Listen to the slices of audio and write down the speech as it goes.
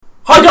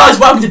Hi guys,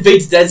 welcome to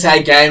Vita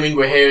Dente Gaming.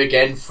 We're here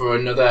again for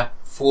another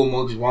 4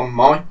 mugs, 1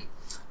 mic.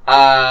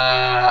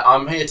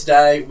 I'm here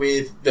today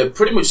with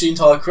pretty much the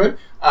entire crew.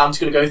 I'm just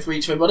going to go through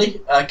each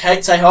everybody.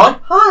 Kate, say hi.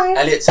 Hi.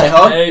 Elliot, say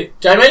hi. Hey.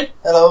 Jamie.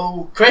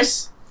 Hello.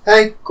 Chris.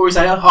 Hey. Corey,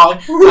 say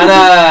hi.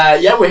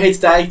 And we're here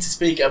today to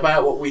speak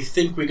about what we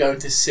think we're going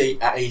to see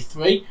at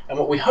E3 and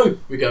what we hope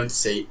we're going to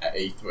see at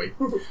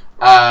E3.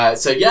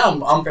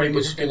 I'm pretty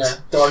much going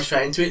to dive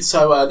straight into it.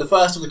 So the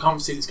first of the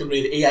conferences is going to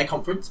be the EA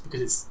conference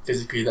because it's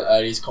physically the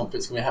earliest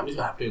conference going to be happening. It's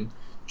going to happen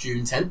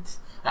June 10th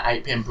at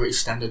 8 PM British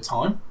Standard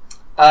Time.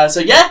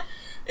 EA at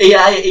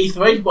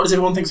E3. What does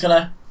everyone think is going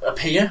to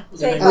appear?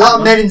 A lot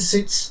of men in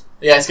suits.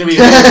 Yeah, it's going to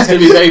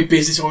be very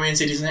business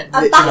oriented, isn't it?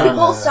 A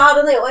basketball star,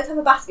 don't they always have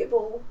a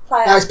basketball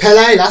player? That was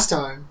Pele last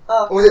time.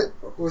 Oh. Or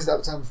was it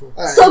that time before?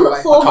 Some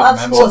form of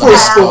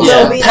sport.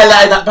 Yeah,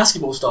 Pele, that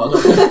basketball star.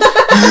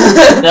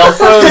 They'll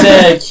throw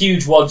their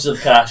huge wads of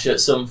cash at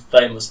some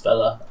famous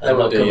fella. They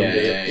will do,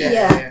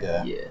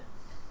 Yeah.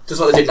 Just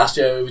like they did last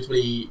year with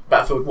the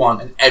Battlefield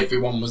 1 and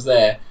everyone was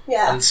there.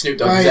 Yeah. And Snoop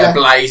Dogg was there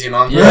blazing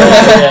on. Yeah.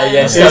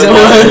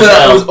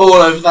 It was all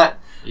over that.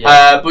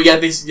 Yeah.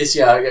 This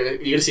year you're going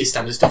to see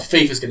standard stuff.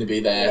 FIFA's going to be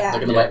there. Yeah.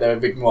 They're going to make their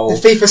big role.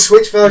 The FIFA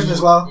Switch version as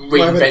well.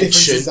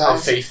 Reinvention of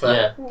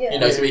FIFA. Yeah. You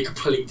know, it's going to be a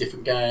completely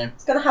different game.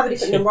 It's going to have a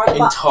different number on it.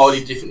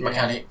 Entirely different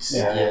mechanics.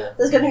 Yeah.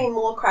 There's going to be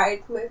more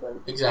crowd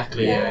movement.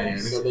 Exactly.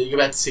 Yes. You're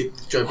about to see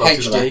Joe Biden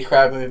HD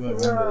crowd movement.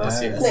 Remember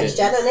that? It's next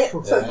gen, isn't it?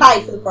 So we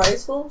paid for the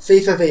pros for.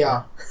 FIFA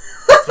VR.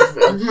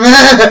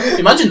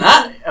 Imagine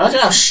that. Imagine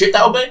how shit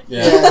that would be.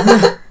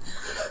 Yeah.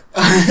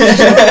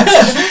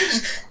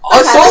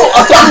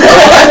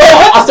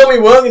 I thought we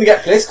weren't going to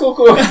get political.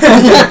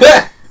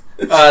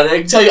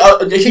 They tell you,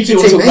 if you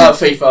want to talk about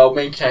FIFA,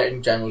 me and Kate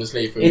and Jamie will just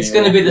leave for It's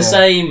going to be the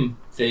same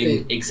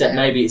thing, except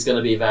maybe it's going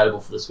to be available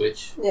for the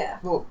Switch. Yeah.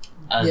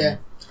 And That's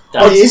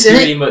that's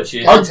pretty much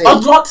it.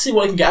 I'd like to see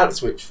what I can get out of the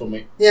Switch for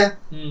me. Yeah.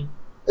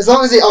 As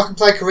long as I can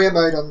play career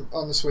mode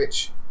on the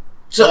Switch.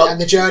 So,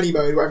 and the journey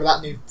mode, whatever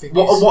that new thing is.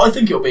 what I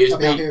think it'll be is I'll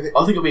be happy with it.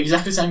 I think it'll be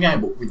exactly the same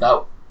game, but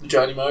without the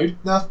journey mode.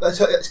 No, it's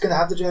going to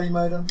have the journey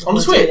mode on On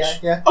the Switch?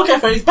 Yeah. Okay,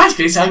 fair. It's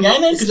basically the same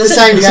game then. It's the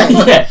same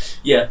game.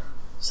 Yeah.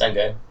 Same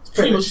game. It's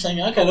pretty much the same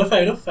game. Okay, no,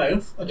 fair enough.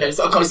 Okay, it's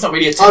not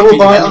really a I will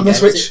buy it on game, the is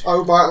Switch. it? I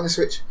will buy it on the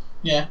Switch.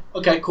 Yeah.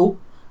 Okay. Cool.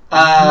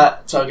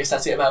 So I guess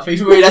that's it about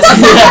FIFA. Really, that's what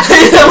we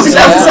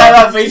have to say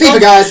about FIFA. FIFA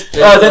guys.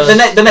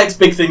 The next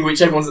big thing,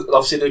 which everyone's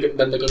obviously they're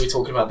going to be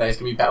talking about there, is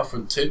going to be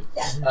Battlefront 2.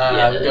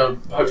 Yeah. We're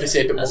going to hopefully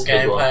see a bit more That's a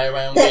big gameplay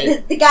around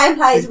it. The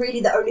gameplay is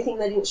really the only thing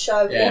they didn't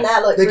show. Yeah. In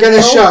their, They're going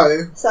to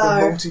show So-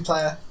 the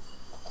multiplayer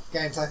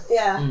gameplay.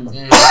 Yeah.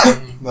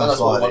 That's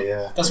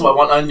what I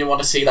want. I only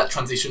want to see that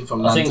transition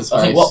from land to space.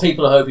 I think what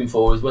people are hoping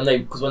for is when they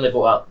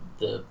brought out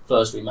the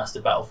first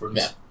remastered Battlefront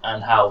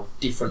and how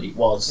different it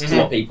was to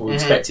what people were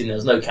expecting. There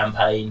was no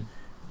campaign.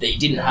 It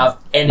didn't have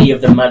any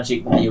of the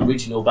magic that the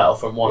original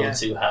Battlefront 1 and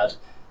 2 had.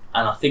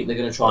 And I think they're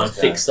going to try and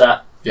fix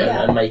that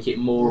and make it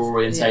more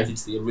orientated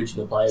to the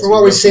original players. From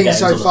what we've seen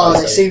so far,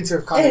 they seem to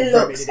have kind It of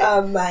looks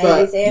remedied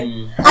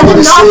amazing. I wanna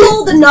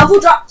And the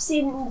novel drops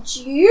in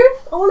June,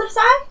 I want to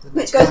say,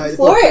 which goes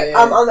before it.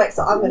 I'm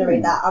excited. I'm going to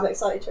read that. I'm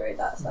excited to read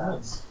that.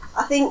 So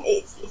I think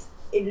it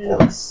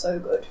looks so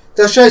good.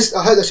 I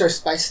hope they'll show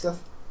space stuff.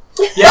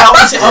 Yeah, I want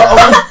to see.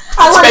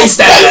 I want Space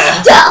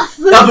stuff.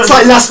 It's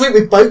like last week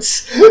with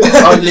boats.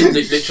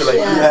 Literally.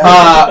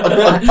 Yeah.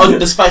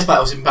 The space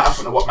battles in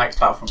Battlefront are what makes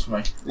Battlefront for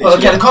me. Well,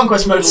 okay, the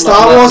Conquest mode,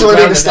 Star Wars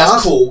already in the stars.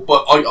 that's cool,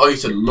 but I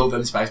used to love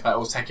them space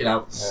battles, taking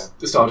out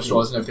the Star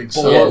Destroyers and everything.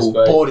 So cool.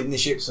 Boarding the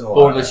ships and all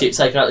Boarding that. the ships,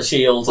 taking out the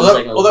shields.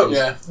 Although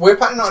we're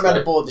apparently not about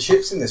to board the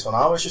ships in this one.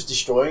 I was just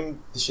destroying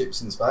the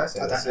ships in space.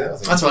 That's it.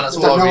 That's all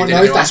No I one really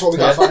knows. did. That's what we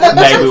got to find out.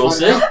 Maybe we'll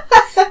see.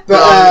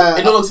 But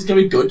It looks like it's going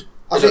to be good.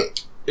 I think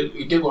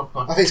Go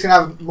on. it's going to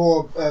have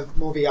more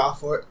VR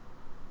for it.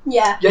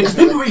 Yeah. Yeah, because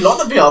people really like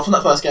the VR from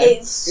that first game.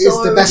 It's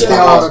the best good.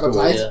 VR I've ever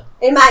played. Yeah.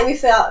 It made me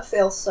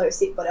feel so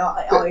sick, but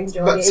I enjoyed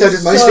it. But so It did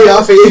was most so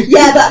VR for you.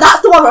 Yeah,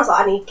 that's the one where I was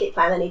like, I need to keep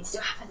playing. I need to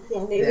still happen at the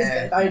end. It was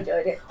good. I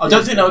enjoyed it. I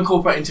don't think they'll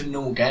incorporate into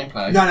normal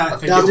gameplay. No, I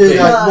think they'll it'll do be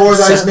like more of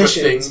those separate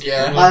missions. thing,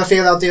 yeah. I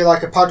feel they'll do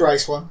like a pod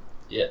race one.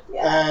 Yeah.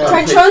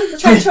 The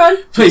Trench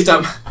run. Please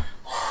don't.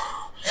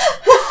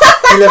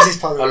 He loves his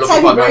pod I race. love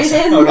Heavy the pod race.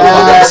 breathing. I love the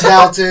pod race.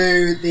 They'll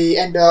do the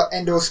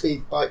indoor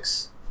speed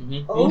bikes.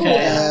 Oh.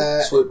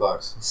 Okay. Swoop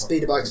bikes.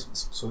 Speeder bikes.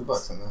 Swoop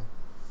bikes, isn't there?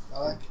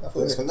 I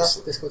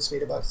thought this called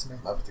speeder bikes to me.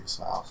 I think it's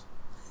something else.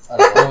 I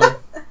don't know.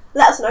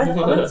 Let us know in the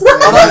comments. I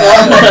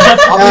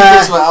think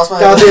it's something else, mate.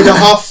 They'll do the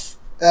Hoff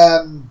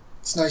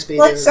snow speeder.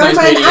 Like Snow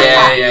Go speed, Run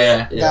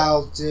yeah.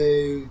 They'll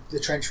do the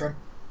trench run.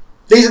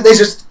 These are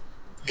just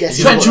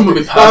guessing. Trench run would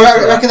be perfect.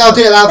 I reckon they'll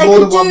do They more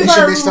could than one do,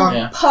 mission this time.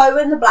 Yeah. Poe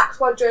and the Black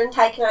Squadron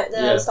taking out the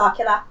Yeah. Star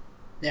Killer.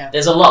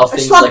 There's a lot of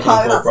things Slug they can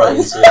pile, incorporate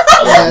that's into it.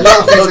 Yeah, a lot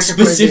of things Like they can put in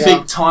specific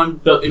VR.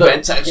 time But-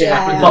 events actually Yeah.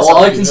 happen. But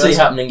what I can see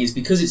happening is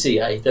because it's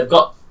EA, they've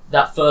got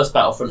that first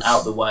Battlefront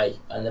out the way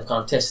and they've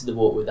kind of tested the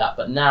water with that.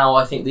 But now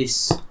I think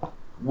this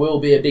will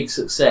be a big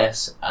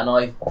success, and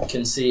I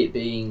can see it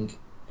being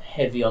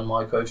heavy on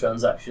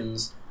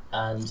microtransactions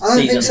and I don't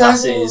season think so.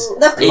 passes.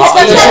 They've It's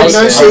said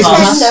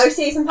EA. no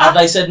season pass. Have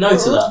they said no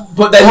to that?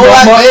 But then All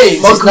that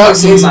means might is come no back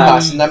season from,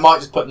 pass, and they might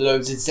just put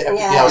loads of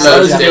Yeah. DLC.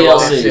 Loads of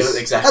DLC. DLCs.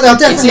 Exactly. They'll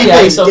It's definitely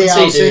EA, be so I can see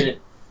it doing DLC. it.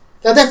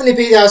 There'll definitely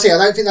be DLC. I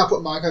don't think they'll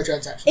put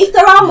microtransactions. If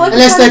there are microtransactions,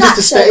 Unless they're just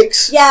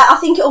aesthetics. Yeah, I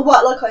think it'll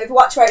work like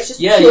Overwatch, where it's just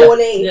Yeah,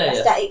 purely yeah.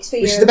 aesthetics for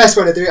you. Which is the best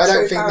way to do it. I don't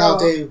True think power. they'll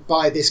do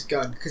buy this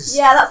gun because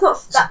Yeah, that's not.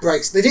 it That's,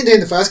 breaks. They didn't do it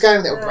in the first game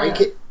and it'll Yeah. break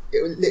it.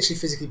 It will literally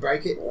physically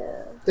break it. Yeah.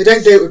 They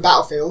don't do it with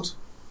Battlefield,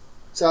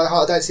 so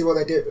I don't see why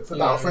they do it for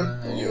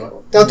Battlefront. You're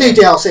right. They'll do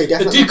DLC They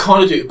definitely. do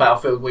kind of do it with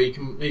Battlefield where you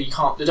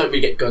can't. They don't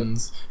really get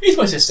guns. It's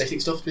mostly aesthetic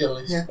stuff, to be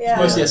honest. Yeah. Yeah. It's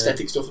mostly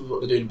aesthetic stuff of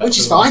what they're doing. In Which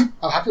is Battlefield. fine.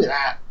 I'm happy with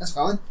that. That's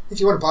fine. If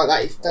you want to buy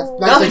that, that's Oh.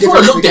 No, makes no if you want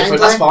difference to to look the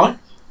different, gameplay. that's fine.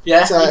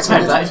 Yeah, So you it's can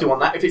have fine. that if you want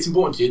that. If it's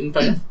important to you, then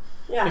fair enough.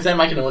 Yeah. If they're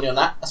making the money on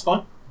that, that's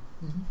fine.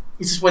 Mhm.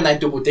 It's just when they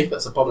double dip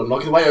that's the problem.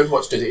 Like the way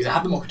Overwatch does it is they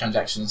have the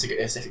microtransactions to get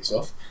the aesthetic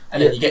stuff,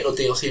 and then you get your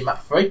DLC and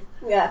map for free.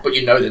 Yeah. But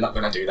you know they're not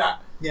going to do that.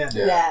 Yeah.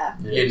 Yeah.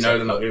 You know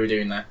they're not going to be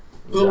doing that.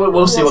 Exactly.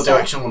 We'll see We'll what see.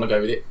 direction I want to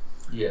go with it.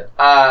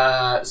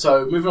 Yeah.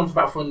 So moving on from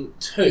Battlefront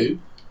 2,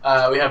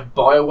 we have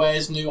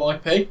BioWare's new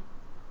IP.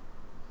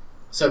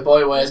 So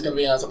BioWare's going to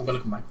be I'm going to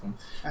come back from.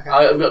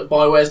 Okay. We've got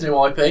BioWare's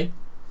new IP.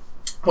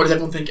 What does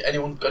everyone think?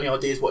 Anyone got any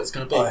ideas what it's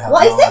going to be? I have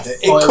What no is this?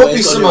 idea. It could be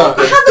BioWare's some. got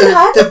a new I haven't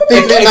heard The of people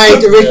it.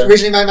 that made Yeah.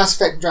 originally made Mass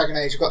Effect and Dragon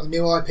Age have got the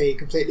new IP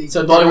completely.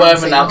 So BioWare have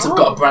different. announced they've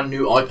got a brand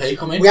new IP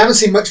coming. We haven't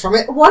seen much from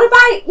it. What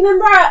about, you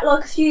remember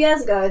like a few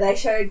years ago they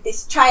showed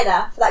this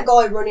trailer for that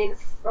guy running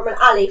from an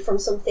alley from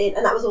something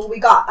and that was all we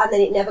got and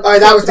then it never got Oh,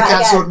 that was the talked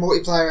about cancelled again.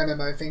 multiplayer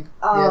MMO thing.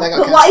 Oh, Yeah, they got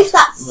but cancelled. what if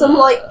that's some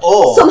like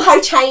Or somehow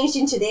changed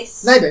into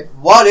this? Maybe.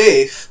 what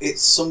if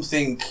it's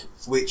something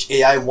which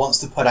EA wants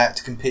to put out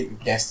to compete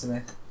with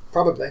Destiny?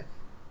 Probably.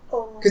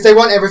 Oh. Because they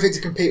want everything to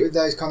compete with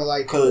those kind of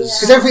like... Because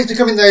Because everything's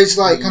becoming those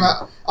like kind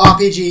of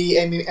RPG,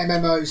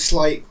 MMO,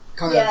 like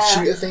kind Yeah. of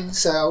shooter things,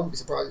 so I wouldn't be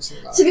surprised if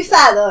something like To that. be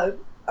fair though,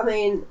 I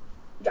mean,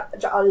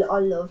 I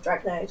love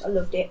Dragon Age. I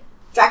loved it.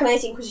 Dragon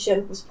Age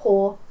Inquisition was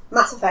poor.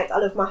 Mass Effect, I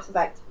love Mass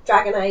Effect.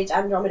 Dragon Age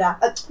Andromeda,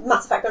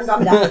 Mass Effect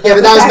Andromeda. Yeah,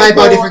 but that was Very made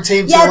by poor. different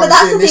teams. Yeah, who but wanted to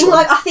that's do the this thing. one.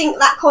 Like, I think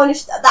that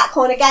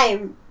kind of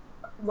game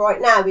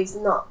right now is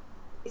not.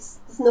 There's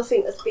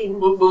nothing that's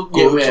been. Yeah. Well,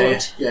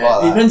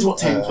 It depends what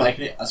team's uh,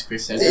 making it, as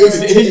Chris says. It's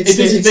If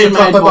it's a been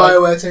made proper by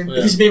BioWare team. Yeah.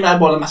 if it's been made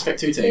by the Mass Effect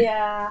 2 team,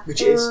 Yeah.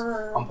 Which it is.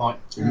 on point.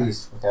 Okay,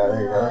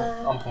 there you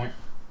go. On point.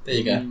 There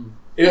you go. Mm.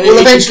 We'll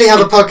eventually have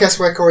a podcast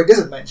where Corey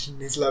doesn't mention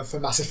his love for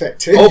Mass Effect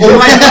 2. Or we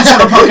might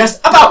have a podcast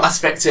about Mass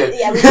Effect 2.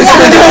 Yeah, you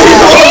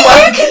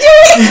can do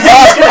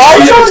I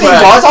it. told you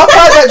guys, I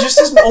played that just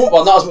as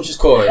well, not as much as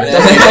Corey. Not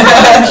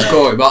as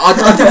Corey, but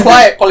I did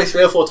play it probably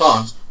 3 or 4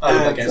 times. I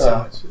love that game so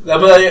much. No,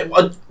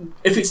 but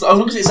if it's as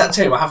long as it's that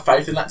team, I have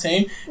faith in that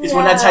team. It's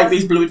when they take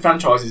these beloved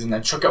franchises and they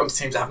chuck it onto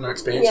teams that have no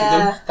experience with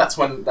them. That's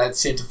when they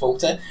seem to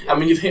falter. And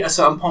when you've hit a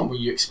certain point where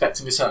you're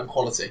expecting a certain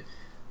quality,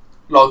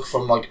 like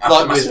from after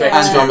Like Mass with Effect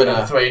Andromeda.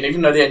 and 3, and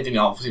even though the ending,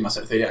 obviously Mass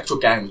Effect 3, the actual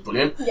game was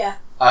brilliant.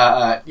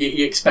 Yeah.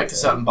 You expect a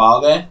certain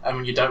bar there, and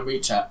when you don't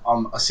reach that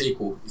on a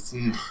sequel,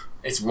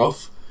 it's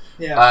rough.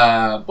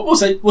 Yeah. But we'll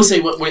see. We'll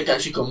see when it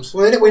actually comes.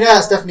 Well, we know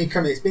that's definitely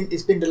coming.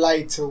 It's been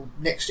delayed till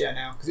next year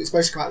now because it's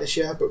supposed to come out this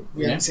year, but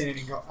we haven't seen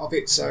anything of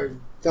it. So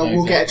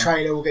we'll get a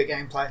trailer, we'll get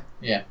gameplay.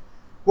 Yeah.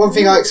 One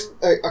thing I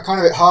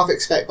kind of half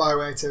expect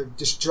BioWare to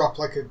just drop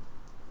like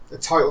a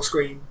title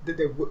screen that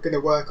they're going to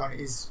work on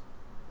is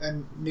a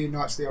new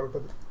Knights of the Old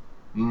Republic.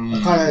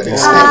 I kind of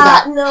expect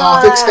that. No.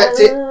 Half expect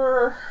it.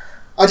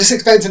 I just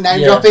expect to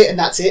name drop it and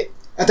that's it.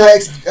 I don't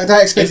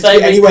expect it to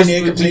be anywhere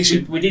near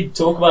completion. We did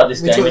talk about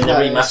this We game in talked the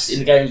about remaster. this. In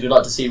the games we'd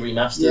like to see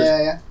remastered.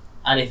 Yeah.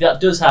 And if that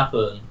does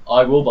happen,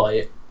 I will buy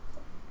it.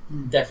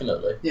 Mm.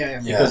 Definitely.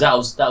 Yeah. Because that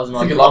was an I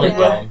think a lot of iconic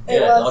people- game.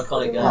 It Yeah, was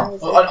iconic game.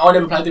 amazing. I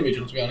never played the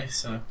original, to be honest.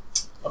 So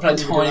I played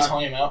Neither did I.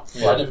 tiny amount.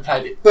 Yeah. But I never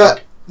played it.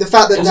 But the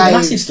fact that It was a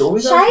massive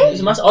story though. Shame. It was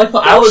a massive. I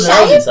put hours and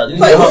hours Shame. into that. Didn't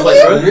But get halfway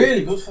it through. was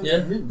Really good.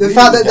 Yeah. the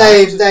fact that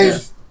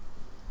they've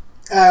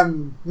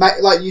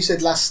like you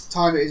said last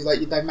time, it was like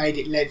they made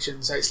it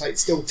legend, so it's like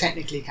still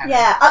technically canon.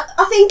 Yeah,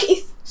 I think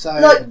if So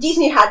like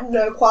Disney had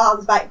no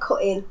qualms about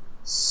cutting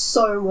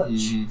so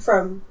much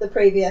from the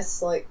previous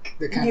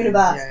the canon.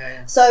 universe.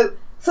 Yeah. So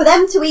for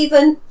them to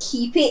even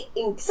keep it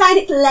in saying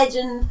it's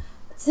legend,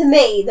 to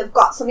me they've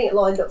got something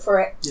lined up for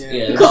it.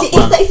 Yeah. Because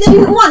if they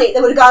didn't want it,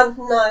 they would have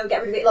gone no,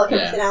 get rid of it like Yeah.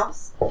 everything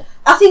else.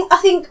 I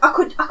think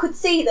I could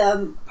see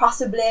them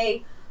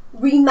possibly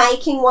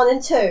remaking 1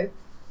 and 2,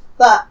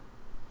 but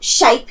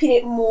shaping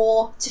it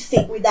more to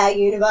fit with their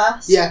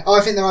universe. Yeah, I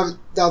think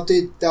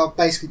they'll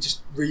basically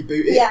just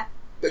reboot it. Yeah.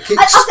 But keep,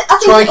 I think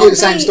try and it'll keep the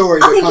same be- story.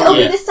 I but think kind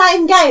it'll of, be the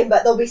same game,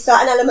 but there'll be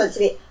certain elements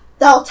of it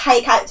they'll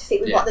take out to fit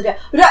with what they're doing.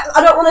 But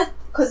I don't want to,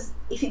 because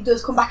if it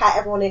does come back out,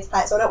 everyone needs to play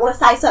it. So I don't want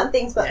to say certain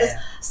things, but there's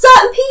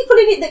certain people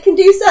in it that can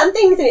do certain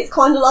things, and it's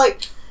kind of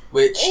like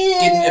Which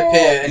didn't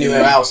appear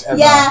anywhere else ever.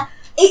 yeah.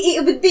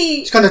 it would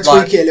be. Just kind of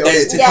tweak it a little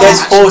bit. Yeah.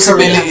 There's force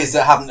abilities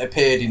that haven't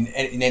appeared in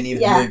any of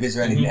the movies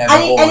or anything ever.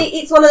 And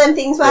it's one of them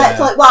things where it's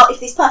like, well, if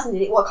this person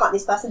did it, why can't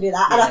this person do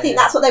that? And I think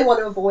that's what they want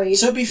to avoid.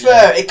 To be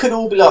fair, it could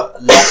all be like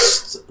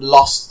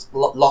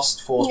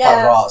lost force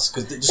power arts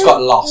because it just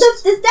got lost.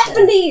 There's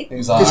definitely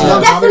Things like It's a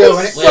long time ago,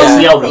 wasn't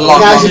it? the old one.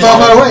 Now you're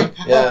far away.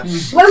 Yeah.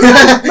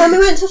 when we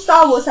went to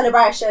Star Wars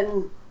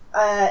Celebration,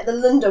 the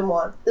London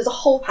one, there's a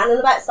whole panel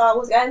about Star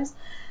Wars games,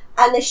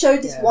 and they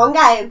showed this one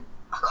game.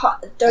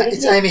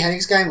 It's Amy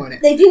Hennig's game, wasn't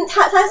it? They didn't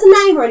tell us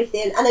the name or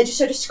anything, and they just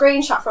showed a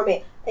screenshot from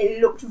it. It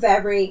looked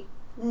very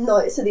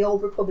Knights of the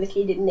Old Republic,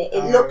 didn't it?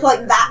 It looked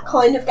like that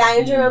kind of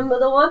game. Do you remember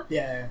the one?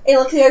 Yeah. In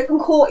like the open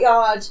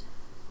courtyard.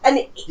 And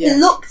it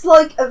looked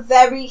like a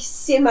very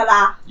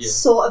similar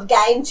sort of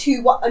game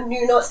to what a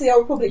new Knights of the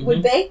Old Republic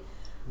would be.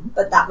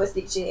 But that was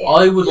literally it.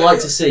 I would like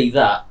to see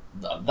that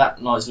Knights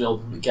of the Old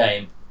Republic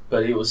game,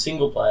 but it was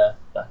single player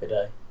back a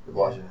day. It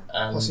was,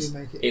 And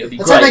make it would be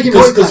I'd say great make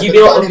it because you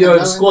built up your own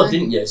multiplayer, squad, wouldn't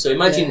didn't you? So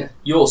imagine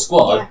your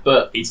squad,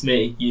 but it's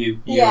me, you,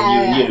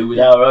 Yeah. and you with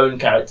our own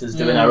characters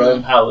doing our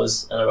own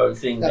powers and our own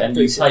thing, That'd and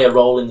be you play a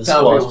role in the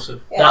That would be squad.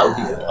 awesome. That would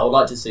be good. I would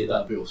like to see that.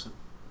 That'd be awesome.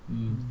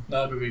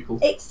 That'd be really cool.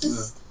 It's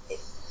just,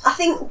 I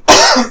think,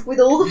 with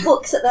all the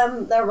books that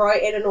they're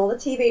writing and all the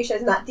TV shows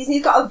and that,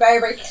 Disney's got a very,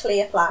 very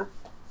clear plan.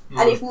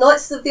 And if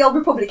Knights of the Old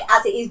Republic,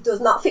 as it is,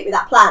 does not fit with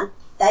that plan,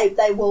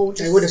 they will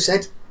just... They would have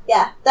said.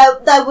 Yeah,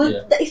 they would.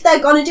 Yeah. If they're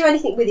going to do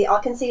anything with it, I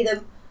can see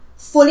them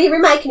fully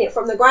remaking it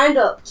from the ground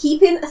up,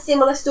 keeping a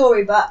similar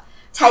story, but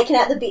taking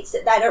out the bits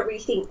that they don't really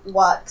think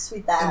works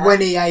with their... And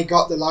when EA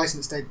got the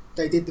license, they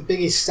did the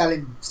biggest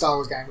selling Star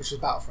Wars game, which was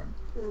Battlefront.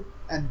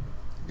 And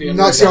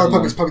Knights of the Old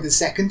Republic is probably the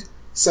second,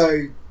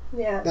 so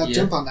they'll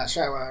jump on that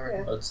straight away, I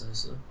reckon. I'd say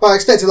so. But I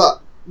expect a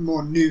lot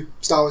more new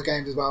Star Wars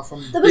games as well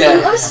from... There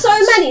was so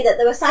many that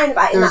they were saying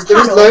about in that There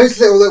was panel.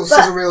 loads of little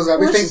sizzle reels of it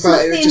was everything, just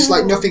but it was just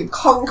like nothing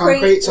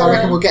concrete. So I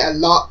reckon yeah. we'll get a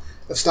lot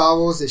of Star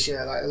Wars this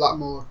year, like a lot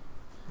more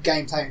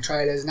gameplay and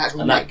trailers and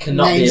actual And that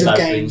cannot be names a of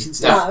bad games thing. and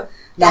stuff.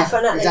 No,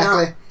 definitely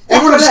exactly. not.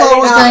 Everyone loves Star Definitely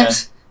Wars not.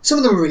 games. Some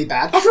of them are really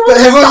bad. Everyone but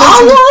loves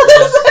Star loves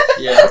them. Wars!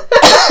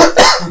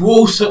 Yeah. We're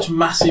all such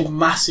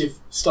massive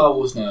Star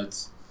Wars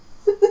nerds.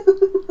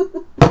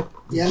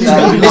 Yeah,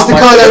 No, Mr.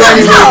 Kylo Ren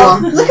is the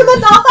one. Look at my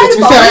Darth To Vader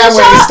be fair, I am bowling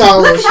wearing a shirt. Star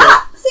Wars Look at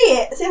that. See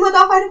it? See my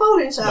Darth Vader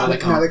bowling shirt? No, they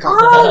can't. No, they can't.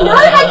 Oh no,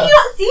 how can you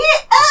not see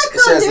it? I It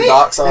says can't do the it.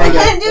 dark side. I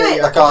can't do There it.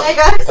 you go. I can't. There you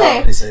go. See?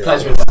 Can't really see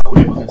Pleasure that.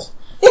 with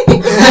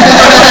that.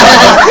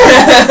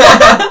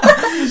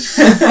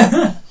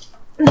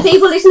 The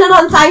people listening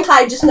on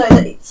SoundCloud just know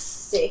that it's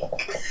sick.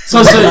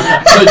 So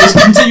just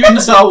continuing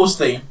the Star Wars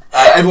theme.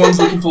 Everyone's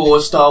looking for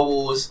Star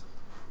Wars.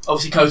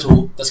 Obviously,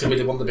 KOTOR. That's going to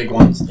be one of the big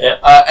ones. Yeah.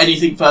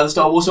 Anything further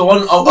Star Wars? So Why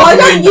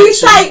don't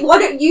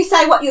you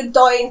say what you're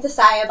dying to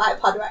say about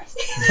pod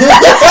racing?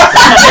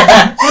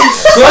 I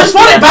just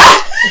want it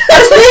back! I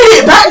just need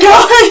it back,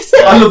 guys!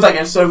 I love that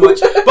game so much.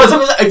 But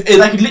if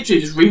they could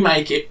literally just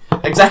remake it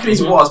exactly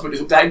as it was, but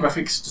just update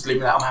graphics, just leave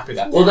it out. I'm happy with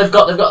that. Well, they've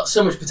got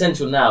so much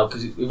potential now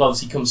because we've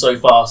obviously come so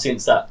far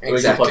since that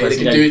original pod Exactly.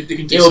 racing They game.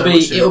 can do so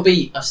much to it. It'll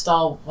be a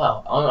Star.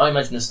 Well, I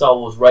imagine a Star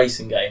Wars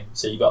racing game.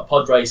 So you've got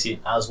pod racing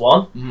as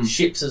one,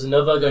 ships as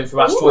another, going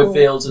through asteroid Ooh.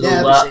 fields and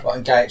Yeah, all that. Like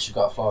in Gates, you've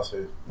got to fly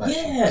through.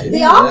 Yeah.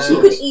 The arcs,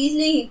 you could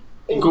easily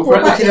Incorporate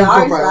incorporate You the can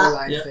arcs incorporate all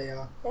that. that into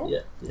Yeah.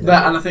 VR.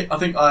 That, and I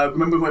think I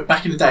remember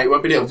back in the day, it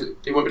won't be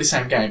the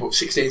same game, but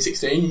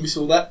 1616, you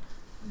saw that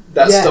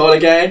Yeah. style of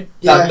game.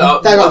 Yeah,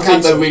 That that got I think they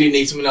cancelled. really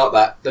need something like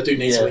that. They do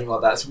need Yeah. something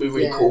like that. It's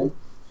really Yeah. cool.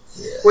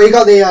 Well, you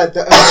got the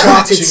Uncharted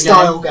Action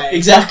style game. game.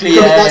 Exactly.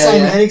 That's Yeah.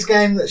 Amy Hennig's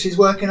game that she's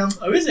working on.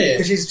 Oh, is it?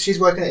 Because she's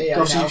working at EA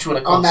Obviously, now you should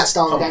have on that cost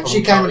style of from- game. from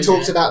She came and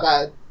Uncharted, talked yeah. about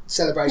that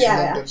Celebration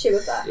Yeah, London. she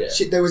was there.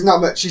 Yeah. There was not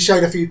much. She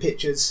showed a few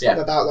pictures Yeah.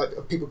 about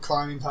like people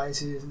climbing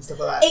places and stuff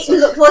like that. It So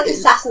looked like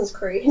Assassin's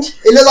Creed.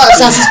 it looked like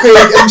Assassin's Creed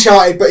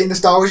Uncharted, but in the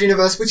Star Wars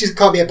universe, which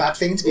can't be a bad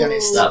thing to be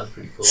honest. That was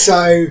pretty cool.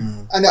 So,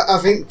 and I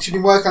think she's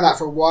been working on that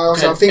for a while.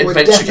 So I think we're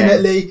Adventure game.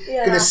 definitely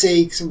Yeah. going to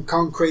see some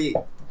concrete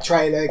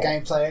trailer,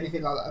 gameplay,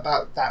 anything like that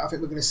about that. I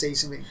think we're going to see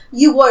something.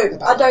 You won't.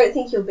 About I don't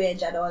think you'll be a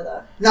Jedi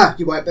though. No,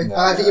 you won't be. No.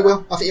 I don't think you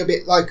will. I think you'll be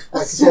like A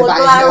instead of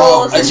smuggler Bounty or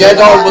Oh, a something Jedi like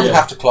that. wouldn't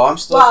have to climb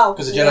stuff Wow,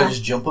 because a Jedi yeah.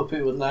 just jump up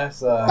it, wouldn't they?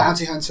 So,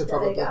 Bounty Hunter There you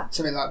probably go.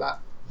 something like that.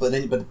 but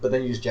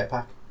then you use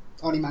jetpack.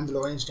 Only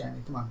Mandalorians,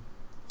 Jamie. Come on.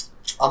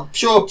 I'm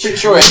pretty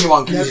sure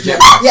anyone can use a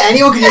jetpack. Yeah,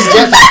 anyone can use a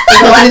jetpack.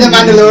 But only the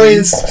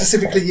Mandalorians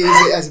specifically use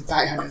it as a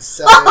bounty hunter.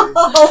 So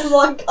Oh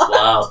my god.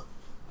 Wow.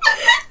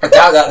 I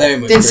doubt that very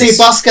much. didn't see Chris.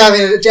 Bosco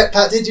having a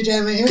jetpack, did you,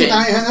 Jamie? He was a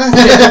bounty hunter.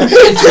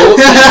 So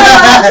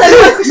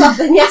Microsoft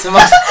then, yeah.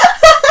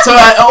 So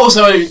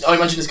also, I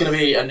imagine there's going to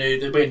be a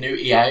new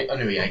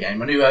EA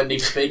game, a new Need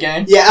for Speed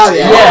game. Yeah, oh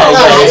yeah. Yeah,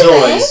 as really?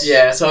 always.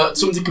 Yeah, so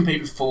something to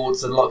compete with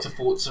Forza, the likes of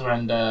Forza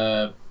and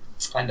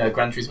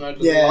Gran Turismo.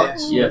 Yeah.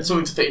 Yeah.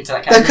 Something to fit into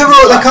that They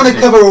category. kind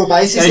of cover all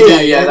bases. They here,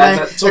 do, yeah, don't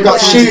that's They've got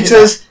something to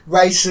shooters,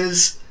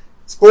 racers,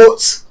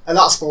 sports, a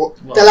lot of sport.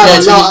 Well, They'll have Yeah,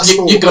 a so lot of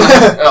sport. you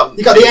got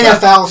You got the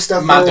NFL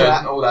stuff,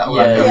 Madden, all all that.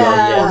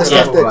 Yeah. all the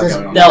stuff that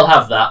doesn't. They'll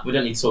have that. We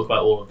don't need to talk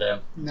about all of them.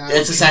 No.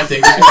 It's the same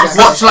thing.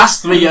 Watch the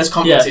last 3 years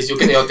conferences, you'll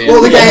get the idea.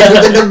 All the games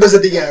with the numbers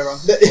of the year on.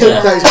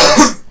 Yeah. Those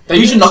ones. They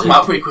usually knock them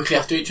out pretty quickly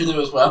after each other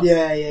as well.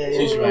 Yeah, It's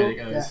yeah. usually the way it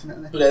goes.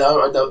 Definitely.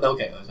 But they'll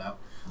get those out.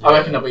 I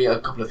reckon there'll be a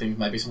couple of things,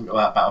 maybe something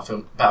about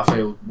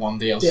Battlefield 1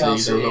 DLC.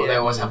 DLC, They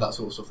always have that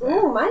sort of stuff there.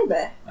 Oh,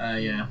 maybe.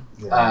 Yeah.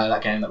 Yeah.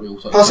 That game that we all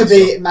talked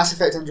Possibly Mass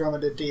Effect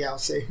Andromeda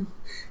DLC.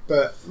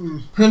 But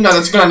no,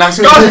 that's going to announce.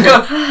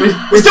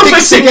 We're still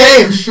fixing the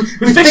it. game.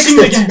 We're fixing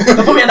the game.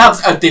 They'll probably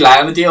announce a delay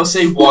on the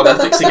DLC while they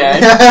fix the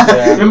game.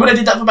 Remember when they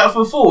did that for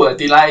Battlefield 4?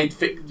 They delayed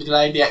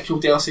the actual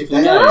DLC for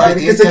the Yeah. game.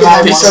 because the Fixed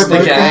game the was so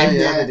game. broken.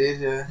 Yeah, they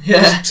did. Yeah.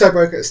 Yeah. So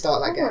broke at the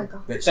start of that Oh my game.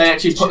 god. They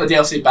actually put the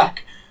DLC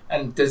back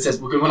and they says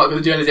we're not going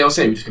to do any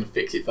DLC. We're just going to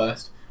fix it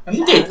first. And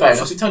they did. Fair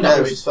enough. It turned out Yeah,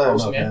 really it's fair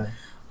awesome.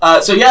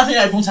 enough, So yeah, I think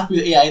everyone's happy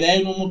with EA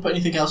there. No one will put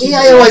anything else. EA into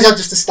it. always have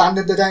just a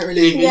standard. They don't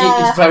really.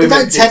 Yeah. It's very They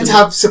don't tend to predictable.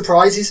 have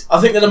surprises, I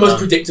think they're the most No.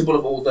 predictable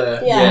of all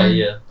the Yeah.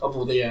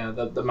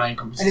 the main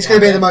companies. and it's going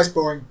to be the most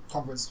boring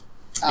conference.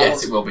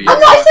 Yes, it will be. I'm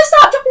not if they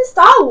start dropping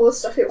Star Wars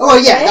stuff. It Oh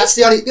won't yeah, be. that's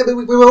the only. Yeah,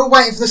 we were all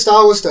waiting for the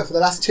Star Wars stuff for the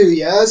last 2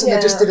 years, and Yeah.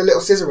 they just did a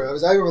little scissor reel. It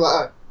was over. We're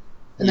like, oh.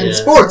 And then Yeah.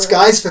 sports,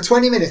 guys, for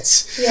 20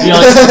 minutes. To be Yeah.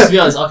 honest, to be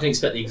honest, I can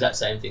expect the exact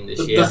same thing this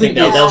The- year. the I think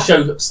thing they'll is-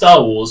 show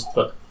Star Wars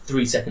for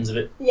 3 seconds of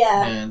it.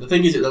 Yeah. Yeah, the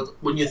thing is, that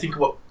when you think of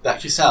what they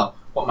actually sell,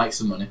 what makes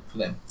the money for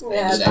them?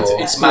 Yeah.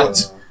 It's Madden.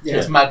 Yeah.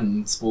 It's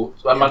Madden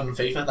sports, Madden and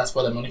FIFA. That's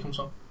where their money comes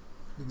from.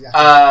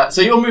 Exactly.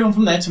 So you'll move on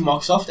from there to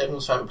Microsoft,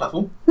 everyone's favourite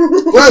platform.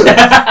 Whoa!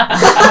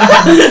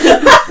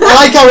 I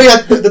like how we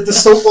had the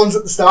salt ones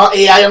at the start,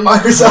 EA and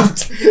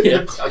Microsoft.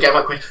 Yeah. I'll get them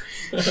out quick.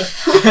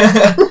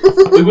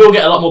 We will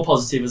get a lot more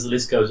positive as the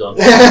list goes on.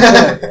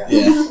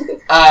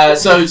 Yeah.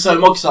 So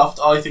Microsoft,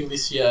 I think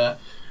this year.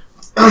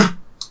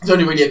 There's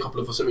only really a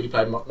couple of us that really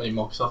played many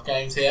Microsoft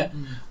games here,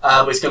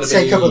 but it's going to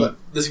Say a couple be of them.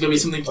 there's going to be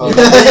something.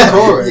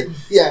 Corey.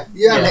 Yeah,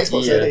 you have an Yeah,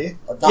 Xbox, yeah. don't you?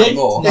 Not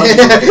anymore. Yeah. I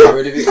just got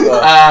rid of it, but-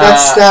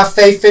 That's our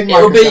faith in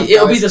Microsoft.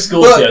 It'll be guys. the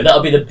Scorpio.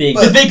 That'll be the big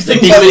The big thing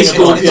big is thing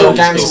Scorpio. of It's all the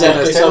games Scorpio. on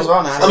those two as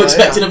well now. I'm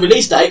expecting a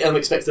release date and I'm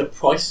expecting a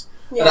price.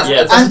 Yeah.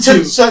 Yeah. And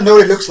to know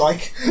what it looks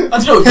like. I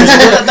don't know.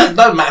 That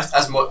don't matter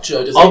as much,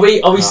 does Are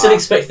it? we still Nah.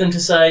 expecting them to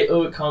say,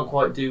 "Oh, it can't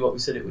quite do what we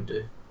said it would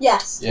do"?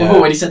 Yes. Yeah. We've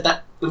already said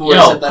that. We've already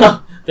Yeah. said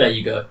that. There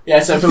you go. Yeah.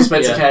 So Phil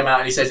Spencer Yeah. came out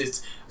and he says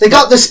it's They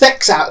got the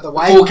specs out of the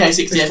way. 4K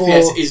 60 before-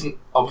 FPS isn't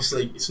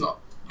obviously it's not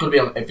going to be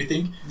on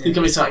everything. Yeah. There's going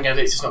to be something out of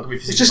it. It's just not going to be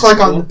physically. It's just like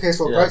on the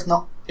possible. PS4 Yeah. Pro, it's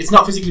not. It's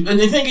not physically. And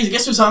the thing is, it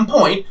gets to a certain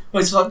point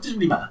where it's like, it doesn't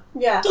really matter.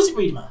 Yeah. Does it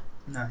really matter?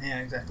 No, yeah,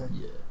 exactly.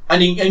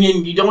 And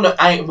you don't want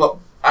to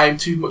aim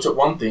too much at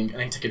one thing and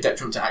then take a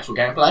detriment to actual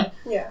gameplay.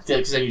 Yeah.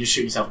 Because then you just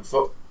shoot yourself in the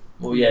foot.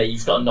 Well, yeah,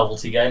 you've got a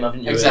novelty game,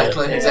 haven't you?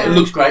 Exactly. Yeah. Exactly. It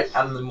looks great,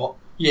 and then what?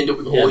 You end up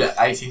with a Yeah. horde at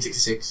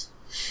 1866.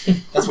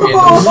 That's what you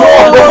end up with.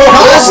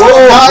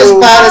 Not as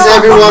bad as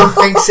everyone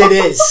thinks it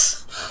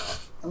is.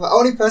 I'm the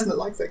only person that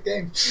likes that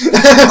game.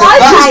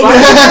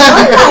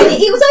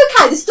 It was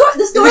okay. The story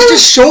It was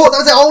just short. That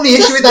was the only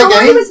issue with that The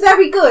story game. was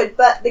very good,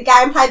 but the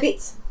gameplay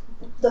bits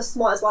just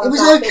might as well. It was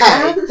have been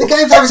okay. there. The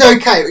gameplay was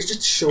okay. It was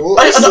just short.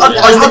 I That's the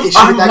issue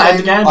haven't with played that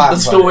the game. game. I The haven't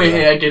story played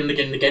it. here again and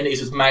again and again is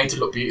just made to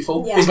look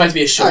beautiful. Yeah. It's meant to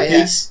be a Oh,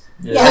 yeah. showpiece.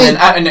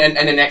 Yeah. And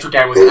then the actual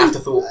game was an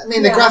afterthought. I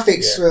mean, the Yeah.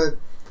 graphics Yeah. were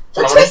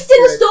The twist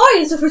in the story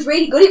and stuff was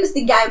really good. It was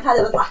the gameplay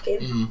that was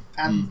lacking.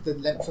 and the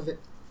length of it.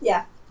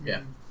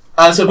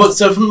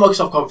 So from the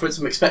Microsoft conference,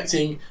 I'm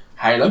expecting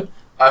Halo.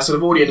 So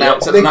they've already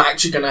announced that they're not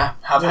actually going to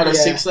have Halo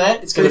Yeah. 6 there.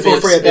 It's going to be a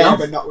 343 are there, spin-off.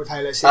 but not with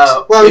Halo 6.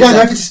 Oh, Well, we don't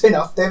know exactly. if it's a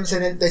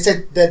spin-off. They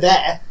said they're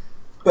there,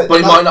 but But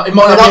it they're might not. It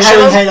might they're not not be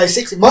showing Halo. Halo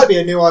 6. It might be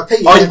a new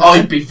IP.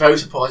 I'd be very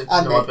surprised if it's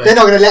And no IP. they're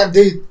not going to let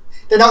them do.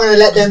 They're not going to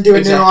let them do a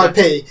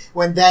Exactly. new IP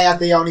when they have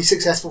the only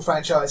successful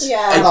franchise.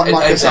 Yeah. on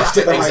Microsoft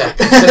Exactly. at the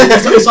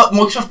moment. So it's like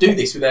Microsoft do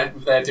this with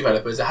their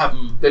developers.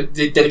 They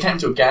dedicate them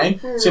to a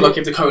game. So like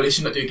if the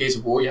Coalition that do Gears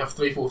of War, you have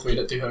 343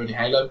 that do only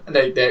Halo, and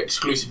they're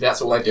exclusively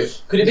that's all they do.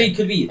 Could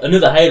it be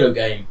another Halo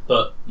game,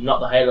 but not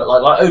the Halo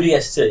like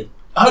ODST?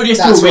 Oh, yes,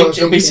 That's what I was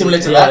it'll be thinking, similar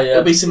to yeah. that. Yeah.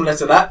 It'll be similar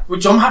to that,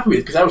 which I'm happy with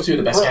because they were two of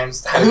the best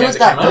games. Halo Who games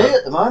would that that came be out.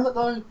 at the moment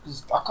though?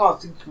 Because I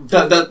can't think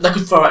of. They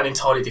could throw out an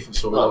entirely different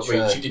story. Not Like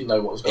true. Reach, you didn't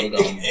know what was going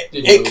on. Didn't know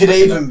It what could was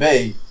even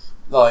be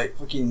like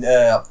fucking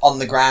on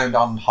the ground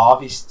on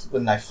Harvest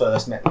when they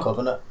first met the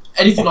Covenant.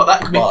 anything like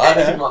that. Could be Like that,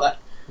 anything like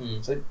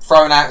that. So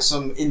throwing out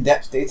some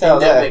in-depth detail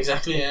Yeah, there.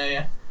 exactly.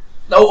 Yeah.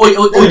 No, or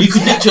you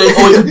could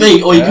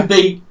literally, or you could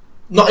be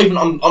not even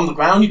on the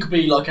ground. You could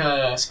be like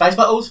space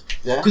battles.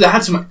 Yeah. Because they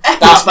had some epic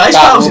That- space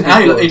that battles would in be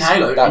Halo. good. In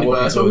Halo That would be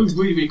universe, so it good. was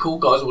really cool.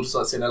 Guys all just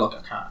like sitting there like,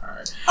 I can't.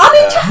 I'm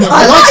interested.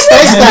 I like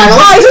space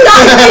battles. I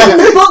started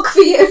reading the book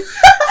for you.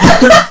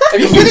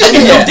 Have you finished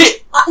it yet?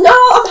 it? No,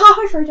 I'm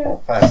halfway through doing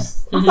it.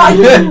 Thanks. I'm like,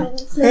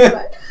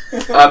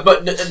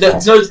 But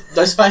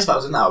those space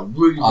battles in that are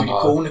really, I really know.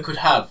 cool, and they could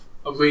have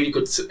a really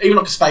good, even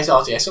like a space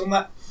RTS on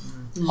that.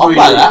 I'll Really,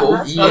 play really that.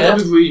 cool. Yeah.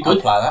 That'd be really I'll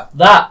good. play that.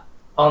 That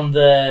on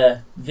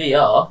the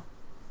VR,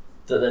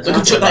 that they're They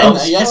could chuck that in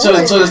there, yeah.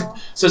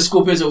 So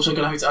Scorpio's also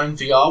going to have its own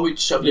VR,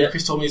 which I believe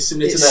Chris told me is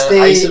similar to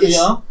the Acer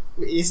VR.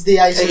 Is the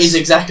Acer? It is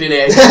exactly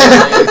the Acer.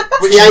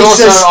 Which The is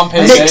also Acer's on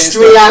PC. mixed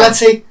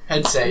reality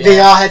headset, yeah.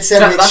 VR headset,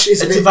 So which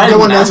is a it's bit, available no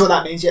one now. knows what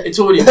that means yet. It's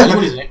already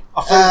available, isn't it?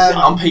 I think,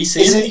 On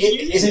PC.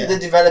 isn't the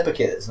developer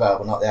kit that's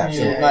available, not the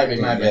actual? Yeah.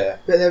 Maybe. Yeah.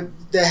 But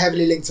they're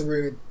heavily linked to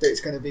rumour that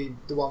it's going to be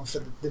the one for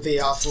the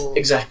VR for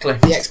Exactly.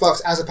 the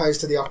Xbox, as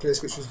opposed to the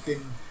Oculus, which has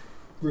been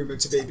rumoured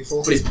to be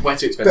before. But it's way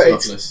too But expensive,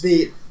 it's Oculus.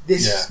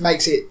 this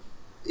makes it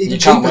even You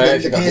cheaper can't wear than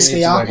if the you've got the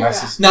need to wear PSVR.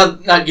 glasses.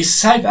 Now, you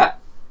say that.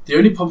 The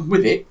only problem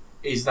with it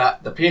is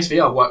that the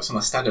PSVR works on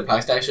a standard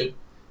PlayStation.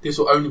 This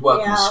will only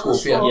work on a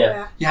Scorpio.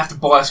 Yeah. You have to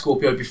buy a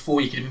Scorpio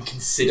before you can even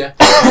consider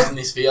using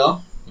this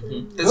VR. So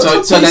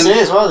then PC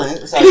as well, isn't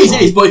it?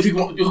 it is. But if you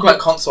want, you're talking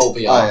about console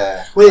VR, Oh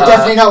yeah. Will it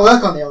definitely not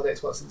work on the old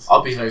Xboxes?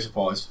 I'll be very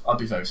surprised.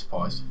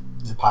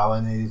 The power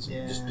needs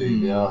Yeah. just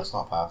do VR. It's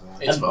not powerful.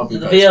 I'll be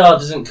The very VR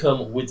doesn't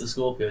come with the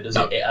Scorpio, does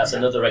No. it? It has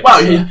another extra.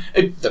 Well, yeah,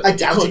 I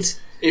doubt it.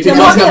 If There it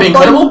might does, be that'd be a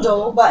incredible.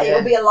 bundle, but Yeah.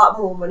 it'll be a lot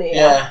more money.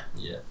 Yeah.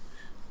 Yeah.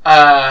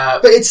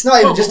 But it's not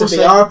even Well, just a we'll see.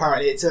 VR.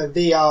 Apparently, it's a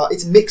VR.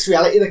 It's mixed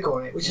reality they're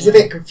calling it, which is a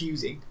bit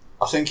confusing.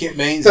 I think it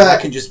means But that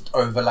they can just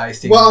overlay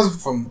things what I've-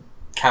 from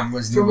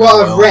cameras. in From the what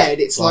real I've world. read,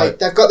 it's like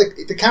they've got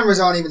the cameras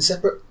aren't even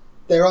separate.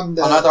 They're on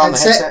the I know they're on the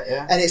headset, headset.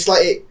 Yeah. and it's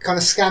like it kind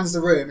of scans the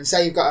room. And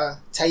say you've got a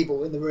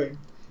table in the room,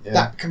 Yeah.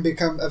 that can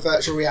become a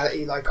virtual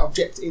reality like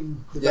object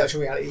in the Yeah.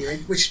 virtual reality you're in,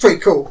 which is pretty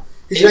cool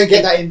because you don't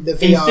get that in the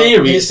In VR.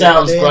 theory, it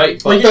sounds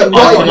great, but But I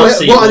what, cannot what,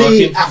 see what, it are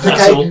the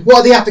working at all. what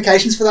are the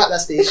applications for that?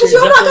 That's the issue. Because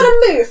you're not going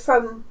to move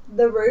from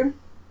the room.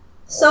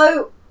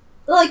 So,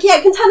 like, yeah,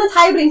 it can turn the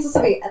table into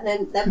something, and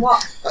then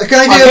what? Can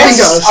I do a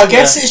thing, I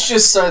guess it's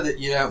just so that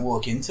you don't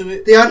walk into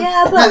it. The,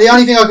 Yeah, but- the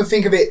only thing I can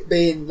think of it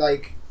being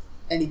like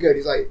any good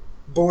is like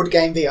board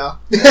game VR.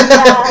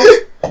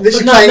 Yeah.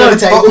 Literally No, playing no, on the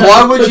table. but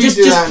why would But you just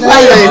do just that?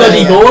 play No, a no,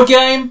 bloody no. board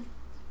game.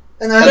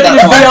 And Don't then,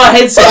 even VR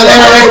headset. I know,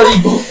 right?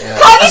 Bloody board.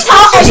 Can't you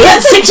tell?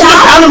 Spent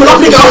 £600 on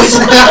Monopoly, guys.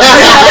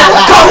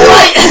 Can't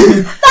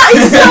wait. That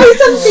is so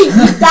something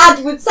your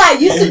dad would say.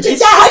 You're such a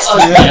dad. Oh,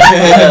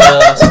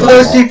 yeah. for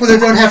those people who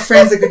don't have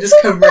friends that could just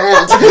come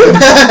round. I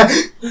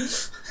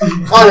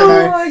don't Oh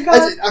know. my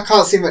God. I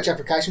can't see much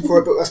application for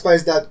it, but I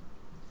suppose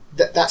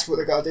that's what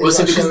they got to do. Well,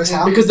 so like, show us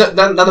how. because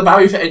the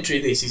barrier for entry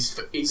of this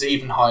is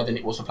even higher than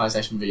it was for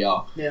PlayStation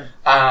VR. Yeah.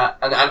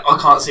 And I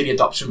can't see the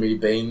adoption really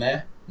being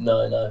there.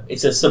 No.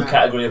 It's a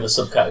subcategory of a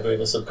subcategory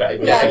of a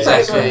subcategory. Yeah,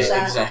 exactly.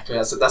 exactly.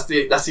 That's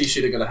the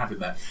issue they're going to have with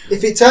that.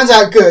 If it turns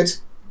out good,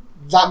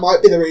 that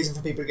might be the reason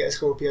for people to get a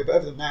Scorpio. But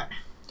other than that,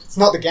 it's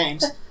not the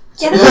games.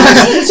 Yeah, To be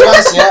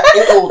honest,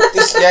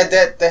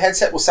 the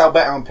headset will sell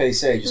better on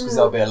PC just because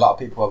there'll be a lot of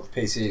people with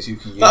PCs who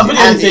can use But I it, mean,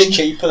 and anything- it's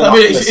cheaper than I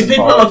mean, Oculus if and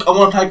people are Vive. like, I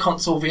want to play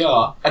console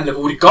VR and they've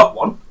already got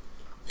one,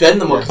 then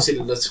they might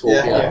consider the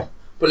Scorpio. Yeah.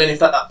 But then if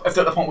they're at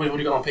the point where they've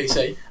already got on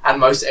PC and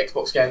most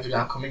Xbox games are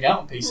now coming out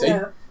on PC,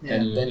 Yeah.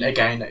 then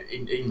again, it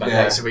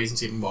invalidates the reason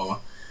to even bother.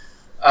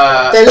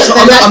 They're so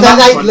on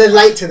that front-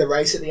 late to the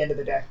race at the end of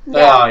the day.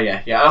 They are,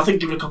 yeah. And I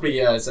think give it a couple of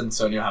years and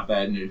Sony will have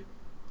their new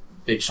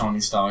big shining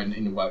star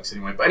in the works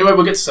anyway. But anyway,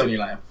 we'll get to Sony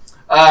later.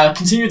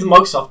 Continue with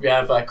Microsoft, we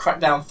have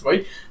Crackdown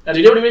 3. Now,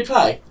 did you already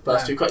play the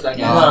first two Crackdown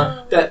games?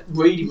 No. They're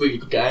really, really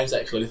good games,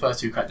 actually, the first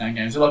two Crackdown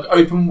games. They're like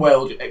open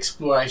world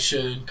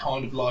exploration,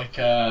 kind of like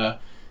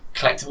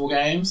collectible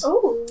games.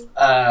 Ooh.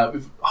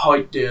 With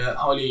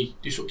highly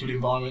destructive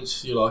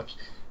environments. You're like,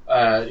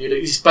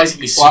 it's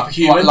basically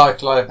superhuman.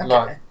 Like,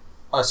 Okay.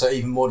 oh, so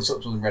even more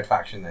disruptive than Red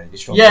Faction then.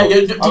 Did Yeah,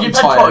 did you play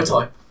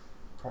Prototype?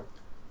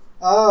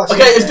 Oh,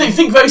 Okay,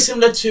 think very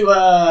similar to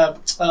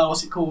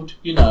what's it called?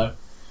 You know.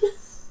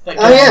 That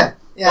Oh game.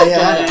 yeah. You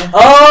know.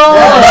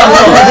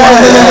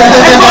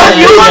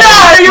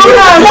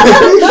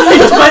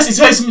 It's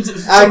very similar to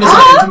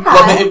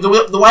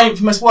the way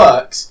Infamous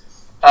works.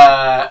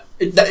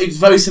 It's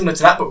very similar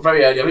to that, but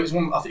very early. I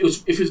think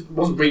if it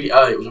wasn't really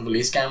early, it was a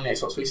release game on the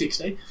Xbox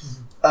 360.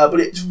 But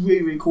it's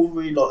really, really cool.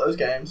 Really like those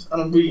games,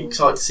 and I'm really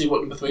excited to see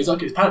what number 3 is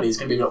like. Apparently, it's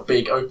going to be a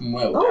big open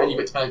world, and you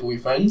get to play with all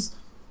your friends.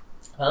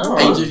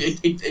 Oh.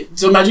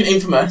 So imagine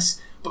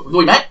Infamous, but with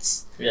all your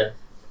mates. Yeah.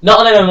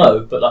 Not an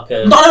MMO, but like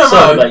a Not an MMO,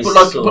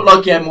 server-based but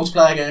like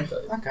multiplayer game.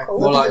 Okay. Cool.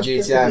 More like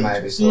GTA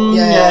maybe. Sort of.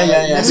 Yeah.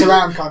 Yeah. Mess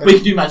around kind of. We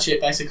can do mad shit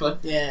basically.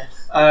 Yeah.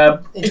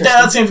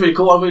 That seems really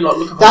cool. I really like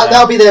looking for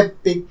That'll be their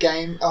big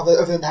game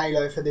other than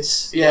Halo for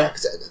this. Yeah.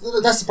 'Cause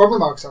that's the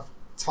problem with Microsoft.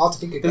 It's hard to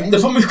think of The games.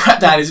 problem with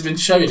Crackdown is they've been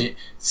showing it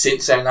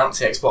since they announced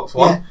the Xbox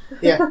One.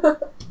 Yeah.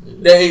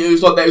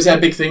 It was their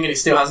big thing, and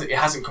it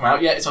hasn't come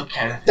out yet. It's like,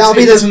 okay, That'll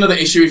be that's another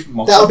issue with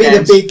Microsoft That'll be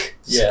games. the big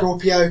Yeah.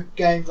 Scorpio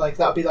game. Like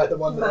that'll be like the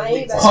one that Maybe.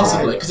 leads us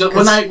Possibly, out.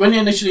 because when they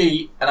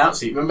initially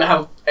announced it, remember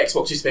how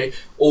Xbox used to be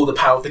all the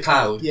power of the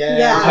cloud. Yeah.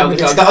 Yeah. Power of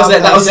the cloud.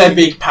 That was their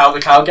big power of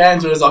the cloud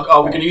games. Where it was like,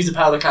 oh, we're going to use the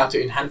power of the cloud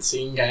to enhance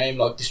the in-game,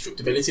 like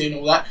destructibility and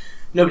all that.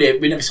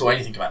 We never saw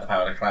anything about the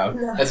power of the cloud.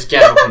 No. Let's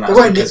get up on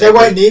that. They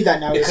won't need that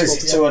now. with Because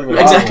it's Scorpio. too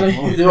unreliable.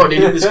 Exactly. They won't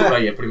need it with the Scorpio.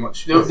 Yeah, pretty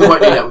much. They won't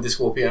need that with the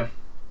Scorpio.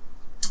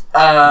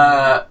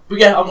 But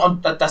yeah, I'm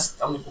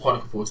quite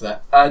looking forward to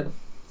that.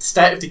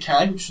 State of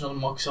Decay, which is another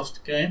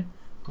Microsoft game.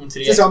 coming to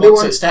the It's a Xbox. zombie So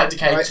one. it's State of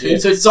Decay Right, 2. yeah.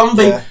 So it's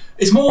zombie. Yeah.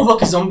 It's more of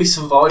like a zombie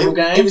survival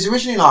game. It was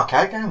originally an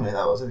arcade game, that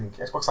was, I think.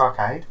 Xbox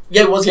Arcade.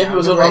 Yeah, it was. Yeah, it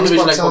was on Xbox the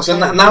original Xbox.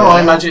 And Arcade. now I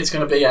Yeah. imagine it's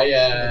going to be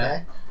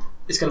Okay.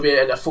 it's going to be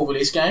a full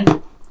release game.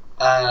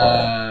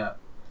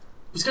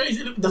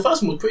 The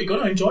first one was pretty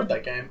good. I enjoyed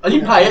that game. I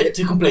didn't play it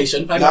to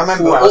completion. I No, I played like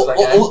remember 4 hours of that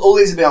game. all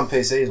these will be on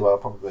PC as well,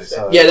 probably.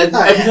 So. Yeah, Oh,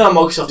 everything yeah. on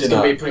Microsoft is You going to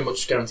know. be pretty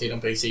much guaranteed on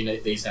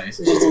PC these days.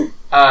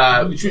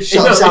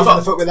 Shot himself in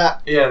the foot with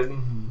that. Yeah.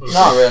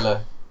 Not really.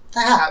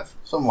 They have.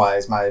 Some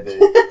ways, maybe.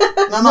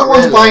 No, No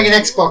one's buying an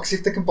Xbox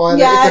if they can buy it.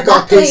 Yeah, if they've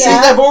got a exactly, PC.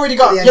 yeah. They've already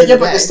got. At the end Yeah, of yeah, the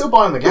but day. they're still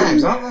buying the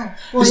games, aren't they? Well,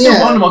 There's still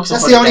yeah. one Microsoft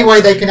That's the only game.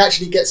 way they can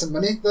actually get some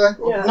money, though.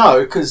 Yeah. No,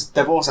 because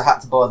they've also had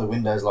to buy the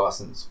Windows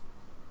license.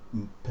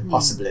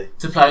 Possibly.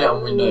 To play it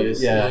on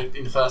Windows Yeah.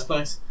 in the first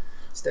place.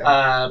 Still.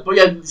 But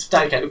yeah,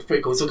 State of Decay looks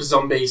pretty cool. It's like a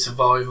zombie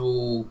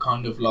survival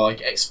kind of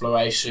like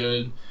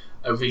exploration,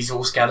 a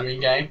resource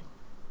gathering game.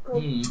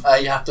 You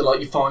have to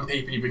you find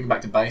people, you bring them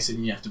back to base,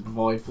 and you have to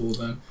provide for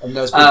them. And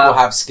those people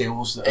have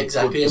skills. That are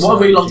Exactly. good And for what I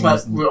really certain like about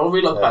things what I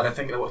really like yeah. about it, I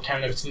think that what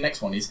carrying over to the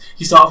next one is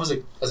you start off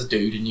as a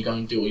dude and you go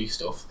and do all your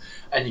stuff,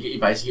 and you get your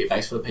base, you get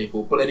base for the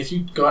people. But then if you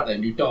go out there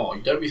and you die,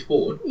 you don't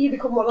respawn. You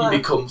become one of You them.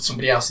 become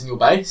somebody else in your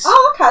base.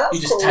 Oh, okay, that's You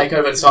just cool. take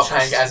over and start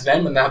playing as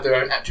them, and they have their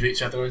own attributes,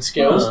 they have their own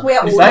skills. We are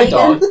And if all they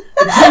die, vegan.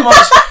 pretty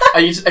much,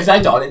 if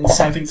they die, then the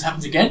same thing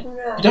happens again.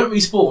 Yeah. You don't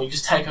respawn, you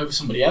just take over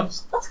somebody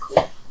else. That's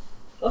cool.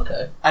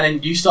 Okay. And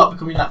then you start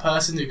becoming that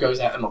person who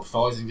goes out and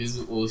provides and does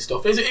all this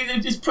stuff. It's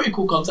a pretty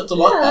cool concept, I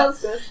like Yeah, that.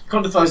 that's good.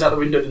 Kind of throws out the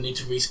window the need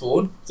to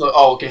respawn. It's like,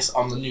 oh, I guess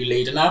I'm the new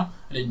leader now,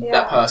 and then Yeah.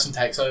 that person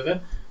takes over.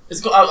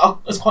 It's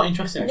quite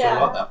interesting, actually. I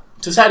Yeah. like that.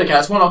 So, State of Decay,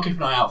 that's one I'll keep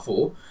an eye out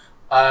for.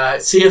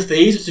 Sea of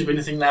Thieves, which has been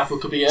a thing now for a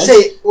couple of years.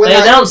 See, when They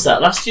that, announced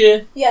that last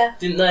year, Yeah.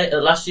 didn't they?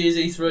 At last year's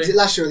E3. was it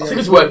last year or I the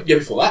think it other? was the year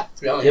before that,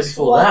 to be honest. Yeah,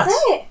 before Was that.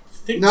 it?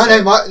 I think No, so. no,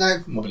 no. Might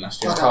have been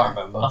last year. I can't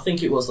remember. I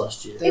think it was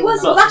last year. It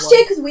was But- last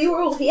year because we were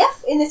all here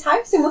in this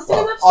house. It must have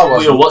been last I year.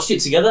 We all watched it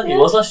together. Yeah. It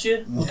was last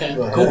year. Okay,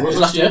 Yeah. cool. What was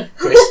last year?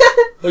 Chris,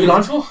 what are you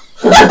lying for?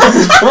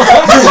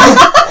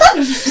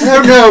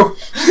 No, no.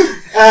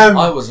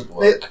 I was at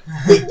work.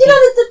 You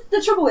know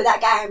the trouble with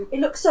that game? It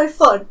looks so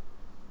fun,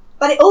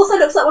 but it also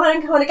looks like one of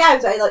them kind of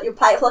games where you'll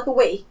play it for like a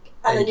week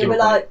and then And you'll be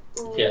give up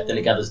on like, Yeah, then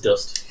it gathers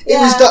dust. It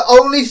was Yeah. the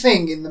only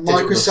thing in the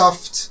Digital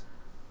Microsoft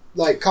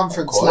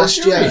conference Quite last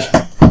agree. year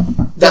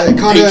That that kind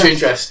piqued your of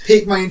interest.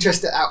 piqued my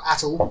interest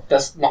at all.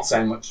 That's not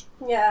saying much.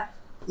 yeah,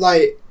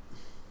 Like,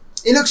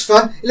 it looks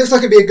fun. It looks like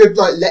it'd be a good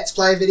let's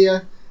play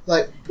video.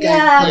 Like, game.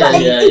 yeah. Yeah,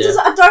 But yeah, it yeah. does,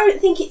 I don't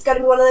think it's going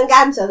to be one of them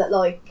games though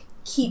that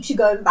keeps you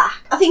going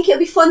back. I think it'll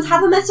be fun to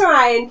have a mess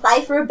around,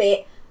 play for a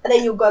bit, and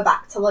then you'll go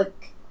back to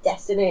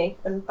Destiny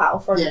and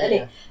Battlefront. Yeah, and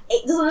yeah.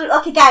 it doesn't look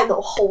like a game that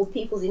will hold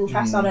people's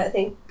interest. I don't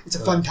think. It's a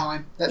fun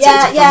time. That's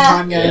Yeah, it. It's a fun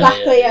time game.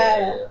 Exactly,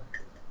 yeah.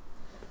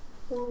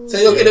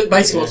 So look,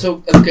 basically,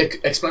 so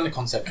explain the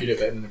concept. You do it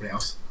better than anybody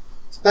else.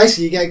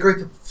 Basically, you get a group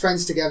of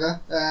friends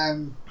together.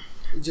 You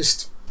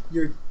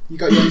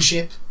got your own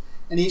ship,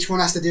 and each one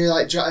has to do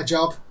a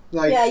job.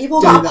 Yeah, you've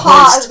all doing got a the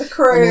part hoist of the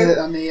crew.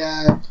 on the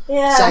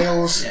Yeah.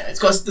 sails. Yeah,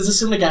 there's a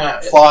similar game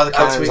out Fire the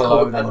out cannons to all called,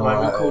 over at them the and all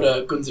moment that, called yeah.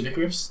 Guns of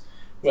Icarus,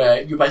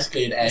 where you're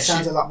basically an It airship.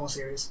 sounds a lot more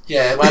serious.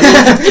 Yeah, well,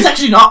 it's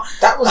actually not.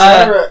 That was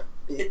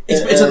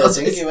It's a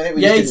thing, it's, wasn't it?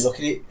 We yeah, just it's, didn't look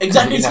at it.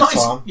 exactly. We It's didn't not.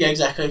 have time. Yeah,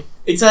 exactly.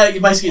 It's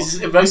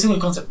a very similar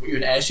concept. But you're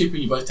an airship and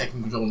you're both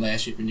taking control of an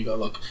airship and you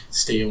got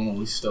steel and all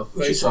this stuff.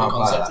 Very should similar try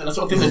and play concept, that. and that's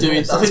what I think they're doing.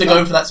 I Sounds think they're fun.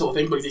 going for that sort of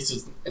thing, but this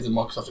is a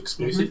Microsoft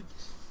exclusive.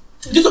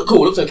 It does look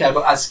cool. It looks okay,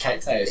 but as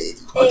Kate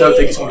says, I don't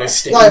think it's one of those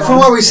sticks. From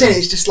what we've seen,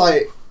 it's just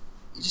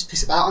you just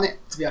piss about on it.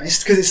 To be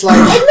honest, because it's It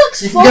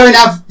looks you fun. can go and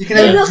have you can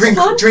It looks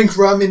fun. drink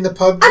rum in the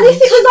pub. And if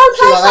it was on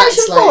shit like that, PlayStation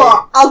it's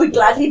 4, I would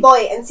gladly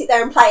buy it and sit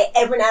there and play it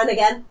every now and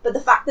again. But the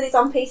fact that it's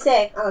on PC,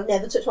 and I've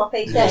never touched my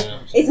PC, Yeah.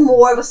 it's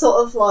more of a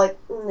sort of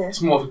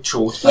It's more of a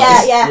chore. to play.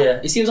 yeah, yeah. Yeah,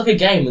 it seems like a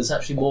game that's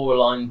actually more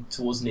aligned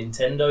towards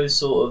Nintendo's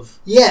sort of.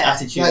 yeah,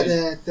 attitude. like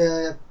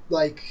the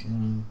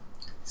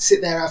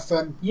sit there, have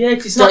fun. Yeah,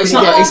 'cause it's Don't not. It's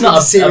really not. get It's not the a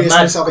mad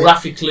seriousness of it.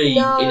 graphically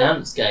No.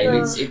 enhanced game.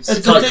 No. It's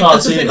That's like the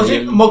thing. I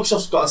think cartoony.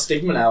 Microsoft's got a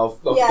stigma now.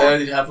 Yeah.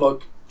 They have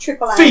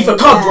Triple A. FIFA,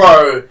 COD,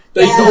 bro.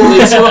 They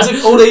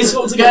Yeah. all these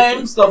sorts of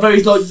games,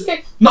 very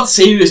not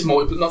serious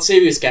not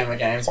serious gamer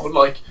games,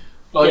 but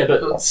Yeah,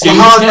 but The serious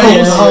hardcore,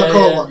 games. the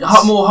hardcore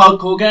ones. More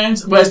hardcore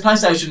games, whereas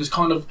PlayStation's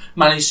kind of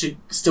managed to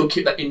still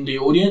keep that indie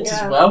audience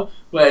Yeah. as well,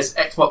 whereas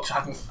Xbox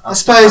haven't I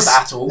suppose had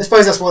that at all. I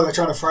suppose that's why they're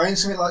trying to throw in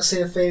something like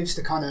Sea of Thieves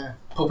to kind of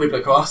Pull people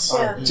across.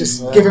 Yeah.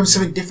 just Yeah. give them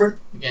something different.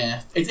 Yeah,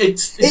 it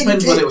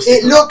depends whether it was.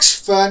 It looks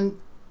fun.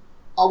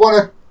 I want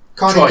to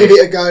kind Try of give it.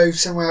 it a go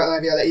somewhere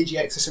maybe at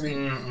EGX or something.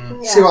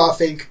 Mm-mm. Yeah. See what I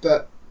think,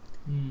 but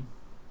Mm.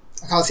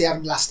 I can't see it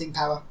having lasting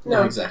power. No,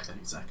 No. exactly.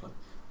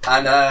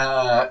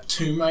 And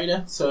Tomb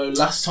Raider. So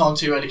last time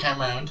Tomb Raider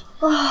came around,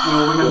 we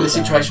all remember the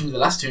situation with the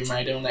last Tomb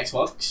Raider on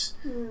Xbox.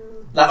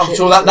 I'm Shit.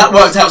 sure that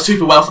worked out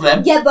super well for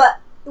them. Yeah, but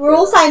we're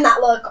all saying that,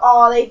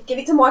 they give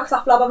it to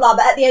Microsoft, blah blah blah.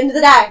 But at the end of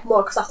the day,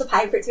 Microsoft are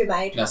paying for it to be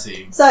made. That's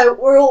it. So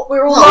we're all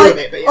Not all like, of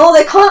it, but yeah. oh,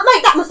 they can't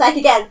make that mistake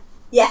again.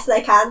 Yes,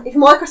 they can. If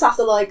Microsoft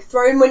are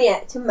throwing money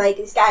at it to make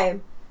this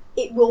game,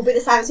 it will be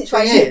the same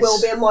situation. Thing It will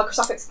is- be a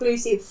Microsoft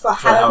exclusive for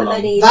how however long?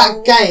 many.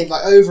 That game,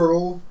 like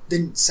overall,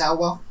 didn't sell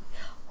well.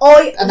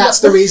 And that's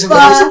the reason first,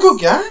 why It was a good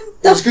game.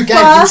 It was a good game,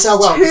 it didn't sell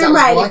well, 'cause that Tomb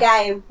was Raider why.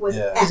 game was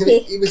Yeah. Because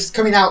epic. it was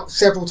coming out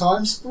several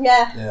times.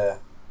 Yeah. Yeah.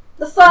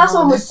 The first Oh,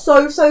 one yeah. was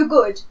so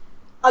good.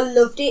 I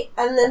loved it,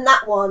 and then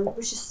that one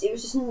was just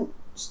just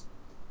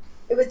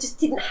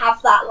didn't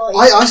have that like.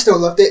 I still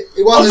loved it.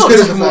 It wasn't I as thought good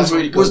the as the second one was first one.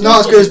 really It was good. not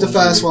as good as the The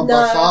second one was first one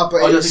really by good. far, but I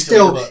it don't was think so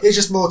still either. it's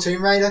just more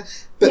Tomb Raider.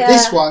 But Yeah.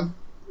 this one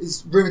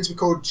is rumoured to be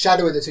called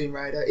Shadow of the Tomb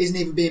Raider. Isn't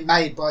even being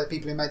made by the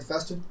people who made the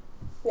first one.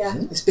 yeah.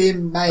 It's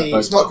being made. both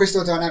It's not well.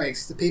 Crystal Dynamics.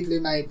 It's the people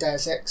who made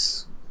Deus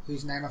Ex,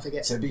 whose name I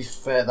forget. To be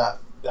fair, that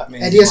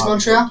means Eidos it might be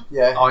Montreal? good.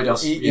 Yeah.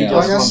 Eidos, yeah.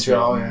 Eidos Eidos.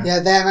 Montreal. Yeah. Yeah,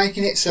 they're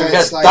making it. So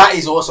Because it's like that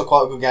is also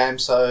quite a good game.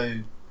 So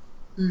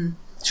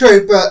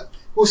true, but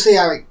we'll see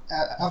how it.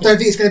 I don't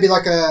think it's going to be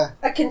like a.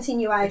 A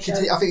continuation. I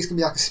think it's going to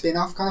be like a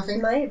spin-off kind of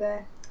thing. Maybe.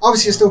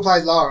 Obviously, you still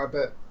play Lara,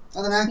 but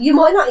I don't know. You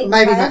might not even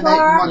Maybe, play as maybe,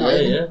 Lara. might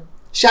not. Yeah.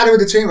 Shadow of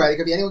the Tomb Raider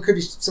could be anyone. Could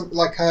be something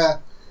like her.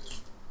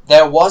 there I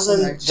don't know.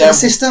 wasn't. She's a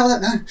sister. I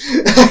don't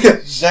know.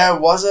 There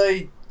was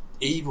a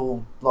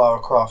evil Lara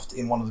Croft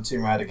in one of the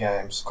Tomb Raider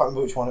games. Can't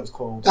remember which one it was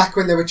called. Back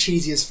when they were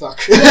cheesy as fuck.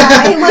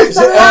 Yeah, it was Is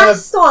the it,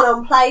 last one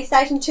on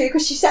PlayStation 2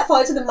 because she set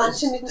fire to the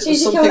mansion, didn't It she? was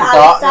She something killed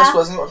darkness, Alistair.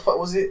 wasn't it? What the fuck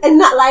was it? And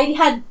that lady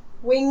had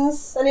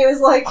wings, and it was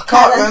like. I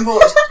can't remember.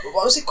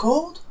 What was it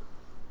called?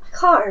 I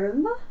can't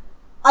remember.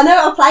 I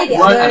know I played it.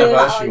 What I know that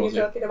anniversary one was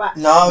you're it? talking about.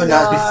 No,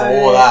 no, it's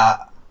before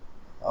that.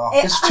 Oh,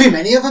 It- There's too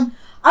many of them.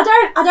 I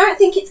don't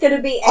think it's going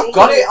to be anything. I've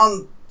got it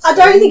on. I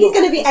don't think Steam, it's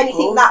going to be what's it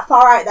anything called? that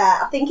far out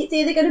there. I think it's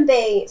either going to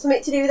be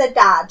something to do with her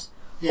dad.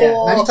 Yeah,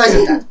 Or- many plays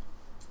with that.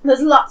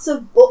 There's lots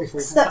of Before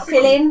books that. that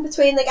fill in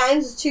between the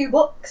games. There's 2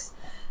 books,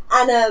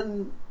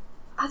 and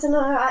I don't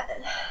know.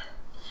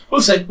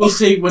 We'll see. We'll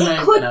see when they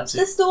announce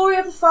The it. story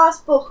of the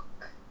first book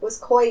was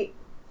quite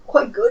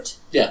good.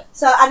 Yeah.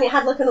 So and it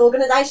had like an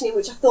organisation in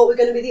which I thought were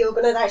going to be the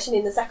organisation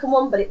in the second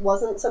one, but it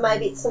wasn't. So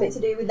maybe it's something to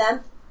do with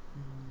them.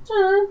 I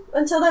don't know.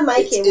 Until they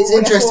make it, It's we'll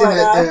interesting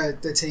guess we'll know.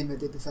 that the team that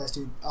did the first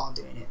two aren't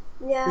doing it,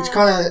 Yeah. which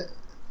kind of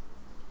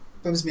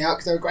bums me out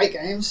because they were great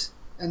games,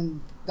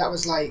 and that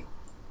was like.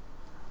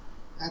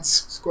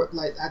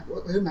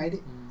 Who made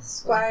it?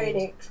 Square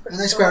Enix. I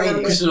know Square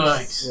Enix. Crystal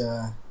Dynamics.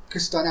 Yeah.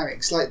 Crystal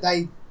Dynamics, like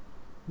they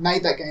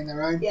made that game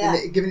their own. Yeah.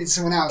 And giving it to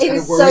someone else It kind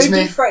was of so worries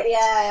me. different.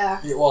 Yeah.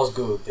 It was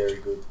good, very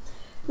good.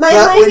 But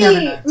we never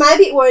Maybe know.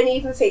 maybe it won't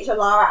even feature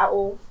Lara at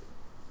all.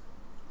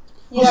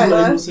 You don't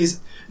know.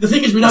 The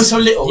thing is, we know so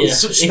little. Yeah. It's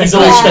such It's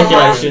all speculation.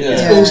 speculation.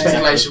 It's Yeah. all Yeah.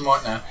 speculation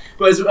right now.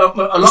 Whereas a lot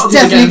It's of the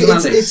games definitely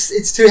around this.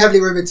 it's too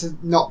heavily rumoured to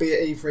not be at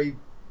E3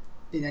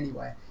 in any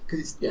way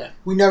because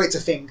we know it's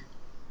a thing.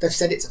 They've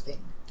said it's a thing,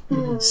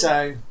 Mm.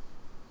 so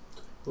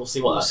We'll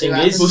see what We'll that see thing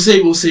what is.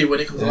 We'll see when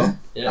it comes Yeah. along.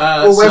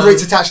 Yeah. or whether so-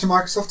 it's attached to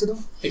Microsoft at all.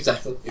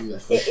 exactly.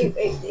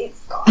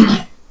 It's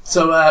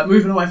So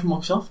moving away from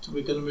Microsoft,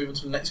 we're going to move on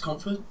to the next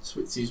conference,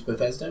 which is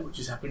Bethesda, which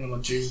is happening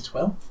on June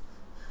 12th.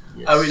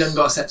 Yes. We haven't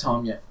got a set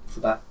time yet for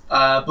that.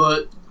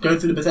 But going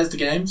through the Bethesda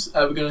games,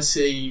 we're going to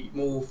see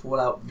more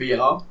Fallout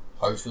VR.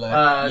 Hopefully.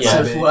 So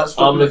Yeah. Fallout's I'm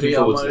popular looking VR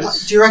forward to mode.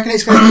 this. Do you reckon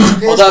it's going to be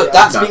some Although PS4?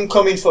 that's No. been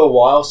coming for a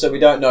while, so we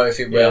don't know if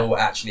it will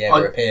actually ever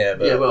I- appear.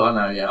 But Yeah, well, I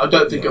know. Yeah, I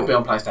don't think Yeah. it'll be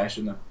on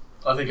PlayStation though.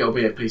 I think it'll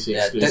be a PC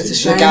yeah, exclusive. It's a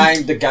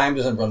the shame. game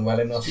doesn't run well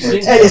enough. You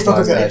think- for It is to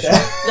probably good.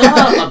 PlayStation. No,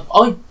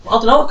 I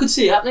don't know. I could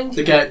see it happening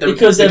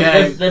because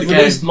they've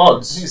released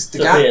mods The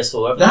for game-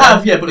 PS4. haven't They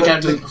have, yeah, but the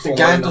game doesn't The perform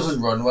game well enough.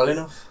 doesn't run well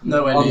enough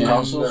Nowhere on near.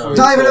 console. No. for it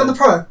Not even to- on the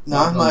Pro.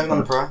 No, not even on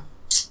the Pro.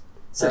 It's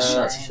a That's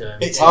a shame. shame.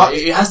 It's Yeah, hard.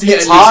 it has to hit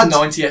It's at least hard.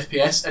 90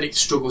 FPS, and it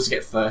struggles to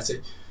get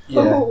 30.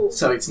 Yeah. Oh.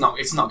 So it's not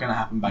going to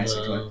happen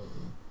basically, No.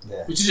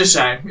 Yeah. which is a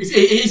shame.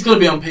 It is going to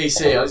be on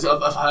PC. I've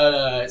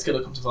heard it's going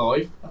to come to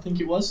Vive. I think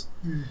it was.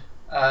 Hmm.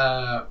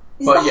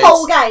 Is But the yeah,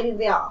 whole game in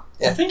VR?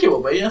 I think it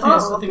will be. I think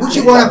Oh. I think Would it's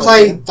you gonna want be to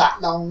play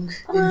that long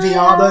in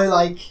VR though?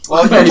 Like,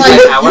 Well, Maybe you, an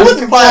you hour. wouldn't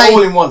play Play- it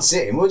all in one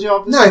sitting, would you?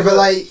 Obviously? no, but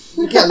like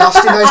you get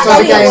lost in those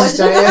type of games,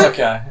 don't you?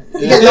 Okay.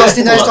 You get lost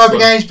in those Well, type of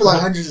that's games, but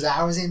like hundreds of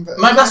hours in. But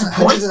Maybe that's the point.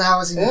 hundreds of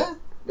hours in. Yeah.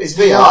 It's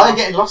VR.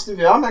 Getting lost in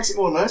VR makes it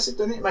more immersive,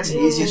 doesn't it? It makes it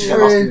easier to get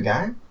True. lost in the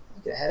game. I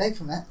get a headache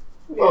from that.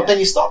 Well, then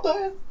you stop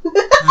there.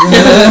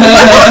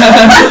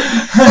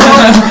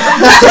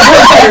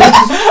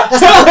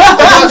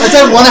 I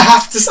don't want to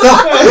have to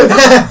stop.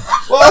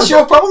 Well, that's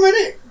your problem,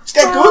 innit? Just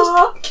get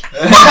good.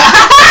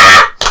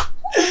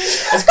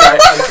 That's great.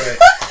 That's great.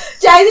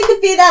 Jamie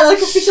could be there like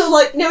official,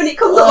 like, you know, when it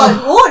comes up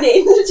like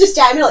warning, just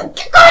Jamie like,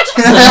 get good!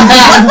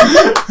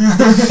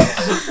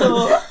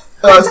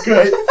 Oh, that's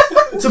great.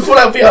 So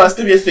Fallout VR is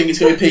going to be a thing. It's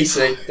going to be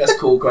PC. That's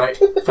cool. Great.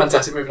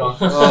 Fantastic. Moving on.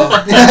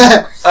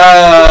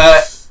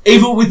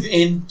 Evil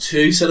Within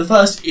 2. So the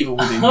first Evil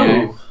Within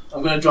 2.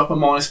 I'm going to drop a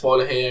minor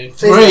spoiler here. In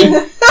 3, 2,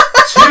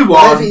 Maybe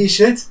 1. you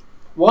should.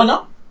 Why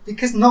not?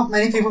 Because not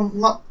many people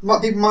might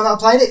not have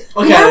played it.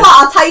 Okay. You know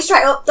what? I'll tell you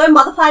straight up. Don't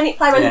bother playing it.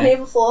 Play Resident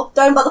Evil 4.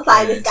 Don't bother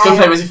playing this Don't game.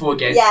 play Resident Evil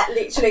again. Yeah,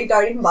 literally,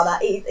 don't even bother.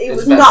 It It's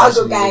was a bad not a version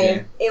good of the game.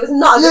 game. It was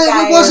not a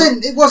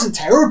good game. It wasn't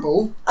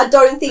terrible. I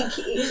don't think.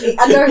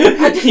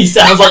 He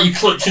sounds like you're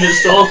clutching at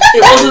straw.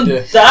 It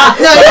wasn't that.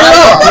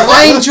 No,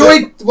 I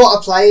enjoyed what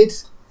I played.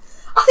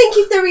 I think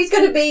if there is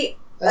going to be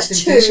a Let's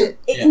just finish 2, it.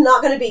 it's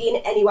not going to be in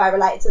any way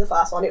related to the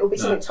first one. It will be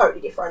something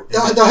totally different. I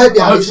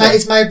hope so.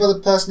 it's made by the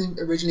person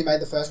who originally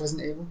made the first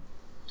Resident Evil.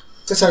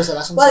 So was the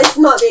last one. Well, this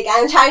might be a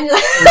game changer.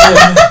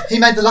 He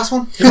made the last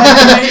one. He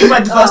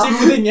made the first Evil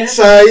Within, yeah.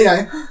 So, you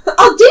know.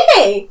 Oh,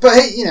 did he?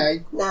 But, you know.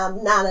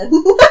 Nah, then.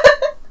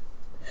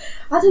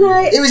 I don't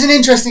know. It was an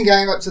interesting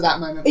game up to that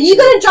moment. Are you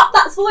going to drop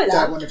that spoiler?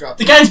 Don't want to drop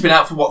The game's been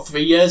out for what,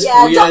 3 years?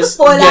 Yeah, 4 drop the years?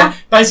 spoiler. Yeah,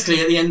 basically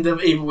at the end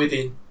of Evil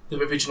Within, the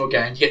original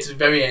game, you get to the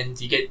very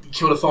end, you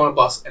kill the final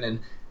boss, and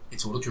then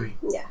it's all a dream.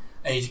 Yeah.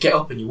 And you get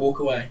up and you walk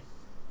away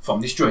from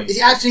this dream. Is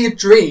it actually a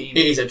dream?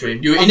 It is a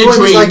dream. You're I in thought a it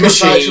was dream like a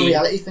virtual machine,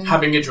 reality thing.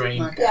 having a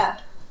dream. Okay. Yeah.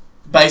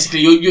 Basically,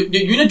 you're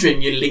in a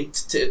dream. You're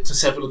linked to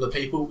several other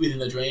people within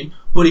the dream,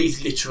 but it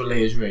is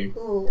literally a dream,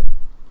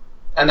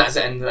 and that's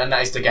it. And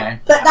that is the game.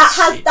 But that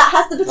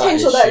has the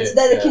potential That though. is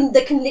So shit,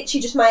 they can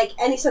literally just make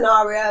any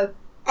scenario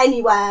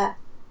anywhere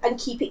and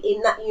keep it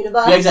in that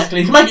universe. Yeah, exactly.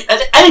 You can make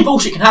it, any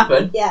bullshit can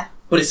happen. Yeah.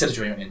 But it's still a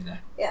dream at the end of the day.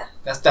 Yeah.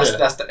 That's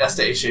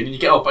the issue. And you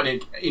get up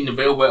and in the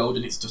real world,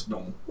 and it's just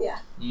normal. Yeah.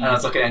 And I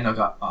was like, at the end, I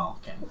go, oh,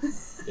 okay,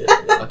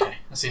 okay,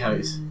 I see how it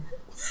is.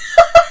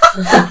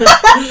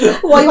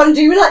 Why you want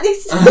to do me like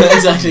this?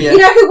 Exactly. Yeah. You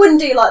know who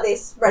wouldn't do like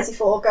this? Resi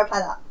 4. Go play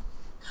that.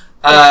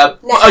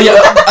 Oh yeah.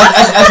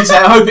 As you say,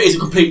 I hope it is a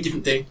completely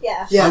different thing.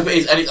 Yeah. I hope it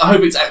is, and I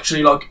hope it's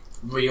actually like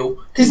real.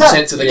 Because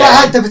sense of the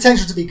that game. had the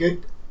potential to be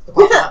good.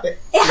 Apart from that bit.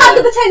 It had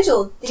the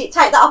potential. Did it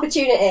take that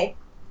opportunity?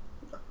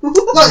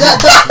 Like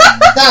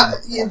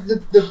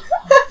the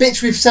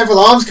bitch with several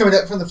arms coming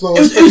up from the floor.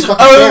 It was pretty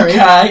fucking scary.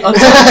 okay. I'd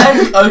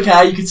say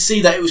okay. You could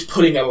see that it was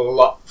pulling a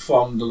lot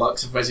from the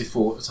likes of Resi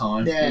 4 at the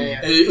time.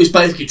 Yeah. It was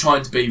basically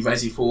trying to be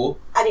Resi 4.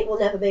 And it will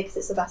never be because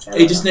it's the best game.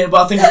 It just but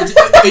I think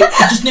it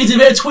just needs a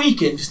bit of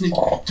tweaking. Just needs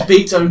to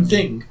be its own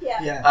thing.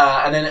 Yeah.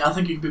 Yeah. And then I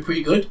think it could be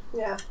pretty good.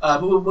 Yeah.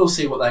 But we'll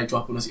see what they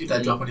drop on us, if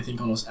they drop anything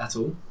on us at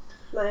all.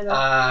 Maybe.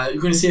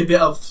 You're going to see a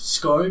bit of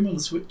Skyrim on the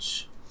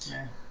Switch.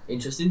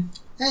 Interesting.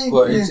 Hey,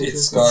 Well, yeah.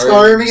 it's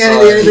Skyrim again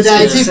at the end of the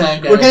day. It's the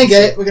same We're going to game.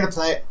 get it. We're going to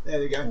play it. There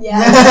we go. Yeah.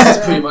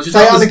 That's pretty much.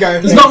 Play it on the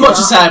go. There's not much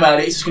to say about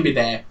it. It's just going to be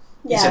there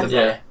instead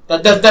Yeah.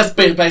 of there. That's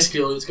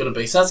basically all it's going to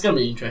be. So that's going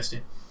to be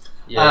interesting.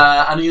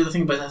 Yeah. And the other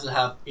thing Bethesda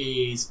have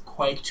is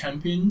Quake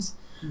Champions.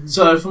 Mhm.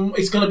 So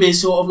it's going to be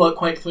sort of like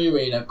Quake 3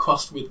 Arena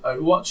crossed with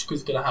Overwatch,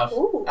 because it's going to have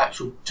Ooh.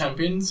 actual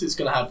champions. It's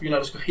going to have,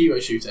 it's a hero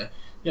shooter.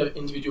 You have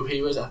individual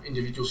heroes that have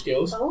individual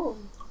skills. Oh.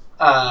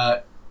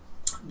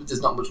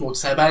 There's not much more to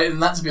say about it than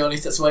that, to be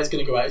honest. That's the way it's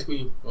going to go out. Is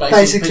we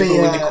Basically,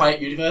 people in the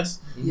Quake universe.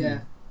 Yeah.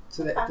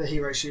 So the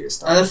hero shooter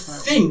stuff. And I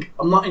think,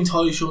 I'm not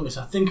entirely sure on this,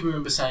 I think I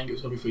remember saying it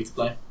was going to be free to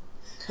play.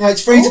 No,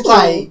 it's free to Ooh.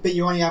 play, but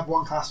you only have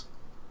one class.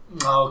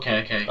 Oh,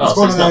 okay. Oh, It's so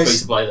one it's of not those- free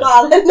to play then.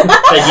 Well,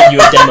 They give you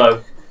a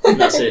demo. And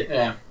that's it.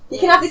 Yeah. you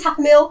can have this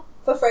Happy Meal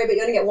for free, but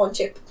you only get one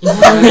chip.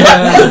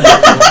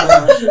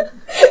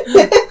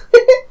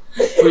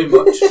 Pretty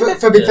much.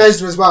 For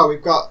Bethesda as well,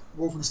 we've got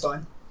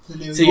Wolfenstein. The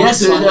new So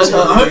yes, Wolfenstein, which is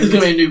I hope there's really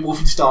going to be a new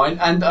Wolfenstein,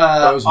 and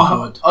That was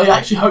good. I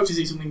actually hope to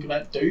see something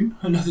about Doom,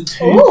 another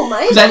Doom, Oh,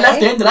 maybe. because they left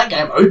the end of that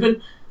game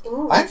open.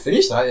 Ooh. I haven't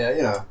finished that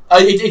yet,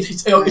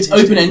 It's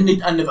open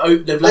ended, and they've I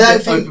left don't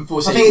it think. open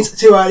for I think it's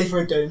too early for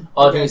a Doom.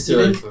 I think it's too You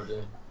early think? for a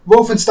Doom.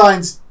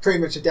 Wolfenstein's pretty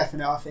much a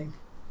definite, I think,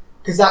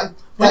 because that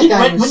When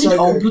game did was so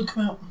Old good. Blood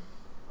come out?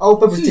 Old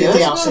Blood was Yeah,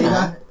 DLC no, no.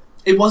 though.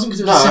 It wasn't, because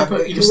it No, was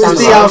separate. it You It could was stand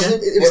standalone. alone.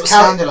 DLC. It was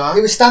standalone.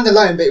 It was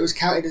standalone, but it was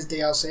counted as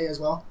DLC as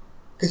well,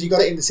 because you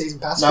got it in the season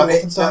pass. No, for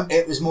Wolfenstein.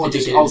 it was more It did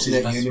just get it in the alternate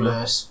season pass,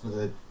 universe for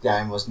the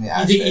game, wasn't it?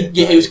 It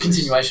Actually, was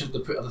continuation of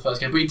the first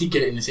game, but you did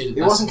get it in the season.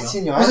 It pass wasn't as well.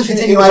 continuation. It wasn't It was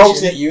continuation.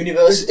 alternate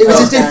universe. It was a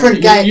First game.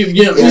 different game.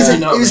 You know It was,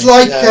 what I it was mean.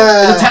 like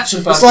Yeah. It's attached to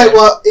the it's first like game.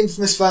 what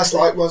Infamous First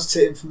Light was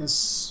to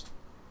Infamous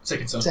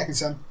Second Son. Second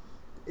Son.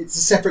 It's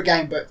a separate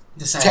game, but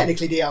The same.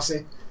 technically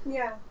DLC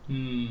Yeah.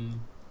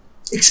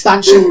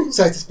 expansion,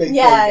 so to speak.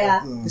 Yeah, There you go. yeah.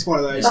 Mm. It's one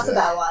of those. That's a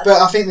better word. But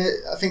I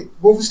think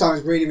Wolfenstein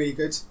was really, really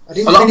good. I A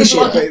didn't lot of finish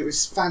people it, like but it. it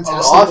was Oh,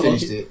 fantastic. I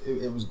finished it.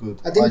 It was good.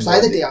 I didn't play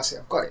the enjoyed it. DLC.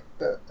 I've got it,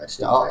 but I just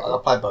Yeah, didn't play I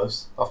it. played both.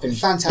 I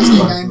finished Fantastic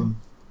both of game.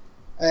 them.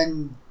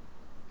 And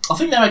I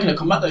think they're making a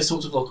comeback. Those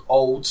sorts of like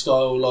old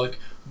style, like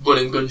run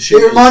and gun it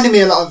shooters. reminded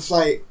me a lot of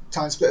like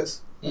Time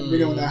Splitters. And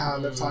we all know how I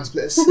love Time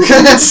Splitters.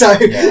 So,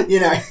 Yeah. you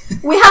know.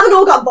 We haven't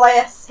all got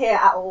bias here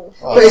at all.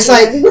 Oh, But it's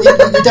like, you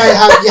don't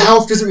have, your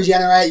health doesn't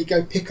regenerate, you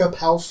go pick up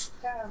health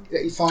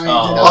that you find.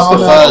 Oh, and I armor,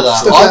 prefer that.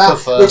 stuff I like that,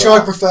 prefer which I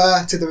that.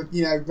 prefer to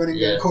the, running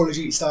Yeah. the Call of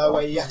Duty style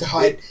where you have to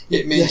hide.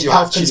 It means you your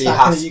health comes actually back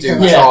have and then you to come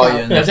try back out.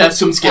 and. You have to have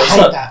some I skills.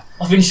 hate that.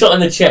 I've been shot in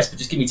the chest, but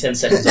just give me 10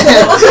 seconds.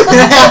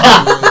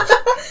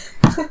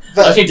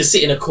 I just need to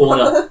sit in a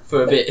corner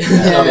for a bit.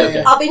 I'll be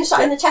okay. I've been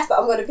shot in the chest, but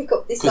I'm going to pick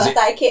up this 'Cause first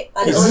aid kit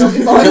and Because it'll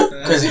be fine.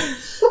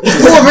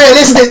 more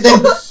realistic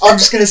than I'm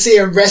just going to sit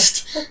here and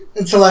rest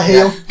until I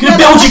heal. Gonna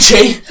build your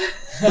chi.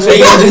 That's what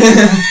you're gonna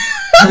do.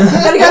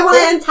 Gotta go one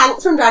of them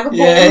tanks from Dragon Ball.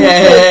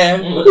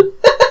 Yeah.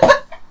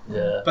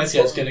 Yeah. Basically,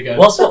 I was gonna go.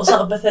 What was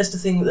that Bethesda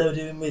thing that they were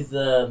doing with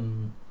the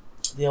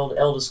old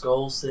Elder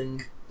Scrolls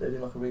thing? They were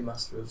doing like a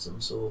remaster of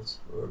some sort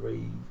or a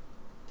redesign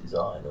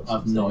or something. I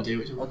have no idea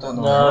what you're I talking don't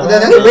No. know. And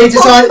then We the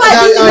redesign. talked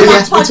about this in the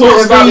yes, last we podcast. We talked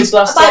talked about about this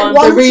last About time.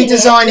 wanting They're it,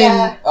 redesigning-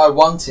 yeah. Oh,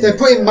 wanting They're it,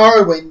 putting yeah.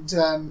 Morrowind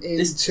into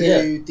This-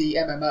 the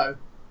MMO,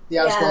 the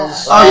Elder Yeah.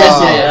 Scrolls. Oh,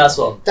 yes, Yeah, yeah. that's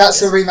one.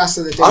 That's a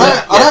remaster they're doing.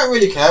 I don't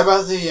really care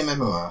about the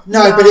MMO.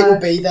 No, but it No. will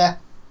be there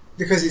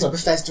because it's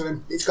Bethesda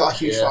and it's got a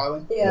huge Yeah.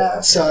 following.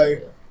 Yeah. So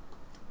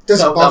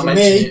doesn't They'll bother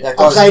mention me. it. Yeah,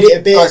 I played it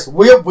a bit. Guys,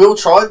 Will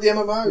tried the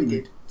MMO. We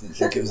did. Didn't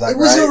think it was that It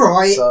was great,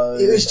 alright. so-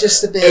 It was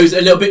just a bit. It was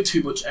a little bit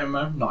too much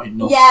MMO, not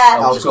enough Yeah.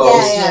 Elder Yeah, Scrolls.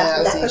 Yeah,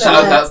 Yeah,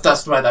 definitely.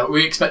 That's the way that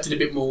we expected a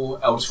bit more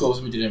Elder Scrolls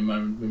than we did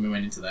MMO when we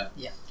went into that.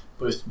 Yeah.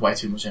 But it's way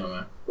too much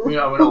MMO. We're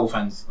not all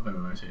fans of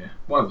MMOs here.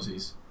 One of us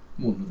is.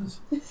 More than others.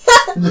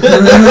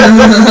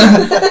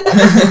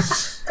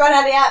 Go on,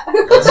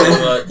 Elliot. That's all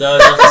right. No,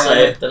 don't have to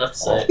say it. Don't have to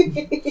say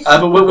it.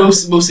 But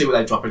we'll see what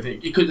they drop. I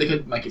think they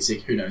could make it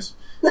sick. Who knows?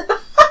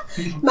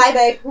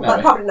 Maybe,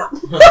 but probably not.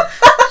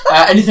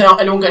 Anything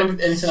else? Anyone got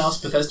anything else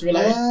Bethesda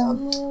related?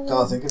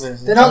 Can't think of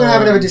anything. They're not going to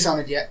have another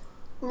Dishonored yet.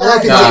 I don't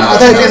think No, I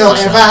don't think no, they'll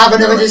no, ever have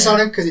another no,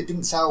 Dishonored because it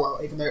didn't sell well,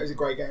 even though it was a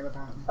great game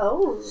apparently.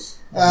 Oh.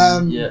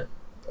 Yeah.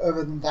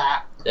 Other than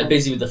that, They're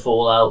busy with the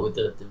Fallout, with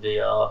the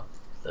VR.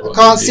 I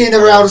can't see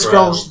another Elder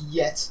Scrolls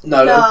yet.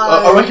 No, No.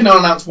 I reckon they'll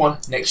announce one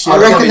next year. I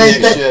reckon Probably they,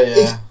 next year, yeah.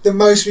 if the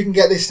most we can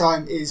get this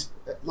time is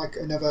like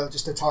another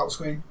just a title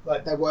screen.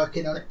 Like they're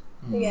working on it.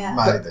 Yeah.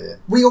 Maybe. Yeah.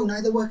 We all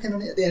know they're working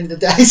on it at the end of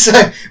the day, so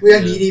we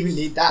don't Yeah. even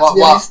need that What- to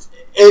be what? honest.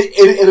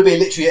 It'll be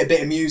literally a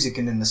bit of music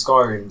and then the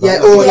Skyrim. Yeah,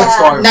 like, or when like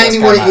Skyrim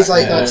Naming first what came it is, out,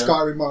 like yeah.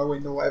 Skyrim,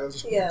 Morrowind, or whatever.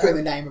 Just Yeah. putting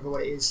the name of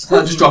what it is.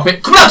 I'll just drop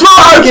it. Come out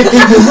tomorrow! give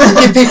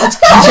people a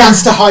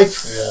chance to hype.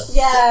 Yeah.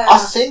 Yeah. I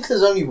think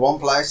there's only one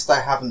place they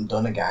haven't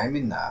done a game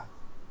in there.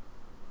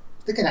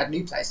 They can add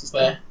new places.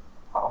 Where?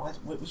 Oh,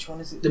 which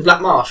one is it? The Black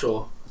Marsh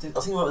or? I think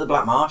about the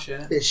Black Marsh,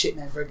 yeah. Be a shit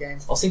name for a game.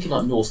 I was thinking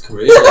like North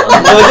Korea.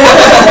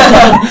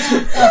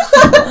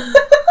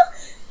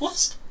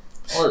 What?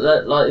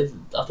 Like,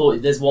 I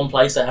thought there's one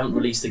place they haven't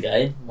released a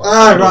game. Like,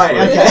 Oh, North right,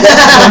 Korea. okay.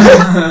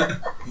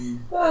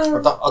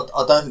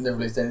 I don't think they've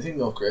released anything in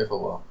North Korea for a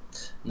while.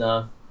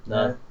 No.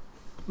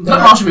 Black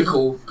Marsh would be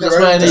cool. 'Cause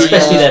that's where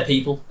Especially their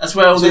people. that's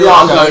where all So the the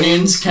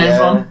Argonians came yeah.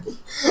 from.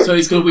 So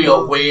it's gonna be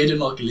all weird and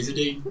like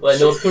lizardy. Well,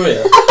 North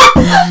Korea. Say again,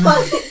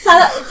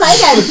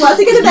 what's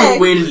it It's gonna going be to be?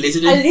 weird and A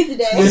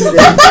lizardy.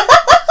 lizard.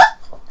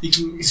 You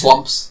can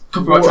Swamps.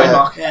 copyright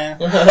trademark. Yeah.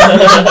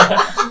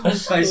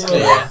 Basically,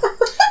 yeah.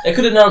 They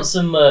could announce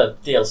some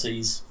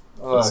DLCs,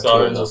 Oh,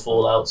 Skyrims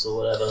cool. or Fallouts or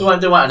whatever. They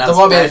won't announce There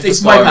might be it. anything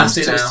It's way Skyrim, past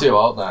it it's now. too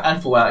old now.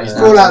 And Fallout is Yeah.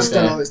 now. Fallout's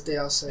Yeah. done all its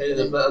DLC.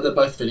 They're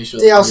both finished.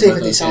 DLC with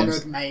for those Dishonored,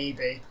 games.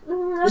 maybe.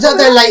 Was that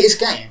their latest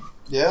game?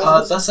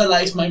 Yeah. That's their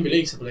latest main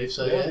release, I believe.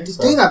 So yeah. Did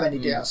Doom have any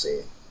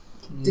DLC?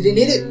 Did it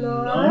need it?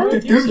 No, I don't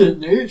think so.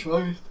 need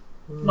right?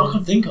 Not I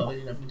can think of. I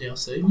didn't have any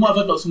DLC. Might have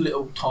had like some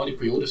little tiny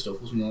pre-order stuff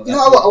or something like You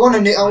that. know,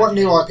 I want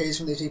new IPs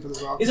from these people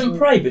as well. Isn't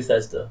Prey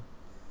Bethesda?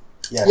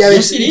 Yes. Yeah, Yes,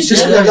 it's it is,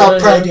 just yeah, like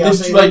Prey yeah,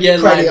 DLC. Right, yeah,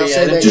 Prey maybe, DLC, yeah.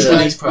 there They've just you go.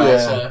 released Prey,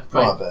 so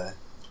Prey. Might be.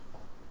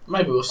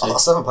 Maybe we'll see. I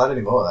still haven't played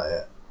any more of that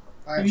yet.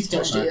 I haven't He's got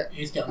touched it that. yet.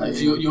 He's got that.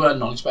 If you earn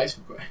knowledge base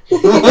for Prey.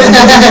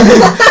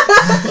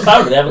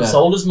 Apparently they haven't Yeah.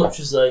 sold as much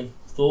as they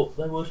thought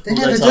they would. They or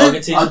never do.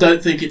 targeted. I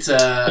don't think it's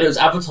But it was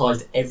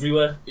advertised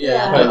everywhere.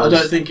 yeah. Yeah. I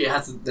don't think it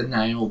has the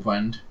name or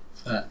brand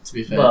for that. To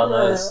be fair. Well,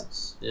 no,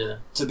 it's yeah.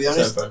 To be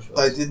honest, So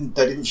franchise.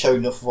 they didn't show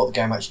enough of what the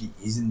game actually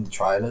is in the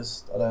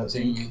trailers. I don't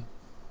think.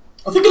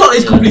 I think a lot of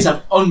these Yeah. companies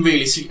have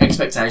unrealistic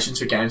expectations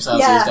for game sales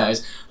Yeah. these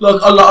days.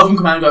 Look, a lot of them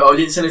come out and go, "Oh, it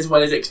didn't sell as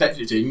well as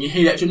expected it to," and you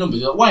hear the actual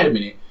numbers. You're like, "Wait a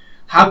minute,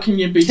 how can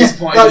you be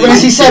disappointed?" Like that you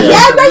Resi didn't 7. see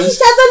Yeah, those Resi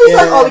 7 numbers? is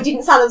like, Yeah. oh, it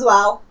didn't sell as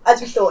well as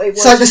we thought it would.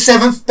 It's like the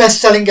 7th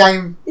best-selling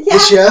game Yeah.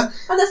 this year.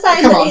 And they're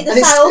saying Come that on, the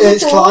and sales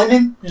it's are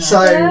climbing. Yeah.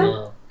 So Yeah.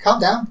 Yeah. calm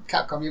down,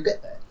 Capcom. You'll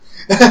get there.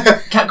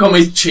 Capcom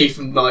is chief,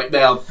 and like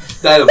they're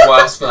the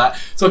worst for that.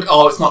 It's like,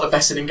 oh, it's not the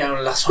best-selling game in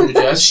the last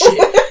 100 years. Shit,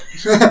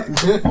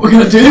 what we're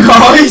gonna do,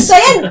 guys? They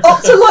ain't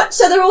up to much,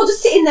 so they're all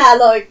just sitting there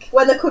like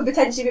when they could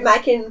potentially be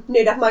making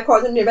new Devil May Cry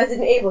and new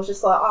Resident Evil. It's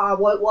just like, why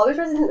was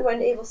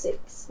Resident Evil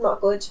 6 not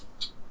good?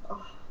 Oh,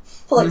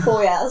 for like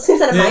 4 years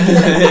instead of making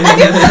the next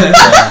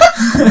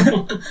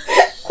game.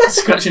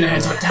 Scratching their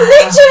heads like, damn.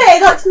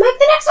 Literally, like, make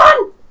the next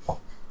one!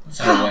 That's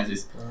how it always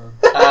is.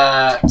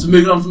 So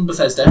moving on from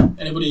Bethesda.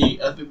 Anybody?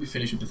 I think we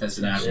finished with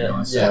Bethesda now. Yeah.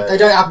 Guys. Yeah. They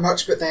don't have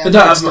much, but they have They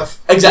don't good have stuff.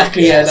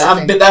 exactly. Yeah, that's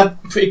the thing. they have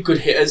pretty good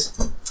hitters.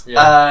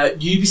 Yeah.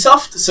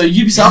 Ubisoft. So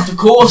Ubisoft, of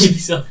course.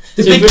 so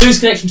The if big- we lose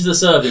connection to the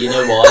server, you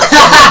know why.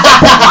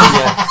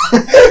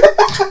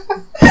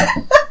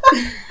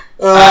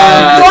 Do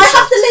I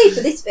have to leave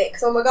for this bit?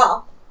 'Cause oh my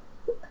god.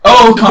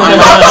 Oh,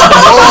 can't.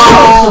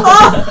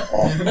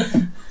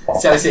 Oh,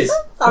 See how this is.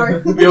 sorry.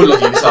 We all love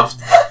Ubisoft.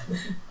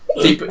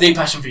 Deep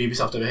passion for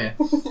Ubisoft over here.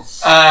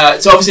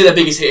 So obviously their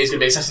biggest hit is going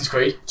to be Assassin's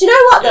Creed. Do you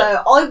know what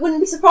though? I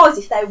wouldn't be surprised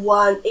if they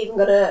weren't even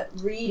going to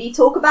really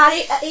talk about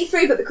it at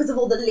E3, but because of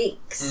all the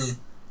leaks,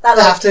 They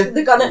have to.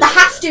 They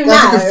have to They now.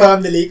 have to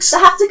confirm the leaks. They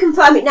have to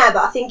confirm it now.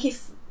 But I think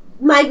if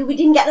maybe we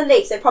didn't get the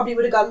leaks, they probably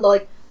would have gone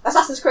like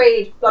Assassin's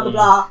Creed, blah blah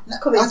blah.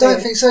 Coming I don't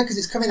soon. think so because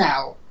it's coming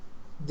out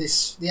the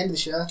end of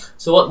this year.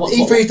 So what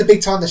E3 is the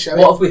big time to show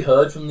what it. have we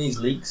heard from these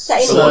leaks?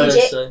 Set in So,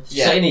 Egypt.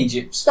 Set in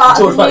Egypt. Start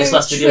We of talked about the this new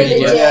last video, didn't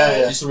we? trilogy.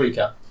 Yeah. Just a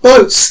recap.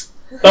 Boats.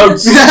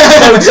 Boats.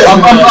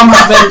 I'm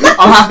happy.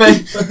 I'm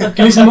happy.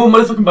 Give me some more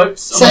motherfucking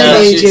boats.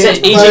 Set in Egypt. Set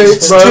in Egypt,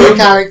 Boats. Rome, Two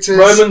characters.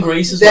 Roman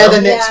Greece as They're well.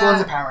 the next Yeah.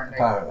 ones apparently.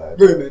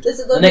 Apparently. Rumoured. This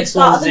is The next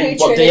start one's of the in new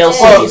what, trilogy.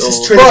 DLC? Oh, it's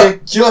just trilogy.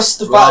 But just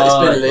the fact it's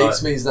been Right,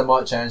 leaked means they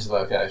might change the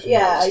location.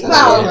 Yeah, Just-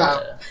 well, Yeah.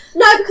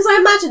 No, because I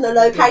imagine the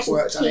location's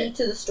worked on key it.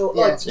 to the story.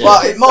 Yeah. Like, Yeah.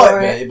 Well, to it the might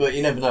story. be, but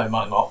you never know. It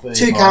might not be.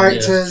 Two It might-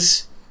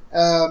 characters.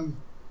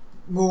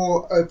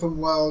 More open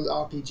world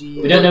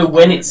RPG. We don't know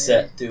when it's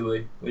set, do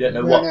we? We don't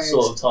know No, what no,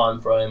 sort it's- of time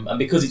frame, and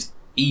because it's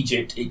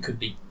Egypt, it could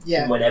be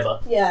Yeah. whenever.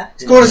 Yeah.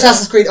 It's called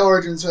Assassin's Creed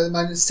Origins, so at the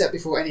moment it's set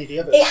before any of the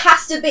others. It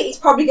has to be. It's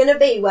probably going to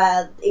be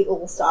where it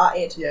all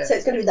started. Yeah. So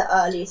it's going to be the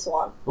earliest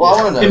one. What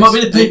I want to know It might be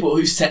is, the people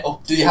who set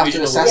up. Do you have to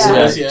original assassinate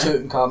ones, yeah.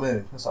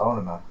 Tutankhamun? That's what I want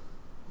to know.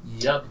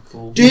 Yeah,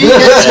 cool. Do you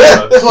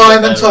get to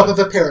climb on top of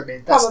a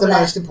pyramid? That's the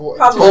Probably. most important.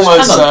 Probably.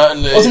 Almost Hang on.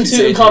 certainly. Wasn't if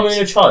it's Tutankhamun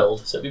Egypt. a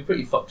child? So it'd be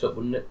pretty fucked up,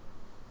 wouldn't it?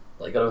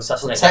 Like, got to Well,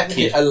 assassinate that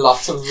technically, kid. a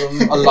lot of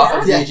them, a lot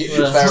of the Yeah.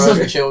 Egyptian Yeah. pharaohs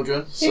are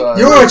children. So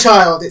You're a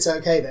child, it's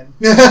okay then.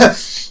 You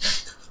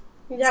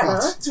don't know.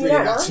 It's You really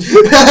don't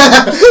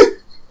know.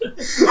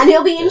 not. And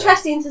it'll be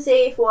interesting to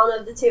see if one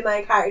of the two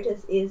main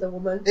characters is a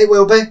woman. It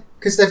will be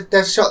because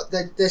they've shot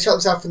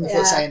themselves in the Yeah.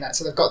 foot saying that,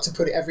 so they've got to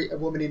put a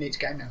woman in each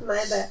game now.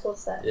 Maybe. We'll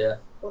see. Yeah.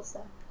 We'll see.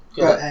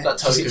 Yeah, But, that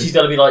token. She's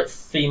got to be like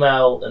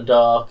female and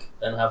dark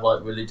and have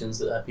like religions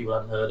that people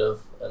haven't heard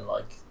of and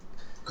like.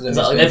 because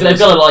They've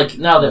got to like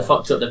now they're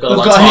fucked up. They've got to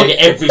They've like got target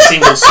every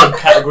single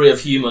subcategory of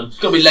human. It's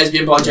got to be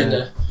lesbian by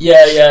gender.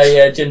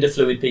 Yeah. Gender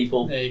fluid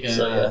people. There you go.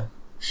 So yeah,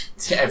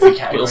 It's hit every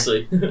category. we'll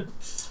see.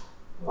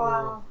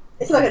 Wow.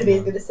 It's not going to be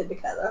as good as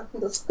Syndicate though.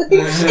 It could be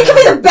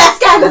the best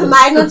game ever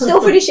made and I'd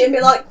still finish it and be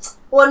like,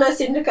 well, no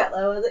Syndicate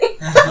though, was it?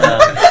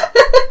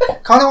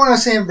 Kind of want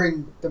to see him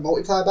bring the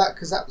multiplayer back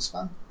because that was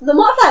fun. The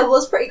multiplayer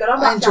was pretty good on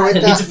I that enjoyed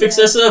game. They need to fix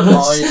their servers.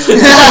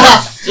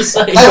 Just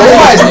saying. They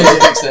always need to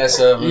fix their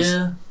servers.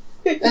 Yeah.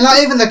 And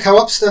like even the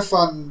co-op stuff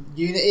on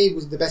Unity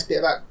was the best bit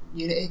about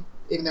Unity,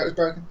 even though it was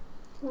broken.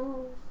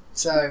 Mm.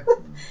 So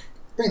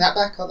bring that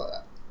back. I like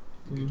that.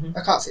 Mm-hmm.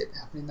 I can't see it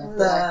happening though. No,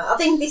 But, like, I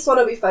think this one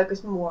will be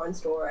focused more on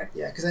story.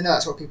 yeah, because they know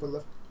that's what people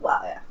love.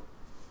 Well, yeah.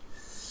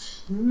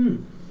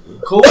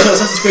 Cool. So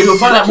Assassin's Creed. We'll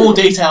find out more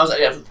details at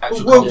the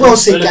actual We'll content.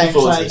 see We're looking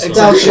forward to gameplay. this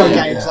They'll one. show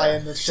Yeah. gameplay.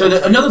 And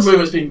So another rumour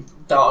that's been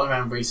darting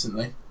around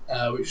recently,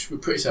 which we're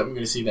pretty certain we're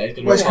going to see there. Is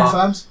going to Where's be Far-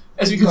 confirmed?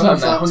 As we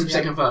confirmed now, Confirmed, 100%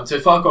 yeah. confirmed. So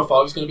Far Cry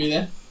 5 is going to be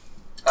there.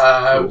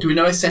 Cool. Do we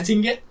know its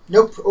setting yet?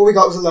 Nope. All we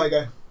got was a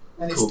logo,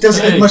 and it Cool.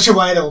 doesn't Hey. give much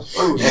away at all.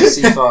 Oh,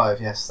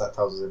 FC5. Yes, that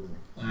tells us everything.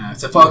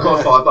 So Far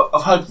Cry 5,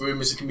 I've heard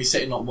rumours it can be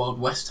set in like Wild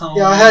West times.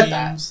 Yeah, I heard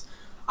that.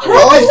 I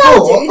don't think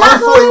they'll do that,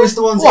 thought though. it was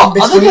the ones What?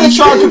 in Are they between. going to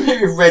try and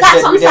compete with Red That's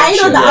Dead what I'm saying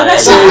Redemption? on that. I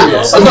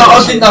don't Yeah. know.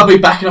 I think they'll be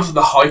backing off of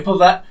the hype of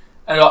that.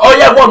 And like, oh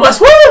yeah, Wild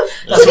West, woo!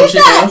 That's To be what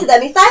she's fair doing. to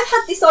them, if they've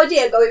had this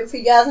idea going for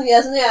years and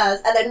years and years,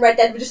 and then Red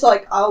Dead were just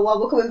like, oh well,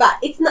 we're coming back.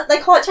 It's not. They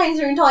can't change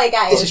their entire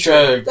game. It's true.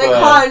 They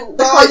but- can't.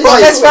 They But can't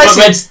I- just let's go- face But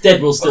it. Red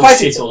Dead will still Face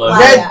sit it, all over. Wow.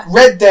 Red, Yeah.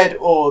 Red Dead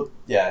or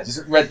just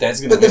Red Dead's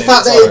going to But the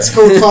fact that it's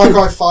called Far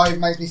Cry 5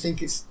 makes me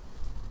think it's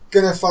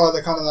gonna follow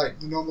the kind of like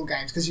the normal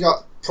games because you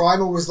got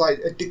Primal was like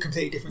a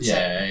completely different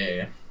set.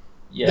 Yeah.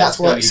 Yeah, That's it's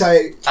gonna what. be- So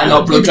And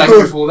not Blood it'd be Dragon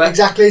cool. before that.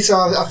 Exactly. So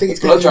I think it's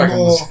going Blood to be Dragon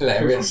more was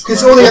hilarious.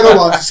 because all the other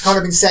ones has kind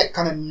of been set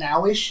kind of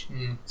nowish.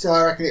 Mm. So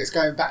I reckon it's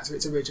going back to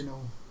its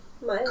original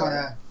Maybe. kind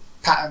of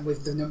pattern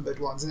with the numbered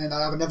ones, and then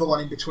I'll have another one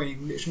in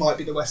between, which might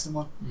be the Western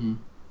one. Mm.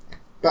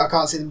 But I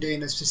can't see them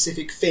doing a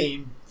specific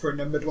theme for a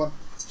numbered one,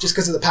 just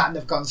because of the pattern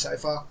they've gone so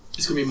far.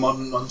 It's going to be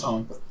modern one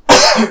time.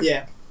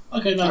 Yeah.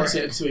 Okay, no, I Alright.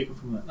 see where you come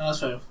from that. No, that's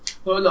fair enough.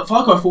 Well, look,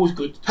 Far Cry 4 is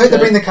good. Hope they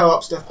bring the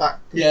co-op stuff back.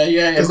 Yeah.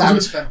 Because that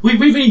was fun. We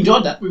really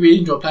enjoyed that. We really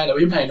enjoyed playing that.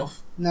 We didn't play enough.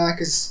 No,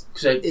 because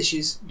Because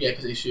issues.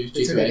 because issues,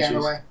 They took GTA the game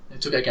issues. away, They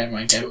took our game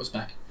away and gave it us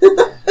back.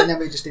 and then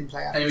we just didn't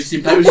play it. And we just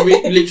didn't play. We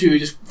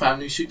just found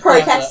new shit.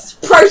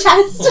 Protest. So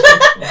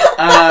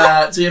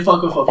yeah, Far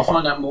Cry 5. We'll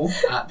find out more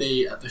at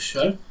the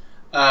show.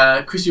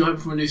 Chris, you're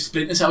hoping for a new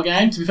Splinter Cell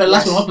game. To be fair, the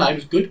last Yes. one I played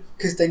was good.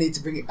 Because they need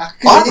to bring it back.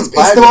 I 'Cause haven't it's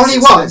played the it only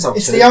since one. Splinter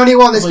It's Cell the only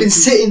one that's Like, been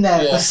sitting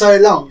there yeah. for so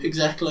long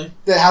Exactly.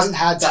 that hasn't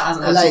had That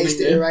hasn't the had latest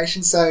something new.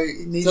 iteration. So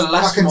it needs. So the I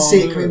last can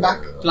see it one- coming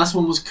back. The last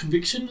one was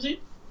Conviction, was it?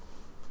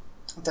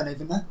 I don't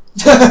even know.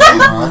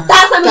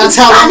 That's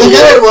how long ago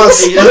it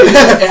was.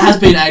 It has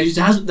been ages.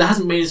 There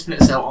hasn't been a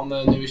Splinter Cell on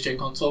the newest gen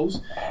consoles.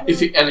 If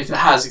there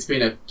has, it's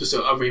been just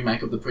a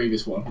remake of the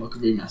previous one, like a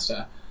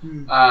remaster.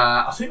 Hmm.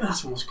 I think the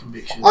last one was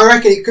Conviction. I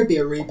reckon it could be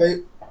a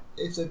reboot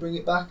if they bring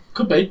it back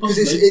Could be, because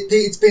possibly.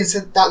 it's been so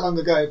that long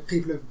ago.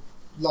 People have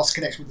lost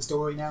connection with the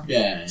story now.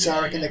 Yeah. So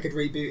I reckon they could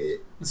reboot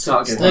it.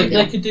 Start They, again.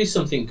 they could do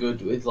something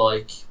good with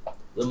like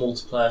the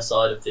multiplayer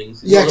side of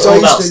things. It's Yeah, all because I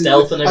about used to.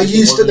 stealth and I everything.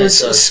 used to. wasn't There's it?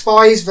 So-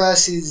 Spies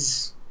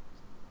versus.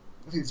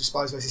 I think it was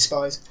Spies versus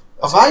Spies.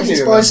 I vaguely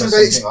remember Spies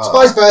something like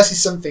Spies that.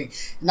 versus something,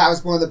 and that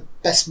was one of the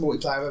best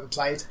multiplayer I've ever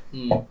played.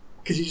 Mm.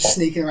 Because you're just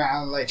sneaking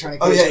around like trying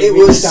to. Oh kill yeah, each other it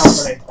really was.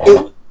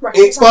 stealthily.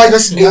 It, Spies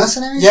versus it-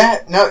 Mercenaries.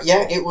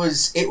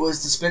 it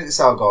was the Splinter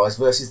Cell guys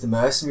versus the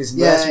Mercenaries.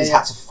 The Yeah, Mercenaries yeah.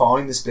 had to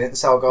find the Splinter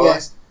Cell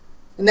guys.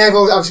 And they've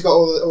obviously got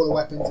all the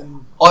weapons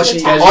and. I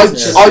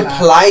Yeah.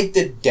 played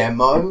the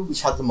demo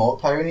which had the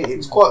multiplayer in it. It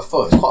was quite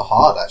fun. It was quite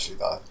hard actually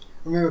though. I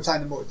remember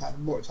playing the multiplayer.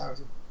 The multiplayer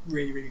was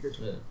really, really good.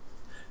 Yeah.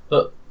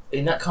 But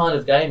in that kind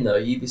of game,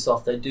 though,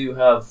 Ubisoft, they do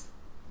have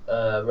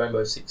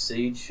Rainbow Six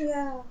Siege,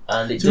 Yeah.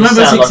 and it So does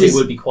Rainbow sound Six like is- it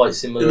would be quite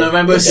similar. No,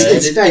 Rainbow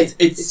Six again.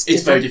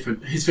 it's very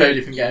different. It's very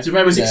different games. So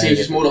Rainbow Six Yeah, Siege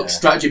is more like yeah.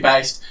 strategy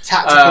based,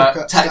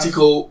 Tactical.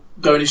 tactical,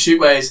 going to shoot.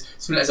 Whereas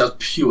Splinter Cell's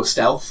pure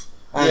stealth.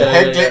 And Yeah,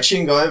 head yeah, yeah.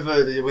 glitching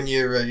over when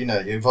you're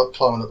you're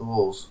climbing up the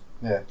walls.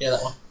 Yeah,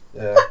 that one.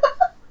 Yeah.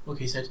 What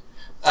he said.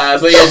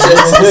 But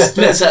yeah,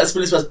 Splinter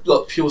Cell's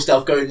like pure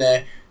stealth. Go in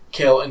there,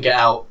 kill, and get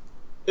out.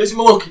 It's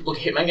more like a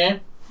Hitman game.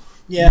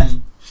 Yeah.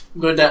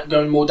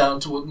 Going more down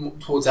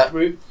towards that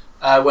route.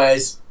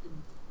 Whereas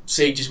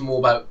Siege is more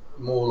like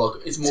it's more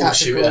of a Tactical.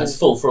 shooter. It's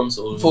full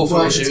frontal. Full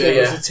frontal Working shooter,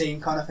 together yeah. as a team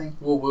kind of thing.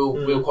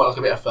 We'll quite like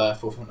a bit of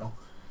full frontal.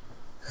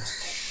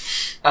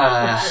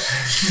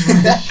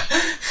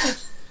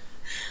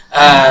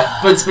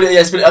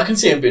 But I can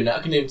see him doing that.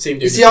 I can see him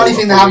doing. It's the only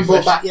thing they haven't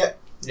brought back yet.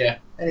 Yeah.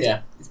 And Yeah.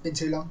 it's been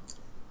too long.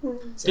 Mm.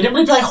 So- You didn't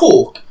really play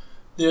Hawk,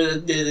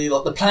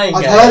 the playing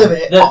I've game. heard of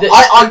it.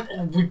 I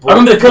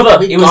remember the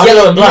cover. It was got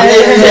yellow and black.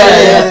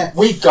 Yeah.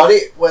 We got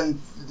it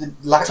when the Tom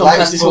latest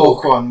Clancy's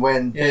Hawk Hawk. one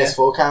when Yeah.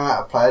 PS4 came out.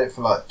 I played it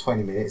for like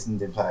 20 minutes and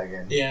didn't play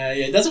again Yeah,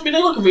 it doesn't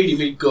really look a really,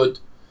 really good.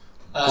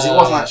 because it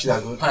wasn't actually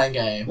that good. playing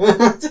game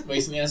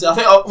recently. So I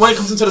think when it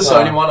comes into the So-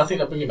 Sony one, I think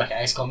they're bringing back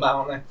Ace Combat,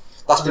 aren't they?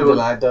 That's been Still-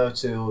 delayed though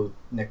till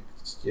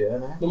next year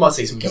now. We might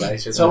see some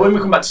games. So when we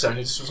come back to Sony,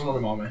 just someone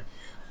remind me.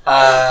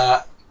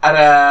 And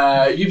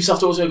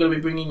Ubisoft also going to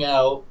be bringing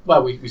out.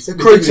 Well, we The we Crew think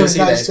we're gonna see is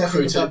their definitely Crew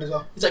 2. confirmed as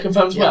well. Is that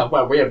confirmed as Yeah. well?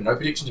 Well, we have no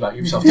predictions about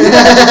Ubisoft.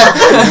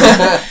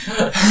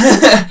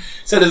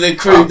 So the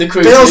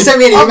Crew. They all sent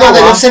me an I've email. got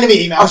They're one. all sending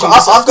me emails.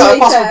 I've got a Later.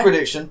 possible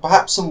prediction.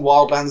 Perhaps some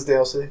Wildlands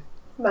DLC.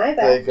 Maybe.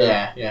 There you go.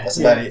 Yeah. That's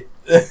Yeah. about it.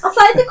 I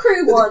played the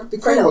Crew one The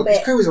for a little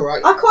bit. crew was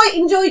alright. I quite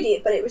enjoyed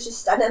it, but it was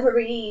just I never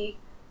really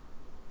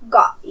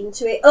got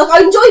into it. Like I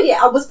enjoyed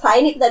it, I was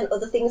playing it, but then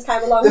other things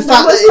came along. The and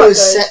fact that it quite was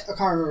good. set, I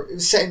can't remember, it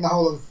was set in the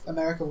whole of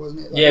America,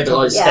 wasn't it? Yeah, but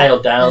like Yeah.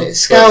 scaled down. It's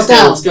scaled but still-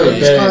 down. Still a It's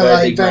very, kind of very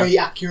like big map. very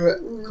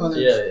accurate, kind of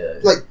Yeah.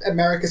 like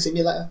America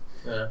Simulator.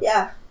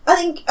 Yeah, I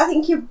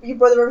think your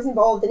brother was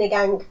involved in a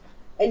gang,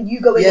 and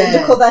you go in Yeah.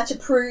 undercover to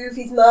prove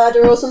his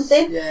murder or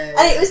something. Yeah.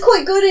 And it was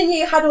quite good, and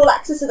you had all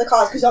access to the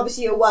cars because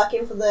obviously you're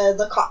working for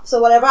the cops or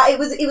whatever. It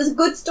was a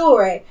good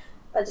story.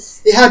 I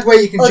just, It had where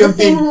you can Other jump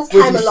in things with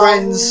came your along.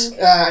 friends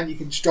and you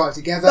can just drive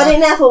together. but it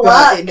never but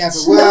worked. it never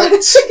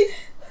worked.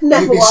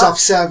 Never Ubisoft worked.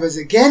 servers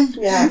again.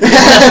 Yeah.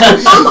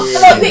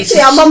 Like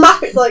literally on my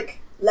map, it's like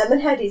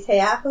Lemonhead is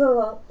here. And I'm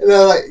like,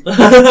 They're like, no.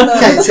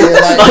 can't see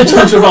it, Like like,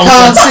 John Travolta.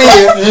 can't see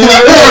it.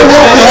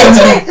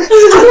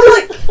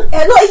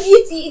 And I'm like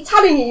it's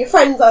telling you your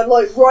friends are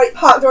like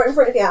parked right in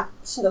front of you.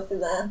 There's nothing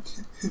there.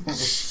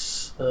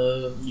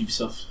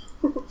 Ubisoft.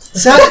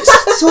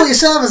 Sort your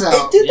servers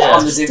out. Did Yeah. that?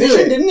 On the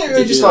Division, didn't it? We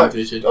were just like,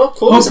 Division. oh,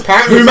 cool. It's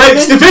apparently Who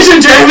makes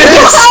Division, Jamie?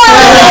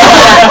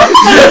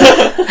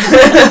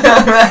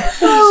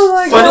 Oh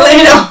my god.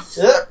 Funnily enough.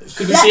 Yeah.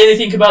 Could we see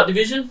anything about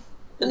Division?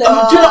 Do you know,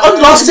 I'd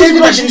love to see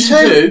Division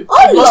Division 2.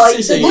 I I'd love like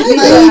to see Division.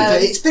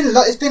 Maybe.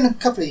 It's been a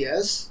couple of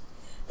years.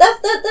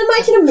 They're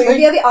making a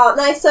movie of it, aren't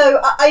they? So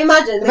I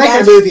imagine They're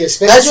making a movie of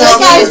They Splinter just,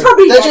 The game's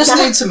probably they dead just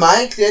now. need to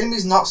make the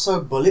enemies not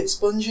so bullet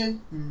spongy.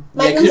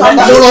 Make Yeah, them 'cause zombies. that's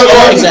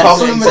Like, the exactly,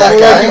 problem with that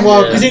exactly. game.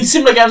 Well, Because in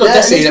similar games like Yeah,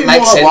 Destiny, it it needs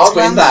makes to be more sense.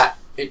 But in Wildlands. that,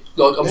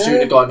 like I'm Yeah.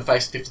 shooting a guy in the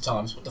face 50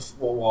 times.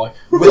 Why?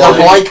 With a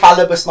high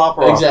caliber sniper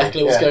rifle.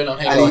 Exactly what's Yeah. going on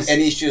here, And, guys.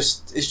 he's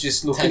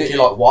just looking Thank at you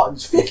you. like, what? And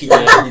just flicking you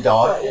and you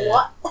die. Like,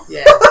 what?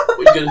 Yeah.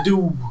 What are you gonna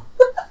do?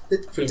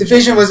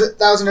 Division was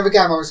another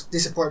game I was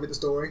disappointed with the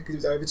story because it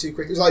was over too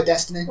quick. It was like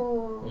Destiny.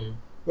 Mm.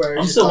 Where it I'm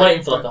was just still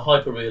waiting for like a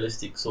hyper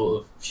realistic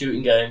sort of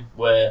shooting game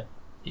where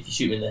if you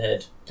shoot them in the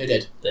head, They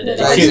did. they're dead.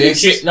 They If you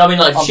exist. no, I mean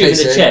like if On you shoot them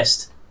in the PC.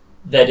 chest,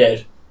 they're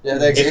dead. Yeah,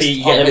 they If exist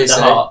you on get them in the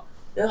PC. heart.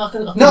 Yeah, I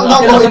can not think of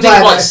like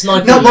multiplayer.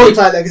 sniping. Not multiplayer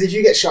though, because if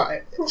you get shot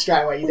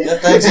straight away, you Yeah,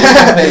 did. they exist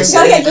on PC.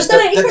 Gotta get Just good,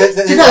 don't you, Chris?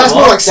 To be fair, that's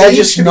more like They're Siege,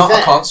 just to be not a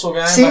fair. console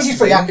game. Siege that's is the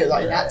pretty thing. accurate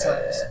like that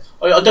terms.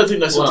 I don't think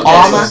those sorts of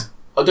Well, games. Armour.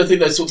 I don't think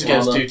those sorts of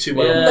games Armour. do too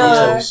well on Yeah.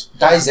 consoles.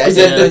 DayZ, Because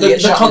Yeah,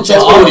 the console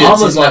Yeah, audience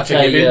Armour's is not like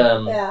forgiving.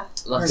 Yeah.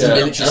 like It's a a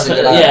military like a-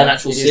 simulator. yeah, an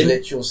actual It is sim.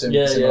 literal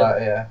Yeah, simulator,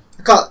 yeah.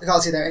 I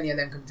can't see any of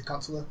them coming to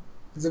console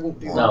because they won't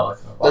do that. No, I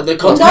can't. The No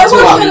console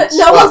one's audience.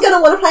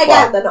 gonna want to play a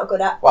game they're not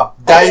good at. Well,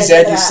 At the end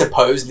DayZ of is that.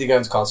 supposedly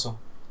going to console.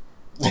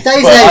 Days Well,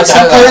 I Aid doubt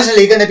that.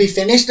 supposedly going to be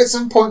finished at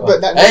some point,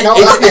 but that, Hey, not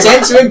it's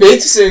entering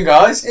beta soon,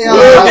 guys. Yeah,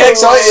 Get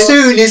excited.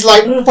 soon is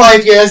like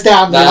 5 years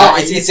down the No,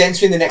 line. it's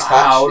entering the next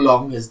How patch.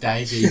 long has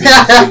Daisy been?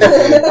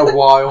 A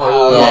while. How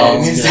long Yeah,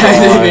 has yeah.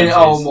 Daisy been?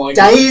 Oh my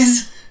god.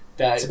 Days.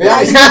 Days. To be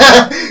honest,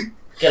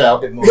 Get a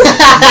out. bit more.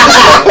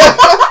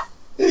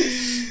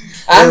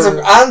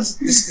 and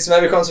this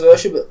may be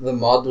controversial, but the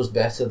mod was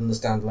better than the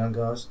standalone,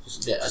 guys.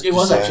 Yeah, Just it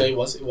was saying. actually.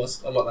 It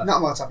was. I like that.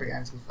 Not my type of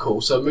game. to be fair.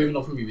 Cool. So moving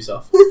on from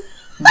Ubisoft.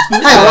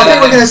 Hang on, I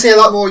think we're going to see a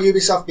lot more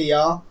Ubisoft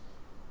VR. VR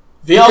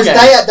Because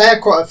games. they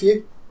had quite a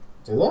few.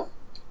 Do they?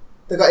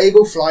 They got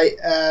Eagle Flight,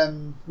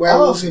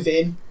 Werewolves Oh.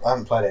 Within, I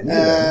haven't played any of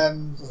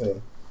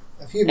them.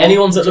 a few more. Any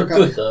ones that look which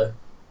are good though?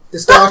 The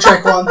Star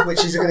Trek one,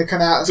 which is going to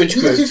come out. Which To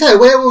good? be fair,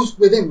 Werewolves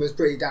Within was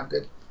pretty damn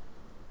good.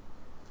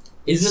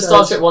 Isn't the So Star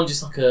it's- Trek one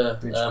just like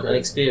Which an great.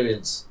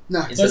 experience?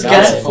 No, It's Let's a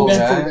get game. it. Full game.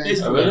 Yeah. Full game. It's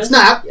Oh, full really? game.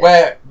 Snap.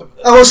 Where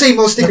Oh, we'll see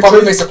more the sticker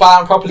problem truth. is the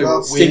plan properly. Well,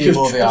 We stick need of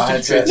more truth, VR stick of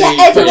headsets. truth. Yeah,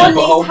 Yeah, everyone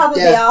but needs to have a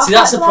yeah. VR. See,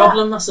 that's the for that.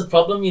 problem. That's the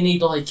problem. You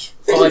need like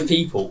 5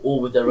 people,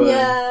 all with their own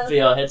Yeah.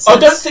 VR headsets. I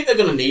don't think they're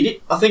going to need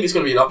it. I think it's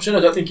going to be an option.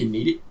 I don't think you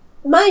need it.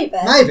 Maybe.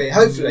 Maybe,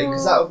 hopefully,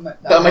 because that'll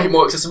That'll make it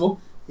more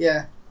accessible.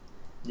 Yeah.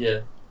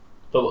 Yeah.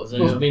 But what,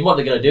 I mean, what are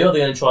they going to do? Are they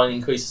going to try and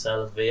increase the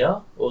sale of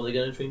VR, or are they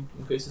going to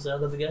increase the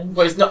sale of the game?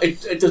 Well, it's not.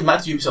 It doesn't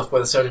matter to Ubisoft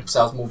whether Sony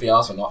sells more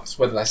VRs or not. It's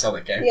whether they sell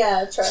that game.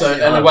 Yeah, true. So,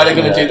 and the way they're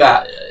going to do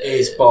that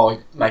is Yeah. by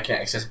making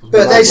it accessible.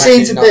 But Like, they seem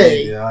making to it not be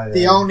need VR, yeah.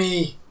 the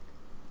only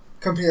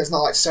company that's not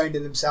like Sony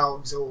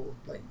themselves, or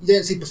like you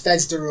don't see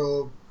Bethesda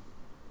or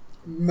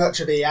much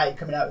of EA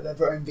coming out with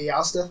their own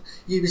VR stuff.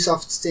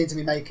 Ubisoft seem to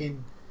be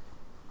making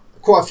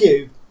quite a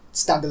few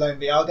standalone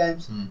VR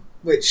games,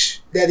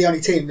 which they're the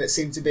only team that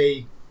seem to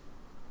be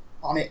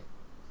on it.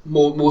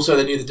 more so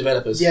than the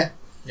developers. Yeah.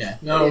 Yeah.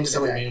 At No, the I end of understand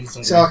the what you day. mean. I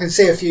understand So what I you can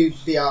see a few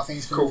VR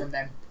things coming Cool. from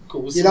them. mean.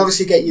 Cool. You'll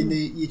obviously get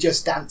your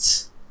Just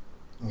Dance,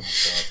 Oh,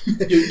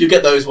 God. you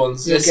get those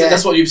ones. You'll That's, get-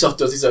 that's what Ubisoft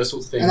does. Is those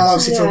sorts of things. and I'll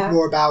obviously Yeah. talk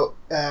more about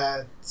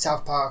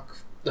South Park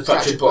The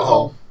fractured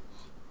butthole.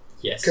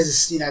 Yes.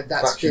 because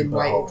that's Fractured been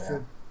waiting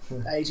butthole,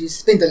 for ages.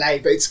 It's been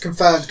delayed, but it's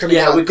confirmed coming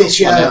Yeah, out we this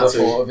got I one year. never too.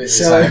 thought of it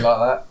So- saying like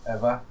that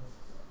ever.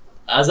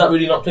 Has that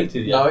really not clicked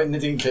with you? No, it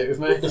didn't click with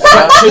me. The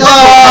fractured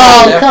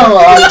Oh, Yeah, come it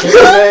on. didn't click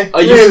with me.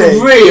 Are you Really?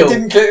 for real? It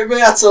didn't click with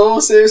me at all.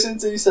 Seriously,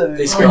 until you said it.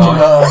 This Oh, guy.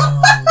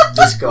 God.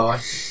 This guy.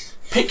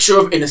 Picture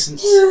of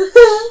innocence.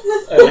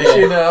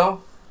 You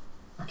know.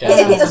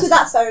 Hit us with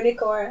that Sony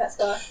Corey. Let's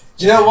go.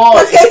 Do you know what?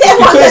 Let's go to It's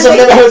everyone because I've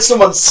then. never heard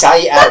someone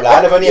say it out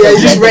loud. I've only Yeah, ever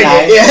you just read the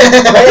name.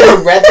 it. I've only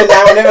ever read the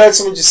name. I've never heard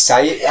someone just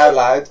say it out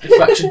loud. The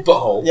fractured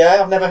butthole.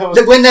 Yeah, I've never heard.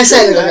 Look, when they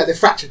say it, they're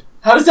fractured.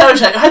 How does that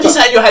sound? How do you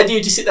say it in your head? Do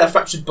you just sit there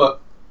fractured butthole?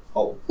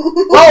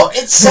 Well,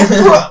 it's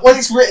separate. When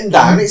it's written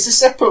down, it's a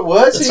separate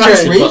word. So The you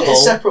just fractured read it as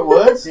butthole. separate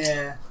words.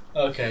 Yeah.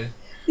 Okay.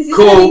 This is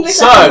Cool, an English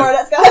so- lesson, bro.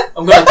 Let's go.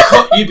 I'm going to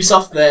cut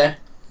Ubisoft there.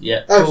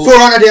 Yeah. Oh, Cool. For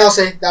Honor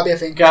DLC, that'll be a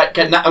thing.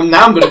 Now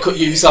I'm going to cut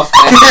Ubisoft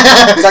there.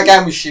 Because that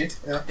game was shit.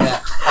 And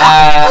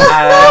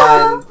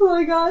Oh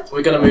my god.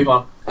 we're going to move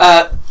on.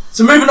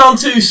 So moving on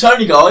to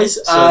Sony, guys.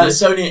 Sony.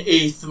 Sony at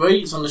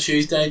E3. It's on the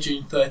Tuesday,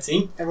 June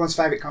 13th. Everyone's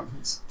favourite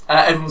conference.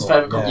 Everyone's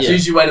favourite Yeah. conference. Yeah.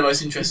 Usually where the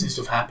most interesting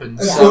stuff happens.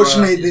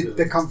 Unfortunately, So,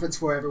 the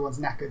conference where everyone's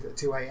knackered at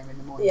 2 a.m. in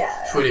the morning. Yeah.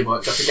 pretty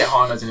much. I have to get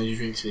high notes and energy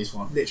drinks for this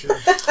one. Literally.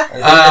 And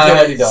it's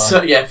already done.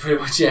 So yeah, pretty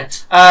much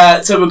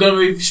yeah. So we're going to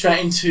move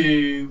straight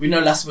into. We know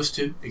Last of Us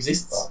 2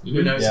 exists.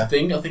 We know it's Yeah. a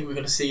thing. I think we're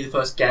going to see the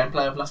first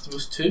gameplay of Last of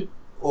Us 2.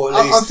 Or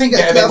I think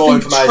get a I bit more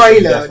think information.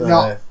 trailer, definitely.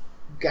 not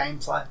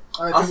gameplay.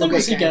 I think we'll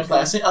see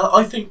gameplay.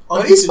 I think Well,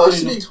 there's it's supposed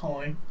to enough be-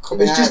 time.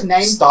 Coming It's just out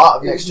named- start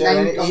of it was next year.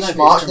 named- Isn't I it? know It's it's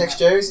March coming next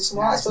out. year. Is it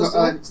something No, like it's, supposed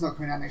not, to be? it's not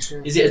coming out next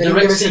year. Is it a They didn't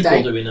direct give us a sequel?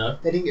 date. Do we know?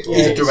 They didn't get. It's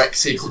Yeah, a direct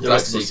sequel It's to a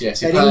Last of direct Us. Yes,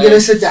 They you didn't play- give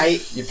us a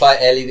date. You play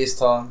Ellie this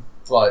time,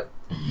 like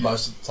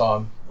most of the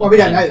time. Well, we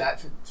don't know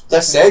that. They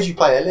said you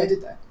play They Ellie.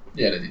 did that.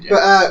 Yeah, they did. Yeah.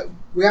 But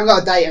we haven't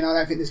got a date, and I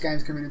don't think this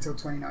game's coming until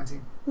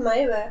 2019.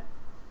 Maybe.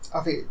 I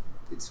think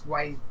it's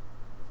way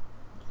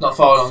Not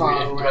far along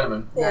far in away.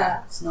 development. Yeah. Nah,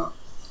 it's not.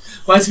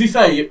 Well, to be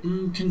fair,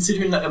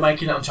 considering that they're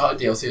making an Uncharted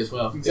DLC as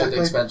well, Exactly.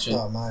 the expansion.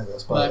 Oh, maybe. I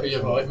suppose. Maybe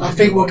you're right. I Maybe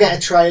think you're we'll right. get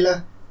a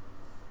trailer,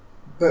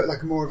 but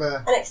like more of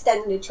a An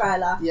extended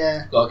trailer.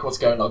 yeah. Like what's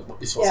going on?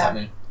 This is what's Yeah.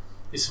 happening.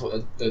 This is what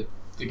the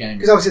game.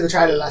 Because obviously the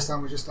trailer last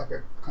time was just like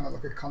a kind of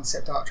like a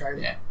concept art trailer.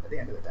 Yeah. At the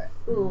end of the day,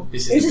 Mm.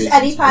 This is It was the just business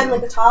Eddie playing the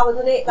model. guitar,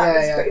 wasn't it? That Yeah,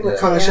 was yeah. pretty much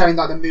kind of it, showing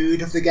like the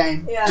mood of the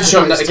game. Yeah. Just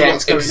showing that the Opposed to game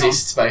what's going on.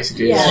 exists,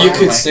 basically. Yeah. It's You not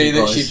could making see that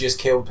noise. she just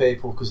killed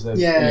people because they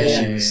Yeah,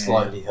 yeah.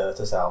 slightly hurt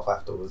herself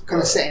afterwards.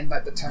 Kind of setting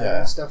like the tone Yeah.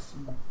 and stuff.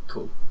 And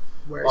Cool.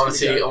 where I it's want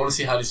to gonna see. I go. want to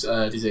see how this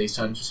disease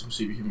turns into some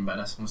superhuman badass.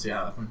 I want to see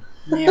how it happens.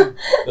 Yeah.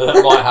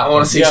 That might happen. I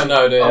want to see. Yeah, some,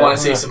 no, no, I want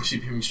to see yeah. some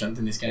superhuman strength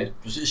in this game.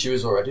 She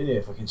was already near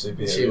fucking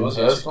superhero. She was.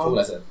 in Yeah, the she's first cool one.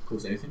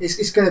 as anything.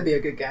 It's going to be a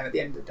good game at the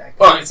end of the day.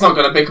 Well, it's not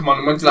going to be. Come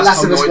on, when's the last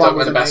Last time of Us Naughty 1 Dog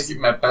was made a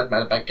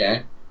amazing. bad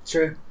game?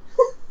 True.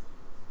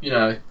 You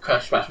know,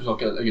 Crash Bash was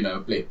like a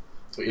blip.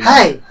 But, you know,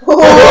 Hey! No,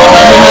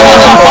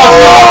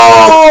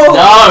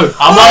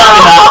 I'm not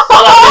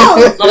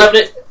having that. Not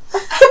having it.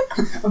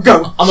 I'm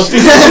going. I'm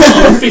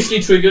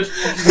officially triggered.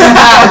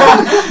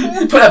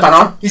 Put that ban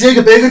on. You take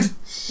a big one.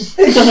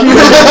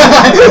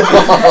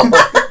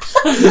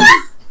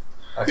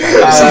 Okay.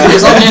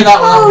 Because I'm hearing that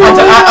one.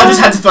 I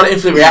just had to put it in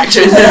for the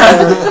reaction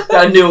that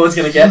I knew I was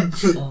going to get.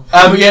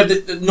 But yeah,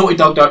 the Naughty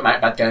Dog don't make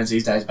bad games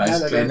these days,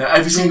 basically. No, they don't.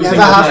 Every single They thing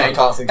never they've have. made,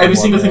 Can't think of every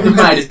one, single thing yeah. they've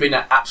made has been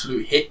an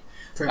absolute hit.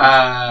 Pretty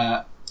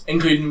much.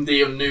 Including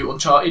the new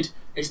Uncharted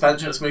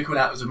expansion that's coming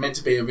out. It was meant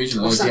to be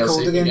originally What's a that DLC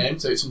called for the again? game.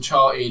 So it's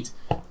Uncharted.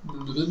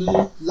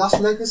 Lost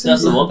Legacy.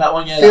 That's the one. That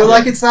one, yeah. Feel that like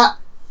one. it's that.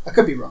 I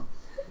could be wrong.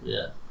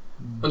 Yeah.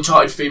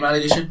 Uncharted Female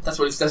Edition. That's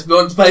what it's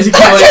basically.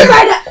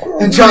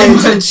 And trying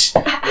Pretty much.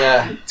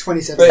 Yeah,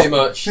 27. pretty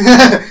much.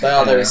 but They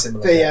are very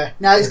similar. yeah,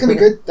 no, it's gonna be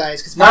good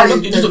days because No,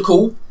 it just look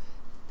cool.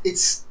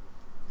 it's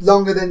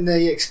longer than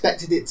they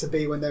expected it to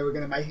be when they were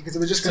going to make it because they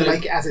were just going to So-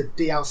 make it as a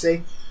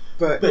DLC,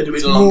 but But it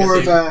was it's a longer more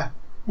of thing. a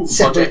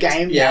separate Project.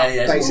 game Yeah, now,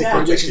 yeah. it's basically, more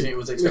project which than is it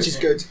was which is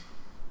expecting. good.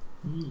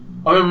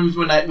 I remember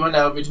when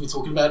they were originally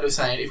talking about it, they were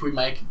saying if we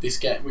make this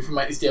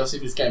DLC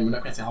for this game, we're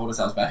not going to hold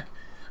ourselves back.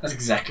 That's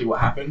exactly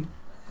what happened.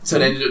 So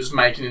they ended up just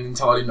making an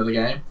entirely another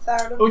game,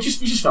 Fair enough. which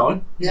is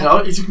fine. Yeah. You know,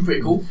 it's looking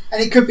pretty cool.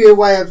 And it could be a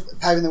way of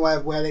paving the way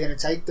of where they're going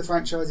to take the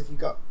franchise if you've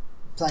got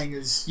playing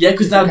as Yeah,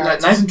 because now different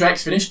characters. Nathan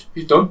Drake's finished.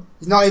 He's done.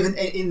 He's not even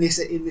in this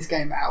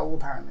game at all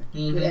apparently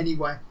Mhm. in any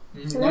way.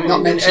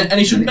 Not mentioned. and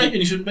he shouldn't be. And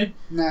he shouldn't be.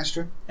 No, it's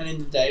true. And in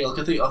the day, like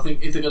I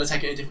think if they're going to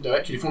take it in a different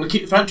direction, if you want to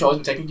keep the franchise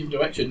but take it in a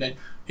different direction, then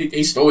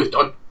his story's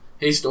done.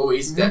 His story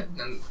is dead.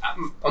 And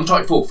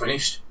Uncharted 4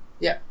 finished.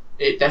 Yeah.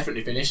 It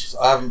definitely finished.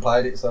 I haven't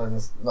played it, so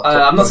there's not.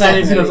 I'm not saying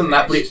anything definitely other than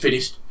that, but it's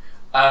finished.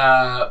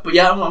 But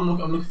yeah, I'm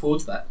looking forward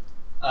to that.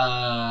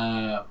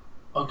 I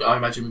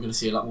imagine we're going to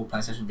see a lot more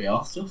PlayStation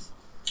VR stuff.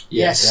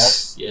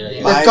 Yes. Yeah.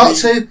 They've Maybe. got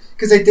to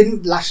because they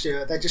didn't last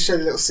year. They just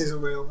showed a little sizzle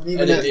reel, and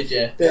even And it did,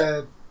 yeah.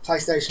 the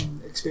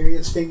PlayStation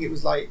experience thing, it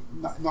was like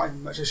not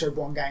even much. They showed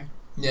one game.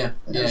 Yeah,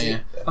 And that yeah, was yeah.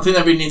 it. I think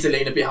they really need to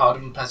lean a bit harder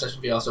on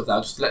PlayStation VR stuff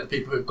now, just to let the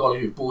people who've got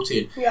it, who've bought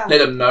it, Yeah. let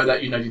them know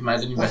that you've made an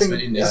I investment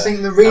think, in this. I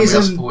think the And we are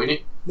reason supporting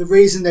it.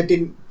 they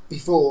didn't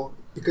before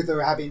because they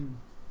were having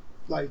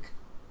like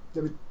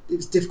it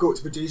was difficult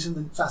to produce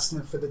them fast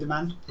enough for the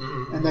demand,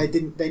 Mm-hmm.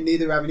 and they knew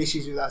they were having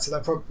issues with that. So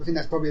I think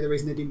that's probably the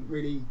reason they didn't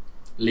really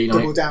lean on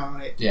double it. down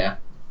on it Yeah,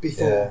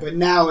 before. Yeah. But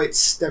now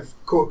they've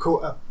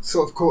caught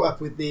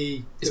up with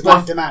the It's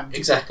demand. by- demand.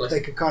 exactly. They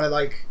could kind of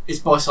like It's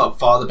by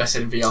far the best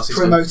selling VR system.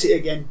 promote it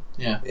again.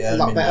 Yeah, a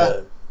lot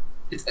better.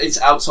 It's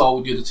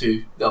outsold the other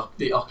two,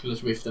 the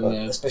Oculus Rift and But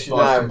the especially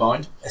Vive now-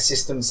 combined. a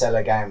system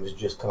seller game has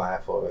just come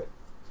out for it.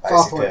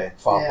 Farpoint.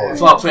 Farpoint. Yeah, With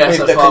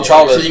so the Farpoint.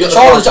 controllers. So you got the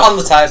controllers on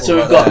the table. So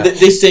we've right got there.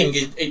 this thing.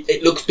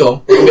 It looks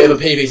dumb, a bit of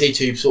a PVC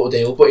tube sort of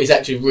deal, but it's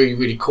actually really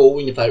really cool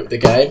when you play it with the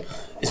game.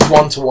 It's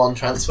 1-to-1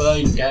 transfer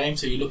in the game,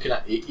 so you're looking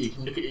at it. You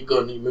can look at your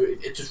gun and you move it.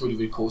 It's just really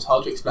really cool. It's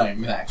hard to explain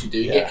without actually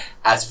doing it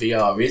as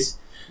VR is.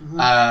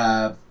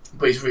 Mhm.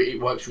 But it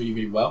works really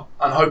really well,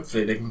 and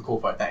hopefully they can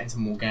incorporate that into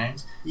more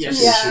games. Yes.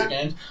 especially Yeah. shooter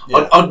games.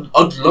 Yeah.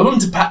 I'd love them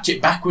to patch it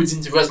backwards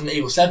into Resident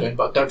Evil 7,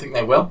 but I don't think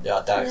they will. Yeah,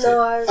 I doubt it.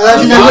 No. I don't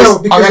think they will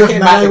I because of reckon it made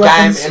the melee game.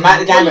 weapons. It made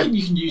the game.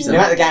 You can use It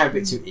made the them. game a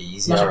bit too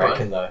easy. Much I better.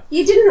 reckon though.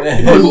 You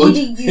didn't I would.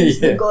 really use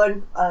the Yeah.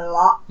 gun a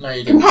lot No,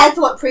 you don't. compared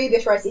to what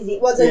previous races.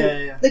 It wasn't.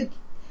 Yeah, yeah.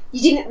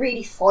 You didn't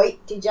really fight,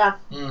 did you?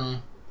 Mm.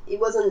 It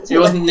wasn't. It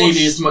wasn't like nearly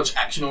push. as much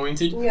action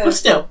oriented, Yeah. but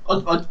still,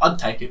 I'd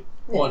take it.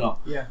 Why not?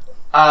 Yeah.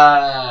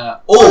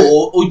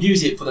 Or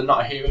use it for the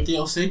Not a Hero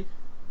DLC.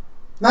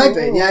 Maybe,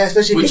 Ooh. yeah,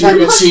 especially Which if you would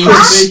take have it. seen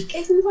Back. to be-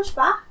 It's been pushed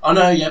back. I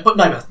know, yeah, but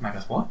maybe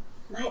that's why.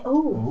 Mate,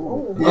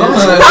 oh. Yeah.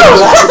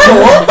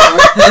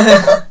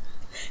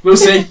 We'll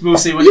see. We'll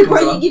see when You it comes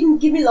probably along.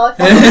 give me life.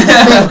 I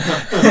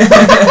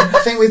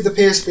think with the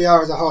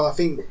PSVR as a whole, I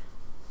think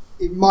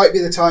it might be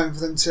the time for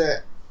them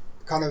to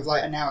kind of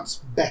like announce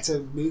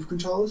better move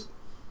controllers.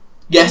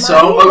 Yes,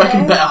 so I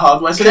reckon better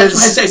hardware. So the actual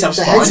headsets have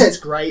the fine, headset's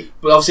great.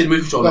 but obviously the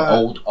move controller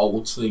But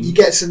old thing. You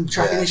get some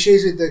tracking Yeah.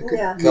 issues with the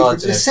Yeah. God,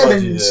 they're yeah,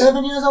 seven God, yeah.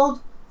 7 years old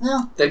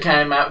now. They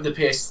came out with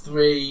the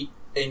PS3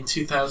 in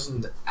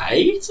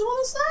 2008. I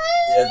want to say.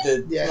 Yeah,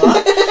 the, Yeah.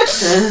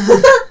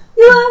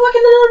 You are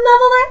working on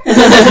another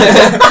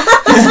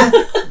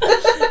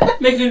there.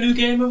 Making a new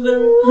game of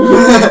them.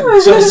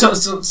 so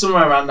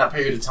somewhere around that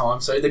period of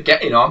time. So they're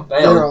getting on.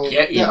 They They're are old.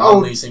 getting They're on.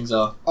 old. These things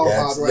are. Old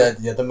yeah, hardware.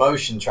 the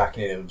motion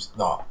tracking in them's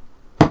not.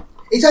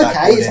 It's that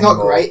okay. good It's not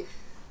anymore. great.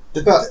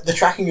 But- The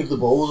tracking of the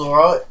ball's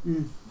alright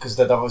Mm. because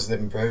they've obviously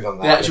improved on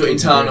that. The actual They keep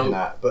internal, improving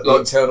that, but like, the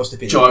internal stuff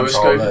in the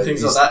Gyroscope controller and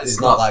things is, like that. is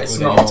not that It's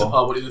good not up to anymore.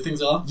 par what the other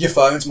things are. Your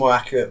phone's more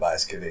accurate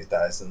basically these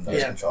days than those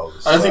Yeah.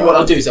 controllers. And I think what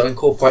I'll do is I'll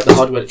incorporate the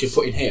hardware that you're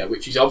putting here,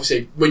 which is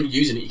obviously when you're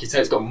using it, you can tell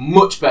it's got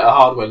much better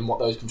hardware than what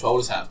those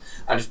controllers have,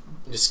 and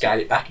just scale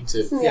it back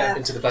into Yeah.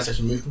 into the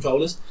PlayStation Move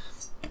controllers.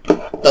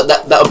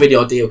 That'll be the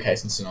ideal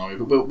case and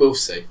scenario, but we'll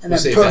see. And We'll then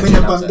see if put they them in a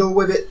actually announce it. bundle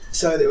with it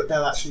so that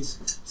they'll actually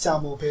sell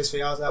more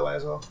PSVRs that way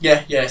as well.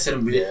 Yeah, send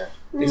them with it.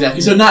 Yeah.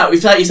 Exactly. So now,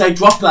 if they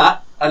drop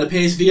that and the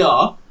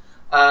PSVR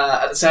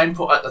at the same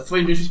at the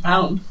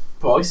 £350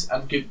 price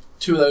and give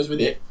 2 of those with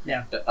it,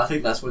 Yeah. I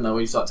think that's when they'll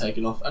really start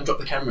taking off and drop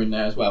the camera in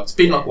there as well. It's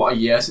been like what, a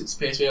year since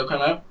PSVR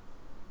came out.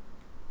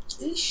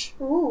 Ish.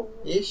 Ooh.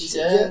 Ish.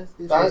 Yeah.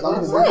 About As long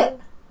as that. Is it?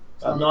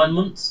 About 9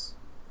 months.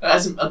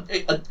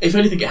 If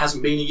anything, it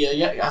hasn't been a year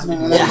yet. It hasn't No,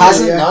 been. it It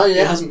hasn't. No, It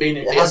yeah. hasn't been.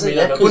 It It hasn't hasn't been.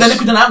 yet, Well, then they 'cause-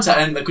 could announce it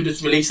and they could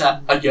just release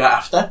that a year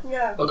after,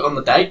 Yeah. like on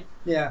the date.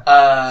 Yeah.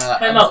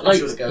 Came And out see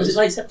late. what it goes. Was it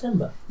late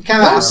September? It came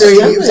out Yeah, after.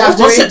 It was September,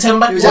 after. Was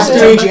September? It was Was after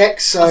September?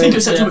 EGX. So I think it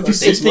was September Yeah.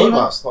 15th. 6 even.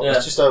 months. Yeah.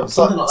 It's just over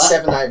Something like that.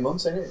 7-8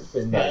 months, isn't it? It's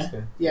been Yeah.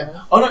 basically. yeah,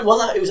 Oh no, was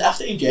that? It was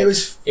after EJ. it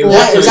was. It was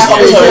four- after it was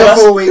EGX. after Yeah.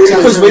 4 weeks.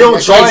 Because after we don't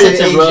EGX. try it at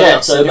September, EGX,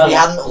 October. and if we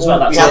hadn't, It was about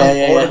that we time. hadn't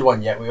Yeah, yeah, ordered yeah.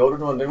 one yet, we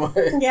ordered one, didn't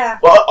we? Yeah.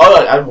 Well,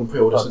 I had one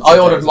pre-order. since I EJ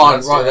ordered was mine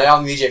announced, right yeah. there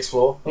on the EGX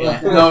floor. Yeah.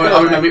 No,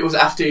 I remember it was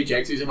after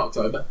EGX. It was in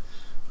October.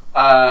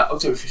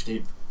 October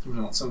 15th.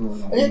 Something along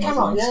Yeah, it those came out.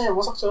 lines. Yeah, it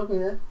was October.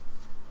 Yeah.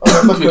 We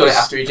got it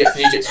after EGX,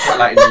 and EGX was quite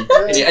late in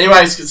the. Yeah.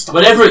 Anyways, good stuff.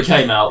 Whenever it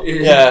came out,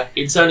 Yeah.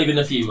 it's only been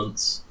a few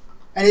months.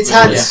 And it's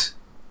had Yeah.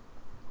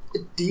 a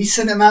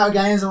decent amount of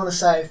games. I want to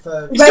say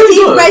for It's still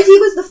good. Resi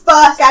was the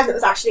first game that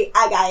was actually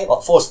a game.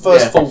 Like, first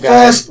Yeah. full game.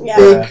 first Yeah.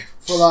 big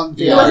full on.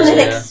 It Yeah, wasn't an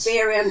yeah.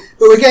 experience.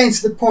 But we're getting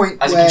to the point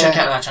As you where can check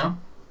out on our channel.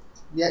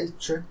 yeah,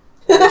 true.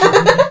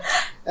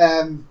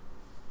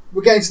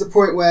 We're getting to the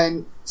point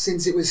when,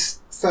 since it was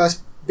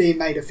first being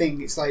made a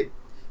thing, it's like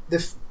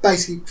the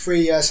basically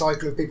 3-year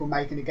cycle of people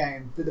making a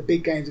game. That the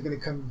big games are going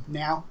to come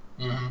now.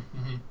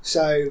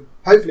 So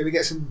hopefully we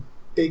get some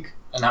big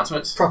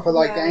Announcements. proper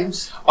like Yeah.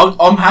 games.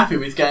 I'm happy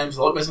with games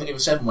like Resident Evil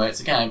 7 where it's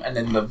a game and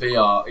then the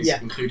VR is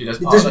Yeah. included as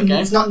It part of that doesn't,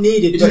 game. it's not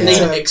needed, It but doesn't it's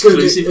need a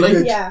exclusively.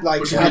 good, Yeah.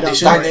 like Which is add-on.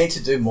 additional. They need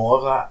to do more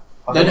of that.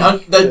 I They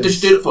think,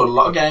 just do it for a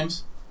lot of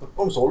games.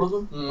 almost all of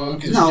them. Because No,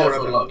 you do it all for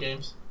of a them. lot of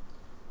games.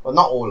 Well,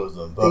 not all of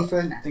them, but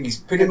FIFA, nah. I think it's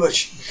pretty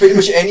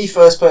much any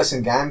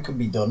first-person game can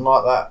be done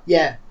like that.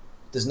 Yeah,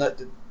 There's no,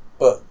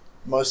 but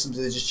most of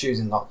them they're just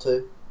choosing not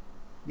to.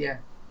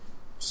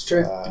 it's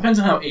true. Depends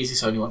on how easy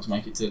Sony want to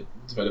make it to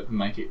develop and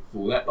make it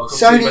for that. Like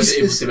Sony's obviously Resident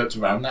Evil spec- developed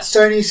around that.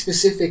 Sony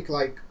specific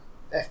like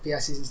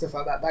FPSs and stuff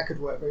like that could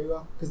work very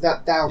well because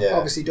they'll Yeah.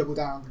 obviously double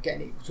down on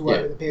getting it to work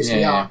Yeah. with the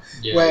PSVR. Yeah,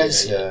 Yeah,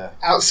 Whereas- yeah, yeah. Yeah.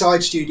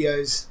 Outside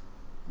studios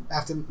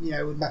have to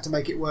would have to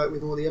make it work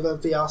with all the other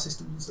VR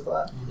systems and stuff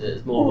like that,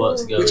 There's more work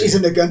to go. which in.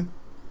 isn't a gun.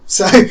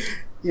 So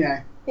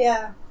Yeah.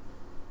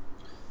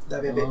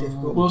 that'd be a bit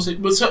difficult. We'll see.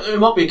 Well, so it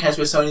might be a case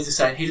where Sony's just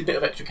saying, here's a bit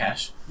of extra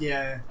cash.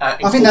 Yeah,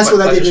 I think that's what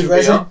they did with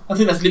Resi. I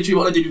think that's literally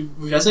what they did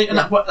with Resi, and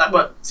that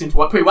worked, seemed to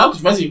work pretty well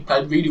because Resi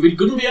played really, really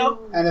good in VR.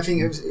 and I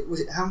think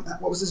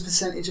what was the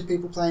percentage of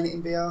people playing it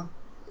in VR?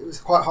 It was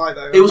quite high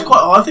though. It was quite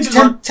high. I think it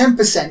was like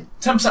 10%.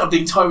 10% of the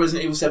entire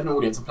Resident Evil 7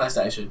 audience on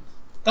PlayStation.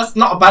 That's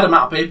not a bad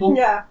amount of people.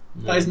 Yeah.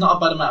 That is not a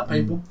bad amount of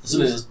people.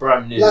 Something that's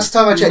brand new. Last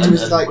time I checked, it and-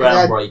 was and like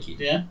groundbreaking.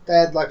 Yeah, they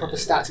had like proper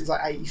stats. It was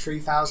like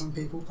 83,000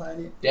 people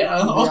playing it, yeah.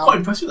 I was quite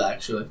impressed with that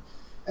actually.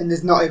 and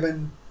there's not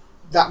even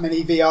that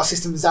many VR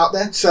systems out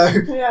there. So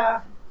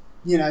Yeah.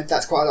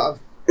 that's quite a lot of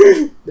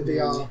the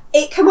VR.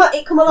 It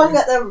come along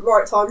at the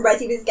right time.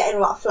 Resi was getting a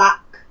lot of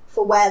flack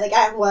for where the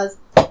game was.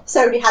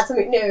 Sony had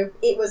something new.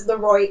 It was the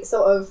right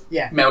sort of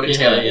Melding Yeah,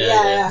 together.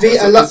 yeah.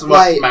 yeah. A lot It's the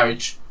right like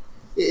marriage.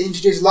 it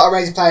introduced a lot of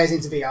Resi players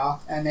into VR,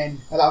 and then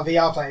a lot of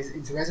VR players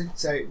into Resi.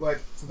 So it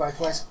worked for both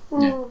ways.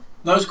 Mm.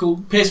 That was cool.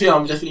 PSVR,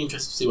 I'm definitely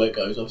interested to see where it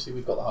goes. Obviously,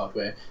 we've got the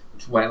hardware.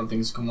 Just waiting on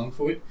things to come along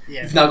for it.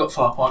 Yeah, We've now got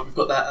Farpoint. We've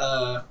got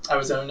that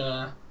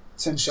Arizona.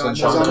 Sunshine.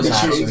 Sunshine, Zombie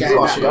Sunshine, shooting Sunshine.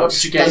 game. Sunshine.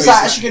 Should get Is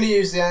that actually going to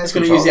use the aim It's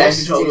going to use the aim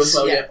controller? controller as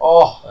well. Yeah. Yeah.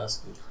 Oh, That's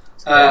good.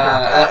 It's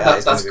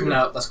That's gonna be coming good.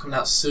 out. That's coming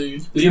out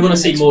soon. We do want to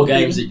see Next more month,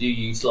 games even. that do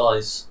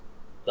utilise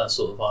that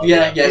sort of hardware.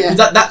 Yeah, yeah. Yeah.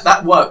 Because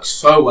that works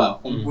so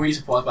well. I'm Mm. really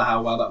surprised by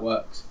how well that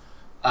works.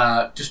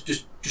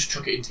 Just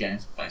chuck it into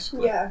games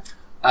basically. Yeah.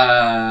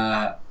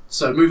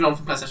 So moving on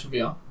from PlayStation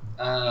VR,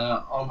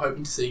 I'm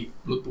hoping to see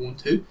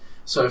Bloodborne 2.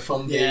 So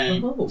from from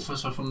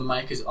the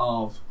makers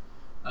of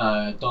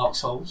Dark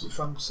Souls,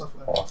 From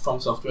software. from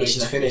Software, which is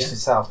exactly, finished yeah.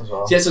 itself as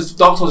well. Yeah, so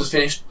Dark Souls is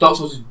finished. Dark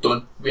Souls is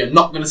done. We are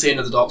not going to see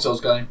another Dark Souls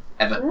game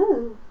ever.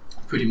 Mm.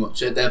 Pretty much,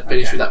 they're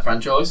finished with that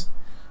franchise.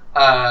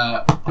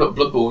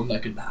 Bloodborne, they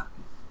could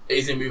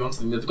easily move on to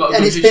them. They've got a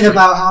And good it's been history.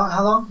 about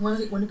how long? When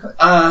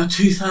it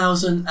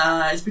 2000.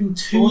 It's been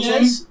 2 14?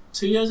 years.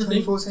 2 years, I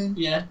think. 2014.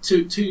 Yeah,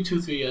 two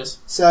or 3 years.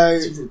 So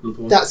Since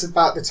Bloodborne. that's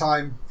about the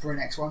time for a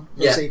next one.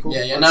 For a Yeah, sequel.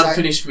 yeah. I'd Now say. they're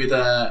finished with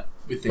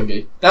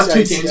Thingy. That's So two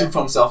it's, teams yeah. in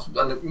FromSoft,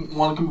 and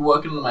one can be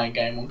working on the main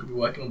game, one can be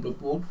working on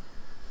Bloodborne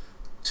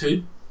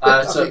 2.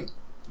 I So think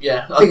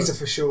yeah, things are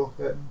for sure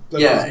that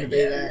Bloodborne's yeah, going to be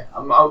there.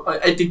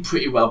 it did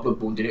pretty well.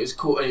 Bloodborne did. It was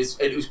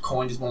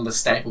coined as one of the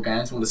staple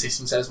games, one of the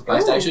system sellers for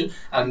PlayStation.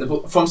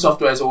 And From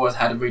Software has always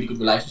had a really good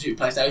relationship with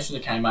PlayStation. They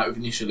came out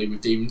initially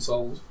with Demon's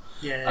Souls.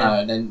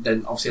 Yeah. Then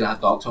obviously they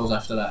had Dark Souls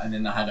after that, and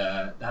then they had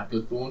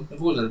Bloodborne.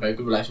 They've always had a very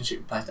good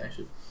relationship with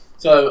PlayStation.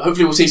 So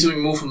hopefully we'll see something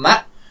more from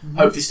that. Mhm.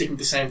 Hopefully sticking with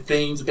the same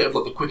themes, a bit of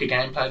like the quicker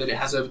gameplay that it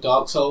has over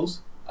Dark Souls.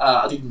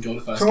 I did enjoy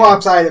the first From game. what I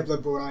played of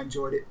Bloodborne, I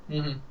enjoyed it.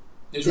 Mm-hmm.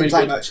 It was Didn't really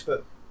play good. much,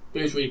 but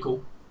It was really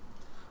cool.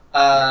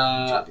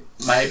 enjoyed it.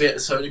 Maybe at the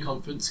Sony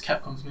conference,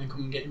 Capcom's going to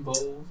come and get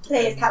involved.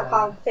 Please, And,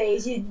 Capcom,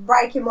 please. You're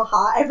breaking my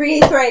heart. Every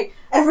E3,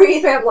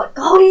 I'm like,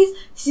 guys,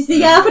 this is the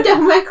year for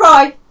Devil May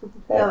Cry.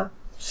 No.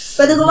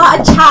 But there's a lot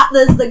of chat.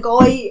 There's the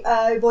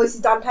guy,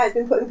 Voices Dante, has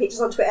been putting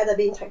pictures on Twitter. They're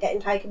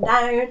getting taken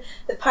down.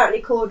 They've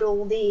apparently called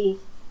all the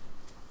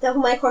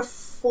Devil May Cry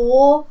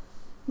 4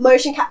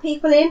 motion cap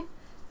people in.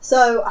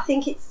 So I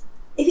think if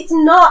it's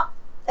not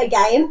a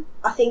game,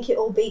 I think it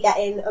will be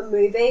getting a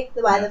movie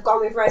the way they've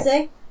gone with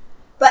Resi.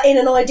 But in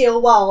an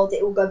ideal world,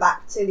 it will go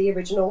back to the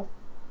original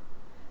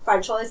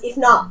franchise. If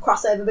not,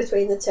 crossover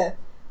between the two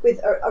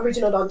with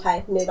original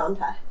Dante, new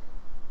Dante.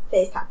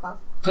 Please, Capcom.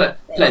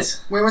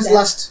 Please. When was the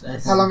last?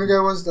 How long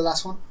ago was the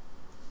last one?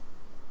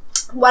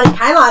 When it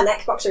came out on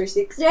Xbox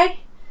 360. Okay,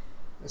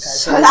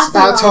 so that's it's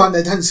about a time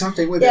they've done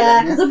something with Yeah,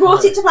 it. because I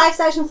brought it to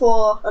PlayStation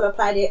 4 and I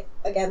played it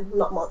again.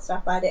 Not Monster, I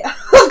played it.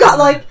 I've got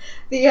like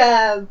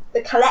the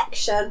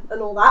collection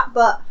and all that,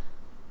 but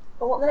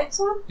I want the next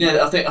one.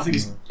 Yeah, I think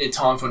it's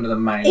time for another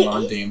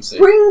mainline DMC.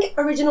 Bring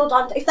original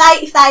Dante. If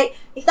they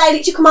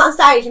literally come out on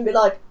stage and be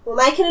like, "We're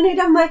making a new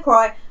Devil May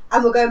Cry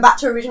and we're going back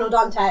to original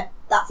Dante,"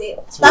 that's it.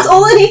 That's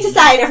all I need to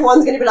say, and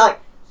everyone's going to be like,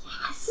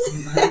 "Yes."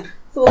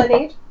 That's all I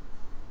need.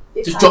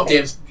 Just drop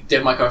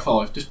Devil May Cry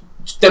 5. Just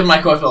Devil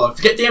May Cry 5.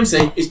 Forget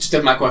DMC. It's just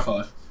Devil May Cry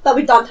 5. But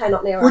with Dante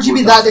not Nero. Would you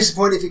be that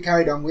disappointed if you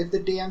carried on with the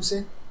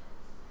DMC?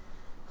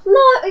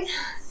 No,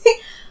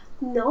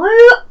 no,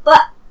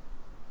 but.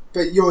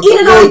 But your In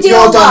an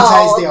ideal Dante's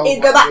world, the old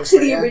it'd go one, back to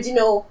the yeah.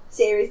 original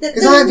series.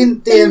 Because I don't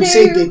think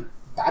DMC did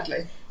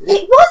badly.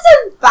 It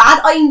wasn't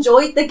bad. I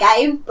enjoyed the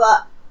game,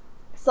 but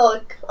it's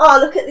like, oh,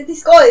 look at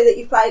this guy that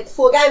you've played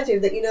 4 games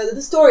with, that you know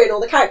the story and all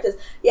the characters.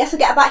 Yeah,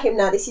 forget about him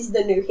now. This is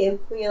the new him.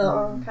 And you're like,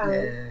 oh,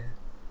 okay.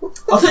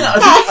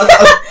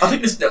 I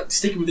think this,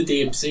 sticking with the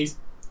DMC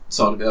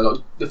side of it,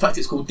 like, the fact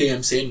it's called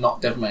DMC and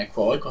not Devil May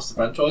Cry across the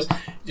franchise,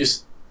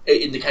 just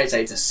it indicates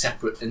that it's a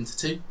separate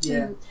entity.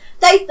 Yeah.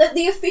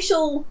 The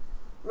official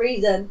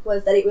reason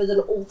was that it was an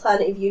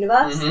alternative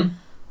universe. Mm-hmm.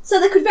 So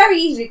they could very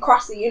easily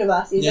cross the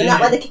universes, and that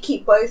way they could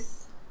keep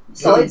both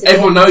sides.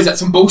 Everyone knows that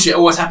some bullshit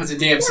always happens in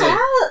DMC. Yeah,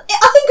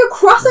 I think a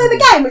crossover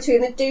game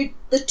between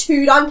the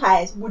two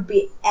Dantes would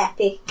be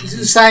epic. Is it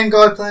the same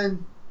guy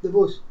playing the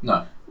voice?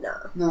 No,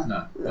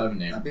 No, never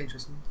knew. That'd be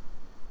interesting.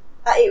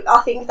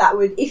 I think that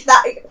would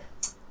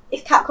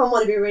if Capcom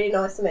want to be really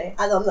nice to me,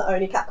 as I'm the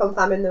only Capcom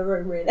fan in the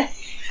room, really.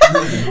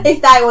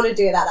 If they want to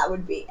do that, that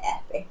would be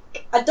epic.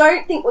 I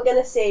don't think we're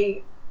going to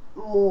see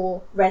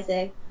more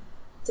Resi,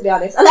 to be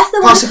honest, unless they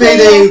want to Possibly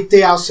clear. the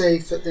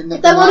DLC for the.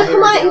 If they want to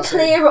come out and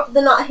clear up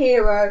the Not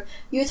Hero,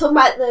 you were talking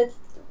about the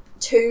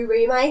 2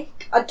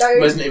 remake.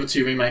 Resident Evil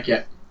 2 remake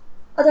yet?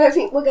 I don't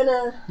think we're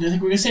gonna. You don't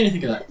think we're gonna see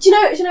anything of that? Do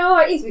you know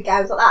what it is with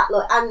games like that,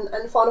 like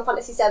and Final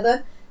Fantasy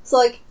VII? It's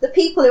like the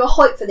people who are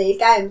hyped for these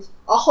games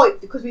are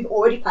hyped because we've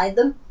already played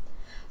them.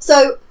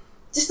 So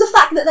just the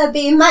fact that they're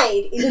being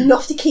made is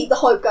enough to keep the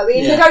hype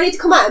going. Yeah. They don't need to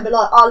come out and be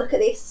like, "Oh, look at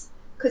this,"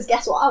 because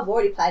guess what? I've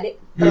already played it,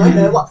 and I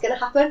know what's going to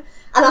happen.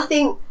 And I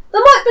think they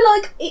might be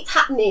like, "It's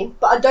happening,"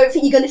 but I don't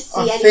think you're going to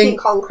see anything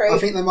concrete. I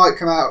think they might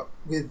come out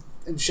with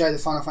and show the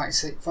Final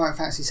Fantasy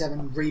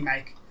VII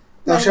remake.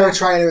 They'll show a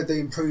trailer of the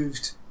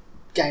improved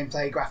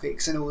gameplay,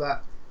 graphics, and all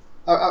that.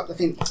 I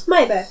think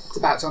Maybe it's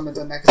about time they've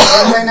done that,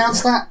 because they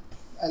announced that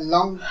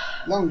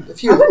a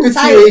few wouldn't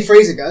say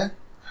E3s ago.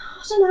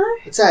 I don't know.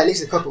 I'd say at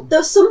least a couple. There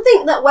was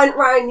something that went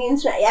around the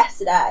internet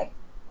yesterday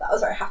that I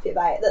was very happy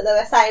about. That they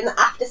were saying that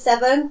after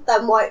 7, they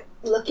might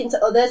look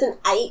into others, and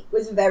 8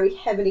 was very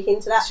heavily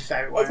hinted at. That's your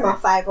favourite one. It's my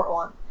favourite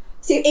one.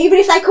 So even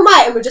if they come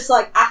out and we're just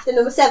like, after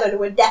number 7,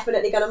 we're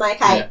definitely going to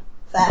make 8. Yeah.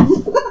 Fair.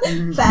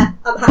 Fair.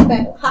 I'm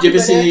happy. Did you ever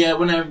see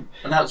when I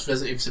announced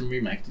Resident Evil 7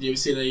 remake? Did you ever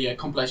see the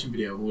compilation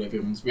video of all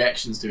everyone's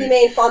reactions to You it?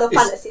 mean Final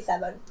Fantasy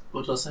 7?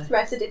 What did I say?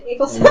 Resident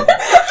Evil 7.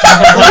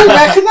 Are you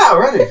making that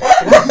already?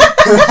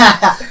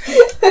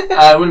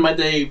 When I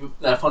made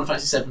the Final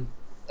Fantasy 7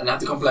 and I had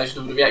the compilation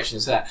of the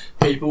reactions, that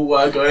people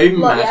were going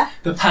Well, mad. yeah.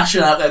 The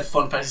passion out there for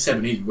Final Fantasy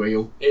 7 is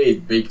real. It is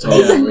big time.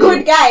 It's a real.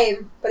 good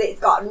game, but it's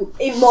gotten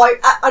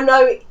I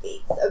know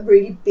it's a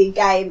really big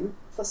game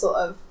for sort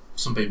of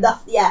Some people.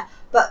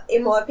 but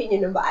in my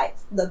opinion, number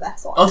 8's the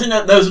best one. I think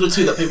that those are the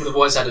two that people have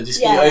always had a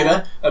dispute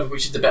over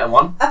which is the better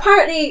one.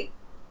 Apparently,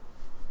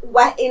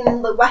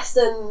 in the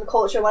Western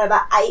culture,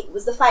 whatever, 8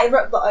 was the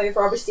favourite, but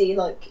over obviously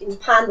like in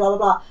Japan, blah blah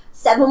blah,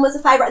 7 was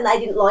the favourite, and they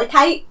didn't like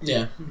 8.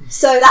 Yeah.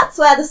 So that's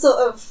where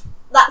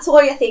that's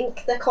why I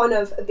think they're kind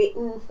of a bit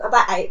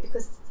about 8,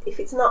 because if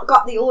it's not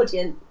got the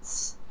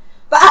audience,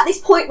 but at this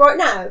point right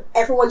now,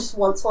 everyone just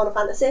wants Final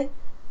Fantasy.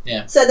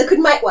 Yeah. So they could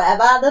make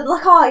whatever. They'd be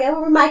like, "Oh yeah,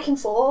 we're making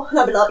 4," and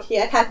I'd be like,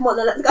 "Yeah, okay, come on,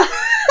 then let's go."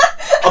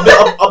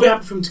 I'll be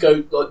happy for them to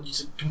go like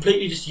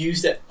completely just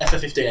use the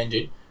FF15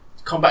 engine.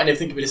 Combat and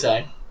everything could be the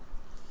same.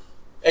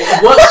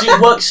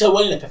 It works so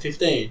well in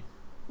FF15.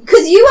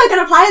 Because you weren't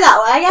going to play that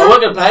way, I yeah.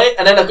 wasn't gonna play it,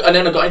 and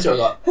then I got into it.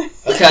 I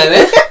was like, okay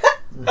then,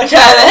 okay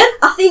then.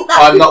 I think that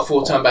I'm not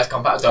full turn based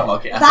combat. I don't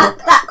like it. At all.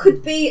 that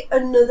could be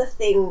another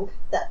thing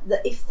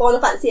that if Final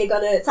Fantasy are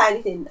going to say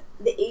anything,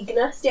 the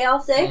Ignis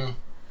DLC,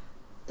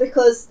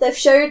 because they've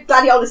showed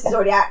Gladiolus is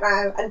already out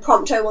now, and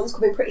Prompto one's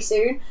coming pretty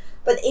soon.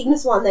 But the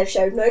Ignis one, they've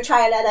showed no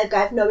trailer, they've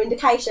gave no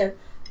indication,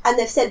 and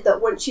they've said that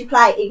once you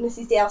play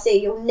Ignis's DLC,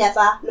 you'll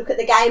never look at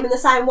the game in the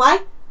same way.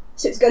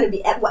 So it's going to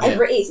be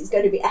whatever it is. It's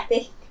going to be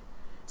epic.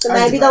 So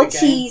maybe they'll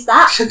tease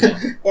that.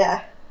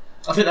 Yeah.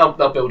 I think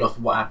they'll build off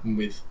of what happened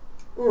with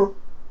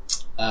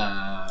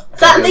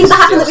Certain things that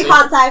happen that we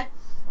can't say.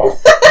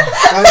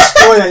 Don't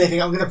spoil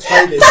anything. I'm going to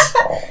play this.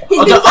 He's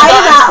been saying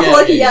that for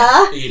like a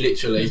year. He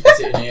literally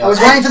sitting here. I was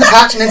waiting for the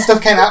patch and then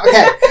stuff came out.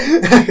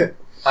 Okay.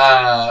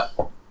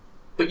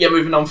 But yeah,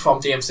 moving on from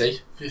DMC.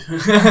 all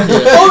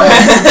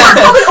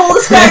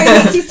the Square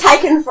Enix is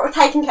taken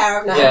care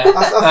of now. Yeah,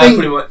 I think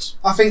pretty much.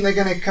 I think they're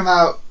going to come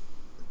out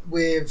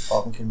with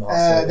Kingdom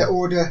Hearts the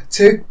Order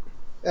 2.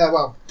 The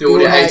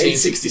Order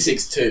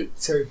 1866 2.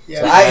 2. Yeah.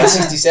 So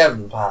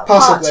 1867, perhaps.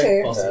 Possibly.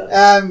 Part 2.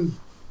 Possibly.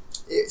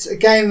 It's a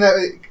game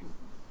that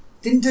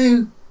didn't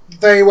do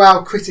very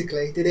well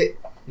critically, did it?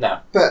 No.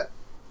 But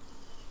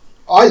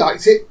I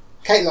liked it.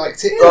 Kate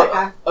liked it.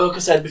 Yeah. Like I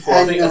said before,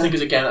 And, I think it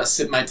was a game that's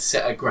made to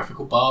set a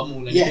graphical bar more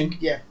than anything.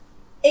 Yeah.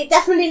 It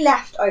definitely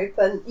left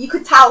open. You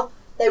could tell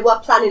they were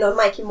planning on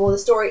making more. The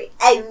story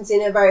ends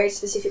in a very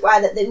specific way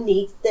that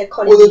there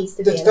kind of needs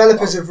to be. The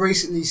developers have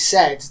recently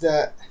said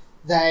that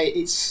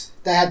they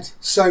had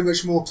so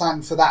much more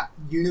planned for that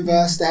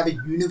universe. They have a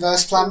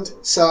universe planned,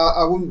 so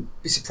I wouldn't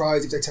be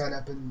surprised if they turn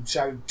up and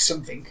show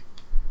something.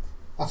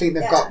 I think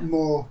they've got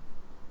more.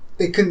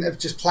 They couldn't have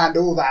just planned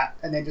all that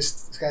and then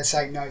just going to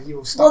say no, you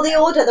will stop. Well, the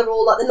Order, they're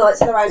all like the Knights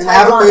of the Round and Table. they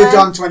haven't aren't moved they?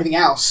 on to anything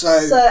else.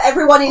 So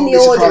everyone in I'll the be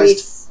Order surprised.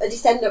 is a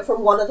descendant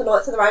from one of the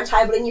Knights of the Round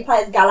Table, and you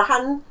play as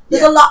Galahad.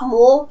 There's Yeah. a lot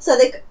more, so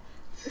they but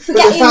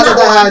forgetting the fact that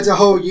that they one. had a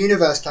whole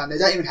universe plan, they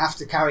don't even have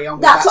to carry on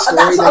with That's that what, story.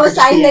 that's what They I was could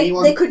just be saying.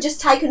 anyone. They could just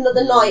take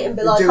another knight and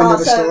be like, Do oh,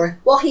 another so story.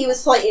 while he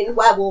was fighting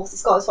werewolves,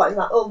 this guy was fighting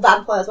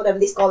vampires, whatever.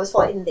 This guy was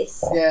fighting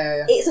this.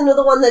 Yeah. It's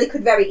another one that they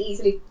could very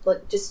easily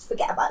just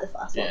forget about the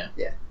first one.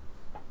 Yeah.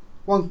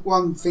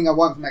 One thing I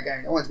want from that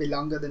game, I want it to be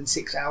longer than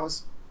 6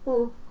 hours.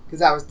 Mm. Because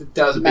that was the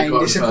That was a big main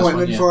gripe with the first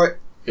disappointment one, yeah. for it.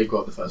 Big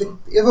gripe the first one.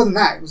 Other than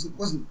that, it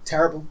wasn't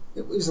terrible.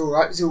 It was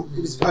alright. It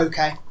was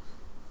okay.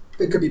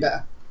 But it could be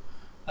better.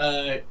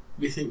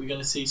 We think we're going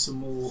to see some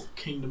more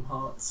Kingdom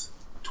Hearts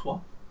 2.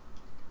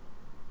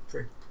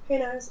 Who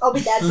knows? I'll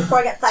be dead before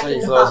I get back So in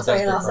you the feel past like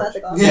 3 that's and a half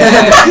different.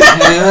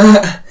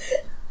 years ago.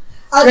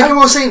 Do you reckon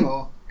we'll see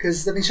more?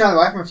 Because they've been showing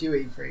away from a few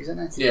E3s,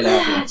 haven't they? Yeah,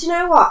 no, Do you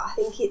know what?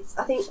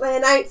 I think they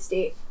announced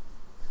it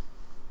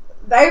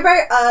very,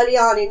 very early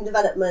on in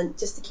development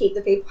just to keep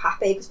the people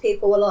happy, because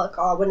people were like,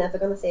 oh, we're never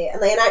going to see it.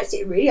 And they announced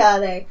it really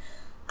early.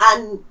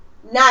 And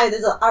now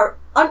there's I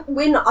don't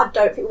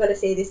think we're going to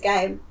see this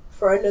game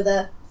for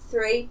another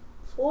 3-4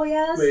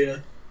 years.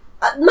 really.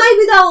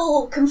 Maybe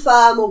they'll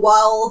confirm a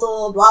world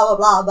or blah, blah,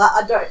 blah, but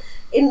I don't,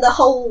 in the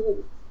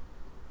whole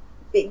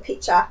big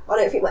picture, I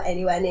don't think we're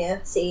anywhere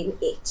near seeing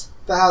it.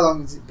 But how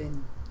long has it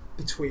been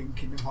between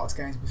Kingdom Hearts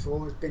games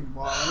before? It's been a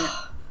while, hasn't it?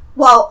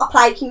 Well, I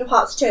played Kingdom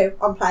Hearts 2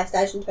 on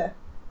PlayStation 2.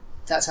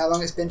 That's how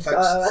long it's been, folks.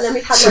 And then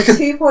we've had like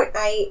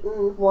 2.8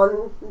 and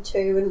 1 and 2,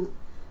 and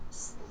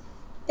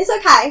it's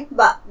okay,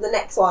 but the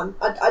next one,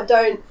 I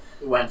don't.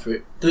 We're waiting for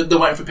it. They're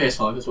waiting for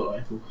PS5, that's what they're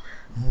waiting for.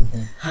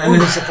 Wouldn't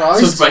be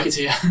surprised. So to break it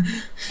to you.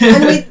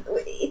 And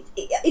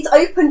it's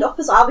opened up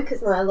as well,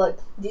 because now like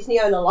Disney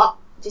own a lot.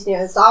 Disney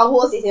owns Star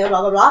Wars, Disney owns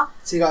blah blah blah.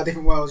 So you got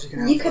different worlds you can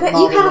have. You can like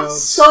have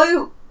worlds.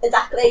 so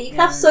exactly. You can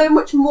have so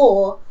much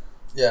more.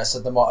 Yeah, so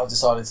they might have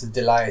decided to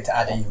delay it to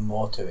add even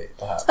more to it,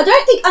 perhaps. I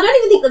don't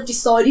even think they've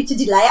decided to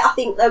delay it. I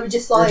think they were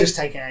just They're like just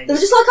taking ages. they were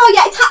just like, oh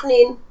yeah, it's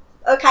happening.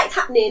 Okay, it's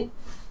happening.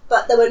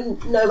 But they were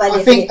nowhere near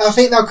I think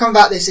finished. they'll come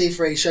back this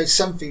E3, show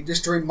something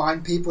just to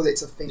remind people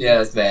it's a thing.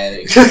 Yeah, it's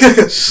there.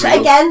 But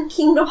again,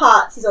 Kingdom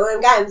Hearts is one of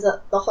them games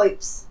that the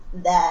hype's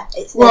there.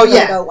 It's never Well, going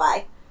to yeah. go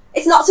away.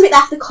 It's not something they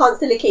have to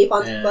constantly keep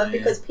on top Yeah, of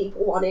because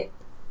people want it.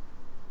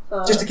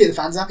 Just to keep the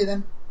fans happy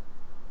then.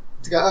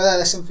 To go, oh,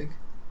 there's something.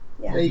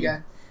 Yeah. There you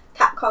go.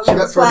 Capcom Should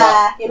look for swear,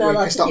 about you know, a week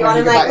like and if stop you want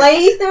to moaning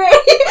make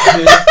about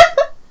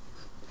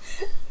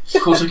me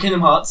Cool, so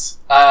Kingdom Hearts,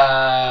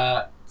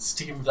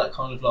 sticking with that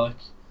kind of like,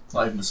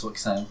 not even a sort of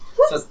sound.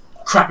 So that's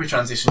crappy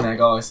transition there,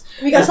 guys.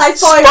 we got to say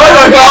spoiler.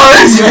 Spoiler,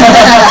 guys!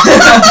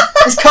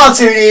 It's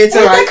cartoony, it's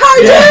alright. It's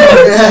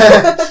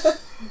a cartoon!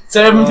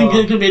 So everyone think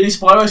it could be a new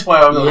Spyro,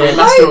 Yeah.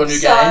 remaster or a new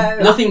So,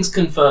 game? Nothing's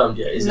confirmed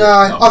yet, is it? No,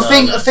 I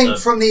think so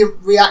from the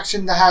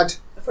reaction they had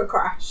for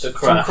Crash. the from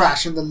crash.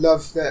 Crash and the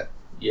love that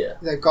Yeah.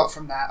 they've got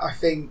from that, I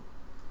think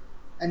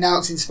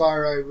announcing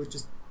Spyro would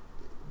just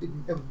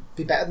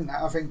be better than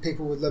that. I think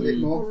people would love it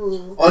more.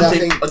 Mm. And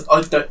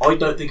I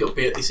don't think it'll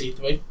be at this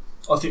E3.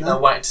 I think they're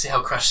waiting to see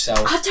how Crash sells.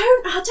 I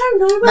don't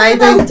know whether Maybe.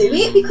 they'll do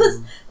it, because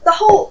the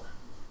whole...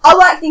 I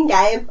worked in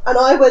game and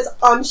I was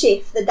on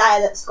shift the day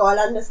that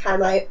Skylanders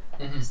came out.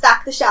 Mhm.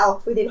 Stacked the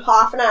shelf within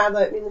half an hour of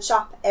opening the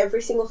shop.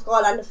 Every single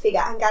Skylander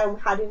figure and game we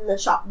had in the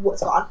shop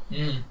was gone.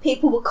 Mm.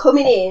 People were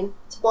coming in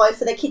to buy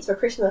for their kids for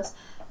Christmas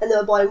and they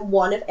were buying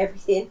one of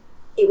everything.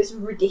 It was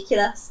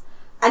ridiculous.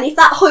 And if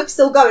that hype's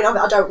still going,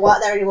 I don't work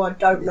there anymore, I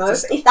don't know.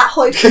 But if that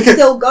hype is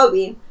still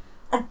going,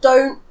 I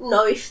don't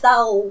know if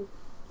they'll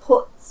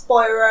put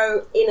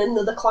Spyro in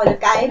another kind of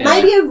game. Yeah.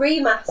 Maybe a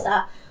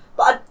remaster,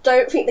 but I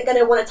don't think they're going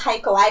to want to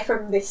take away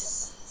from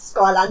this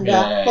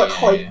Skylander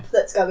hype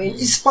that's going.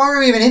 Is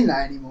Spyro even in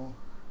there anymore?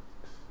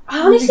 I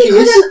honestly think he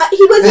is. couldn't.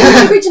 He was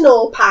in the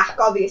original pack,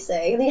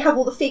 obviously, and then you have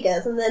all the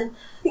figures, and then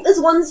I think there's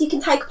ones you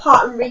can take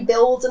apart and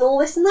rebuild and all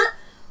this and that.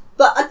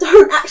 but I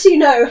don't actually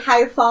know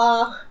how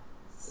far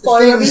The Spyro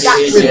thing is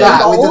actually with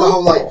that, with the involved.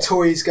 whole like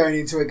toys going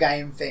into a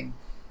game thing,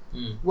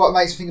 what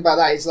makes me think about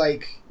that is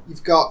like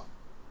you've got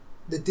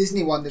the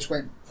Disney one that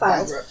went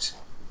Failed. bankrupt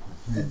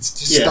and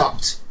just Yeah.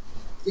 stopped.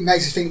 It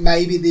makes me think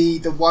maybe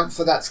the want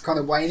for that's kind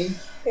of waning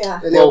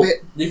Yeah. a little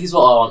bit. This is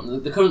what I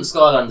want. The current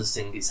Skylanders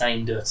thing, it's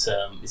aimed at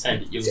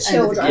young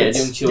Children. Yeah,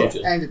 young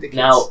children. Aimed at the kids.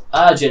 Now,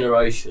 our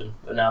generation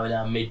are now in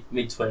our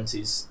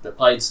mid-20s that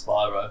played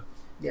Spyro.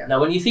 Yeah.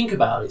 Now, when you think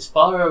about it,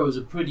 Spyro was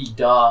a pretty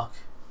dark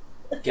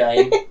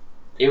game.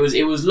 It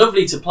was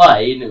lovely to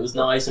play and it was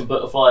nice and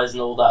butterflies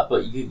and all that,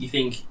 but you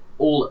think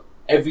all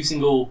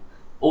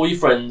your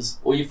friends,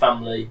 all your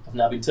family have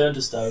now been turned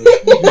to stone.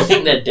 You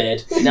think they're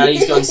dead. Now you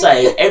need to go and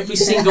save every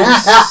single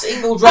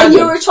And dragon.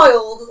 you're a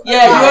child.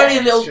 Yeah, Wow. you're only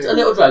a True.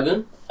 little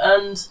dragon,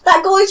 and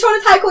That guy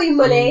trying to take all your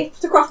money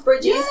to cross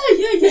bridges.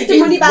 yeah, the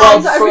money get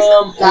bags robbed at every-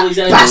 from all these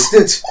That enemies.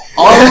 bastard.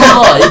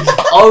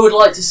 I would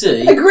like to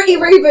see A gritty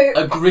reboot.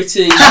 a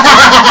gritty,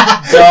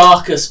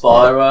 darker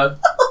Spyro,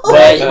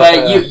 where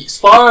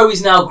Spyro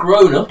is now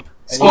grown up.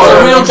 And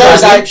Spyro, real he goes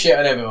dragon, ape shit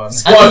on everyone.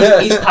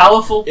 and he's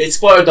powerful. It's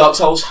Spyro Dark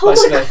Souls,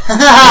 basically. You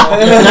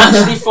can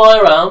actually fly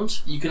around.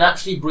 You can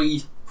actually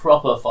breathe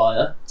proper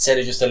fire. Instead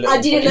of just a little.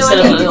 I didn't know Instead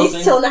I of a needed little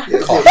this till now.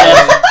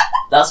 Yeah,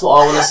 that's what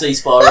I want to see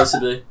Spyro to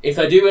be. If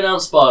they do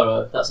announce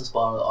Spyro, that's a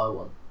Spyro that I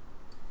want.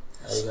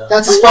 There you go.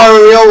 That's a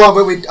Spyro real one,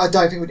 but I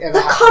don't think we'd ever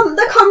The, happen.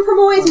 the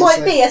compromise might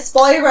Honestly. be a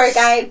Spyro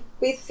game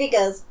with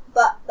figures,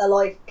 but they're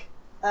like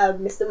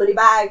Mr.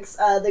 Moneybags,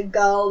 the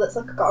girl that's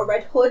like got a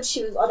red hood.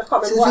 She was, I can't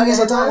remember So the what thing her is,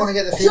 I name don't was. want to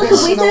get the She's like a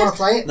figures, and I wizard. want to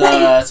play it. No,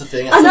 that's a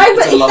thing. I know,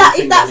 but it's a long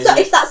thing, isn't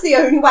it? if that's the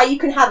only way you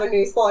can have a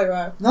new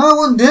Spyro. No, I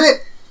wouldn't do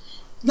it.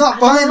 Not I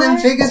buying them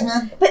know. figures,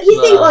 man. But you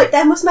No. think like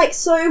they must make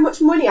so much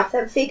money off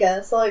them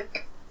figures,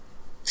 like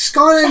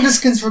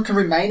Skylanders can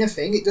remain a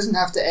thing. It doesn't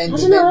have to end. I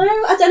and don't know. then-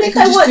 I don't know They if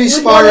can they just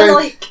would do want to Spyro.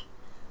 like.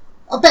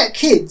 I bet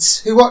kids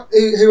who are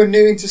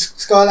new into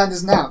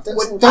Skylanders now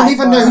Wouldn't don't buy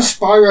even know who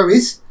Spyro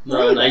is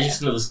No, he's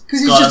just another. because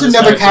he's just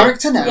another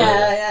character now.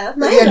 Yeah, At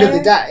the end of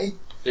the day,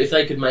 If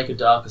they could make a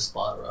darker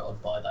Spyro,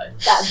 I'd buy that.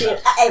 that'd be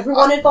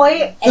everyone would buy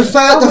it. the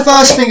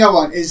first thing I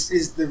want is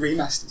the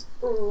remasters,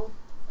 Mm.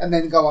 and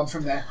then go on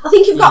from there. I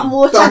think you've got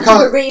more But I chance of a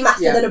can't-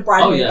 remaster yeah. than a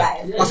brand Oh, new yeah.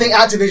 game. Yeah. I think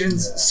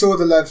Activision's saw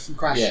the love from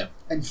Crash Yeah.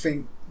 and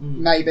think Mm.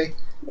 maybe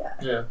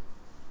Yeah.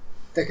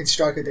 they could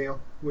strike a deal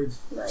with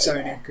Right,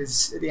 Sony yeah.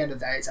 because at the end of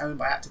the day, it's owned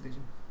by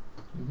Activision.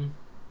 Mhm.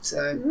 So,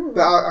 Mm.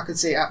 but I could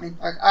see it happening.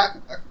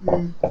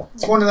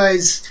 It's one of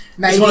those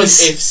maybe. It's one of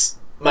those ifs,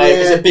 mate.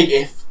 It's Yeah. a big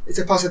if. It's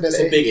a It's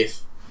possibility. a big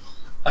if.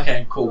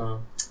 Okay, cool.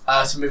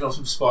 Uh, So moving on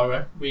from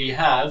Spyro, we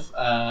have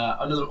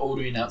another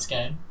already announced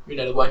game. We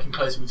know they're working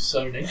closely with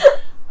Sony.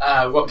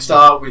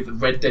 Rockstar with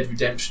Red Dead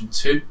Redemption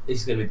 2.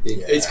 It's gonna be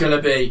big. It's going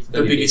to be the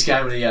Gonna be biggest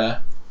game of the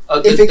year.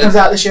 If it comes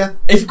out this year,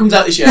 If it comes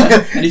out this year,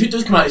 and if it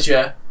does come out this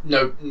year,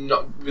 no,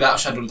 not without a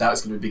shadow of a doubt,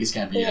 it's going to be the biggest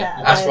game of the year.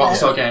 Yeah, As yeah,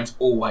 Rockstar games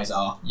always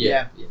are.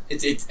 Yeah.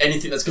 It's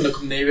anything that's going to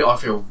come near it, I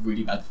feel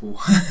really bad for.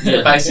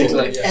 Yeah.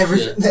 Basically, Yeah.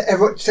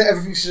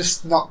 everything should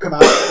just not come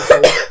out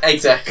before.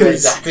 exactly. 'Cause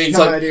Exactly. It's It's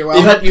not like going to do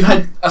well. you've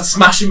had a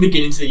smashing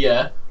beginning to the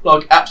year.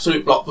 Like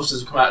absolute blockbusters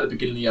have come out at the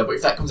beginning of the year, but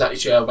if that comes out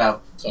this year,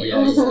 well, sorry.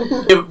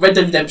 Yeah. Red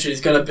Dead Redemption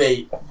is going to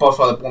be by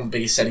far one of the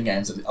biggest selling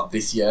games of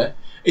this year.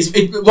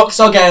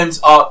 Rockstar games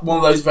are one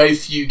of those very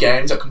few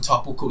games that can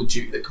topple Call of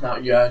Duty that come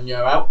out year in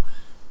year out.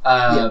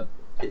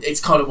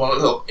 It's kind of one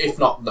of the, if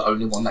not the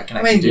only one that can I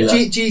actually mean, do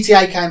that.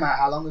 GTA came out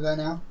how long ago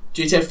now?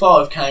 GTA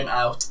 5 came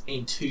out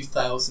in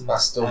 2000.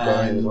 That's still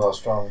going as well,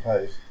 strong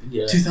pace.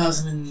 Yeah.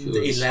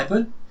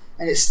 2011.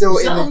 And it's still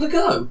Was in that long the.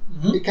 ago?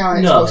 It came out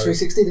on No. Xbox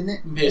 360, didn't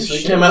it? PS3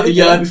 shit, came out the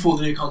yeah. year before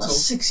the new That's console.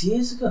 6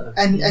 years ago.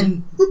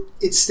 And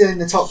it's still in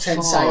the top 10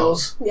 Fuck.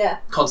 sales. Yeah,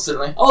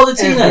 Constantly. Oh, the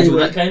teenager Every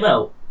when week. that came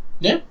out.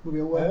 We'll be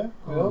aware.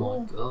 Oh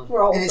my god.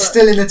 we're all And it's for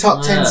still in the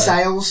top 10 Yeah.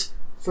 sales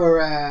for.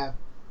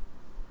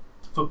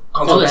 For Oh,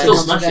 console they're games. still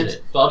console smashing games.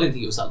 it, but I didn't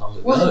think it was that long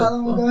ago. Was it that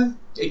long ago?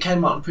 It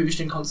came out on previous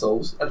gen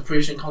consoles, and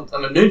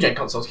and the new gen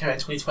consoles came out in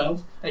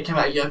 2012, and it came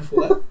out a year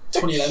before that,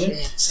 2011.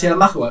 See how the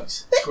math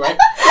works? It's great.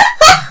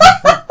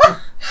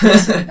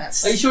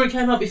 That's, Are you sure it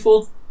came out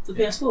before the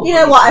PS4? You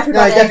know what, no, it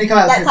everybody? definitely came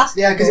out. Let's ask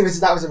Yeah, because people.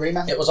 that was a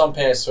remake. It was on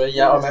PS3,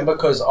 yeah, I remember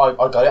because I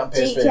got it on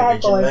PS3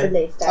 GTA 5 originally.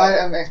 release date. I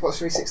Xbox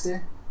 360.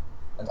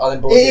 And I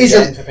then bought It it is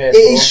again for PS4. It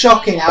is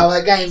shocking how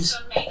that game's.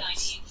 On May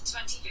 19th,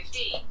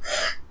 2015.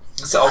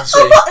 So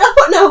obviously,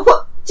 I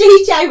put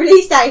GTA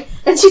release date,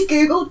 and she's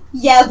googled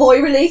 "Yeah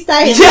Boy" release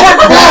date. I'm She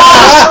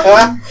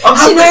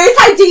happy. knows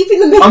how deep in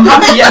the middle. I'm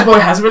happy. Yeah, boy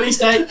has a release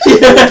date.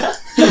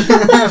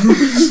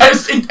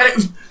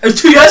 It was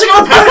 2 years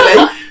ago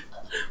apparently.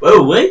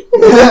 Well, we?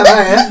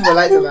 Yeah,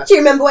 relate to that. Do you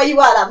remember where you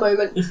were at that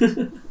moment?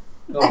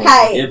 Oh,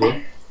 Okay. Yeah,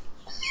 boy.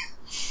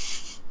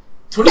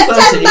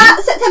 2013.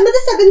 September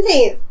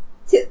the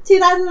 17th,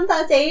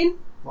 2013.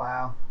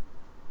 Wow.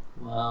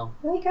 Wow.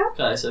 There you go.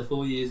 Okay, so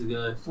 4 years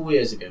ago. 4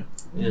 years ago.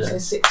 Yeah. So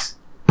 6.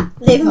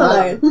 Leave him No.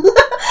 alone.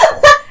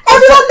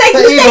 Everyone makes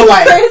But either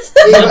way- mistakes,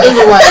 Chris.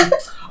 Either way,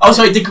 Oh,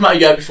 so it did come out a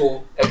year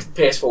before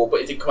PS4,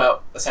 but it did come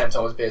out at the same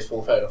time as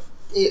PS4. Fair enough.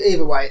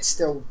 either way, it's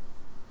still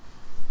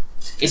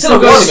It's still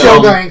going It's still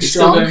strong. going It's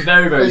still strong. going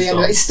very, But very the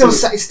end strong. of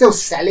it, it's still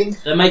selling.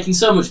 They're making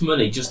so much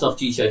money just off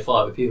GTA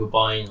 5 with people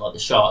buying like the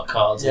shark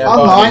cards. Yeah,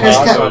 and Online, the it's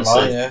cards kept- and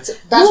stuff. yeah.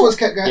 That's what's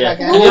kept going. Yeah.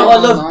 Again. And you know what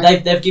I love?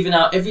 Online. They've given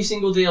out every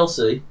single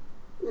DLC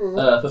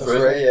for For free,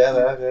 free, yeah, they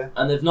have, yeah.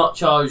 and they've not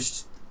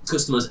charged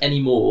customers any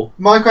more.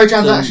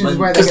 Microtransactions is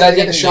where they Because get they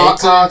the didn't shark need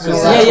to, cards. and all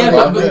because that Yeah,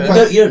 sort of but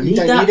thing. you don't need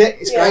that. it.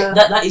 It's Yeah.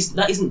 great,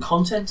 That isn't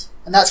content.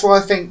 and that's why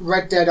I think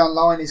Red Dead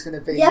Online is going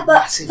to be Yeah, but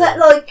massive.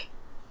 like,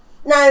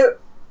 now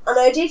I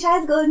know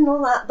GTA is good and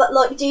all that, but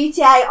like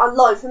GTA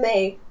Online for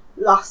me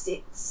lost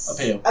its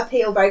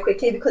Appeal. very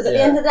quickly because at the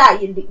Yeah. end of the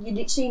day, you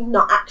literally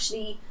not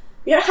actually.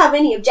 You don't have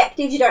any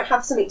objectives. You don't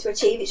have something to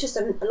achieve. It's just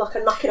like a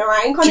knocking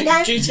around kind of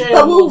game. GTA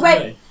But will Online,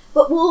 Red-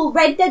 But will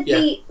Red Dead Yeah.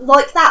 be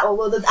like that, or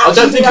will the? I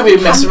don't think it'll be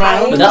a mess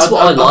around. But that's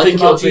what I like think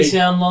about it'll be-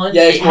 GTA Online.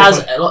 Yeah, it's it more has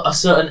fun. a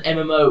certain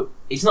MMO.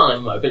 It's not an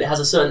MMO, but it has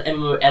a certain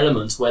MMO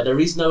element where there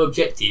is no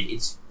objective.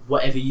 It's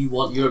whatever you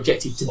want your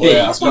objective to be. Yeah, you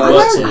I work don't-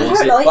 I towards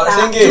don't it. like But the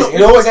that. thing is,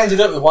 it always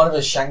ended up with one of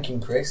us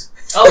shanking Chris.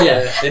 Oh yeah,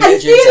 Didn't And it,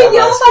 stealing GTA,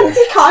 your basically?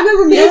 fancy car,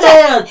 remember me?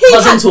 yeah. He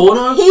had-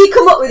 Mazentorno. He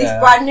come up with this Yeah.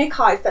 brand new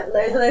car, he spent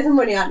loads of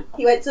money on.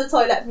 He went to the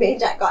toilet, me and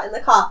Jack got in the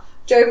car,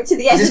 drove it to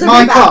the edge Is of this the my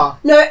river. car?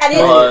 No, and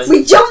Right.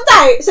 we jumped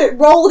out, so it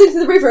rolled into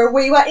the river and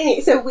we were in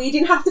it, so we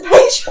didn't have to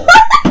pay insurance.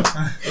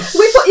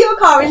 We put your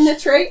car in a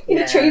tree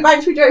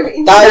branch, we drove it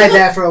into Stayed the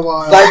there for a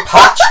while. They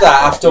patched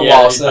that after a Yeah,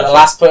 while, they so that the patched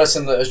last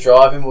person that was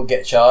driving would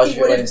get charged He if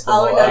it would went have, into the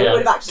oh water. no, he Yeah.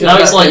 would have actually. Now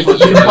it's like People you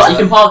do can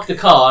that. park the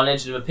car on the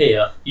edge of a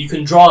pier. You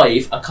can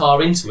drive a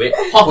car into it,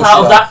 hop Push out it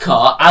of off. that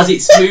car as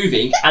it's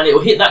moving, and it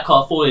will hit that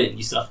car, fall in.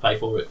 You still have to pay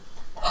for it.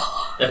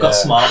 They've got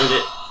Yeah. smart with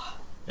it.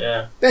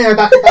 Yeah. But anyway,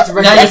 back to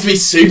Red Now you have Dead. to be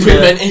super Yeah.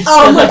 inventive.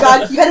 Oh my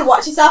god, you better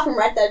watch yourself from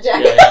Red Dead,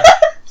 Jack. Yeah.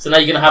 So now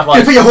you're gonna have like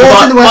You put your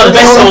horse in the way buy of the the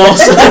best door.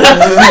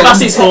 horse,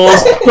 fastest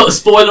horse, put a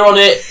spoiler on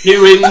it,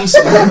 new rims,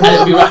 and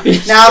it'll be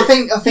rapid. Now I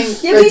think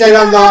Yeah, Red but Dead you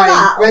don't have Online.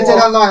 that, Red Dead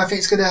or- Online. I think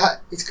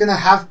it's gonna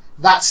have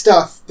that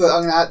stuff, but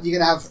you're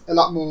gonna have a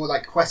lot more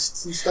like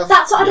quests and stuff.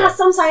 That's what Yeah.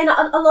 I'm saying.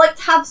 I like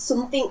to have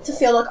something to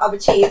feel like I've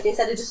achieved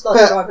instead of just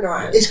like But driving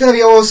around. It's gonna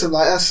be awesome,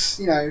 like us,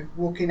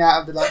 walking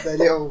out of the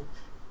little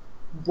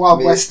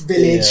Wild West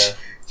village, Yeah.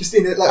 just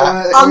in it like.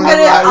 I'm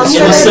gonna-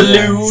 In a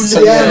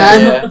saloon. Yeah,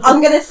 man.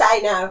 I'm gonna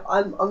say now,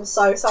 I'm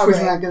so sorry.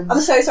 Twiddling our guns.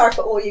 I'm so sorry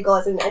for all you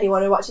guys and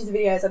anyone who watches the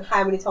videos and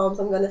how many times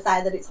I'm gonna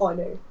say that it's high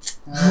noon.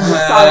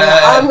 Sorry,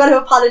 I'm gonna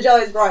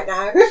apologise right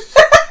now.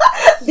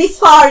 This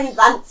far in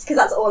advance, because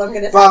that's all I'm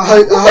gonna say. But I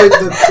hope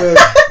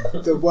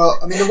the world.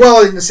 I mean, the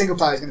world in the single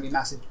player is going to be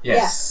massive,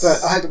 Yes.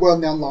 but I hope the world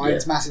in the online Yeah.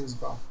 is massive as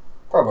well.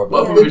 Probably.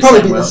 Well, Yeah. It'll probably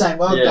same be the world. same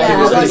world. Yeah, but yeah,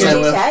 it was like the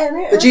same GTA, isn't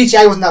it? The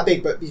GTA wasn't that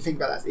big, but you think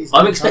about that. It's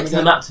I'm time expecting the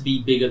ago. map to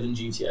be bigger than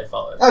GTA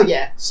 5. Oh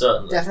yeah,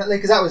 Certainly. definitely,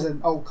 because that was an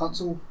old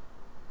console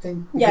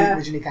thing. Yeah. It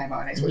originally came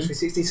out on Xbox Mhm.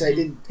 360, so it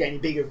didn't get any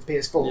bigger with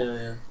PS4.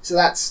 Yeah. So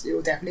it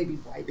will definitely be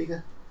way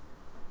bigger.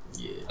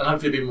 Yeah. And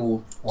hopefully be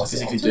more What's to it,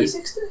 physically on do.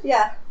 360?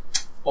 Yeah.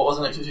 What was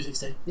the next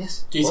 260?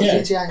 Yes. GTA?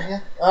 GTA, yeah.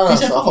 Oh, no,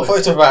 GTA I thought you were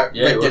talking about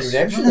Yeah, Red it Dead was.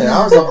 Redemption then.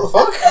 I was like, what the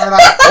fuck? And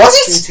about Was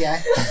it?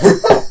 GTA.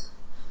 Yeah.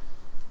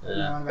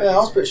 Yeah, I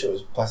was pretty sure it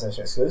was PlayStation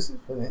exclusive,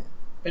 wasn't it?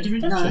 Red Dead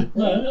Redemption?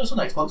 No, it was on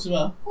Xbox as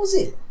well. Was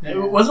it? Yeah,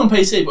 it wasn't on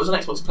PC, but it was on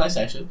Xbox and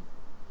PlayStation.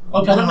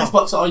 I played on Wow.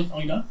 Xbox,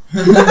 I know.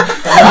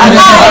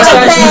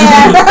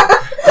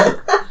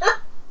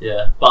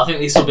 Yeah. But I think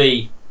this will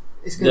be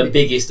It's the gonna be.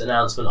 biggest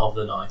announcement of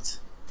the night.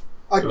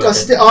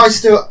 I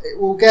still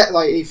we'll get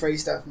like E3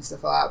 stuff and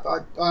stuff like that,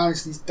 but I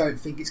honestly don't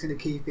think it's going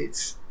to keep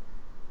its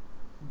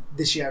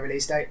this year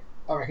release date.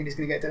 I reckon it's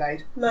going to get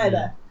delayed Maybe.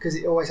 because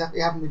it always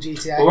it happened with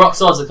GTA. Well,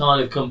 Rockstar's the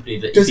kind of company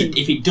that Doesn't-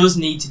 if it does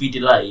need to be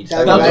delayed,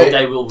 They'll do it.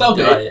 they will They'll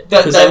do delay it. it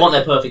because They- they want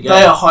their perfect game.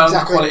 They are high on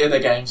Exactly. the quality of their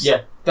games. Yeah.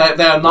 They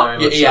are not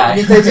Very your much EA. And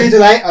if they do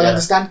delay, I'll Yeah.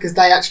 understand because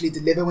they actually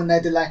deliver when they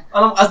delay.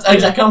 And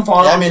exactly, I'm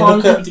fine. Yeah, I I'm mean, fine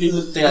look with at people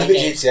to do delay look at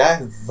games.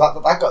 GTA.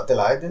 That got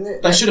delayed, didn't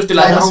it? They should have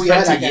delayed Like, Mass oh, yeah,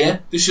 Effect that a game. year.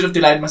 They should have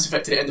delayed Mass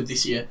Effect to the end of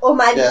this year. Or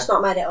maybe Yeah. just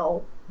not made it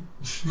all.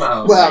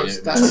 Well, Well, yeah.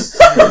 that's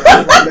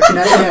looking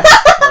at it.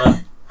 Yeah.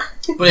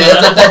 But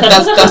yeah,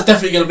 that's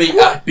definitely going to be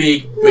a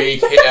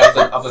big hit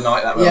of the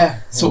night. That will. Yeah.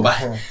 Sort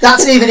of.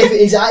 That's even if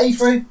it is at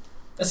E3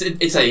 It's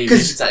a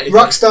because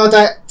Rockstar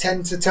don't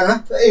tend to turn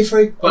up at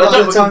E3. But a lot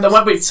of the that times.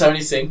 won't be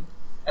Sony's thing,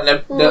 and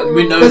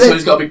we know But they-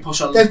 Sony's got a big push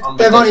on. They've on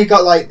Red Dead. only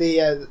got like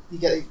the you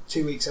get it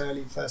 2 weeks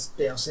early first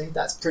DLC.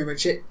 That's pretty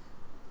much it.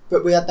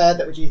 But they had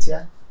that with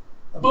GTA.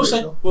 I'm We'll pretty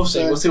see. sure. We'll see.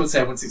 So, We'll see what's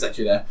there once it's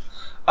actually there.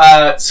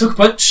 Sucker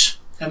Punch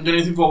haven't done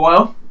anything for a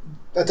while.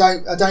 I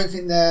don't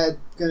think they're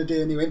going to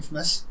do a new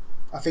Infamous.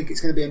 I think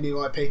it's going to be a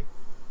new IP.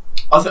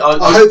 I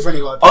hope for a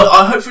new IP.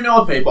 I hope for an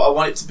IP, but I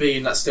want it to be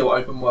in that still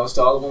open world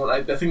style.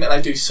 The thing that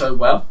they do so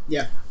well.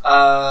 Yeah.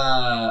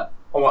 I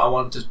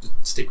want to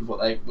stick with what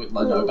they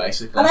know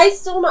basically. Are they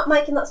still not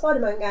making that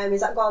Spider-Man game?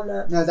 Is that gone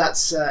now? No,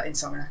 that's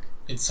Insomniac.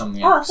 It's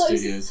something Oh, I else thought it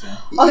was- studios.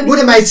 Yeah. It would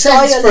have made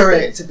sense for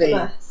it to be.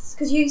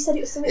 Because you said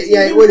it was something.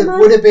 Yeah, it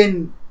would have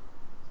been.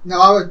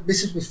 No,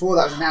 this was before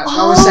that was announced.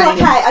 I was Oh, saying.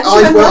 okay, I just I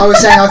remember- was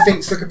saying I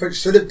think Sucker Punch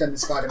should have done the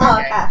Spider-Man Oh,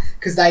 game okay.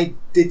 because they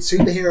did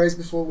superheroes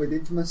before with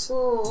Infamous,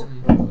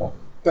 Mm.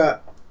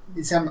 but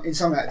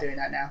Insomniac doing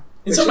that now.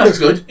 In Which some ways, looks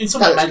good. In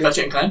some That ways, looks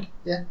Ratchet and Clank.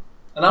 Yeah.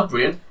 And that's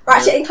brilliant.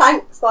 Ratchet and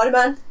Clank,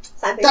 Spider-Man,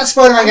 same thing. That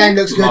Spider-Man game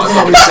looks good. Might From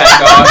not what be the same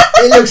guy.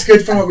 it looks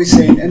good from what we've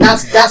seen, and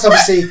that's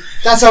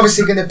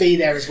obviously going to be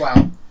there as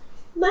well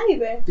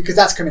Maybe. because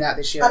that's coming out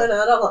this year. I don't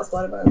know, I don't like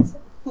Spider-Man, so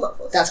I'm not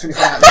fussed. That's going to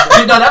come out this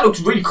year. You know, that looks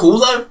really cool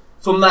though.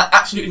 From that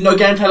absolutely no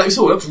gameplay like we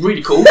saw, it looks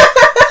really cool.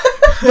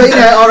 But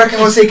I reckon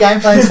we'll see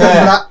gameplay and stuff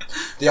for that.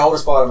 The older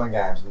Spider-Man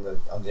games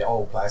on the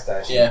old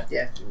PlayStation.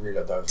 Yeah. You really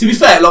love those. To be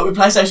fair, like with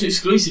PlayStation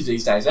exclusives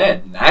these days,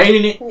 they're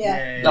nailing it.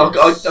 Yeah. Like,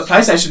 a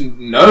PlayStation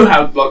know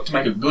how to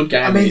make a good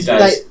game I mean, these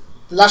days.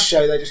 the last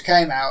show they just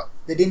came out.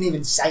 They didn't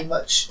even say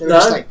much. They were No.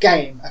 just like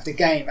game after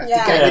game after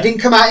Yeah. game. Yeah. They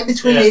didn't come out in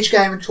between Yeah. each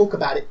game and talk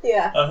about it.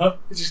 Yeah.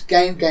 It's just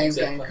game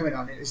Exactly. coming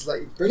on. It was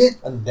like brilliant.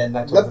 And then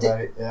they talked Loved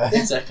about it. Yeah.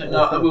 Exactly.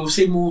 No, we'll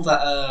see more of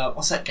that.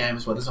 What's that game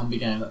as well? The zombie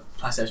game that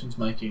PlayStation's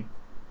making.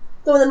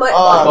 The one that might.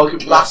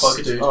 Last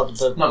Poker Dude.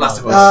 Not Last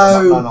of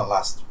Us. Not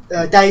Last.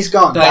 Days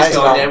Gone. Days Days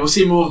Gone. Gone. Yeah, we'll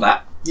see more of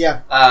that.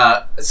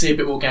 Yeah. See a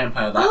bit more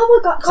gameplay of that.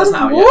 Oh my god, That's God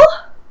now, of War?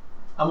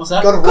 And what's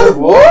that? God of God of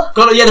War. War?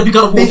 God of, yeah, the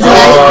God of War. Been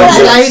Oh,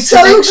 delayed that's to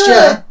so next good.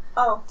 year,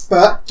 Oh.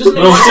 but Doesn't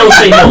We'll still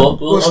see more.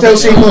 We'll still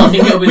see more. I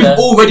think it'll be We've there.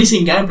 already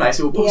seen gameplay,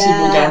 so we'll probably see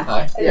more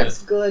gameplay. It Yeah. looks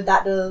good,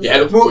 that does. Yeah, it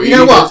looks well, really you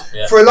know what?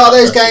 Yeah. For a lot of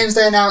those That's games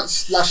they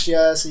announced last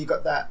year, so you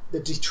got the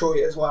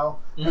Detroit as well,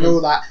 and Mhm.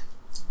 all that.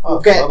 Oh, We'll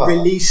I get forgot about that.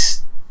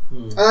 release.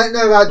 Hmm. I don't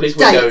know about Release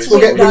dates. windows. We'll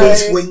get Windows.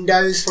 release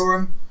windows for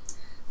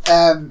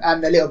them,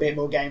 and a little bit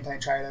more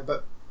gameplay trailer.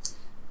 But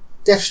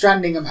Death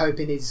Stranding, I'm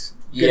hoping is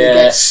going to Yeah.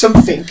 get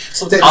something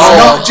Something- that's Oh.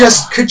 not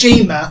just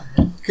Kojima.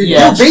 Who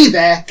Yeah. will be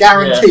there,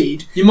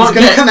 guaranteed. You might He's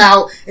going to get- come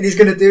out and he's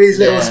going to do his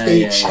little Yeah,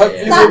 speech. yeah,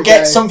 Hopefully yeah. we'll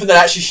get something that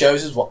actually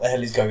shows us what the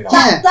hell is going on.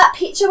 Yeah. That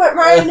picture went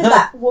round of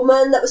that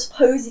woman that was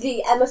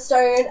supposedly Emma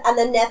Stone and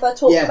then never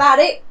talked Yeah. about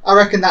it. I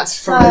reckon that's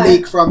from a No.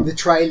 leak from the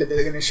trailer that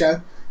they're going to show.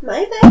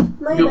 Maybe.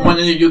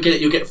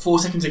 You'll get 4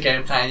 seconds of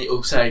gameplay and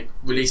it'll say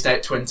release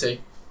date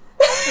 20.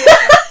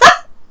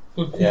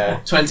 Yeah.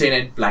 20 and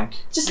then blank.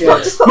 Just Yeah.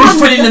 put We'll Matt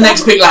fill in the Mikkelsen-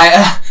 next pick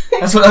later.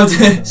 That's what I'll do.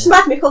 Just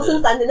Matt Mikkelsen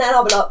standing there and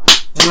I'll be like,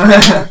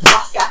 I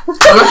Oscar.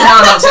 reckon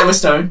I'll announce Emma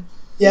Stone.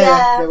 Yeah,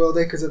 Yeah. they will do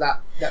because of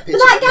that picture. But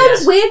that game was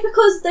Yes. weird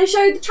because they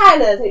showed the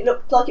trailers and it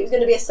looked like it was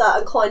going to be a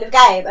certain kind of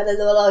game, and then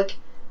they were like,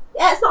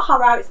 "Yeah, it's not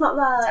horror, it's not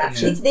that,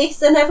 Action. it's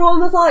this," and everyone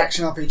was like,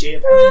 Action RPG.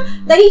 apparently.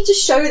 "They need to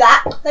show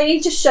that. They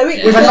need to show it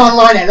Yeah. With an because,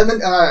 online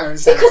element. I don't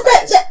understand because what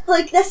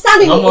that is. they're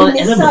selling it Online in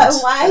this elements.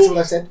 certain That's way." what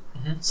I said.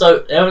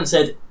 So they haven't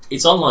said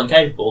it's online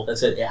capable. They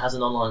said it has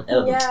an online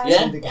element.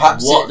 Yeah. Yeah.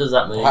 Perhaps What it- does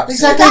that mean? perhaps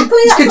Exactly. Exactly,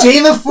 It's that's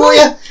Kojima for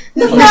you.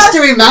 The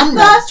Mystery man.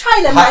 First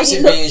trailer Perhaps made it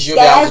it look means you'll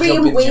be able to scary jump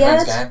and into your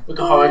weird. friend's game. Like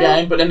a horror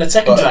game, but then the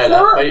second But-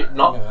 trailer, It's wait,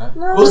 not.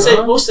 No. We'll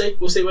see.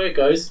 We'll see where it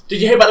goes. Did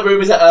you hear about the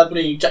rumours that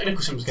bloody Jack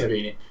Nicholson was going to be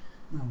in it?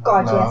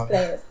 God, No.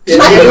 yes, please. Yeah,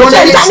 Matt everyone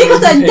Nicholson, is- Jack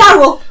Nicholson,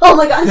 Daryl. Oh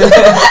my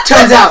god.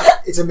 Turns out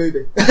it's a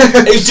movie.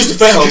 It's just a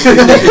film. It's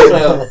just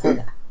a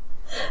film.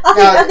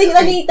 I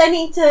think they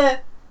need to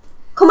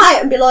come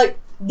out and be like,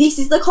 this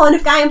is the kind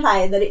of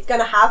gameplay that it's going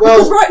to have. Well,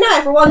 Because right now,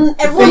 everyone's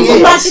thing is,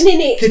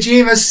 imagining it.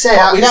 Kojima's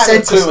said, We don't have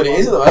a clue what it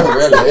is at the moment,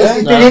 really. That's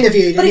he's Yeah? been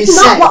interviewed But and he it's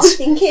not what we said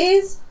think it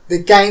is.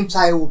 the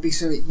gameplay will be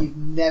something you've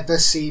never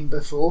seen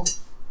before.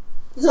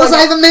 There's What does that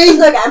no, even there's mean?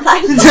 no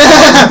gameplay.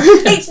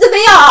 it's the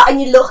VR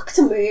and you look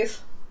to move.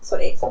 That's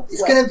what it is.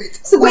 It's gonna be.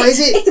 It's a What Wii, is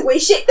it? It's a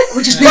Wii shit.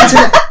 We just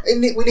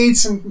need we need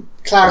some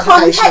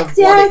clarification Context, of what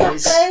yeah, it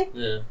is,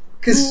 exactly. Yeah.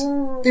 because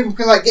Mm. people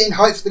can like getting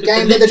hyped for the But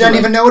game, but they don't literally-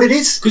 even know what it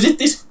is. Because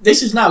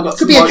this has now got Could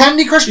to be a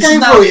Candy Crush this is game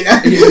now- for you, know.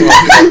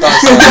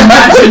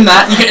 Imagine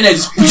that you get in there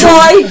just.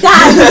 My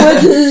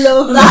dad would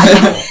love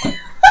that.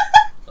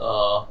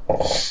 Oh.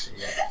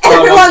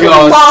 Everyone's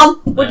God.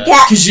 mom would Yeah.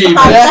 get Kojima.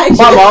 PlayStation.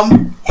 Yeah, my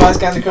mum plays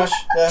Candy Crush.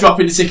 Yeah.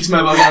 Dropping the sickest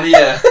mobile game of the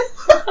year.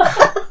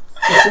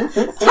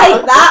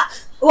 Take that.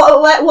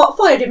 What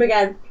fired him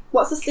again?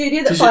 What's the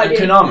studio that fired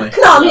him? Konami.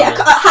 Konami.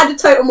 I had a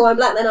total mind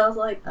blank. Then I was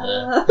like,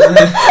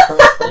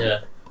 Yeah.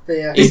 But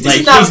yeah, Is this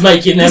He's now-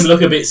 making them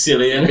look a bit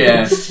silly. And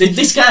Yeah.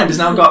 This game has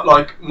now got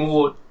like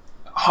more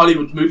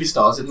Hollywood movie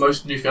stars than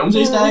most new films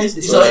these days.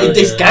 It's So right,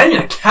 this yeah.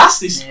 game, a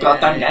cast this Yeah.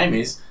 goddamn game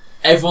is.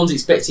 Everyone's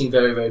expecting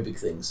very, very big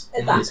things.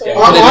 in this Exactly.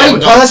 game. I- They I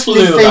don't have a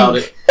personally clue about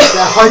think it.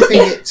 they're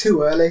hyping it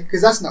too early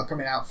because that's not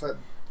coming out for.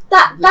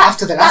 That's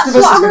After The Last that's of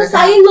Us what is I'm gonna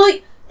come saying.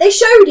 Like they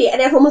showed it,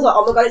 and everyone was like,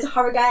 "Oh my god, it's a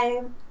horror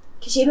game."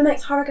 Kojima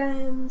makes horror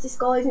games. This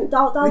guy's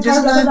blah blah He blah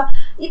doesn't blah know. blah.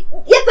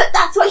 Yeah, but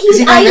that's what he Is was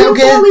he made Metal aiming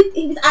Gear? for.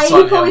 He was aiming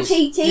Silent for with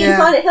Hills. PT Yeah. and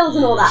Silent Hills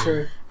and all that.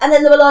 True. And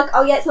then they were like,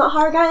 "Oh yeah, it's not a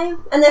horror game,"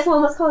 and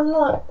everyone was kind of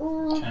like,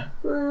 Okay.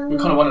 We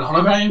kind of wanted a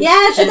horror game.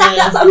 "Yeah, exactly."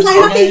 That's what I'm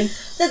saying. I think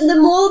that the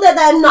more that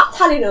they're not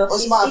telling us,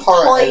 What's it's, the matter of it's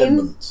horror time.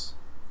 elements?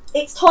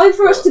 It's time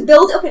for us to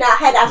build it up in our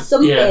head as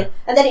something, Yeah.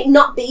 and then it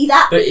not be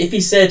that. But if he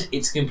said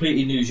it's a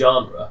completely new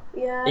genre,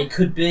 Yeah, it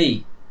could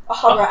be a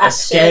horror a action.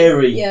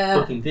 scary Yeah.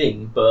 fucking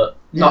thing, but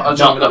Not a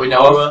genre that we know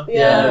of. horror.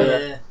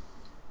 Yeah.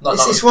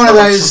 It's one of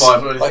those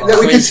survival or anything Like like that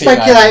we that. can creepy,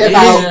 speculate maybe.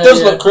 about. It does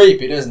Yeah. look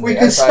creepy, doesn't We it?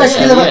 could That's how it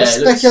speculate, Yeah, it looks-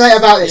 speculate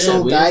about this yeah,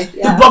 all weird. day.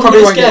 Yeah. The problem Probably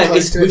with won't this get game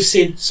close is to it. we've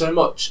seen so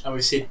much and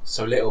we've seen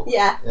so little.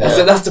 Yeah. Yeah.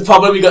 So that's the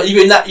problem.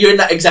 You're in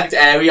that exact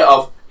area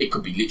of It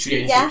could be literally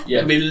anything. Yeah. Yeah.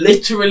 It could be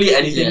literally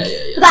anything.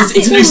 Yeah. That's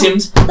It's a it. new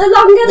Sims. The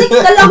longer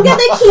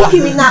they keep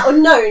you in that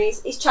unknown,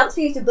 it's chance for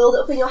you to build it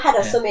up in your head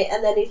or Yeah. something,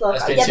 and then he's like,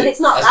 That's oh, being yeah, but too- it's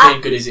not that's that.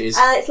 being good as it is.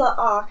 And it's like,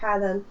 oh, okay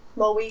then.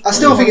 Well, I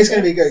still think it's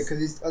going to be good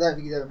because I don't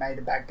think he's ever made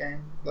a bad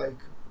game. Like,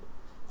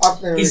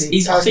 I've never really I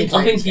personally think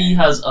played his he game.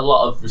 has a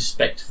lot of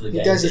respect for the He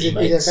games does. that he He's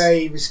makes. a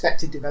very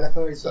respected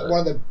developer. He's So- one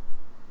of the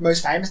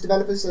most famous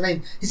developers. I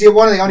mean, he's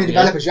one of the only Yeah.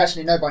 developers you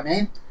actually know by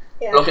name.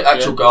 Yeah. Look at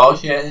actual guy,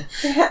 yeah.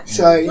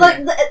 So you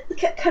Like know,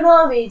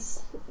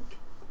 Konami's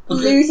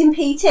losing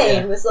PT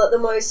Yeah. was like the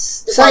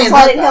most Saying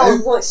Silent that, Hill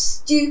though- was like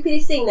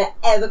stupidest thing they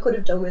ever could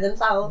have done with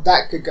themselves.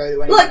 that could go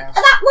to anyone Like else.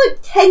 that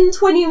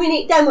 10-20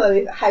 minute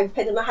demo, how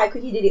depending on how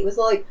quick you did it, was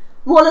like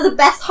one of the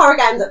best horror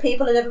games that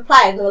people had ever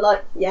played, and they were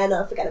like, yeah,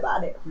 no, forget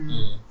about it.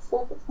 Mm.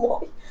 Why?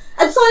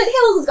 And Silent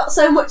Hills has got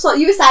so much, like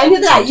you were saying the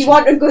other day, you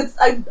want a good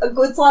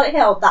Silent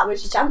Hill, that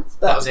was your chance,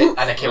 but That was it,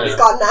 and they killed it's it.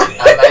 gone now.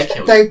 And they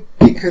killed it.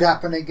 It could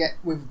happen again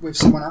with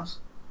someone else.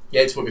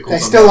 Yeah, it's what we call They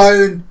them. still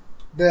own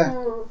the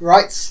Mm.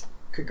 rights.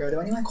 Could go to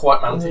anyone.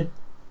 Quite mounted.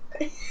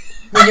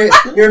 I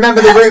mean, you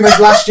remember the rumours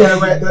last year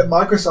that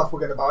Microsoft were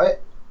going to buy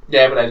it?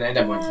 Yeah, but they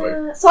never went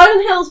through.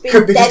 Silent Hill's been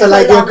Could be dead just a for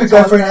late a deal, long could go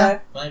time for it though.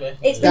 now. Maybe.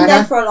 It's been Yeah,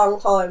 dead no. for a long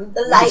time.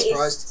 The I'd be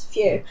latest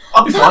few.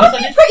 I'll be fine That if would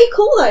they be did. pretty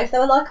cool though if they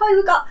were like, oh,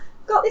 we've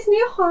got this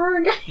new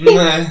horror game.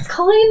 Nah. It's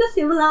kind of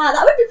similar.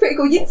 That would be pretty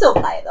cool. You'd still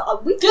play it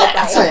though. We'd still Yeah,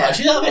 play that's it.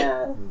 actually that bit.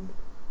 Yeah.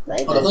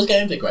 Maybe. I love those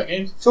games, they're great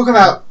games. Talking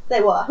about They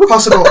were.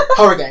 possible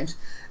horror games,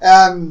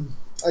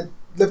 I'd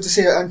love to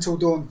see Until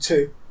Dawn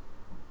 2.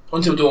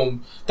 Until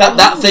Dawn.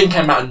 That thing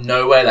came out of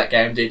nowhere, that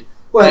game did.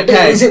 Well,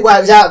 Okay. it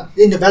was out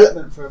in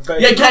development for a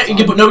very Yeah, long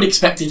time. but nobody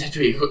expected it to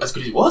be as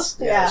good as it was.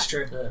 Yeah, Yeah. that's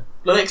true.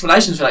 Like, the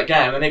explanations for that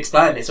game, and they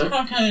explained it. It's like,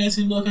 okay, it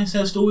seems like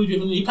a story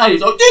driven. You played it.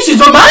 It's like, this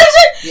is amazing!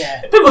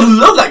 Yeah. People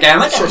love that game.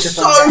 That game was Such a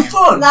so fun game.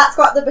 fun. That's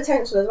got the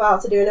potential as well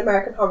to do an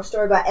American Horror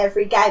Story, but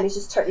every game is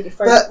just totally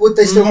different. But would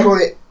they still Mhm.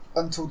 call it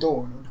Until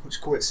Dawn, or would you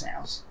call it something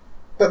else?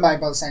 But made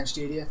by the same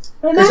studio.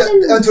 I Because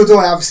imagine, Until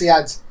Dawn obviously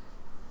had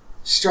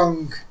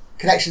strong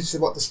connections to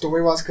what the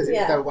story was, because it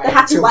yeah, would go away they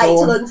have to until wait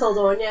dawn. till Until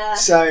Dawn. Yeah.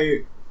 So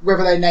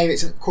whether they name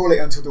it, call it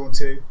Until Dawn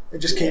 2,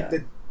 and just keep Yeah.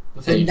 the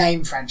The theme.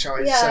 name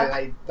franchise, Yeah.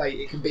 so they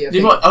it can be a They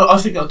thing. might, I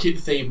think they'll keep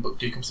the theme, but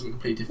do something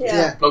completely different.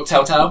 Yeah. Like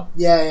Telltale.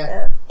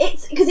 Yeah.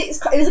 It's because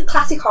it was a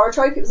classic horror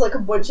trope. It was like a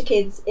bunch of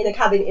kids in a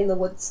cabin in the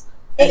woods.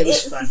 And it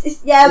was fun.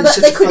 Yeah, It was but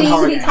such they a could fun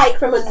horror easily game. take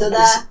from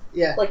another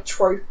Yeah. like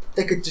trope.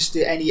 They could just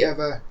do any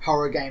other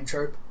horror game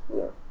trope.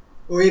 Yeah.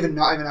 Or even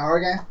not even a horror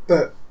game,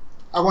 but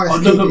I want to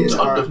I'd keep love it as them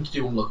horror. to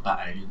do one look about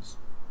aliens.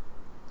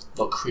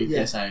 Like creepy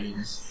ass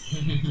aliens.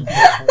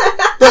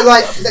 But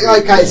like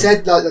Kate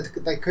said, like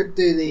they could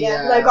do the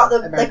Yeah, they've got they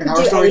American could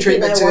Horror do Story anything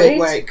treatment they to wanted. it,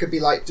 where it could be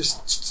like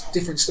just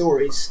different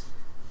stories,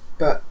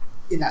 but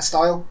in that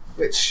style,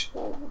 which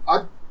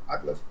I'd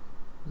love.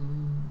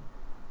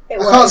 It I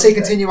was. can't see a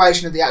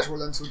continuation of the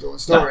actual Until Dawn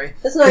story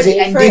There's no because it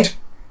need for ended, it.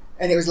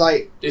 and it was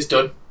like It's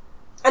done.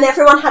 And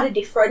everyone had a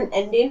different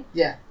ending.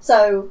 Yeah.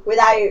 So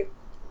without,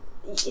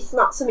 it's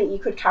not something you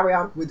could carry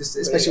on. with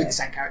especially with the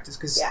same characters,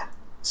 because Yeah.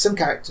 some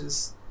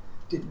characters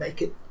didn't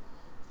make it.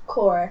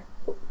 Cora.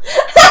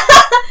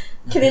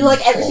 Killing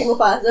like every single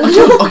person.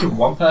 I killed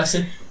one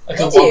person. I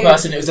killed Did one you?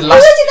 person. It was the Who last.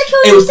 was it that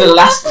killed It was the every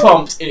last person?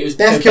 prompt. And it was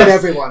Beth killed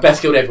everyone.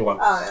 Beth killed everyone.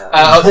 Oh,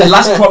 yeah. The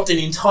last prompt in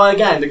the entire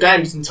game. The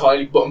game is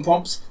entirely button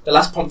prompts. The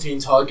last prompt in the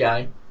entire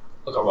game.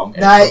 I got wrong.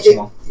 No, I killed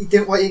someone. you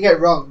didn't. What you get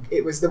wrong?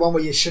 It was the one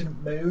where you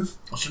shouldn't move,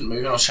 I shouldn't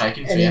move. I was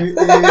shaking and fear. it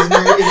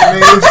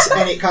moves,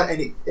 and it can't,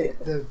 and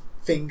it the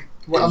thing.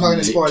 Well, I'm not going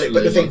to spoil it,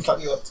 but the Literally, thing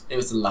fucked you up. It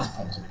was the last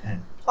prompt in the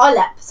game. I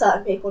let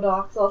certain people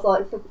die because I was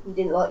like,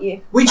 didn't like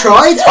you. We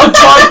tried.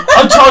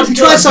 I tried to We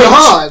kill tried that so bitch.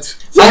 hard.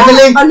 Yeah,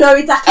 Emily, I know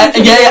exactly. what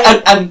you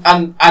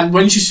mean. And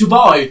when she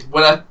survived,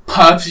 when I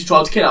purposely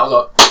tried to kill her, I was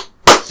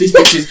like, this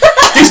bitch is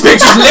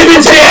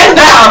living to the end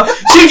now.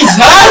 She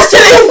deserves to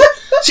live.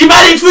 She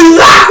made it through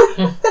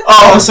that.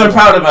 Oh, I was so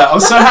proud of her. I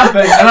was so happy,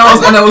 and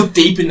I was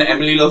deep in the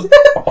Emily love.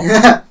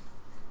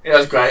 It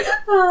was great.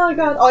 Oh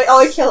god,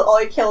 I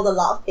killed a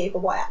lot of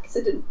people by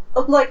accident.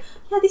 I'm like,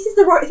 yeah, this is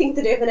the right thing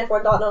to do, and then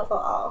everyone died, and I was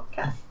like, oh,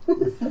 okay.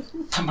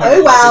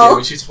 Oh well.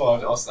 When she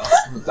survived, that was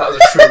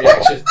a true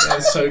reaction. That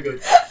was so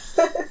good.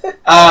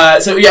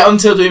 So yeah,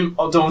 Until Doom,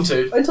 or Dawn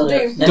 2. Until Yeah.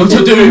 Doom.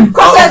 Until Doom.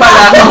 Cross I'll over. play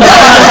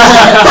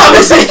that.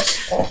 Promise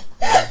it.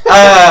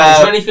 Is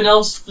there anything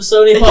else for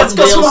Sony apart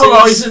It's from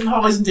got some DLCs?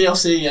 Horizon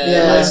DLC,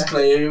 Yeah.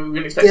 basically. We're going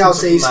to expect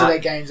something DLCs from for that. their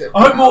games. That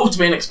I hope more to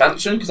be an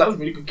expansion, because that was a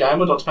really good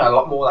game. I'd like to play a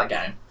lot more of that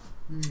game.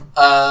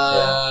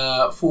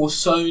 For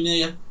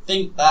Sony, I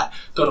think that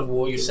God of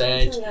War, you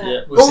said. Yeah.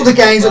 Yeah. We'll All see the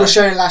games that were that.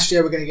 shown last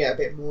year, we're going to get a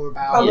bit more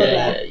about. Probably.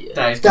 Yeah.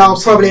 They'll They'll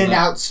probably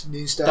announce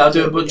new stuff. They'll do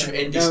a that we're bunch of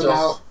gonna indie know stuff.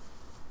 about.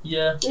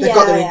 Yeah. They've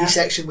got their Yeah. indie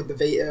section with the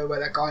Vita, where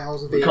that guy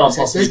holds the We Vita. can't and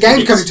says, possibly there's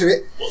games coming predict to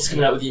it. What's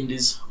coming out with the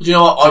indies? Do you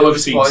know what? I So would be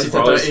it's been surprised if they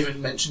don't surprised.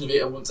 even mention the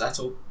Vita once at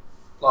all.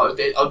 Like,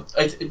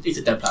 it's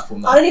a dead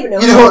platform. I Though. don't even know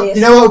You know what what? it You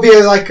is. know what would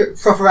be like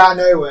proper out of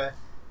nowhere?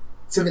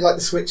 Something like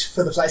the Switch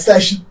for the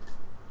PlayStation,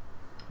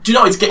 Do you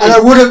know it's and I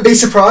getting wouldn't be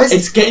surprised.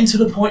 it's getting to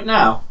the point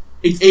now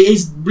it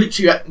is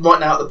literally right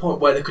now at the point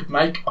where they could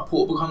make a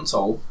portable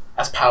console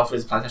as powerful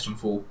as PlayStation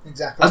 4.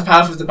 Exactly. As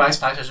powerful as the base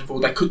PlayStation 4.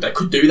 They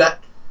could do that.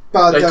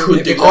 But They could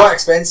It'd be do quite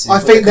expensive. I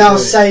but think they could they'll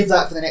do it. save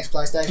that for the next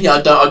PlayStation. Yeah,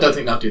 I don't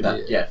think they'll do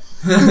that. Yeah.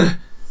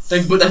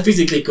 But they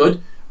physically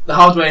could. The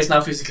hardware is now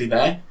physically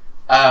there.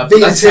 But Vita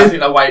that's, 2. I think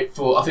they'll wait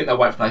for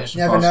PlayStation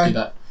Never 5 to do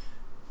that.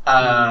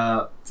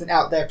 It's an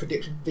out there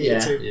prediction. Vita Yeah.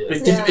 2. Yeah.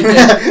 It's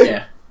Yeah.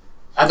 yeah.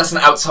 And that's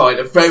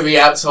a very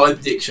outside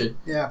prediction.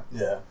 Yeah.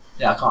 Yeah.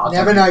 Yeah, I can't.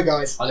 Never know,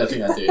 guys. I don't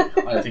think they'll do it.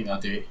 I don't think they'll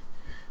do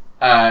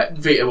it.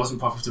 Vita wasn't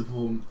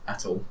profitable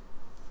at all.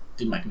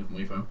 Didn't make enough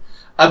money for them.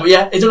 But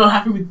yeah, is anyone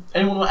happy with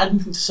anyone want to add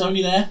anything to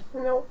Sony there?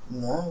 No.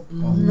 No.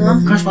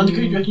 No. Crash Bandicoot,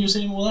 do you reckon you'll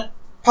see any more of that?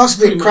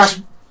 Possibly Pretty Crash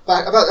much.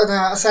 Bash.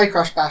 I say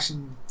Crash Bash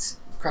and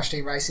Crash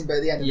Team Racing, but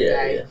at the end of the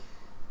day,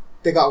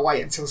 they got to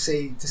wait until to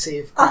see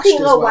if Crash I think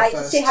does they'll well wait to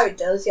first. see how it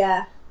does.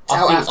 Yeah. It's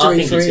out after I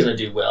think E3. it's going to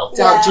do well. It's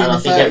out Yeah. June And I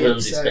the think 30th,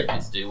 everyone's so- expecting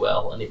it to do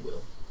well, and it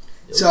will.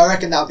 So I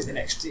reckon that'll be the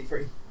next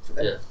E3 for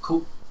them. Yeah.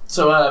 Cool.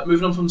 So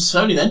moving on from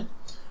Sony then,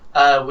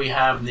 we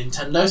have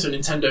Nintendo. So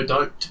Nintendo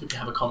don't typically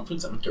have a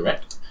conference, have a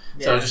direct.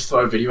 So Yeah. just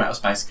throw a video out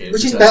basically.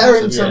 Which is Just better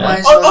in awesome. some Yeah.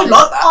 ways. I think.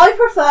 like that. I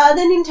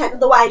prefer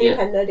the way Yeah.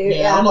 Nintendo do it.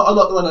 Yeah, Yeah. I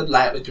like the one that lay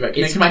out the direct.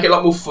 They It's- can make it a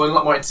lot more fun, a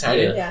lot more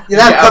entertaining. Yeah. You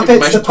know, Yeah, puppets, the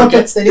information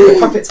puppets, they need the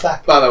puppets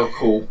back. But they were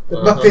cool. The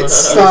Uh-huh. Muppets It's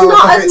style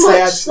not puppets as they had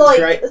much was like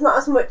great. there's not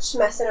as much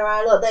messing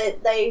around.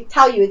 Like they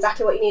tell you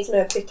exactly what you need to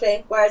know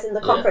quickly. Whereas in the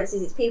Yeah.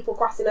 conferences, it's people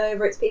crossing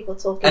over, it's people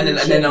talking. And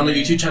then shit. on the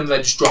YouTube channel they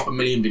just drop a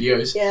million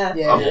videos Yeah.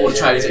 Yeah. of all the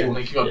trailers that you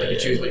want. You can go pick and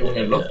choose what you want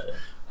to look.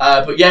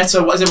 But yeah,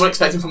 so what is everyone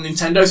expecting from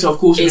Nintendo? So of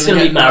course It's we're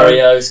going to be get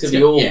Mario. It's going to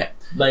be all yeah.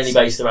 mainly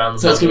based around.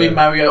 So it's going to be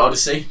Mario. Mario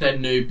Odyssey, their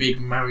new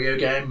big Mario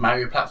game,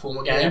 Mario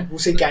platformer Yeah, game. we'll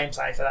see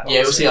gameplay for that one.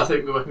 Yeah, we'll so- see. I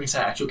think when we say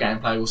actual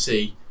gameplay, we'll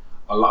see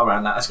a lot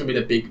around that. That's going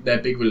to be their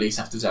big release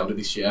after Zelda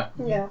this year.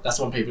 Yeah. That's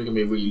one people are going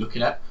to be really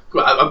looking at.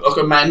 I've got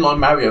a man like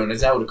Mario and a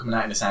Zelda coming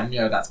out in the same.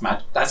 You know, that's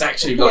mad. That's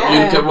actually like you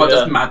look at what Yeah.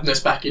 that's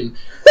madness back in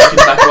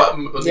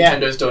what Yeah.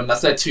 Nintendo's done.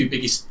 That's their two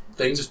biggest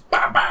things, just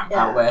bam bam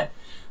Yeah. out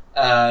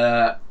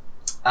there.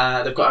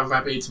 They've got a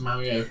Rabbids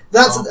Mario.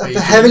 That's RPG.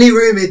 the heavily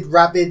rumoured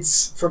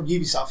Rabbids from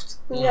Ubisoft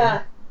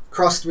Yeah.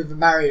 crossed with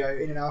Mario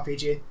in an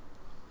RPG.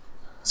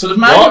 So they've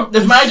made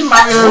a Mario.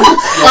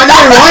 I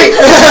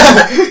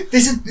know, right?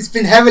 It's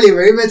been heavily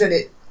rumoured, and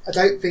I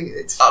don't think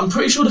it's. I'm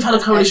pretty sure they've had a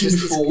coalition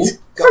it's- before. it's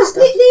got From,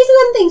 stuff. these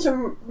are them things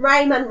from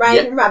Rayman,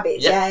 Raven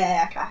Rabbits. Yep.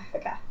 Yeah.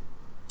 Okay.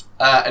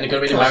 And it's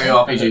going to be the Mario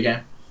RPG game.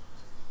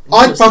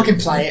 I'd fucking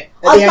play it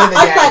at I'd the end of the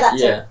play that game.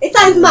 too. Yeah. It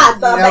sounds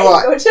mad, but You know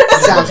I bet it's good.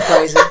 It sounds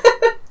crazy,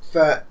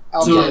 but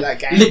I'll So, play that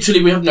game.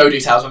 literally, we have no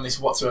details on this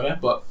whatsoever,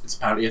 but it's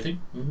apparently a thing.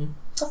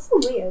 That's so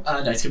weird. No,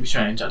 it's going to be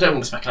strange. I don't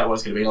want to speculate what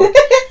it's going to be like.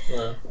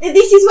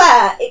 This is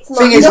where it's not,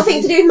 Thing is-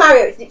 nothing to do with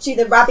Mario. It's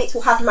literally the rabbits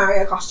will have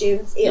Mario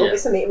costumes. It'll Yeah. be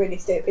something really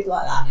stupid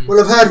like that. Well,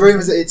 I've heard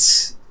rumours that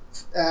it's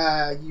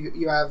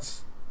you have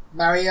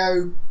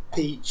Mario,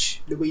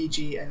 Peach,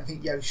 Luigi, and I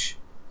think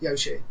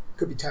Yoshi.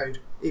 Could be Toad.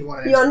 Either one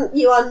of them.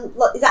 You on?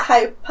 Like, is that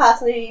how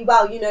personally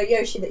well you know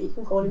Yoshi that you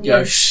can call him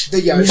Yosh.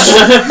 The Yoshi.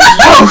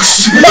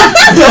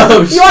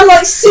 You on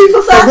like super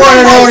The first one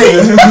and name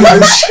only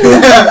basis?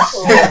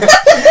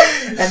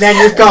 Yoshi. And then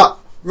you've got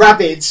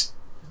Rabbids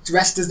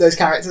dressed as those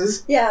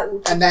characters, Yeah.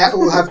 and they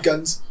all have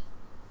guns.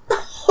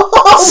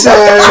 Oh So,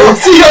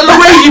 So you got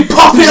Luigi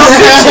popping off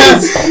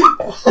switches!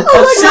 my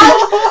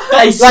god!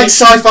 Basic. like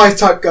sci-fi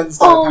type guns,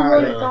 though, Oh my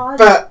apparently. god!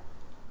 But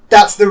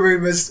that's the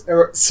rumours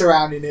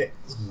surrounding it.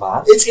 It's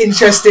mad. It's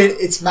interesting.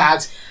 It's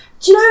mad.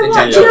 Do you know what?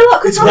 Nintendo. Do you know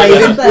what? 'Cause It's probably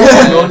Raven.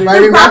 the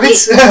Raven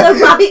rabbits, Rabbids.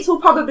 the rabbits will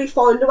probably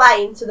find a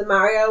way into the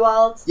Mario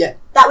world. Yeah.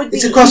 That would be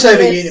It's a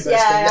crossover easiest, universe thing.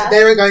 Yeah.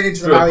 They're going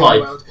into the Through a Mario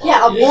pipe. world.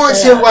 Yeah, obviously. Or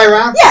it's the other way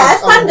around. Yeah,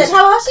 standard.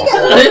 How else you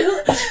get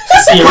them?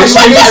 See,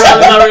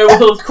 around the Mario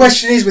world. The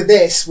question is with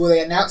this, will they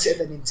announce it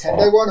at the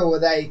Nintendo one, or will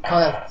they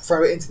kind of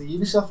throw it into the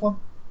Ubisoft one?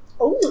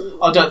 Ooh.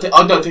 I don't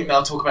think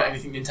they'll talk about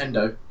anything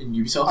Nintendo in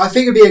Ubisoft. I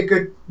think it'd be a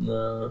good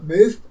No.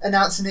 move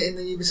announcing it in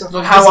the Ubisoft Look,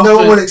 one, how because no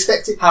one often- will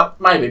expect it.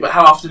 Maybe, but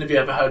how often have you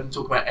ever heard them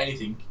talk about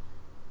anything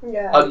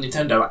Yeah.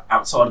 Nintendo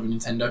outside of a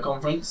Nintendo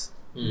conference?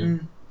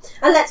 And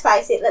let's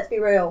face it. Let's be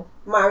real.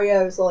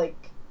 Mario's like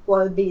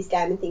one of the biggest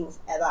gaming things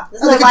ever.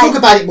 There's And no they can way. talk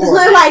about it There's more.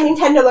 no way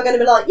Nintendo are going to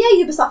be like,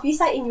 yeah, Ubisoft, you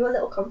say it in your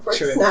little conference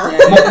True. now.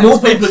 Yeah. More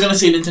people are going to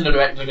see a Nintendo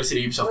Direct than they're going to see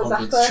the Ubisoft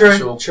Exactly. conference. True, For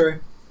sure. true.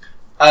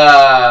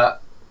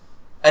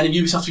 And then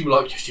Ubisoft will be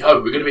like, yo,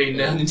 we're going to be in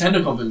the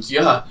Nintendo conference.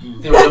 Yeah.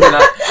 They were loving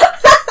that.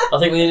 I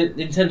think with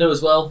Nintendo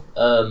as well,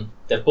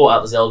 they've bought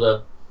out the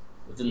Zelda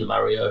within the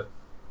Mario.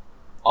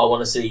 I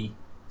want to see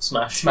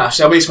Smash. Smash.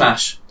 There'll be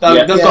Smash.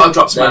 Yeah. They've got to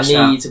drop Smash They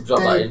now. need to drop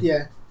that in.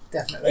 Yeah,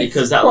 definitely.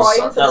 Because that Prime was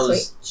for the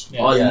Switch.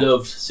 Yeah. I Yeah.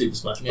 loved Super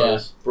Smash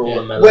Bros. Brawl Yeah.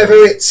 and Melee. Whether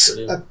it's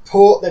Brilliant. a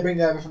port they bring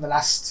over from the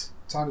last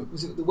time,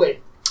 was it the Wii?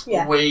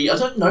 Yeah. I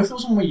don't know if it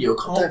was on Wii U.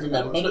 I can't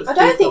remember. I don't think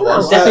it that was.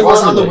 was. Definitely It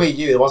wasn't on on the the Wii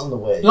U. It was on the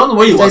Wii. It was on the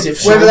Wii U, was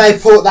it? Whether they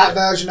port that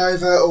version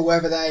over or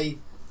whether they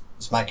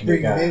It's making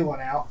bring it a new go. one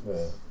out.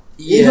 Yeah.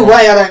 Either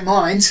way, I don't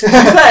mind. To be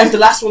fair, if the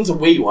last one's a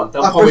Wii one,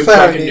 they'll I probably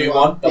prefer make a a new new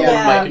one. one. They'll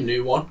Yeah. probably make a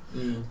new one.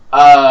 Mm.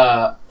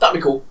 That'd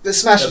be cool. The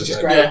Smash That'd is be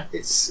just great. great. Yeah.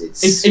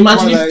 It's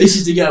Imagine one of if this those-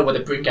 is the year where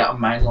they bring out a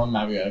mainline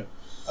Mario,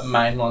 a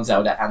mainline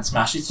Zelda, and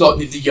Smash. It's like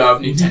the year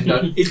of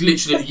Nintendo. It's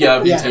literally the year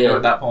of Yeah. Nintendo Yeah.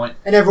 at that point.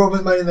 and everyone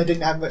was moaning they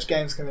didn't have much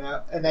games coming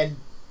out, and then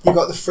you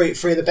got the three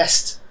of the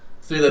best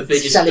Through the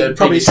biggest, selling,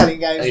 probably biggest, selling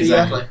games.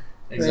 exactly,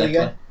 There exactly. you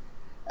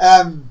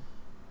go.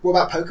 What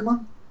about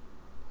Pokemon?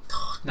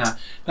 Now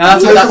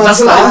that's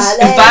Pokemon's nice. nice.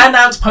 If they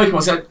announce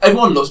Pokemon, so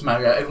everyone loves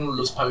Mario, everyone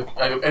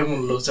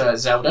loves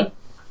Zelda,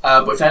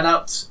 but if they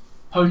announce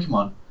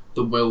Pokemon,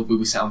 the world will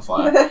be set on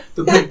fire.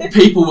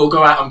 People will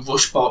go out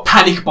and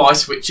panic buy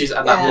Switches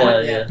at that Yeah.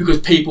 point Yeah. because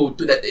people,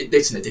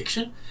 it's an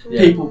addiction.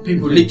 Yeah.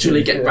 People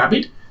literally get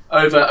rabid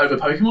over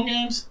Pokemon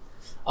games.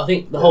 I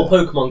think the whole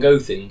Pokemon Go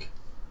thing.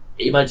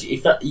 Imagine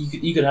if that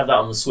you could have that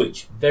on the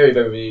Switch very,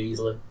 very, very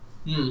easily.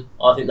 Mm.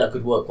 I think that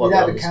could work quite You well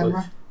have on a the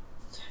camera.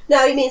 Switch.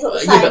 No, he means like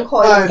the Yeah, same but-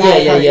 coin. Oh,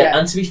 game. Yeah. yeah.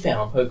 And to be fair,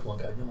 on Pokemon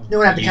Go, No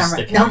one had the uses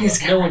camera. No one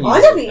used the No one I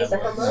uses never used the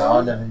camera. No,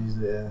 I never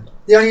used it. Yeah.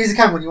 You only use the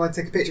camera when you want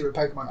to take a picture of a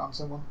Pokemon on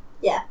someone.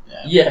 Yeah,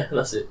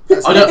 that's it.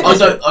 I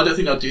don't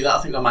think they'll do that. I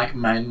think they'll make a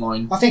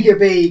mainline I think it would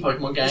be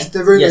Pokemon game. it's the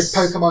rumoured Yes.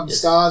 Pokemon Yes.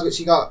 Stars, which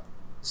you got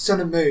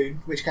Sun and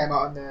Moon, which came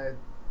out on the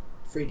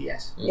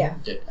 3DS. Yeah.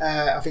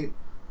 I think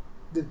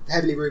the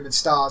heavily rumoured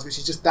Stars, which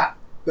is just that,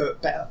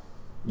 but better.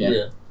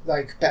 Yeah.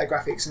 Like better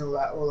graphics and all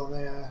that, all on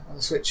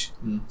the Switch.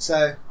 Mm.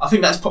 So I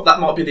think that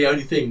might be the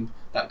only thing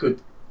that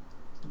could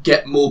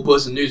get more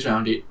buzz and news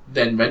around it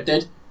than Red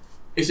Dead.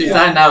 If they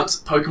announce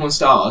Pokemon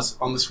Stars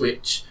on the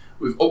Switch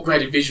with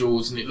upgraded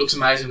visuals and it looks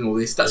amazing and all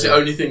this, that's the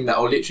only thing that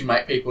will literally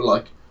make people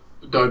like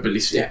go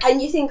ballistic.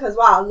 And you think as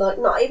well, like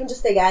not even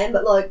just the game,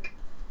 but like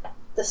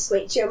the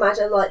Switch. You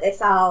imagine like they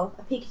sell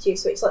a Pikachu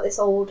Switch, like they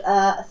sold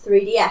a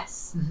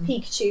 3DS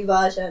Pikachu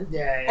version,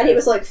 yeah. and it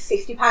was like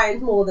 £50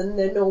 more than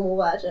the normal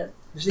version.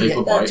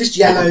 People buy it. Just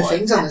yellow People buy it.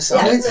 things on the Yeah,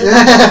 sides.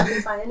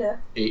 that's what I'm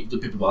saying, The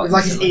people buy it. With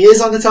like his ears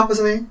on the top or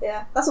something.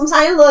 yeah, that's what I'm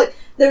saying. Like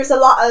there is a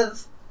lot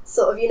of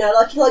sort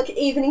of like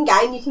even in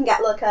game you can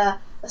get like a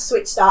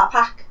Switch start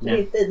pack Yeah.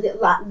 with the little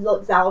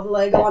like Zelda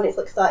logo on it. It's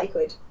like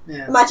 £30.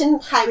 Yeah. Imagine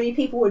how many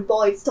people would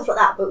buy stuff like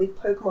that, but with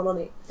Pokemon on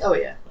it. Oh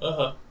yeah.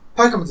 Uh-huh.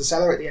 Pokemon's a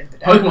seller at the end of the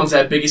day. Pokemon's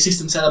their biggest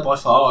system seller by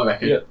far, I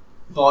reckon. Yeah.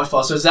 By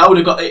far. So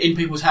Zelda got it in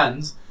people's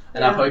hands,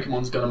 and now Yeah.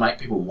 Pokemon's going to make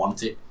people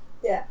want it.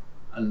 Yeah.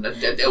 And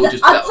it'll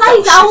just. I'd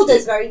say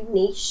Zelda's very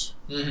niche.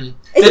 Mm-hmm.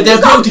 It's They're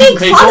got a appealing to big different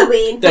people.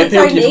 following, but They it's appeal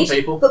very to different niche.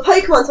 people. But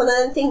Pokemon's one of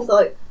them things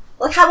like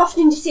how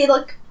often do you see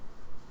like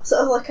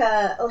sort of like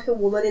a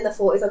woman in the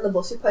 40s on the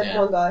bus with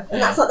Pokemon Go,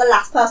 and that's like the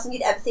last person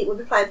you'd ever think would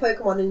be playing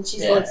Pokemon, and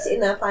she's like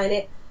sitting there playing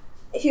it.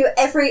 If you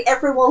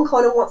everyone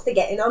kind of wants to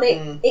get in on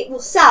it, it will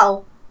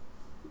sell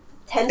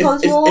 10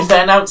 times more. If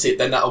they announce it,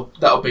 then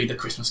that'll be the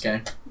Christmas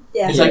game.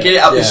 Yeah. If they get it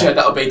out this Yeah. year,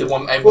 that'll be the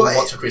one everyone Well,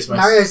 wants for Christmas.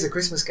 Mario's the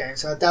Christmas game,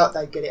 so I doubt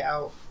they get it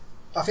out.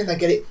 I think they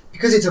get it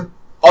because it's a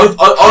I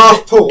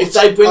half port. if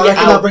they bring I it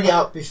reckon they'll out, bring it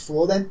out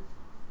before then.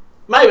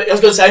 maybe I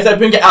was going to say if they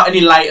bring it out any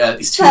later,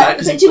 it's too late But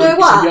because do you know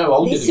it's a year what?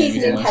 older This than is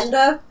everything else.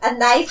 Nintendo,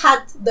 and they've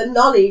had the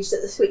knowledge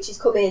that the Switch is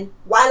coming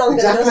way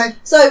longer than us. Exactly.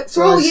 So, for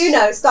So all it's- you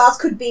know, Stars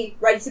could be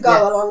ready to go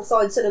Yeah.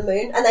 alongside Sun and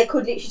Moon, and they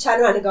could literally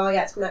turn around and go,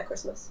 yeah, it's coming out at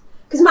Christmas.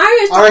 Because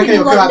Mario's I reckon dropping in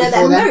it'll come like out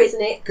before November, then.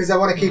 isn't it? Because they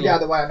want to keep it Mhm. out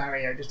of the way of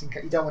Mario, just in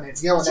case you don't want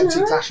it. You don't want them That's two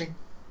all right. clashing.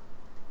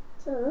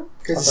 I don't know. I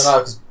Because, don't know,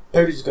 because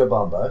people just go buy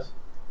them both.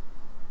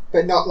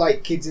 but not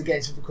like kids who are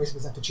getting something for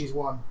Christmas have to choose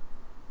one.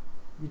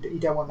 You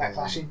don't want that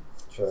clashing.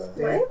 True.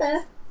 Yeah. Maybe.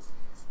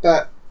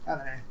 But I don't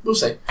know. We'll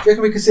see. Do you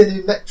reckon we could see a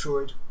new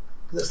Metroid?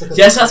 'Cause that's like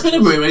Yes, that's been a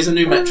rumour. It's a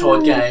new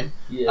Metroid game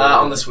Yeah.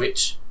 on the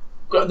Switch.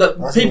 People been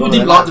one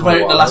didn't of like them the for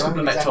a last while,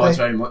 couple of exactly. Metroids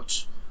very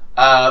much,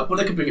 but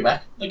they could bring it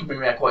back. They could bring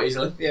it back quite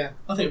easily. Yeah.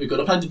 I think it'd be good.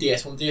 I played the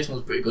DS one. The DS one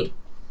was pretty good,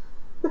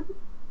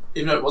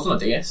 even though it wasn't on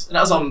DS, and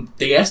that was on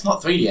DS,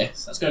 not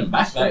 3DS. That's going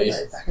back. That is.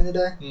 Back in the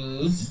day.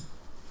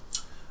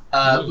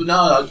 But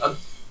no,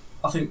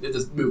 I think that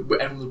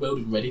everyone in the world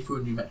is ready for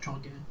a new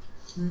Metroid game.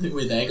 I think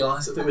we're there,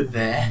 guys. I think we're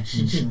there.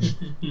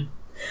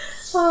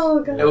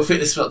 Oh, God. It will fit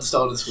the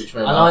style of the Switch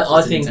very And well. I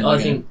It's a think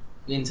Nintendo game.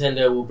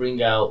 Nintendo will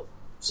bring out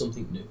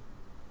something new.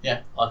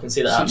 Yeah. I can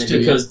see that Switch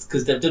happening 2,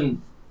 because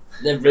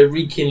they're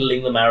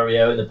rekindling the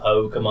Mario and the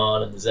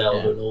Pokemon and the Zelda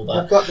Yeah. and all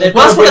that. They've got They've the,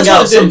 got to bring that's out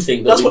what they're doing.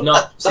 something that That's we've what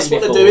not that's seen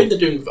what before. they're doing. They're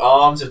doing with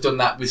ARMS. They've done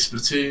that with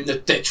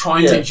Splatoon. They're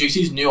trying to Yeah. introduce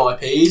these new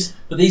IPs.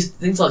 But these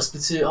things like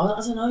Splatoon, I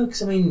don't know,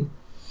 because I mean,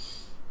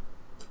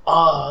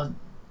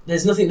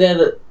 there's nothing there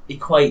that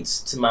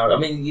equates to Mario. I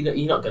mean, you're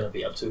not going to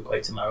be able to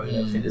equate to Mario and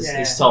everything that's Yeah.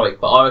 historic,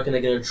 but I reckon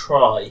they're going to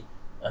try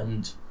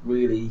and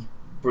really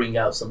bring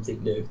out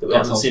something new that we Dark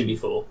haven't Souls. seen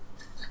before.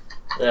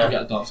 We Yeah.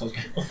 got a Dark Souls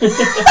game.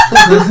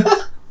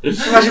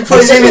 imagine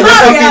putting him in the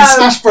Mario! fucking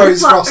Smash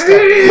Bros roster.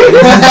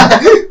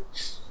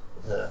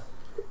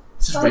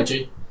 It's just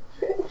Reggie.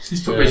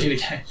 Just put Yeah. Reggie in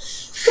the game.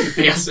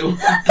 Big asshole.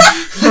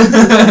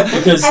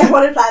 Because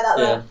Everyone would play that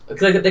though. yeah,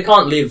 because they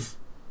can't live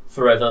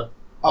forever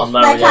on They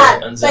Mario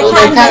can. and They Zelda.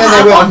 can. They can and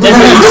they will. I'm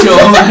definitely sure.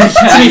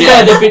 To be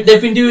fair,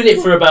 they've been doing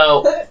it for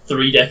about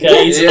 3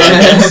 decades, I Yeah.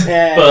 guess.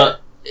 Yeah.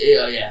 But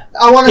yeah,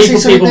 I want to see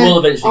something people new. will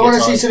eventually I want get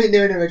to see tired. something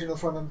new and original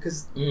from them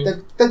because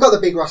Mm. they've got the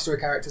big roster of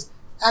characters.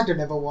 add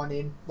another one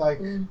in,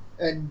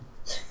 and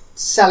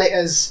sell it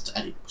as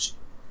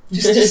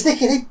Just just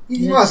stick it in.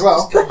 You might as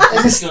well.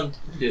 And just,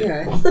 you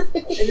know,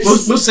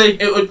 We'll see.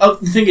 The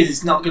thing is,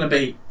 it's not going to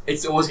be.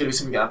 It's always going to be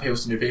something that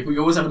appeals to new people. You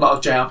always have a lot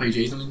of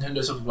JRPGs on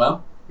Nintendo stuff as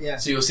well. Yeah.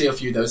 So you'll see a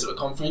few of those at the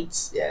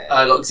conference. Yeah.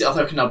 I think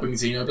I can now bring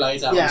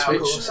Xenoblade out Yeah, on of Switch.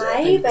 course.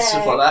 I think Maybe.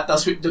 stuff like that.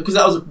 That's because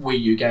that was a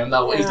Wii U game.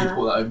 They'll easily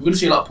port that over. We're going to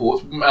see a lot of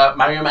ports.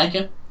 Mario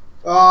Maker.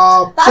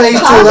 Oh, That's please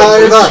perfect pull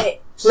that for over. Switch.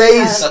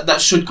 Please.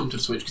 That should come to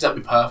the Switch because that'd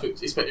be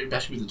perfect, especially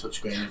with the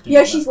touchscreen. and everything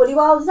Yoshi's like Woolly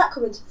World, does that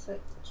come into the Switch?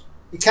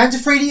 It came to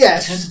that. It came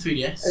 3DS, to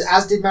 3DS.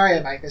 as did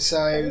Mario Maker. So,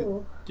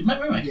 Ooh. Did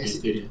Mario Maker Yes,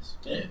 get 3DS?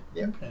 Yeah.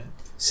 Yeah. Okay.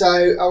 so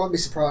I won't be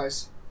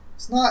surprised.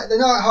 It's not. They're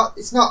not. Hard,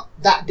 it's not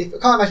that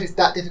difficult. I can't imagine it's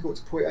that difficult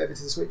to port it over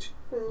to the Switch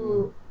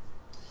Hmm.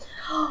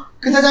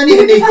 because they don't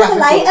even New need Professor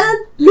graphics.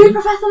 Layton? New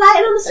Professor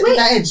Layton on the They did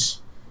that in. Switch?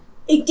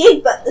 It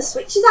did, but the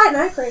Switch is out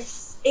now,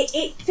 Chris.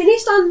 It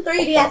finished on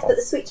 3DS, but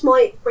the Switch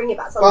might bring it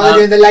back While sometime.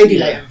 they're doing the Lady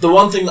Yeah. Layton. The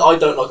one thing that I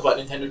don't like about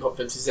Nintendo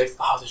conferences is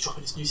they're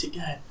dropping this new sick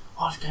game.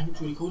 Oh, this game looks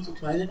really cool. It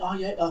looks amazing. Oh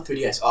yeah,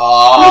 3DS.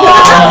 Oh,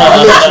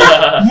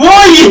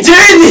 why are you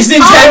doing this,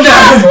 Nintendo?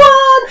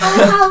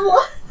 I have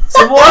one!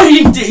 So why are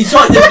you? It's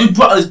like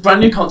this brand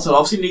new console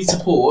obviously needs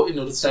support in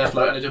order to stay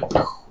afloat, and they just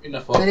in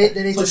their phone. They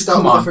need to Like, start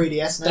come with on. the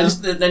 3DS They now.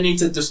 just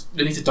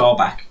they need to dial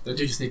back. They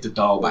do just need to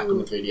dial back on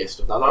the 3DS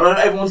stuff. Now, I know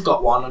everyone's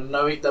got one. I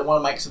know they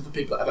want to make some for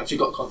people that have actually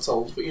got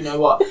consoles, but you know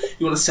what?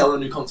 You want to sell the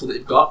new console that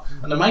you've got,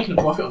 and they're making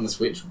a profit on the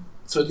Switch.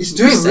 So It's just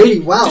doing sell really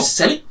it. well. Just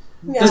sell it.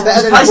 Yeah. There's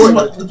better than Places a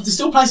where, board. there's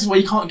still places where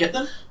you can't get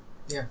them.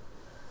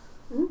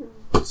 Mm.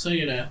 So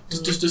you know,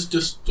 just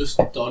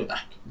dial it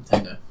back,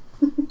 Nintendo.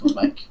 Don't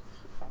make.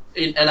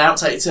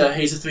 Announce it.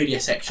 Here's a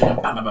 3DS section,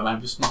 and bam, bam, bam,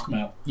 bam, just knock them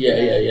out.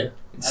 Yeah.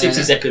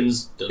 60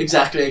 seconds. Done.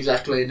 Exactly,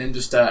 and then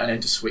just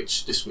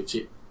switch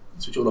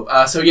it all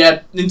up. So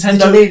yeah, Did you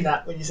Nintendo. mean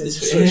that when you said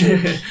Just switch?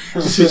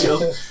 switch it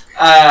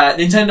up.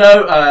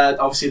 Nintendo.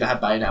 Obviously, they had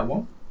Bayonetta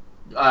 1,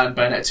 and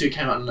Bayonetta 2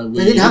 came out on the Wii.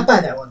 They didn't U. have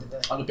Bayonetta one, did they?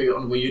 on the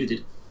Wii U. They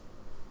did.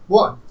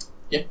 One?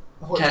 Yeah.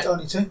 I thought it was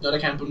only two. No, they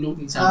came bundled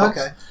in the Oh, sandbox.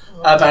 okay.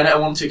 Bayonetta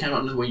 1 and 2 came out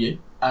on the Wii U.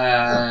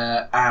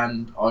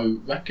 And I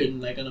reckon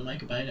they're going to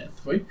make a Bayonetta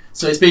 3.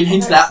 So it's been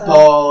hinted at so.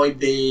 by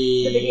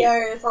The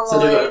videos online. So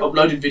they've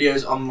uploaded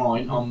videos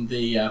online on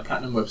the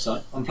Platinum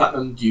website, on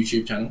Platinum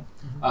YouTube channel,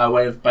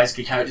 where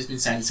basically characters been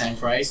saying the same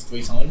phrase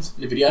 3 times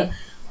in the video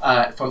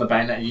from the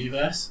Bayonetta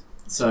universe.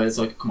 So it's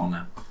like, come on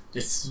now.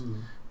 This,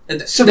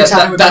 that's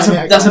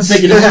Bayonetta, a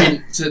big enough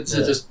hint to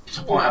just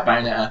to point at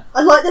Bayonetta.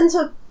 I'd like them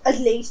to at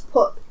least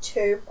put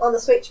 2 on the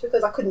Switch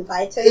because I couldn't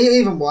play 2.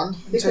 Even one.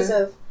 Because two.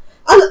 of...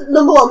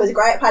 number 1 was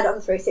great. I played it on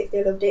the 360.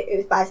 I loved it. It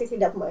was basically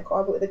Devil May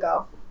Cry but with a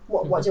girl.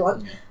 What do you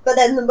want? But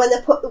then when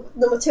they put the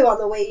number 2 on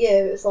the Wii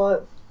U, it was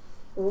like,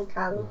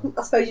 okay,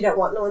 I suppose you don't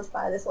want no one to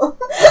play this one.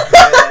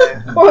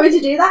 Why would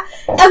you do that?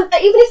 Even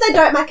if they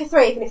don't make a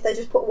 3, even if they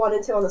just put 1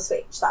 and 2 on the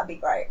Switch, that'd be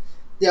great.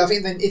 Yeah, I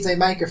think then if they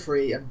make a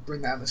 3 and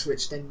bring that on the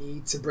Switch, they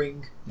need to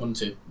bring 1 and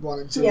 2. 1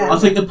 and 2. Yeah. I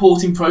think the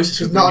porting process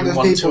Because of not bringing enough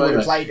 1 and 2 people would have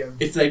over. played them.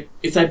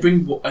 If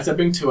they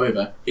bring 2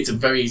 over, it's a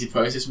very easy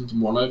process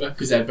from 1 over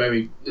because they're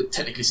very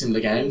technically similar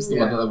games. The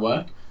Yeah. one that they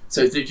work.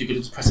 So it's literally you could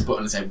just press a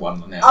button and say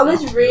 1 on there. I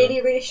was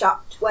really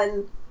shocked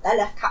when they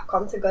left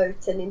Capcom to go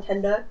to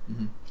Nintendo.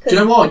 Do you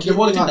know why? Do you know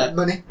why they did Like, that?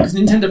 money. Because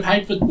Nintendo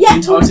paid for Yeah, the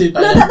entirety of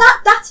No, Bayonetta.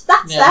 that's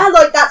Yeah. fair.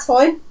 Like that's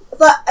fine.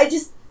 But I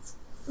just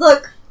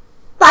look.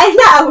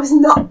 Bayonetta was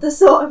not the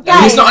sort of game.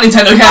 It's not a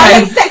Nintendo I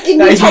game. was expecting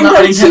No, it's not Nintendo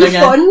a to Nintendo be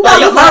game. fun. But I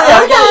you was got Mario,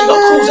 like, yeah, you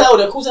got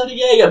okay. Cool Zelda,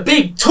 yeah,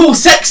 big, tall,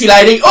 sexy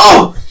lady.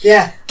 Oh,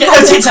 Yeah. get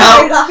those tits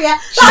out. Yeah.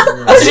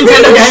 That's a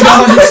Nintendo game,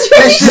 guys.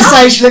 Let's just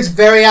say she looks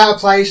very out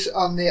of place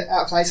on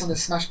the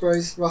Smash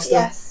Bros roster.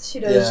 Yes, she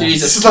does. Yeah.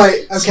 Jesus, It's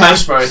like, okay.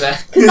 Smash Bros. Eh?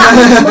 Because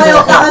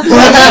that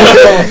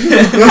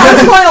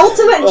was my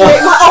ultimate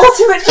dream. My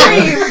ultimate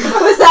dream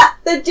was that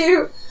they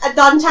do a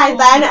Dante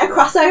Bayonetta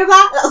crossover.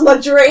 That was my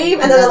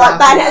dream. And then they're like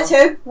Bayonetta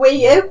 2, Wii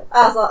U.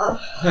 I was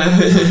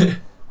like,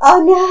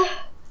 oh no.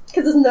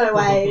 Because there's no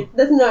way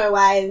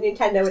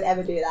Nintendo would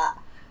ever do that.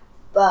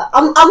 But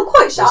I'm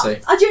quite shocked. We'll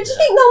see. Do you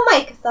think they'll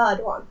make a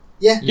third one?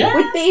 Yeah. Yeah.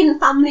 With being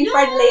family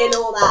friendly and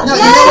all that. No,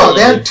 yeah. you know what?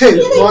 They had 2.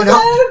 You think Why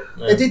not?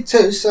 so? They did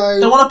 2, so.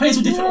 They want to appeal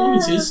to different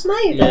audiences.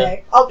 Maybe.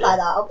 Yeah. I'll play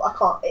that. I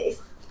can't.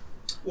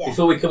 Yeah.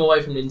 Before we come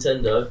away from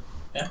Nintendo,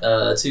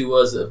 Yeah. 2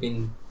 words that have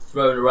been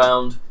thrown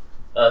around: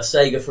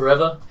 Sega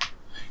Forever.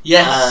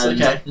 Yes.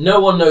 And Okay. no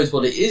one knows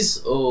what it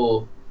is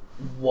or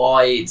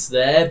why it's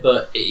there,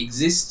 but it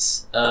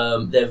exists.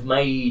 They've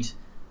made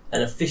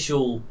an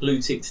official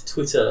blue-ticked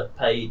Twitter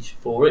page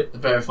for it, The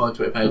verified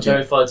Twitter a page.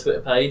 verified Twitter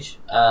page,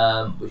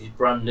 which is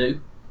brand new,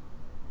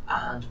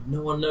 and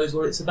no one knows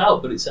what it's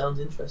about, but it sounds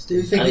interesting.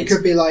 Do you think And it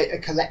could be like a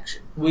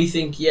collection? We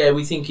think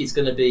it's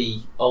going to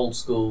be old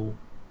school.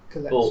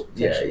 But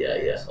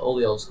yeah, all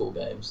the old school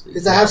games.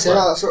 Because they have said,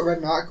 I sort of read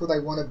an article, they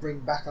want to bring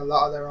back a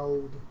lot of their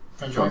old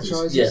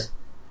franchises. Yeah.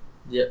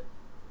 Yeah.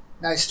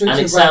 Now, Streets And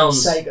it of Rage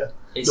sounds- Sega.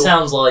 It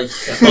sounds like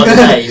the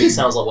name. It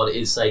sounds like what it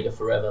is. Sega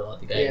Forever, like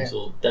the games, Yeah.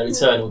 or they're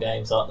eternal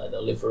games, aren't they?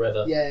 They'll live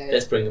forever. Yeah.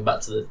 Let's bring them back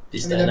to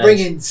this I day mean, and they're age.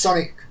 bringing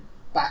Sonic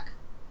back.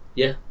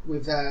 Yeah.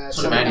 With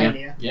Sonic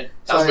Mania. Yeah, So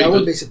that's I really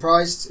wouldn't good. be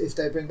surprised if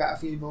they bring back a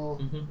few more,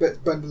 Mhm.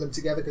 but bundle them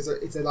together because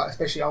if they're like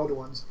especially older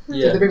ones. So if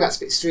Yeah. they bring back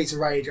Streets of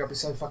Rage, I'll be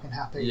so fucking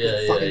happy. Yeah,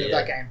 I fucking yeah,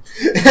 love that game.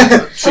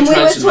 And we were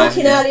Transformation,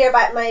 talking yeah. earlier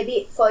about maybe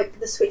it's like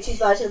the Switch's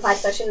version of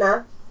PlayStation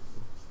now.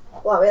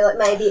 Well, like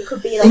maybe it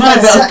could be like. No, a-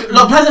 but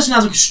like PlayStation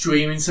has like a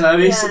streaming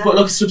service, Yeah. but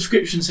like a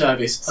subscription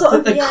service. Sort I think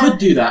of, they yeah. could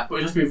do that, but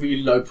it'd just be a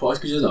really low price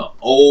because it's like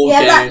old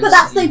yeah, games. but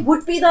that's they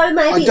would be though.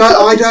 Maybe I it's don't-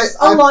 sort of I just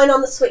don't- online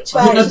on the Switch. I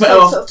Where think it's they're just better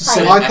like off to sort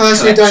say of I paying.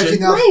 personally don't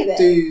think collection. they'll Maybe.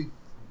 do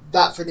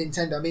that for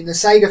Nintendo. I mean, the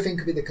Sega thing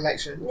could be the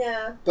collection,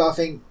 Yeah. but I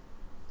think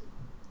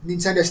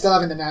Nintendo still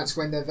haven't announced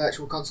when their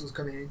virtual consoles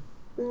coming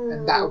in,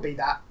 and that will be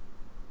that.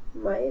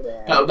 Maybe.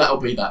 That'll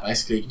be that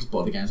basically. You can just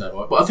buy the games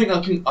outright. But I think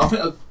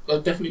I'll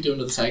definitely do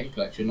another Sega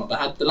collection. Like they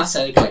had the last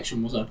Sega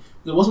collection was on.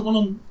 There wasn't one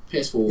on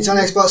PS4. It's on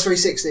Xbox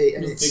 360,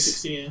 and on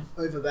it's 360, yeah.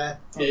 over there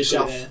on Yeah, the it's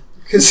got shelf. it there.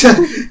 Because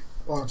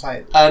I want to play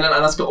it. And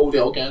that's got all the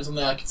old games on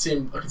there. I can see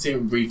him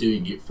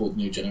redoing it for the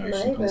new generation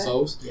Maybe.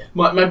 consoles. Yeah.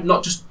 Maybe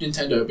not just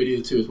Nintendo, but the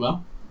other two as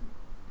well.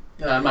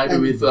 Maybe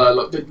with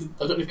like I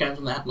don't know if games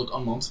on there have like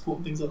online support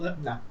and things like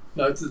that.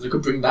 No, they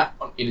could bring that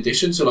on, in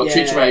addition. So like Yeah,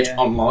 Streets of Rage yeah.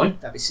 online.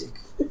 That'd be sick.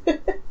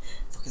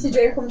 It's a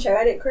dream come true,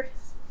 ain't it, Chris?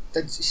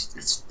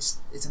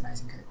 It's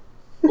amazing.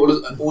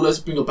 All those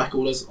bring back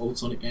all those old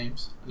Sonic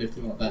games and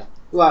everything like that.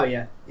 Well,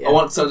 yeah. I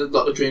want like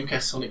the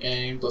Dreamcast Sonic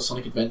game, like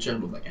Sonic Adventure. I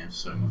love that game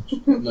so much.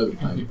 Nobody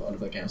played it, but I love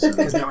that game so much.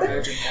 Because no one had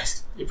a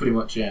Dreamcast. Yeah, pretty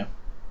much, yeah.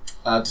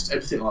 Just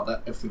everything like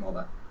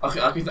that.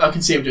 I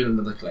can see him doing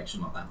another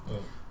collection like that.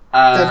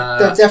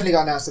 They've definitely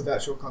got to announce the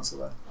virtual console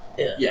though.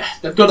 Yeah,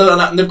 they've got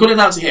to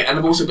announce it here, and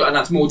they've also got to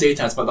announce more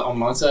details about the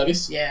online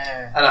service.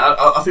 Yeah. And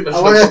I think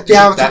I want to be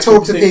able to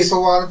talk to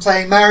people while I'm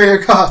playing Mario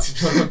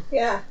Kart.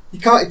 Yeah. You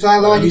can't play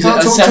online. You can't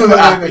a talk to them separate at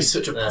the app moment. is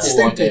such a poor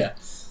Stupid. idea.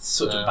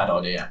 Such a bad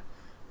idea.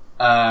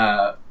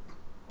 But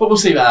we'll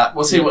see that.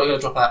 We'll see what they're going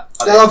to drop out.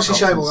 They'll obviously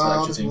show more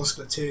conference, Arms, I more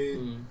think.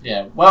 Splatoon.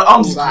 Yeah. Well,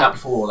 Arms has All come that. out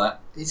before all that,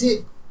 Is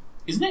it?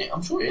 isn't it?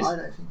 I'm sure it is. I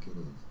don't think it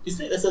is.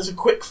 Isn't it? There's a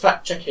quick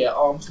fact check here.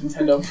 Arms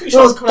Nintendo. I'm pretty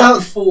sure it's coming out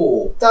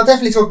before. They'll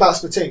definitely talk about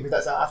Splatoon because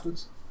that's out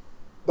afterwards.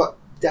 But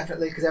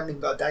definitely because they haven't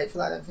even got a date for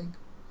that. I don't think.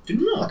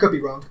 Didn't know. I could be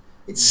wrong.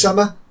 It's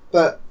summer,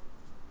 but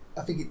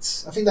I think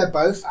they're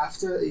both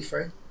after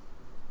E3.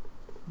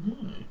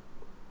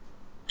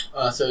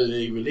 So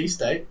the release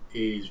date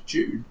is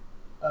June.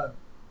 Oh.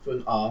 For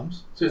an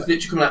Arms. So it's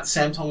literally coming out at the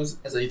same time as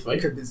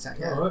E3. Could be the same.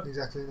 Yeah, Alright.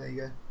 exactly. There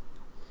you go.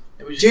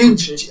 It was June,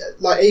 just-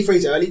 like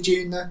E3's early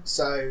June though,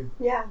 so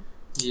Yeah.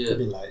 Yeah. Could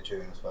be late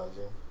June, I suppose.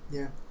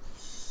 Yeah.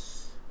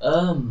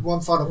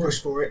 one final push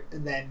for it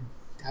and then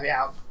have it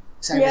out.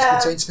 Same Yeah.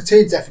 as Splatoon.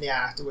 Splatoon's definitely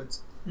out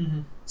afterwards,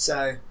 Mhm.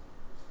 so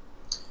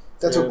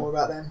they'll talk Yeah. more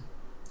about them.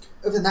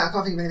 Other than that, I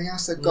can't think of anything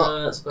else they've got.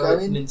 No, that's about it for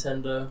going.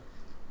 Nintendo.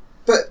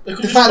 But They could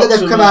the just fact that drop they've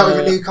some, come out with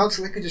a new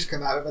console, they could just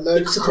come out with a They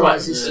load of could come out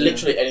with surprises.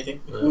 literally anything.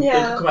 Yeah. They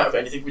Yeah. could come out with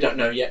anything. We don't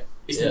know yet.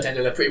 It's Yeah.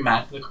 Nintendo. They're pretty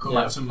mad. They could come Yeah.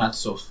 out with some mad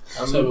stuff.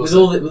 And So we'll with see.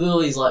 all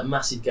these like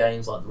massive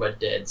games like the Red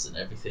Deads and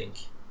everything,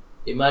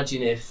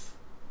 imagine if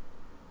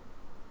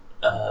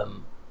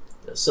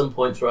at some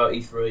point throughout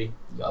E3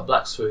 you got a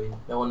black screen,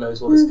 no one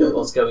knows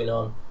what's going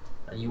on,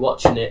 and you're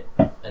watching it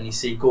and you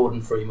see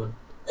Gordon Freeman,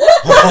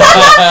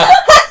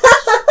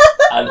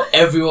 and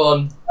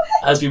everyone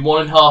has been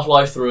wanting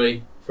Half-Life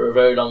 3 for a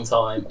very long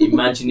time.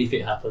 Imagine if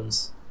it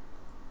happens.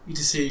 You'd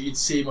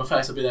see my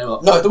face. I'd be there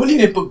like. No, they wouldn't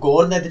even put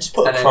Gordon there. They just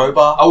put And a then-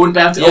 crowbar. I wouldn't be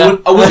able to. Yeah.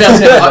 I wouldn't be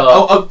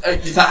able to.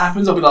 If that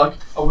happens, I'll be like,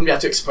 I wouldn't be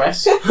able to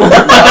express. I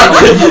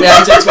wouldn't be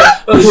able to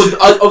express.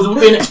 There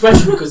wouldn't be an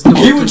expression because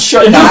You would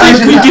shut nothing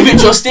down. could give it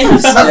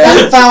justice.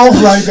 Yeah.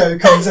 Valve logo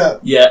comes up,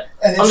 Yeah.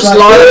 and I'm it's just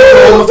like,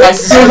 lying on my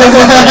face.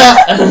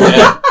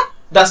 Yeah.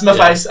 That's my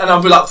Yeah. face, and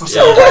I'll be like for Yeah.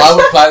 seven days. I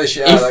would play the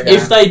shit out of that game.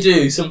 If they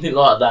do something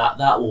like that,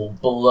 that will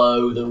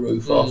blow the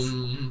roof off.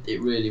 Mm. It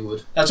really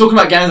would. Now talking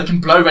about games that can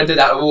blow Red Dead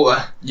out of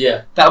water,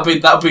 Yeah. that'll be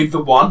the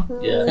one.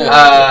 Yeah.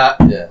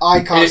 Yeah.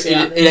 I can't It, see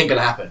that. it ain't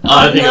gonna happen.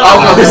 I think No. Oh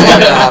god, this it's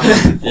ain't gonna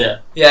happen. Yeah.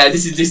 Yeah,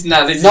 this is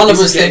None of this us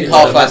is think getting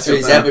Half-Life into 3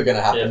 is the ever going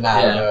to happen Yeah. now.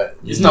 Yeah. but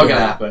It's not gonna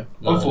yeah. happen,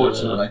 No,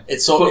 unfortunately.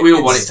 It's sort But we all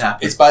it's- want it to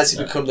happen. It's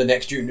basically Yeah. become the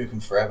next Duke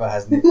Nukem Forever,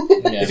 hasn't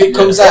it? Yeah. If it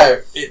comes out,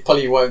 it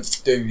probably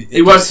won't do.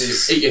 It won't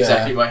exactly.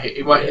 exactly.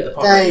 It won't hit the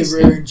pot. They ratings.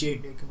 ruined Duke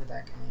Nukem with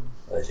that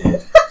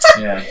game.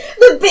 Yeah.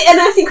 The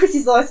bitterness in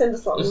Chris's voice and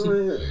just like.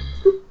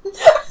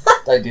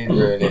 They did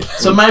ruin it.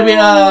 So maybe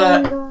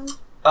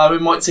we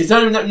might see.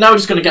 So now we're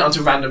just going to get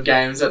onto random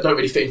games that don't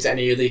really fit into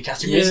any of the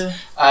categories.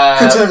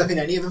 Could turn up in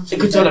any of them. It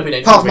could turn up in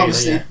any Apart from really,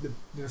 obviously yeah.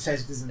 the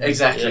Bethesda's and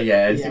Exactly.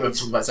 Yeah. I think Yeah. we've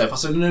talked about so far.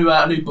 So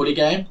a new buddy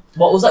game.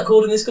 What was that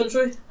called in this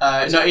country?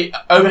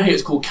 Over here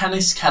it's called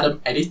Canis Cadam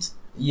Edit,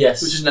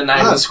 Yes. which is the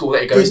name of the school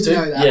that it goes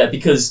Didn't to. know that. Yeah,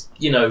 because,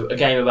 a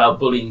game about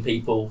bullying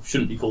people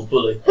shouldn't be called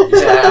Bully.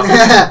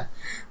 Yeah.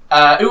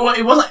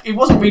 It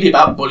wasn't really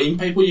about bullying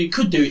people. You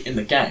could do it in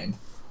the game.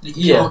 You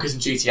can kill Yeah. hookers in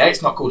GTA.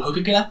 It's not called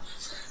Hooker Killer.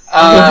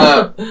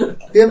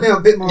 Be a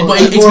bit more.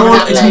 But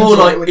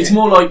it's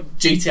more like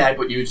GTA,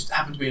 but you just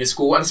happen to be in a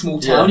school and a small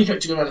town. Yeah. You can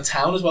actually go around a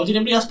town as well. Did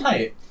anybody else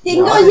play it? You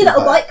can go No, on I your didn't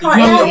little play bike You cart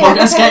can go on area.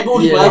 your skateboard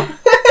as Yeah. well.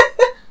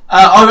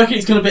 I reckon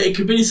it's gonna be. It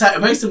could be a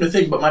very similar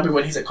thing, but maybe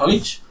when he's at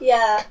college,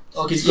 Yeah.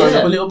 like he's growing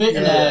up a little bit,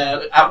 Yeah.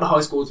 and out of high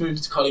school, he's moving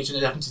to college, and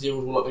he's having to deal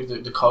with all like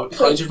the college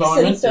Cliques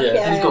environment, and stuff, Yeah.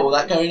 yeah. and he's got all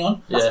that going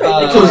on. That's Yeah. pretty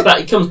It good. comes back.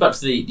 It comes back to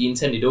the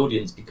intended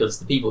audience because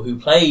the people who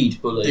played The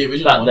Bully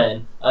original back one.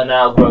 then are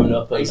now grown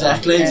up. And,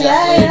 Exactly.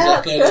 Yeah.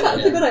 Exactly. That's good.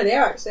 That's a good idea,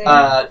 actually.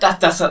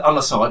 That's on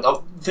the side.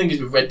 The thing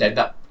is with Red Dead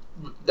that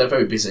they're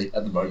very busy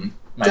at the moment.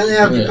 Don't they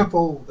have Yeah. a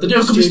couple? They do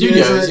have a couple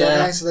studios, don't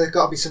yeah. they? So they've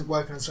got to be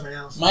working on something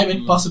else. Maybe,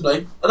 Mm.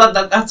 possibly.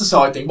 That's a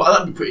side thing, but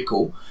that'd be pretty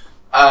cool.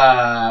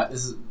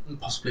 There's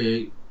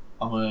possibly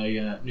of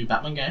a new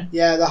Batman game.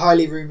 Yeah, the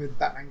highly rumored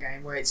Batman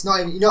game where it's not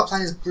even, you're not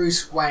playing as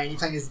Bruce Wayne, you're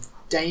playing as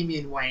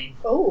Damian Wayne.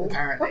 Oh,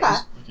 Apparently, okay.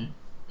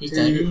 Who's Who-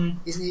 Damien?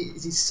 isn't he?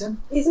 Is his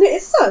son? Isn't it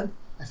his son?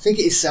 I think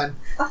it is son.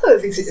 I thought it I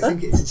was think, his I son.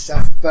 think it's his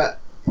son. But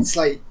it's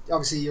like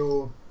obviously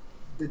you're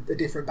the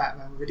different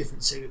Batman with a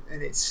different suit,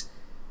 and it's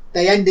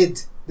they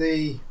ended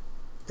the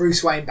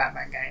Bruce Wayne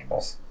Batman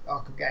games,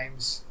 Arkham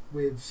games,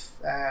 with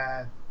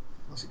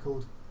what's it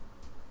called?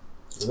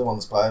 You're the one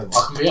that's playing.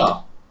 Arkham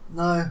VR.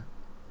 No,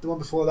 the one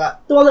before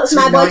that. The one that was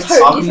Arkham made by a Knight.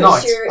 totally Arkham different Knight.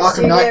 studio.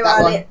 Arkham Knight,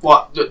 that one. It.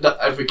 What?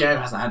 Every game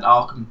hasn't had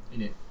Arkham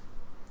in it.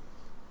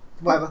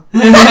 Whatever. They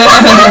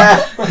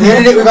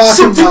ended it with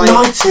Arkham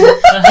Knight.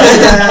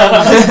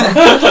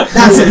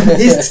 That's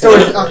his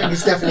story. I think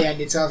it's definitely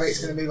ended, so I think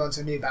it's going to move on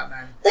to a new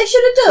Batman. They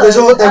should have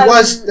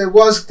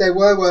done. They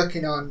were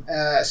working on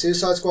a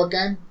Suicide Squad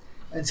game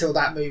until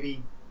that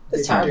movie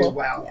It's didn't do terrible.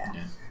 well, Yeah.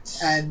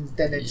 and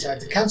then they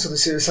decided to cancel the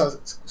Suicide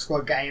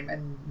Squad game,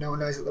 and no one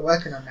knows what they're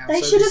working on now.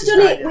 They so should this have is done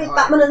bad it in with high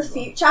Batman of the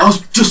level. Future. I was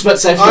just about to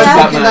say I was Future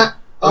thinking Batman. that.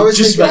 I was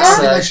just thinking about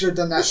to that say. they should have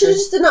done They that. should have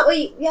Too. just done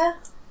that. Yeah.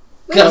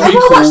 That'd be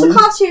Everyone watched the cool.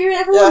 cartoon.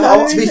 Everyone Yeah,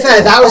 knows. To be it.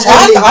 fair, that was I had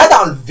heavily.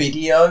 that on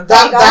video.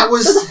 That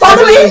was There's a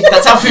following. heavily,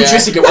 That's how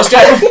futuristic it was,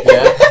 Jack.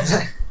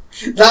 Yeah.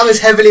 that was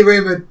heavily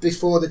rumored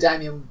before the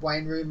Damian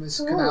Wayne rumors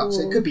come out,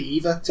 so Ooh. it could be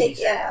either. To be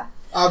fair. Yeah.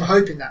 I'm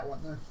hoping that one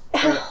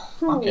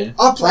though. Okay.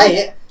 I'll play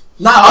it.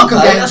 No, Arkham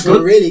okay, games that's were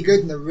good. really good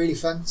and they're really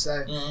fun.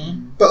 So,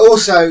 Mm. but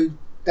also,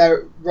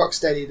 they're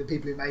Rocksteady, the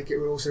people who make it,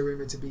 were also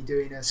rumored to be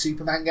doing a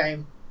Superman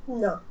game.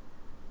 No.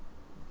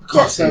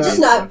 Can't Just, see so- just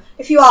that. no.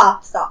 If you are,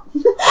 stop.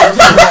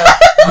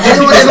 Has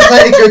anyone ever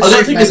played a good I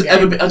don't think Superman there's game?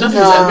 ever been. I don't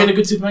think there's ever been a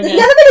good Superman There's game.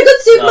 never been a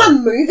good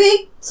Superman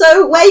movie.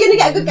 So where are you going to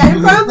get a good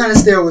game from? Man of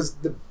Steel was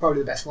probably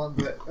the best one,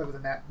 but other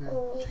than that,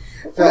 no.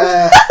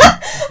 But,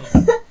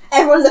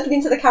 Everyone looking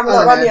into the camera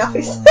Oh, like we're in the no.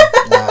 office.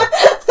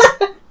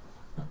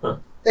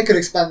 they could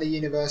expand the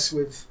universe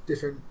with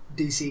different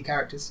DC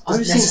characters. I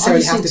Doesn't just think,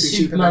 necessarily have to be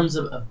Superman's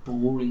Superman. a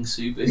boring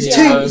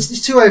superhero.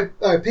 It's too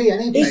OP,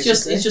 isn't it? It's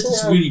just basically?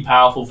 this really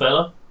powerful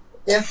fella.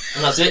 Yeah.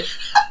 And that's it.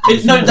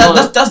 No,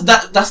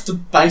 that's the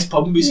base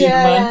problem with Yeah,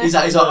 Superman. yeah. Is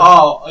that he's like,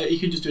 oh, you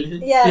can just do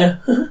anything. Yeah.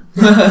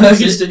 Yeah.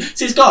 See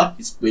this guy,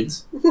 he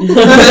wins.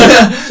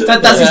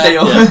 That's his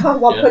deal. Yeah.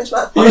 One Yeah. Punch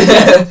Man.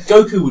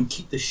 Goku would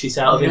kick the shit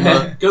out of him.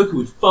 Yeah. Goku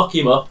would fuck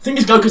him up. I think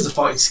it's Goku's the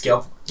fighting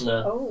skill.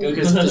 Yeah. Oh.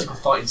 Goku's the physical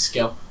fighting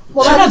skill.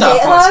 What Superman about don't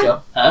have fighting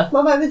Vegeta? skill.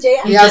 What about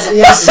Vegeta? He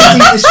has city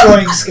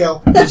destroying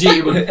skill.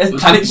 Vegeta would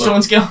Planet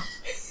destroying skill.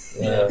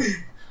 Yeah.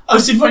 Oh,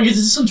 Superman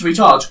uses the sun to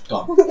recharge.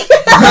 Gone.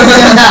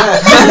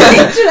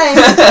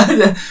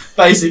 Literally.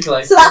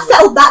 Basically. So that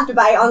settled that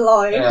debate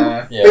online.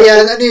 Yeah. Yeah. But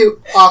yeah, a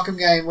new Arkham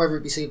game, whether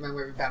it be Superman,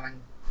 whether it be Batman,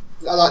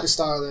 I like the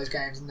style of those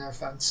games and they're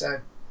fun. So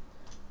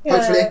Yeah.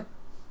 hopefully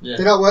Yeah.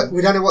 they're not.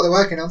 We don't know what they're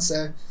working on.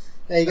 So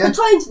there you go. Could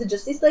tie into the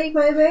Justice League,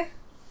 maybe.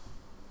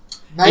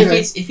 Maybe.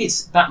 If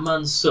it's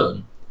Batman's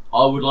son,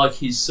 I would like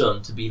his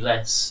son to be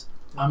less.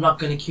 I'm not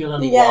going to kill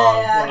anyone.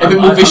 Yeah. A bit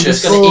more I'm vicious.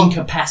 just going Or to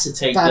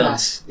incapacitate them.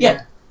 Badass.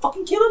 Yeah.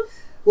 Fucking kill them.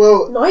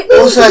 Well, Nightwing.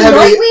 Also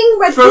heavily- Nightwing,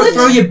 Red Throw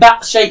Blood. your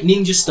bat-shaped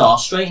ninja star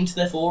straight into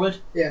their forehead.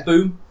 Yeah.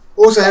 Boom.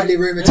 also heavily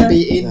rumored to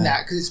be in Yeah.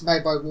 that because it's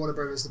made by Warner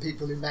Brothers, the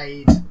people who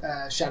made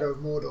Shadow of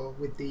Mordor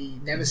with the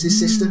Nemesis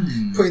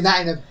system. Putting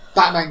that in a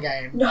Batman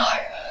game, No.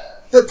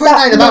 but putting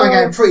that in a Batman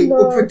No, game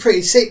would be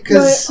pretty sick No,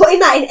 because putting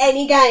that in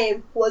any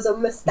game was a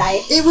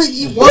mistake. it wasn't.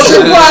 It was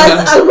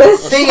a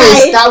mistake. Thing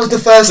is, that was the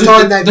first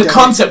time they've The done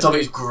concept of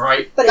it is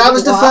great. But it. it That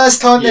was the didn't work.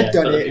 first time Yeah, they've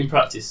done but it. in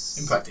practice.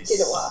 In practice.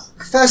 Didn't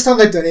work. First time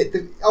they've done it,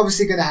 they're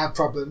obviously going to have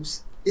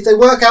problems. If they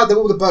work out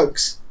all the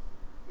bugs,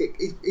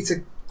 it's a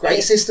great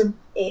If- system.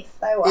 If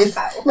they work If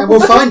out. and we'll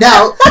find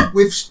out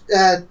with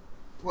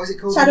what is it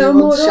called? Shadow The of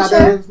new one? Mordor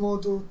Shadow 2? of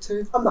Mordor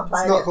 2. I'm not It's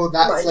playing not it. called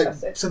that. I'm It's not like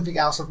interested. something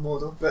else of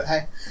Mordor. But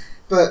hey,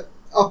 but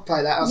I'll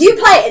play that. You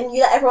play it and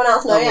you let everyone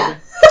else know, I will yeah.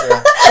 do.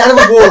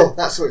 Shadow of War.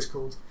 That's what it's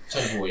called.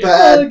 Shadow of War, But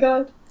yeah. Oh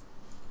god.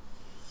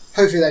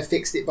 hopefully they've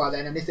fixed it by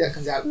then. And if that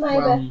comes out, Maybe.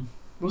 well,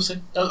 We'll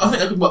see. I think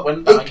that could work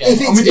when Batman if,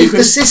 came. I'm with you, if the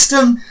Chris.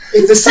 system,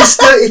 if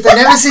the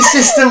Nemesis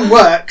system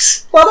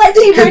works, What about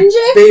Team it could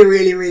Renji? be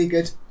really, really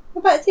good.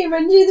 What about Team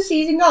Renji? The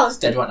season gone. It's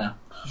dead right now.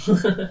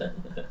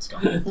 It's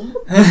gone.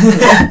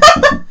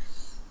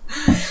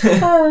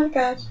 Oh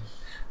god.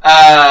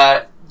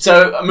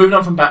 So moving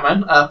on from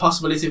Batman,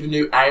 possibility of a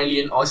new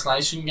Alien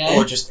Isolation game.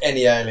 Or just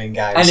any Alien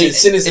game. And As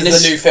soon as in there's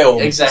this- a new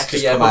film. Exactly,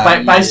 it's yeah. just But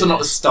come out. based on not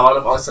the style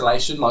of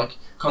Isolation, like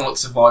kind of like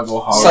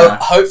survival horror. So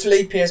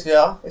hopefully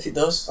PSVR, if it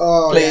does.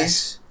 Oh,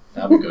 Please.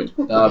 That'd be good.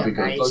 That'd be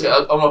good. Amazing.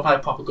 Like, I want to play a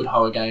proper good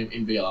horror game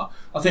in VR.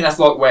 I think that's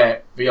like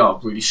where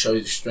VR really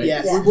shows its strength.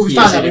 Yeah, Yeah. we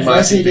Yeah, found so out it before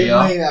might be didn't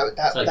VR. we?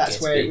 So it That's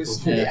gets where it was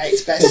people, at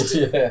its best.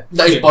 yeah.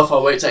 That is by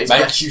far where it's at its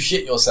Makes best. you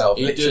shit yourself,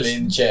 It literally does.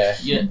 in the chair.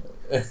 Yeah.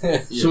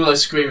 Some of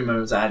those screaming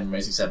moments I had in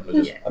Racing 7 are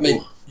just... Yeah. I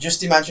mean,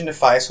 just imagine a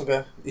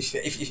facehugger.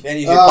 If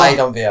any of you Oh. played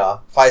on VR,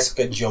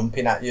 facehugger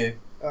jumping at you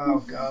Oh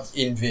god.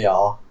 in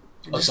VR.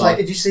 Just sorry. like,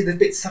 did you see the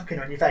bit sucking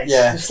on your face?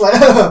 Yeah. Just like,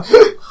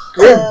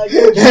 Good.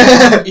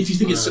 If you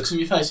think it sucks on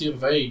your face, you have a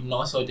very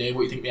nice idea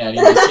what you think the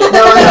alien is. No,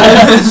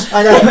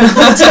 I know.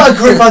 It's got a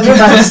grip on your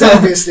face,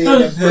 obviously.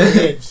 And then put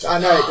it in. I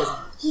know it doesn't.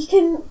 You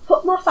can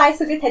put my face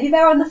like a teddy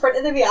bear on the front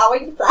of the VR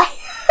when you play.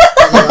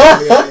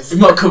 We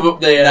might cover up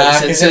the Nah,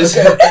 because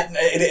sensors.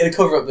 it'll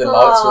cover up the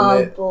lights, Oh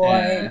wouldn't it? boy.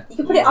 Yeah. You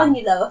can put it on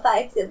your lower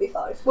face, it'll be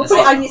fine. We'll That's put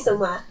it like- on you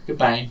somewhere. Good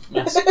bang.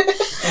 Mess.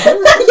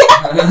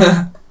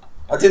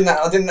 I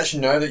didn't actually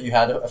know that you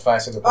had a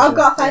facehugger. I've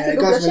got a face Yeah, like it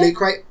a goes from a blusher. loot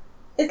crate.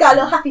 It's got a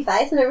little happy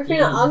face and everything.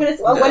 Mm. I'm gonna.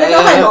 Well, when I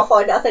go home, I'll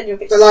find it. I'll send you a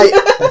picture.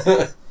 But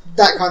like,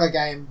 that kind of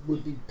game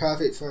would be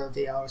perfect for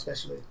VR,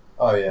 especially.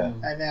 Oh yeah.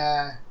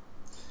 And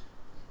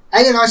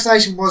Alien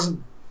Isolation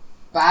wasn't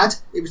bad.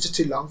 It was just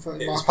too long for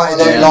It my was part.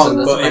 quite very Yeah, long,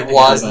 that's but amazing. it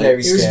was very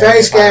It scary. was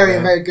very scary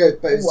and apparently. very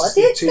good, but it was, Was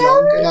just it too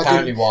long. And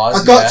Apparently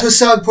was. I got yeah. to a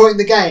certain point in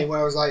the game where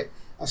I was like,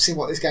 I've seen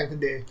what this game can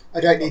do. I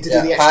don't need to do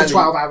Yeah, the extra apparently-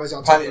 12 hours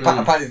on top of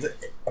Apparently,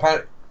 it.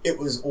 apparently it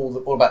was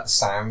all about the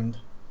sound.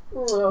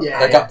 Oh. Yeah.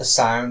 They got the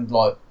sound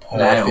like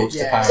Nailed. perfect.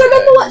 Yeah. apparently. So I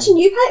remember watching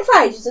you play it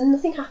for ages and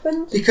nothing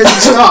happened. Because at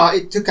the start,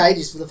 it took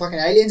ages for the fucking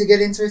alien to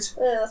get into it.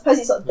 I suppose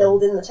it's sort of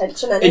building the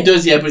tension. It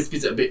does, yeah, but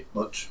it's a bit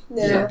much.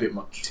 Yeah. A bit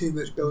much. Too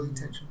much building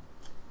tension.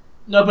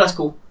 No, but that's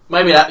cool.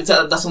 Maybe that's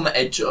on the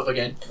edge of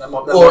again. That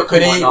might, that Or might it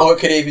could, come, might not. or it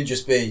could even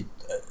just be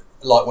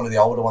like one of the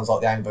older ones,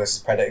 like the Alien vs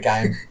Predator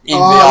game in Oh,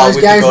 VR those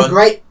with the games were gun.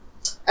 great.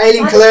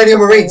 Alien That Colonial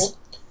was Marines.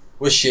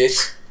 Was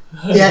shit.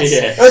 Yes.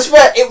 Yeah. That's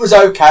where it was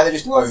okay. They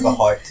just Was it?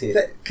 overhyped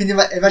it. Can you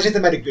imagine if they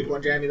made a good one,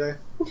 Jamie, though?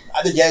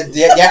 Yeah.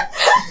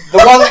 The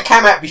one that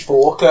came out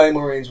before Clone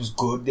Marines was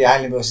good. The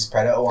Alien vs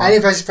Predator one.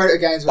 Alien vs Predator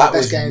games were that the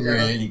was best games ever.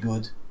 really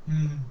good.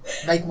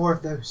 Make more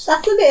of those.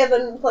 That's a bit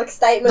of a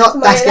statement. Not to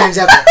best make. games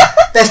ever.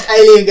 Best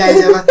Alien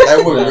games ever.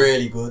 They were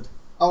really good.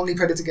 Only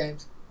Predator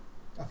games,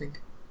 I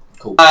think.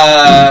 Cool.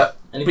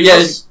 Anything But yeah,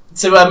 else?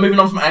 so moving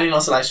on from Alien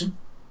Isolation.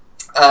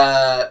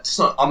 Just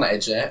not on the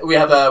edge there. We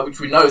have which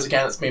we know is a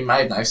game that's been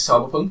made now,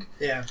 Cyberpunk.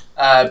 Yeah.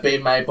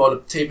 Being made by the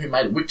team who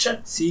made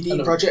Witcher. CD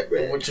And Projekt and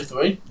Red. Witcher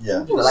 3, Yeah.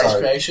 the latest So,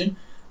 creation.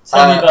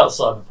 Tell me Uh, about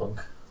Cyberpunk.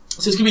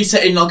 So it's going to be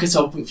set in like a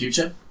cyberpunk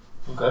future.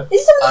 Okay.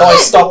 Is this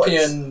some of the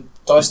skateboards?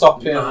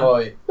 dystopian, No.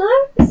 like No?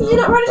 Is it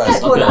not ride a Okay,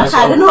 skateboard? that's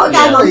Okay, I don't know what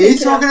game yeah. I'm What are you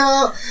thinking of. talking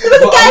about? There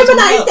was a What are you game talking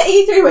announced about? at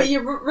E3 where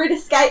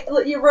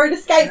you rode a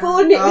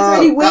skateboard and it was Oh,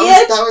 really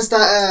weird. That was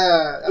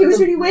that. It was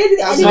really weird with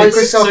the that was enemies.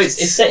 Microsoft. So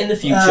it's set in the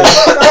future.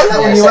 that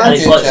one you and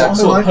it's like Yeah. some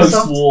sort of Microsoft.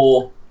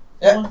 post-war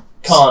Yeah.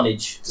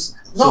 carnage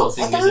No, sort of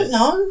thing, I is don't it?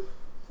 know.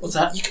 What's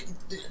that?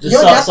 You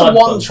only have the Cyberpunk.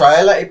 one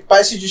trailer. It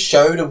basically just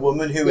showed a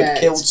woman who Yeah, had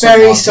killed it's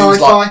very someone.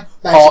 Who was sci-fi, like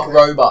part basically.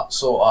 robot,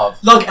 sort of.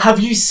 Like, have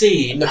you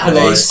seen... And the have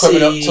police you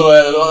coming up to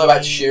her, they're about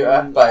to shoot her,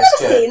 I've never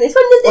basically. seen this.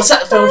 When did this What's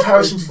that film with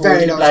Harrison Ford?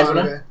 Very in long Blade time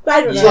Runner? ago.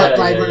 Blade It's Runner. like Yeah,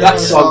 Blade yeah, Runner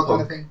That's Star Cyberpunk.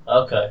 kind of thing.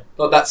 Okay.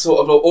 Like that sort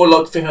of... Or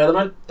like Fifth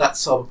Element?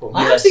 That's cyberpunk.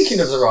 I'm Yes. thinking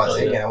of the right Oh,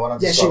 thing, yeah. you know, when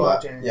I've Yes, just you got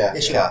are, that. Jamie. Yeah,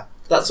 Yes, you okay. are.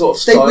 That sort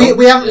of They, style.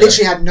 we haven't Yeah.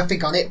 literally had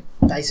nothing on it,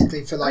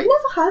 basically, for I've like...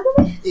 never heard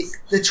of it.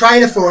 The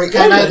trailer for it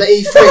came out at the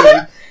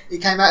E3.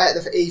 It came out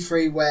at the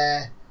E3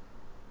 where...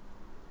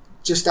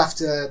 Just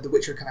after The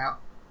Witcher came out.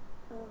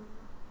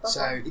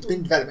 So it's been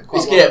in development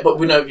quite a while. Yeah, but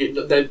we know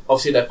they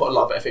obviously they put a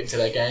lot of effort into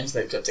their games.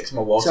 It takes them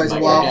a while So to it's a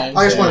make while. their games.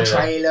 I just want a Yeah.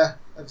 trailer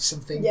of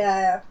something.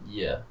 Yeah.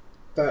 Yeah.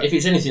 But If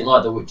it's anything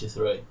like The Witcher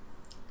 3.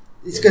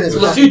 it's going to So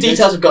be... the few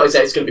details we've got is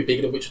that it's going to be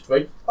bigger than Witcher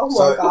 3. Oh my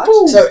So,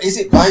 god. so is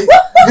it based?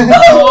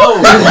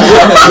 Oh!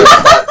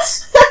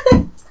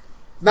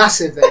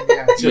 Massive then,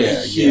 yeah. It's gonna be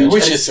Yeah, huge.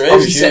 Witcher And it's 3 was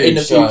obviously set in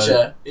the huge, so-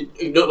 future.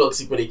 It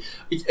looks like really.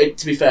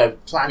 To be fair, we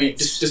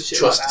Planets, just shit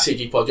trust like that.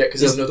 CG Projekt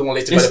because there's another one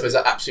of these This- developers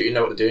that absolutely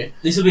know what they're doing.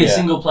 This will be a Yeah.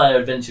 single-player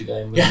adventure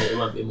game. Yeah. It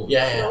won't be a multiplayer.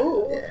 Yeah.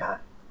 Oh, Yeah. okay.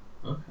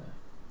 Okay.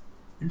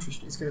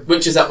 Interesting. It's going to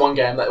Which is that one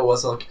game that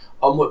was like,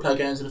 I might play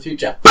games in the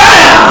future.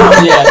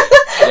 yeah.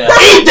 Yeah.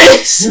 Eat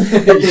this!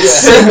 be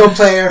single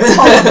player,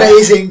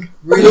 amazing,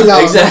 really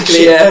long.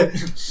 Exactly, yeah. Yeah.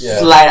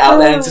 Just lay it out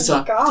there and Oh just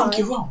like, I God. think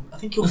you're wrong. I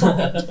think you're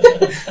wrong.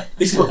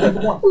 This is what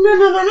people want.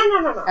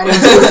 No. And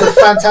it was a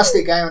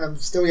fantastic game, and I'm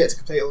still yet to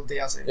complete all the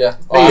DLC. Yeah.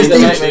 Because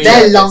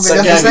they're long that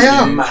enough game as they is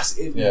are.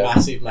 Massive, Yeah.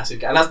 massive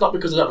game. And that's not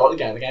because I don't like the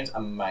game. The game's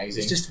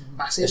amazing. It's just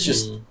massive. It's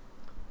just-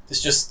 It's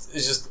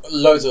just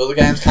loads of other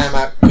games came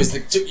out because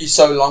it took you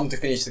so long to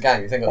finish the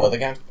game. You think of other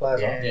games to play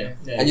as well. yeah.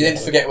 yeah. And you then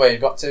forget where you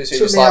got to, so Took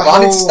you're just me like, a well, I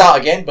need to whole- start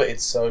again, but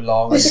it's so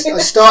long. I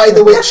started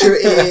The Witcher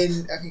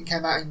in, I think it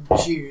came out in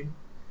June.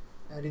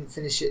 I didn't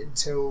finish it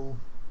until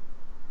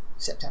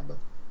September.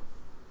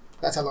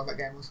 That's how long that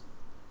game was.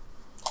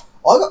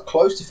 I got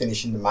close to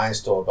finishing the main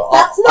story, but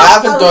That's I not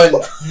haven't how done.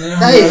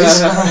 That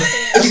is.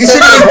 If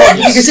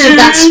you consider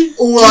that's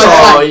all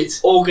I played. Right.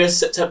 August,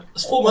 September.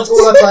 It's 4 That's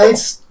months. all I played.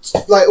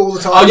 like all the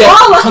time. Oh yeah,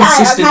 Oh, okay,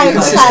 consistently. okay,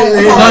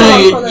 Consistently.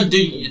 No, okay. you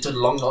do. It's a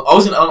long. I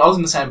was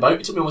in the same boat.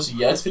 It took me almost a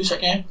year to finish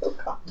that game Oh,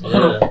 God.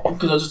 Yeah.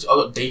 because I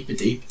got deeper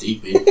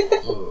in.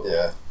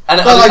 Yeah. And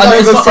But like and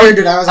it's over not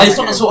 300 hours. and on it's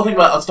that not the game. sort of thing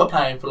where I'd stop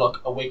playing for like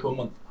a week or a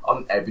month.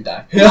 On every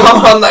day.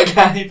 I'm on that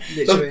game.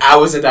 Literally. Like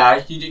hours a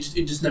day.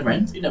 It just never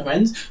ends. It never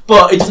ends.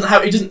 But it doesn't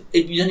have. It doesn't.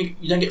 You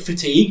don't get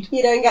fatigued.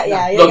 You don't get,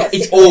 yeah, you don't Like get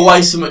it's sick of it.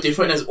 always something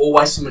different. There's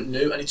always something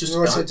new, and it's just There's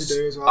always something to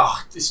do as well.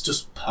 Oh, it's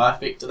just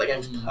perfect. That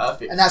game's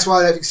perfect. And that's why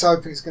I don't think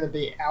Cyberpunk's going to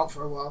be out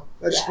for a while.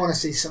 I just Yeah. want to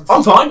see something.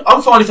 I'm fine.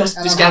 I'm fine if this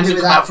And game's I'm going happy to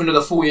with come that. out for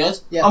another 4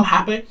 years. Yeah. I'm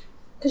happy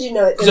Because you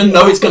know it's because I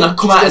know it's going to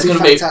come out. It's going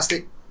to be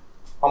fantastic.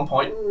 on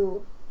point.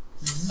 Mm.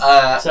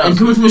 Sounds And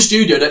coming from a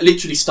studio that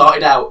literally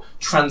started out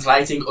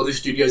translating other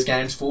studios'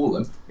 games for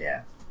them.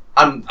 Yeah.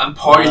 And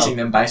pirating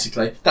them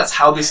basically. That's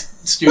how this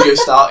studio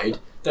started.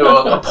 They were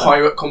like a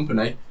pirate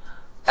company,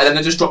 and then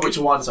they just dropped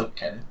Witcher 1. It's like,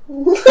 okay.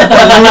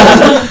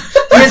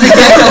 Here's a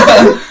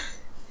game.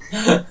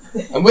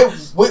 And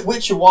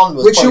Witcher 1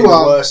 was Witcher probably 1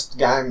 the worst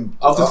game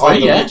Of the of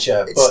three, yeah.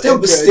 Witcher, It's but still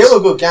it was good. still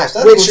a good game.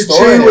 Still had a good Witcher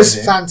story 2 and was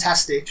everything.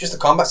 fantastic. Just the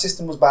combat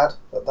system was bad.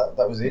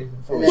 That was it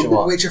for And Witcher then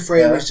 1. Witcher 3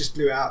 Yeah. was just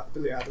blew out the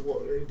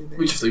water, really, didn't it?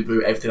 Witcher 3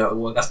 blew everything out of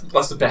the water.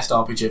 That's the best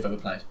RPG I've ever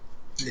played.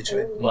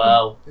 Literally.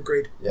 Wow.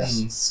 Agreed. Yes.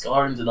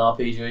 Skyrim's an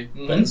RPG.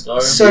 Mhm. Better than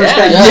Skyrim. So much Yeah,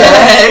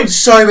 better. yeah.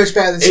 So much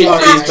better than It It is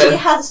Skyrim. actually better.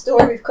 has a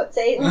story with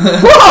cutscenes.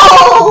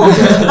 Whoa!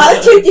 That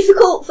was too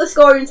difficult for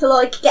Skyrim to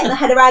like get the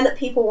head around that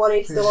people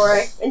wanted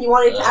story and you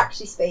wanted to Yeah.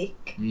 actually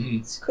speak. Mm-hmm.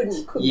 Just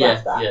couldn't Yeah,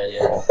 grasp that.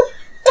 yeah.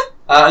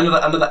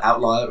 Another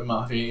outlier that we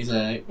might have here is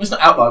well, it's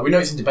not outlier. We know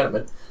it's in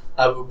development.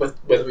 Whether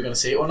we're going to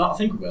see it or not, I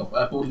think we will.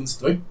 Borderlands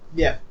 3.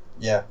 Yeah.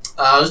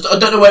 I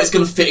don't know where it's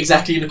going to fit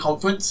exactly in the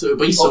conference. It'll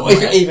be Or somewhere.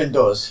 if it even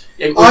does.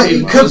 It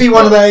It could be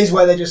one of those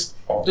where they just,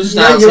 Just you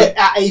know, announce you're it.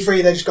 at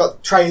E3, they just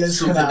got trailers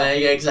Something come out. there.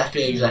 Yeah,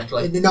 exactly.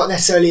 And they're not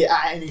necessarily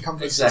at any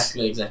conferences.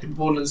 Exactly.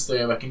 Borderlands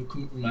 3, I reckon,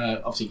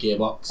 obviously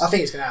Gearbox. I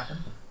think it's going to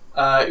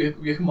happen.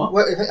 You can what?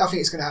 Well, I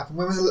think it's going to happen.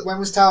 When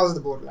was Tales of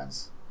the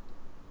Borderlands?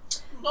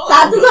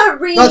 That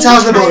doesn't really Not Tales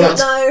of the count,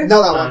 Borderlands. no.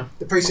 Not that No. one.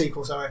 The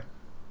pre-sequel, sorry.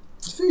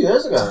 It's a few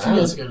years ago. A few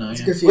years ago now.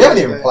 It's a Yeah. good few We haven't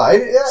years even ago.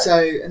 played it yet. So,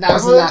 and that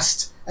was the Have we?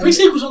 last. and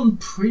Pre-sequels on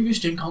previous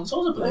gen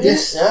consoles, I believe.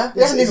 Yes. Yeah,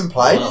 we Yes, haven't it is. even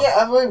played Wow. it yet,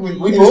 have we? We It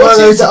was bought one of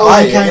it those to that play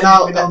only it, came and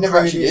out we on never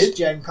actually previous did.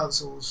 gen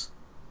consoles.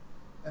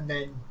 And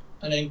then,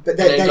 And then, but and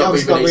they got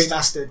obviously got re-released.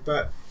 remastered,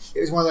 but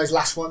it was one of those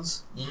last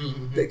ones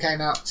Mhm. that came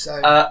out,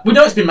 so. We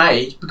know it's been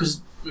made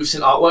because we've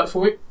seen artwork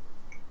for it,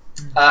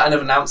 and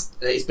have announced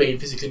that it's been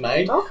physically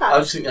made. Okay. I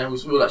just think that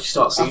we'll actually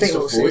start seeing I think stuff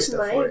we'll for see it.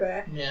 stuff for it.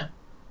 Maybe. Yeah,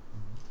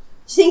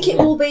 Do you think it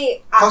will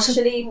be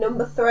Possibly. actually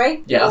number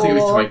 3? yeah. I think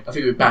it'll be Or- 3. I think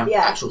it'll be bam,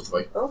 Yeah. actual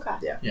 3. Okay.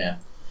 Yeah.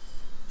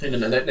 I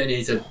think they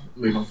need to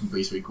move on from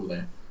pre-sequel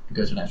there and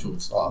go to an actual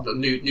Oh.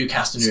 new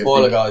cast and new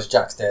Spoiler, everything. guys,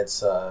 Jack's dead,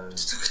 so.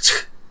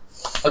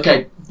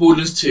 Okay,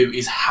 Borderlands 2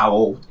 is how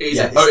old? It is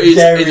Yeah, oh, it's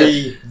it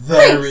is-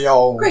 very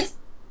old. Chris,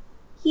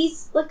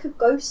 he's like a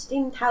ghost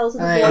in Tales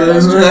of the Hey.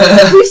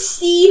 Borderlands. We've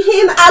seen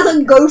him as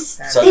a ghost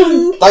So-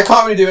 thing. They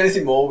can't really do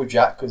anything more with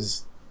Jack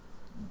because,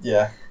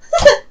 yeah.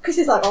 Chris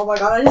is like, oh my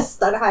god, I just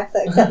don't know how to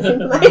accept this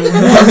information.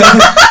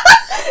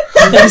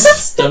 He's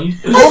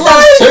stunned.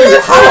 Borderlands 2?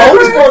 How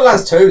old is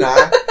Borderlands 2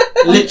 now?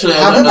 Literally, I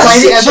Haven't don't know. played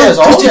it 6 ever. years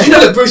old. Did you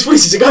know that Bruce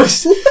Willis is a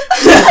ghost?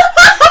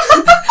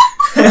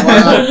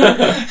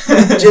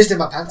 Jizzed in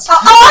my pants. Oh,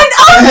 I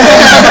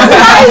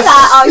know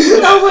that. I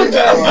so would.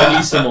 I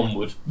knew someone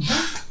would.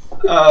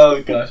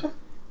 Oh god.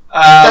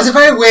 That's a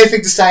very weird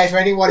thing to say for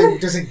anyone who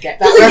doesn't get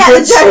that Doesn't get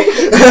reference.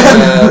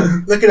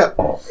 the Look it up.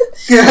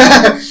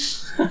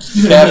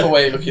 Careful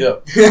where you look it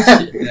up.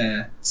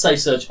 Yeah. Say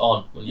search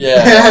on. When you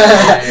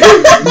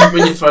Yeah.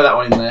 When you throw that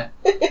one in there.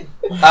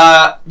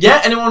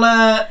 Yeah. Anyone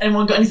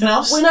got anything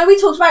else? We know we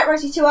talked about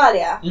Resi 2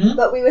 earlier, Mhm.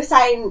 but we were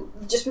saying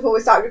just before we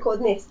started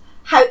recording this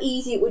how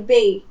easy it would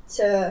be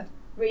to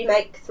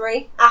remake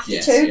 3 after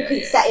 2 because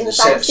it's set in the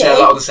same Share a lot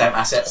city. of the same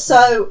assets.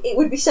 So it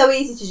would be so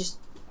easy to just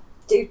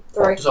do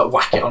 3. Just like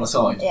whack it on the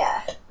side.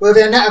 Yeah. Well,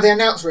 have they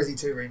announced Resi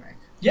 2 remake?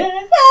 Yeah.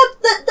 Well,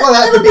 that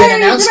they could were be an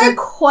very, announcement, They're very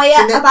quiet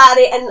couldn't it? about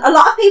it, and a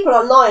lot of people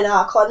online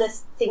are kind of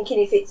thinking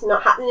if it's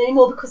not happening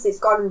anymore because it's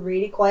gone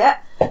really quiet.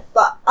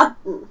 But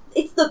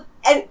it's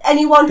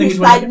anyone Thing who's is,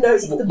 played them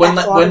knows it's the when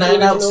best they, one. when of they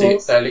the announced it,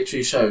 originals. they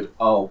literally showed,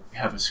 oh, we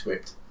have a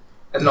script.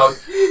 And like,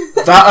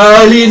 that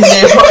early in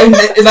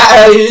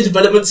that early in the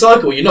development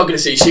cycle, you're not going to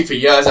see shit for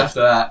years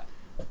after that.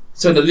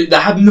 So they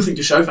had nothing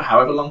to show for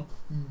however long.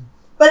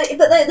 But they've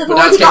But now it's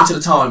already getting got to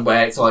the time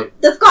where it's like,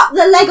 they've got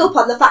the leg up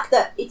on the fact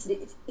that it's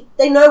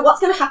they know what's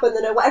going to happen.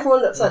 They know what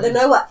everyone looks like. They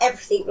know what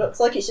everything looks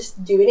like. It's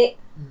just doing it.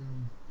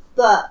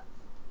 But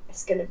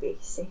it's going to be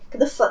sick.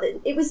 The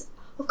fun. It was.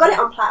 I've got it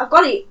on play. I've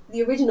got it.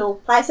 The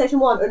original PlayStation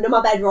 1 under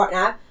my bed right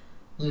now.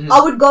 mhm,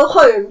 I would go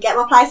home, get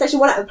my PlayStation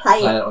 1 out and play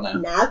play it it on now.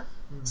 now.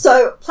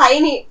 So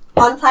playing it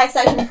on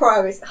PlayStation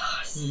Pro is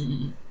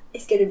Mm.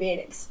 it's going to be an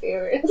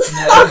experience.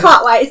 Yeah. I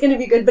can't wait. It's going to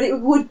be good. But it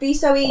would be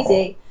so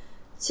easy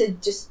to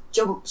just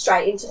jump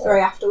straight into 3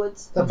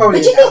 afterwards. They'll probably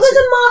But do you think announce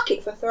there's a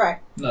market for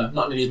 3? No,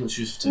 not nearly as much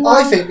use for 2. No.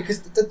 I think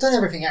because they've done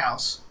everything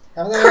else.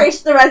 Haven't they?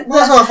 Chris, the Might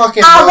as well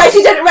fucking.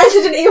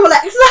 Resident Evil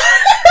X.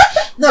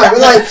 No, but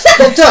like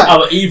they've done.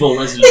 Our evil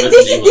Resident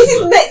this Evil.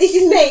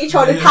 is me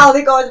trying to tell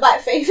the guys about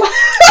FIFA.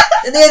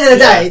 At the end of the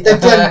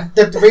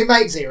day, they've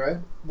remade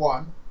 0,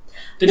 1,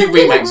 They didn't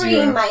remake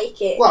Zero.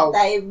 remake it. Well,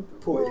 they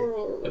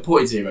ported They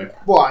ported Zero.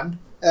 1,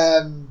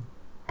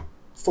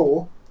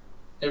 4.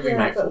 They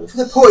remade but-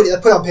 4. They ported it.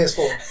 They put it on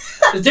PS4.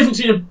 There's a difference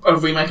between a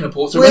remake and a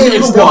port. So Well,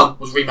 Resident it's Evil not- 1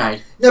 was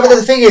remade. No, but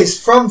the thing is,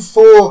 from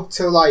 4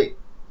 to like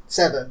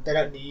 7, they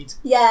don't need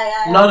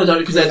yeah. No, they don't,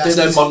 because there's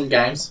no modern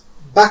games.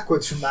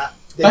 backwards from that.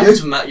 They Backwards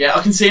do. from that, yeah.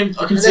 I can see him.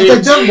 I can And see if him.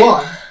 they've done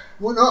 1,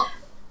 why not?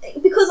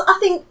 Because I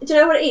think, do you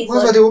know what it is? Might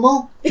as well do them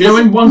all. Do you know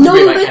when one number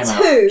remake came out?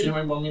 Do you 2, know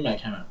when one remake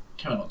came out?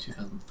 Came out like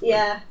 2003.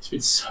 yeah, It's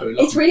been so long.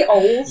 it's really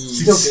old. It's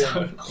Still been so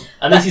good. long.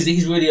 And this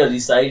is really early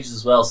stages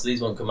as well, so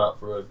these won't come out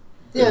for a good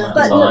Yeah. amount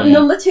But of time.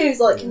 number 2 is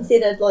like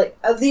considered like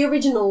of the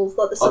originals,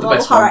 like the Oh, the survival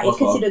best one, horror by is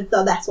far. considered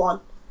the best one.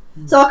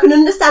 So I can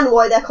understand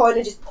why they're kind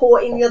of just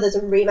porting the others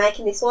and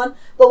remaking this one.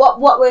 But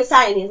what we're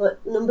saying is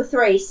like number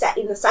 3 is set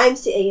in the same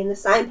city, in the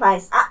same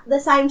place, at the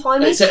same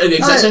time. It's the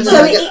exact same No, So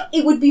I thing. get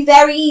it would be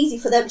very easy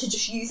for them to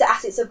just use the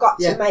assets they've got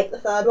Yeah. to make the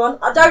third one.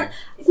 I don't.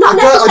 It's not I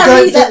don't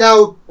necessarily think that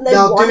they'll they do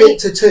want it it.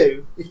 to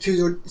 2. If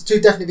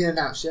 2's definitely been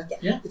announced, yeah.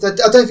 Yeah.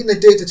 I don't think they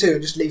do it to 2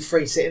 and just leave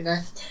 3 sitting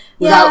there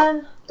without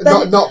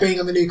Yeah, not being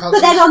on the new but console.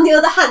 then on the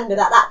other hand,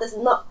 that does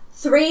not.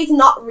 3 is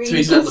not really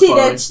 3's not the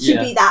considered forest, to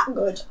yeah. be that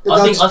good.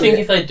 I think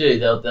if they do,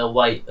 they'll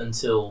wait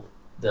until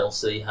they'll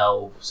see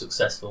how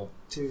successful.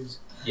 2's.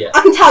 I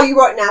can tell you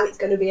right now, it's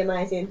going to be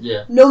amazing.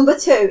 Yeah. Number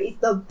 2 is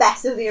the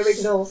best of the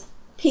originals.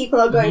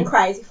 People are going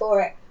crazy for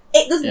it.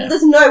 Yeah.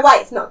 There's no way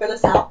it's not going to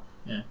sell.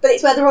 Yeah. But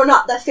it's whether or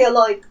not they feel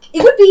like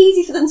it would be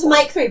easy for them to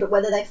make 3, but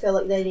whether they feel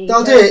like they need.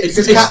 They'll to. do it It's-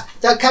 because it's-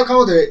 Capcom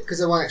will do it because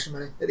they want extra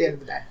money at the end of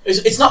the day.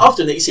 It's not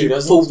often that you see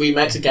full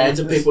remakes of games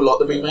and people like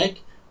the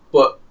remake,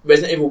 but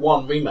Resident Evil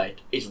 1 remake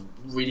is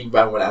really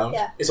well renowned.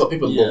 Yeah. It's what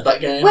people Yeah. love that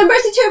game. When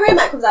Resident Evil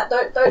remake comes out,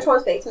 don't try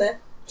and speak to me.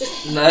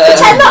 Just No.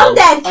 pretend that I'm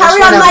dead. I just Carry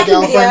want on to have a making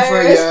girlfriend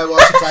for a videos. year while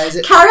she plays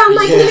it. Carry on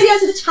making Yeah.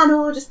 videos of the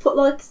channel. Just put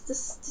like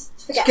just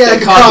forget. Get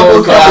The a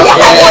cardboard cardboard cutout,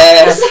 cutout.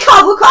 yeah. This is a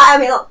cardboard cut at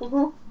me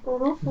like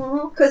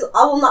because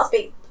I will not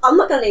speak. I'm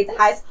not going to leave the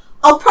house.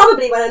 I'll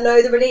probably, when I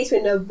know the release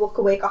window, book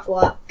a week off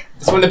work.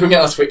 That's when they bring it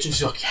on Switch and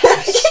she's like,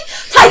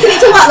 yes. Taking it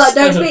to work like,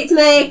 don't speak to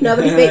me.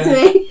 Nobody speak to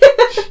me.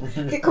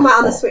 If it come out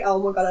on the Switch, oh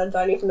my god, I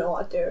don't even know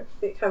what I'd do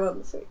if it came out on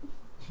the Switch.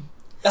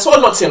 That's what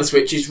I'd like to see on the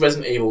Switch is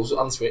Resident Evils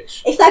on the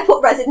Switch. If they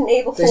put Resident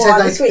Evil They 4 said on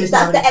the they Switch, didn't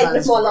that's have the any end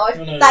of plans my for it. life.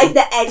 No, no, That no. is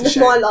the end It's a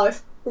of my shame.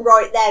 life.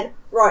 Right then,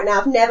 right now.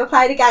 I've never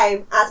played a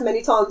game as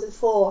many times as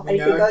 4, and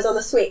if No. it goes on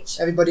the Switch,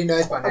 Everybody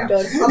knows by now. I'm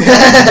done.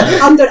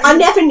 I'm done. I'm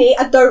done.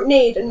 I don't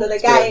need another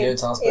It's got game new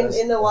taskbars.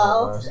 in the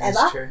world That's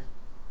ever. true.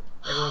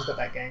 Everyone's got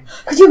that game.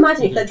 Could you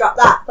imagine if they dropped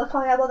that? Like,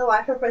 oh yeah, by the way,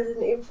 from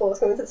Resident Evil 4 is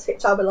coming to the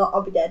Switch,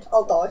 I'll be dead.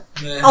 I'll die.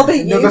 I'll be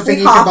you Another with thing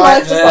you can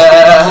Half-Life, buy. just like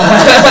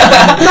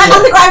Man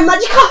on the ground,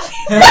 magic coffee.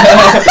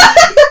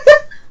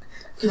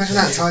 Can you imagine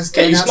that times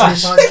Can you getting out to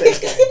splash? the time space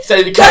game? So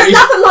the Don't cat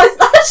laugh at my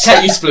splash.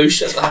 can't you sploosh?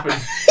 That's what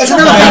happened. That's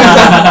another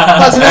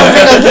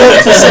thing I'd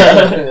love to see.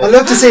 I'd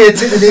love to see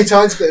the new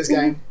Time Splitters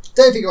game.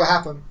 Don't think it will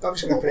happen, but I'm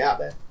just going to put it out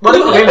there. Well,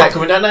 they've got a remake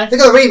coming, don't they? They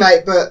got a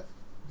remake, but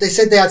they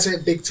said they had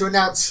something big to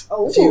announce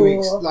a few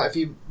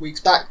weeks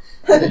back.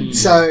 Mm.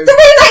 So The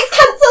remake's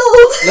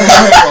cancelled.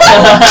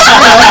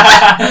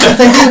 if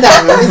they did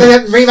that,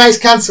 if the remake's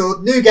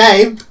cancelled, new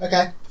game,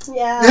 okay.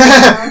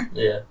 Yeah.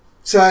 Yeah.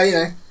 So you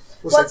know,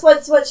 we'll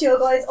see. What's your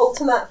guys'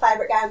 ultimate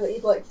favourite game that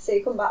you'd like to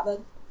see come back then?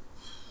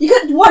 You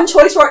got one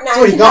choice right now. It's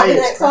You already can got have it.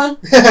 the next one.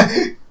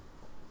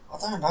 I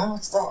don't know.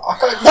 I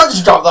can't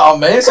just drop that on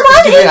me. It's Come not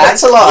on, just give me an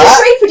answer like Your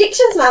that. 3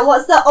 predictions, man.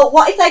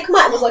 What if they come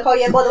out and was like, oh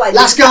yeah, by the way,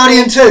 Last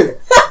Guardian 2.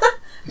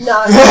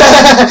 No.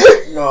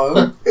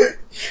 No.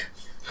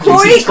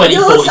 Corey, It's 2046.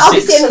 you'll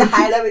obviously another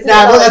Halo, isn't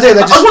Nah, it? what they do,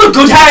 they I just want a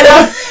good Halo!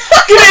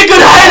 Give me a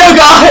good Halo,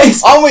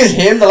 guys! I'm with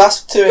him. The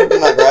last 2 ain't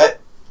been that great.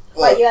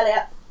 Wait, you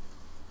Elliot?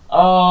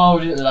 Oh,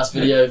 we did it in the last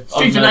video.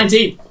 FIFA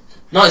 19.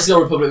 Knights of the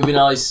Old Republic would be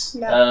nice.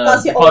 No,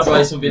 that's your Pod ultimate.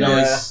 Race would be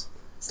nice.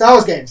 Star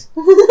Wars games.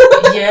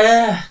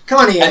 Yeah. Come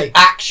on, EA. An Put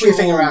actual your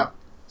finger out.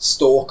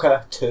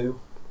 Stalker 2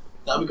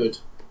 That'd be good.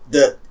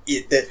 that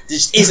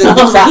just isn't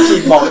the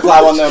cracking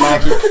multiplayer one they're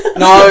making.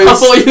 No, I it's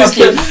thought you was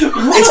fucking-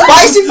 kidding. it's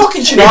basic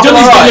fucking shit. We've done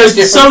these Alright, videos for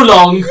it's so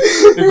long.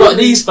 We've got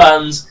these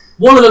fans.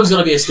 One of them's going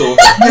to be a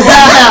stalker.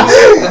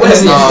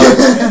 Where's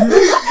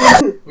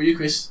No. Were you,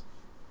 Chris?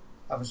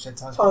 I was saying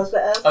Time Time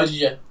Splitters. Splitters. Oh, did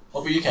you?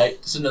 What were you,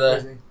 Kate? Just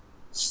another...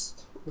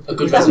 A good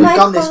We've Resident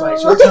gone this way.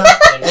 Michael. Shall I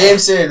turn?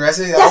 DMC and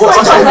Resident That's I want,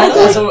 what I, I'm want,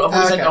 trying to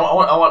I,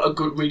 want, Okay. I want a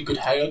good, really good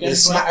Halo game. There's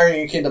a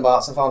smattering of Kingdom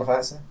Hearts and Final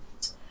Fantasy.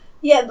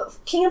 Yeah, but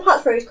Kingdom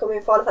Hearts 3 is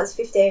coming. Final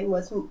Fantasy 15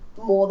 was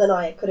more than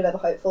I could have ever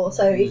hoped for.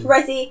 So if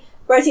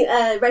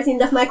Resident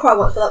Devil May Cry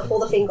wants to pull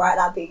the finger out,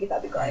 that'd be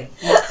great.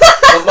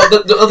 Well,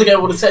 the other game I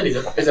would have said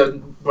is a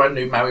brand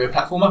new Mario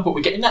platformer, but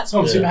we're getting that, so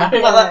I'm Yeah. super happy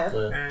about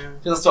that.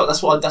 Yeah.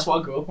 That's what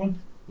I grew up on.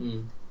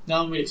 Mm.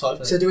 No, I'm really excited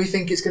for So it. do we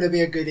think it's going to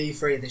be a good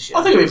E3 this year?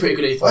 I think it'll be a pretty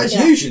good E3. Well, it's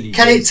Yeah. usually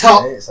Can it good,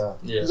 top? so.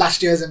 Yeah.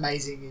 Last year's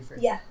amazing E3.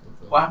 Yeah.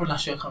 What happened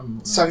last year? I can't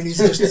remember. Sony's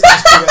just Yeah,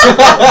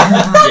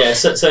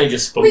 Sony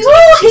just split. We were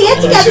all here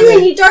together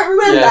and you don't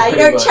remember. Yeah, you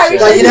pretty don't much, cherish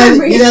yeah. like, those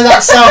memories. you know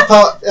that South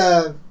Park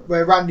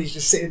where Randy's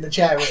just sitting in the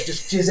chair with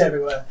just jizz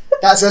everywhere.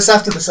 That's us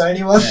after the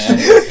Sony one.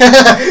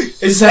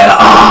 It's said,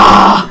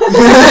 ah!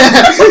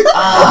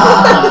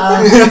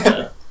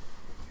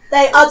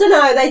 I don't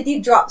know, they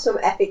did drop some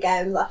epic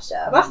games last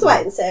year. We'll have to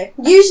wait and see.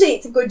 Usually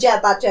it's a good year,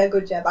 bad year,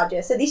 good year, bad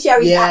year. So this year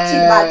is actually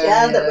bad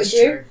year that we that's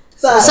do. true.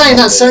 But Saying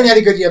that, Sony had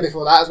a good year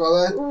before that as well,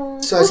 though.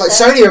 So it's like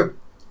Sony are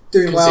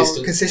doing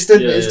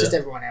consistent, Yeah, but it's yeah. just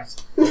everyone else.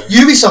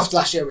 Ubisoft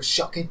last year was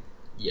shocking.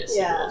 Yes,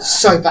 Yeah. it was.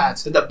 So bad.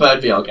 Did that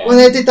Bird VR game? When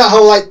they did that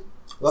whole like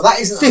Well, that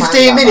isn't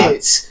 15 that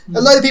minutes,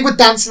 a load of people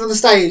dancing on the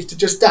stage to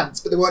just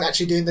dance, but they weren't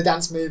actually doing the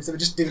dance moves, they were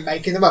just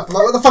making them up. I'm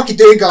like, what the fuck are you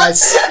doing,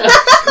 guys? But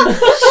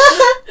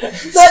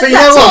you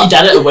know What you what?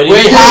 dad at a wedding?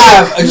 We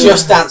have a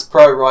Just Dance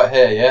Pro right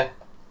here, yeah?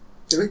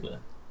 Do we?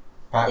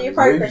 Apparently. Are you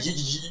pro?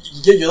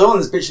 You're the one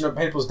that's bitching up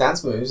people's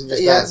dance moves and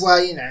just Yeah, dance.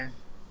 well, you know.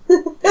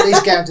 At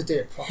least get them to do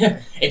it properly.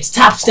 It's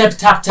tap step,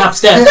 tap tap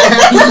step.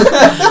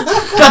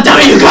 God damn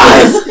it, you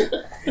guys! To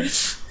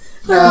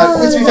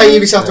be fair,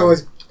 Ubisoft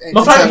always.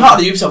 My favourite part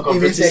of the Ubisoft Even if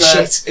conference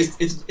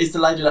they're is the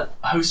lady that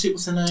hosts it.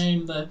 What's her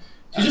name?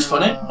 She's just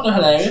funny. What a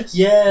hilarious.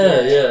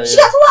 Yeah. she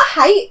gets a lot of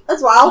hate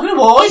as I well. don't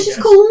know why. She's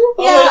cool. Oh,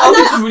 Yeah, I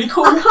think she's really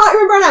cool. I can't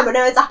remember her name, I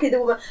know exactly the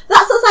woman.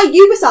 That's what's like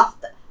Ubisoft,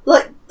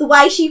 like the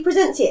way she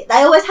presents it,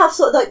 they always have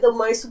sort of like the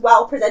most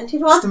well presented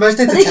It's one. the most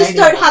But entertaining. they just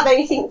don't one. have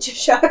anything to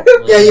show.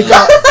 Yeah, you've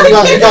got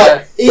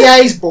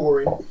EA's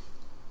boring. At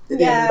the end of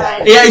the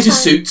Yeah. day. Yeah, it's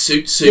just suit.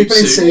 People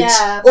in suits.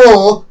 Yeah.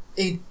 Or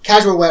in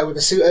casual wear with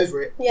a suit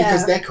over it Yeah.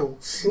 because they're cool.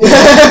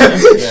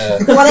 Yeah.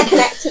 The one they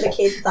connect to the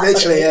kids. That's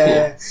Literally, what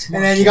it is. yeah.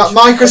 And then you got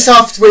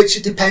Microsoft, which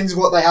it depends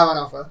what they have on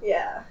offer.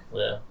 Yeah.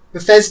 Yeah.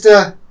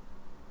 Bethesda,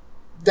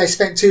 they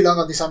spent too long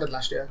on Dishonored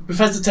last year.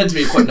 Bethesda tend to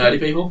be quite nerdy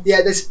people.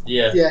 Yeah,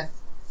 Yeah. they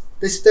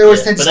always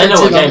Yeah, tend to but they spend know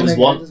too what long on gamers their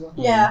want. games as well.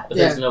 Yeah. But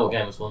Yeah. they know what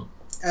gamers want.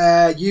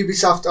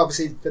 Ubisoft,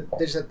 obviously, they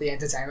just had the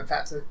entertainment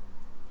factor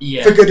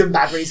Yeah. for good and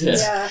bad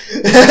reasons. Yeah.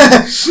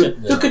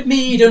 Look at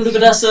me, don't look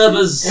at our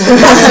servers.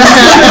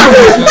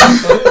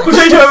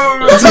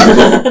 Potatoes!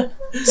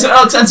 So,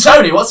 and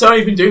Sony, what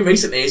Sony been doing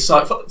recently is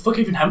like, fuck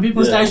even having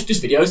people on Yeah. stage,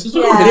 just videos. Just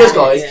look at Yeah. the videos,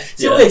 guys. Yeah.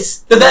 See all Yeah. this?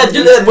 They're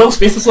there, Will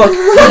Smith was like... And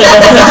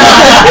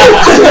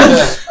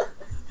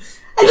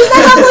did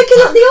they have like the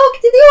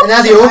And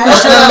now the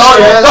orchestra? orchestra.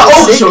 that that's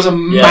orchestra sick. was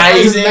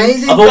amazing.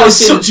 Amazing. I've always That's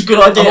seen, such a good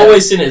idea. I've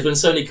always seen it is when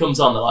Sony comes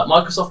on, they're like,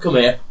 Microsoft, come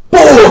here. Do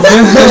you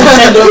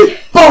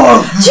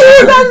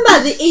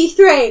remember the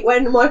E3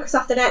 when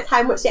Microsoft announced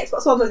how much the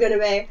Xbox One was going to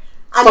be?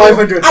 And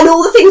 500. And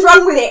all the things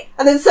wrong with it.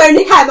 And then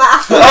Sony came out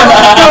after.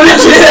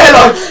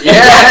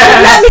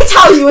 Yeah. Let me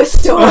tell you a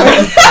story.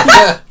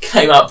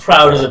 Came out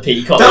proud as a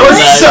peacock. That was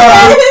so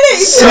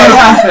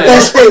happy.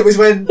 Best bit was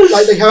when,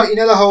 like, the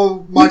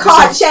whole You can't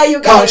Microsoft share your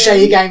can't games. share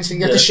your games thing.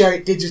 You have to Yeah. share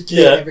it digitally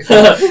Yeah. and everything.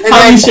 And How do you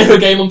then, share a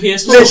game on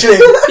PS4? literally,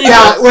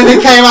 yeah, when they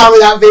came out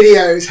with that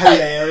video, it was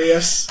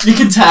hilarious. You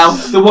can tell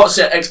they watched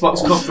the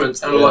Xbox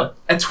conference and were like,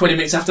 and 20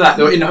 minutes after that,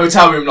 they were in the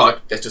hotel room like,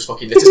 let's just do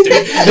it.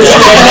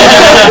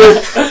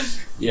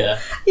 Yeah.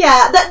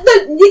 Yeah, that's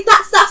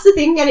the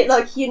thing, and it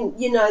like you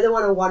know they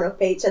want to one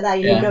up each other.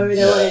 You Yeah. know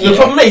they want The to.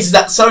 problem is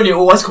that Sony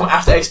always come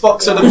after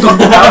Xbox, so they've got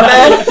the power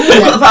there.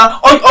 They've got the power.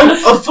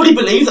 I fully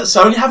believe that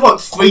Sony have like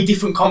 3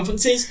 different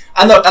conferences,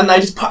 and they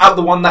just put out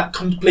the one that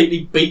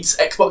completely beats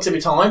Xbox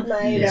every time. No,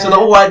 Yeah. So they're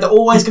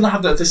always going to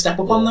have the step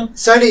up on them.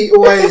 Sony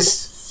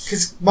always,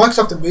 because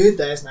Microsoft have moved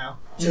theirs now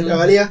to Mhm.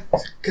 earlier,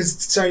 because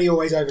Sony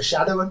always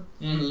overshadow them.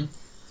 Mm-hmm.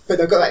 But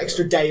they've got that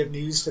extra day of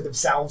news for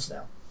themselves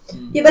now.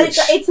 Yeah, but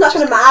it's not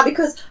going to matter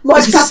because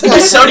Microsoft.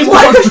 Because Sony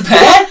won't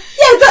prepare.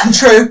 Yeah, but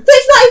True.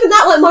 it's not even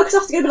that. Like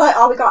Microsoft's going to be like,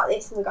 oh, we got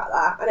this and we got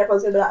that, and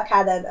everyone's going to be like,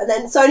 okay then, and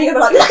then Sony going to be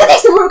like, look at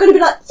this, and we're going to be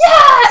like,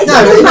 yeah. It's No,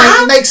 not but gonna it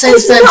matter. makes sense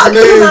It's then not to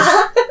gonna move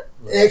matter.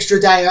 an extra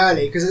day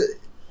early, because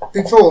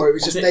before it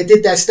was just they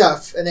did their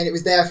stuff and then it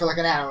was there for like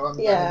an hour on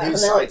Yeah, the and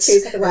news then like sites, 2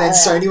 seconds and then later.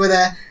 Sony were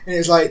there, and it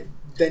was like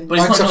then But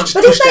it's not Microsoft gonna- just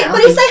But if pushed they it out.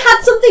 but if they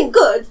had something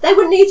good, they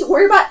wouldn't need to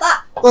worry about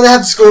that. Well, they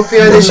have the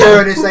Scorpio this year,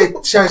 and if they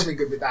show something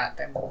good with that,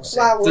 then we'll see.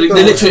 Wow. They're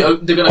literally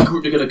they're gonna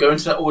go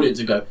into that audience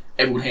and go,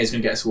 everyone here is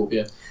gonna get a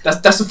Scorpio.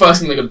 That's the first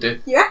thing they're gonna do.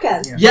 You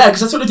reckon? Yeah. Yeah,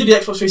 because that's what they did with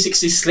the Xbox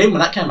 360 Slim when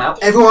that came out.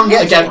 Everyone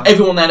gets Again, one.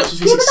 everyone there at Xbox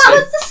Yeah, but 360 that Slim.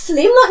 was the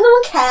Slim. Like no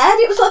one cared.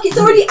 It was like it's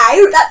already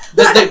out.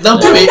 They'll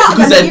do they're it not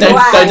because gonna give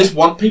away. they just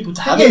want people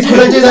to have Yeah, it. will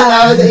they do that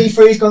now that the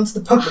E3's gone to the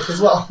public as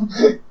well?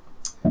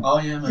 Oh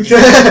yeah, man.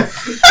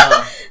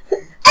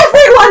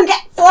 Everyone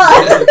gets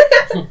one.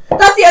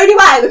 That's the only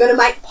way they're going to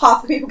make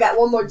half the people get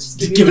one. More just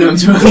Just giving them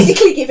to us.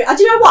 physically give it.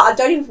 Do you know what? I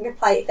don't even think I'd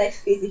play it if they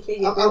physically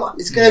give me one.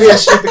 It's going to be a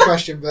stupid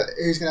question, but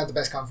who's going to have the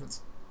best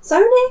conference?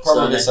 Sony.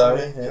 Probably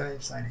Sony. Sony. Yeah.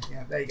 Sony.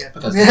 Yeah, there you go.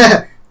 That's-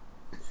 Yeah.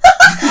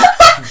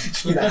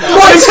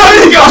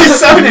 Sony, guys,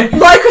 Sony.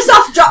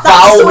 Microsoft dropped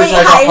that Valve, sweet which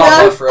I got proper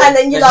Halo, for it. and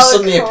then you They know just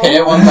suddenly cool.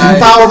 appear one day.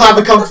 Valve have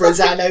a conference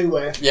out of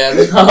nowhere. Yeah,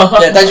 they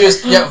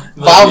just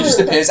Valve just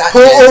appears at the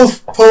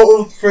end.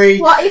 Portal 3.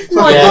 What if Fucking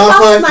Microsoft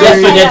Half-Life made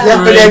 3, Left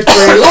 4 Dead Left 4 Dead 3,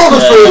 all the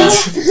Left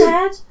threes. 4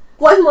 Dead?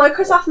 What if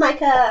Microsoft make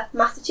a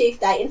Master Chief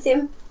dating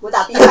sim? Would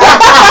that be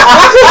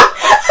fair?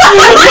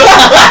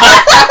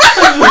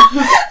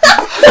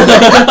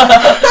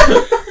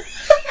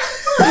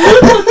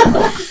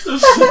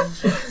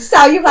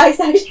 Sell your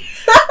PlayStation.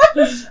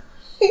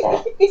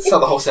 Sell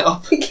the whole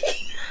setup.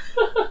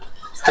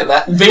 Let's get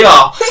that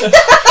VR.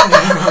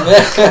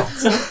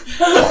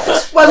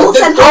 When we'll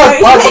send Why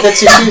Corey. did the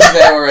tissues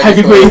there already?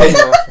 Heavy breathing.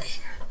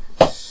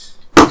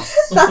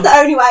 That's the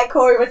only way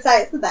Corey would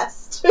say it's the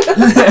best.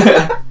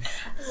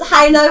 So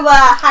Halo,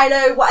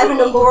 whatever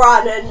number we're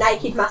on, a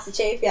naked Master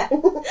Chief, yeah. How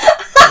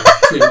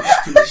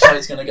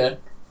it's gonna go.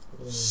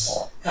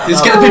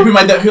 Let's get the people who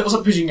made that. What's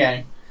that pigeon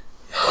game?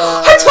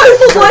 Her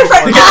total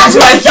boyfriend. Get them to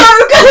make So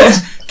good.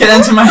 it. Get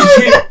them to make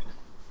it.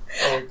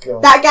 Oh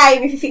god. That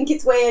game, if you think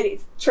it's weird,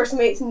 trust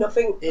me, it's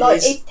nothing. It Like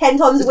is. it's 10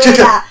 times weirder You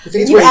than think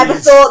it's you've weird, ever it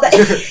is. thought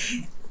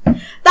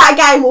that. That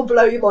game will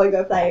blow your mind.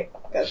 Go play it.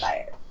 Go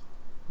play it.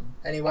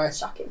 Anyway. It's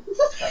shocking.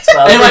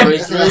 Anyway,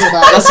 That's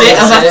about That's it.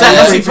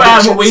 That's it for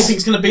Yeah. what we think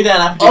is going to be there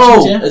in our Oh,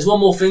 predictions. Yeah. there's one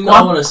more thing Go that I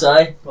on. want to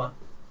say. Go on.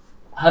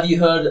 Have you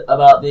heard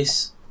about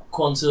this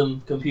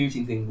quantum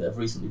computing thing that they've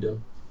recently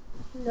done?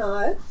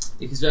 No.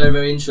 It's very,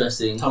 very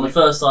interesting. Tell For me. the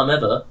first time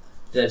ever,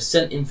 they've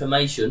sent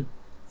information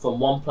from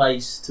one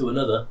place to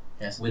another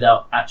Yes.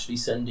 without actually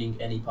sending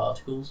any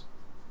particles,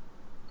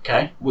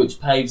 Okay. which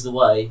paves the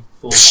way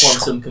for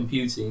quantum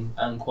computing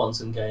and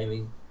quantum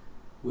gaming,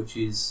 which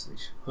is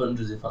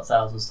hundreds, if not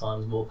thousands,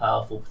 times more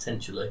powerful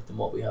potentially than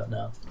what we have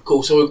now.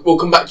 Cool. So we'll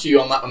come back to you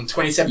on that on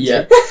 2017.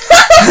 Yeah.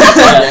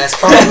 Yes,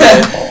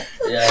 probably.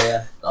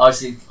 Yeah. I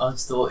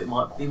just thought it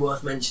might be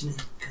worth mentioning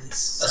because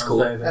it's That's sounds cool.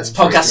 Very, very That's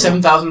podcast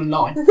interesting.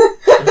 7009.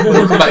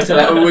 We'll come back to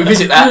that. We'll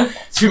revisit that.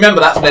 So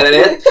remember that from then,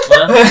 Elliot.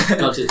 Yeah,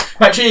 got it.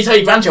 Make sure you tell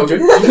your grandchildren.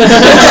 We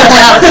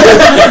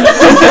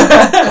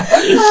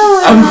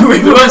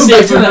won't see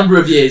it for a number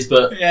of years,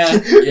 but Yeah.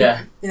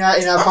 yeah. in our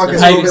The podcast, we'll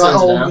paving be like,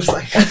 stones oh, are just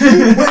like,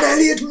 when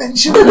Elliot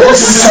mentioned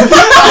this,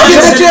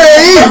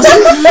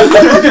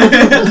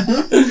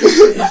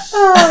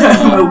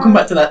 We'll come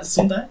back to that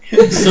someday.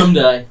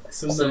 Someday.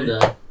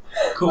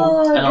 Cool.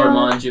 Oh, And I'll God.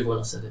 remind you when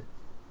I said it.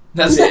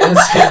 That's it.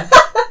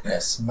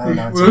 Yes, May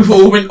 19th. We've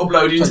all been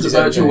uploaded into the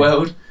 2017. virtual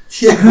world.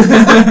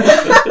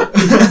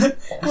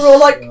 We're all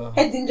like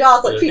heads in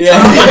jars, like future.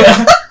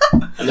 Yeah.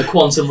 And the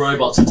quantum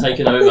robots have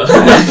taken over.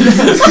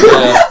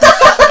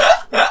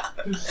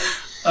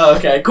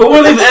 Okay, cool.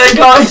 We'll leave it there,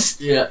 guys.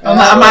 Yeah. On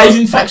that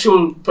amazing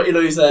factual putty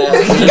loose there.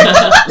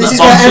 this is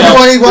where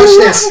everyone who watched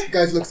this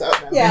goes looks that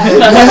up now.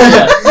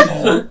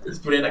 Yeah. It's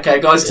brilliant. Okay,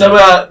 guys. So,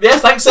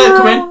 thanks for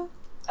coming.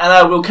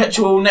 And we'll catch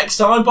you all next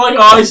time. Bye,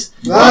 guys.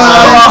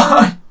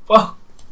 Bye. Bye. Bye.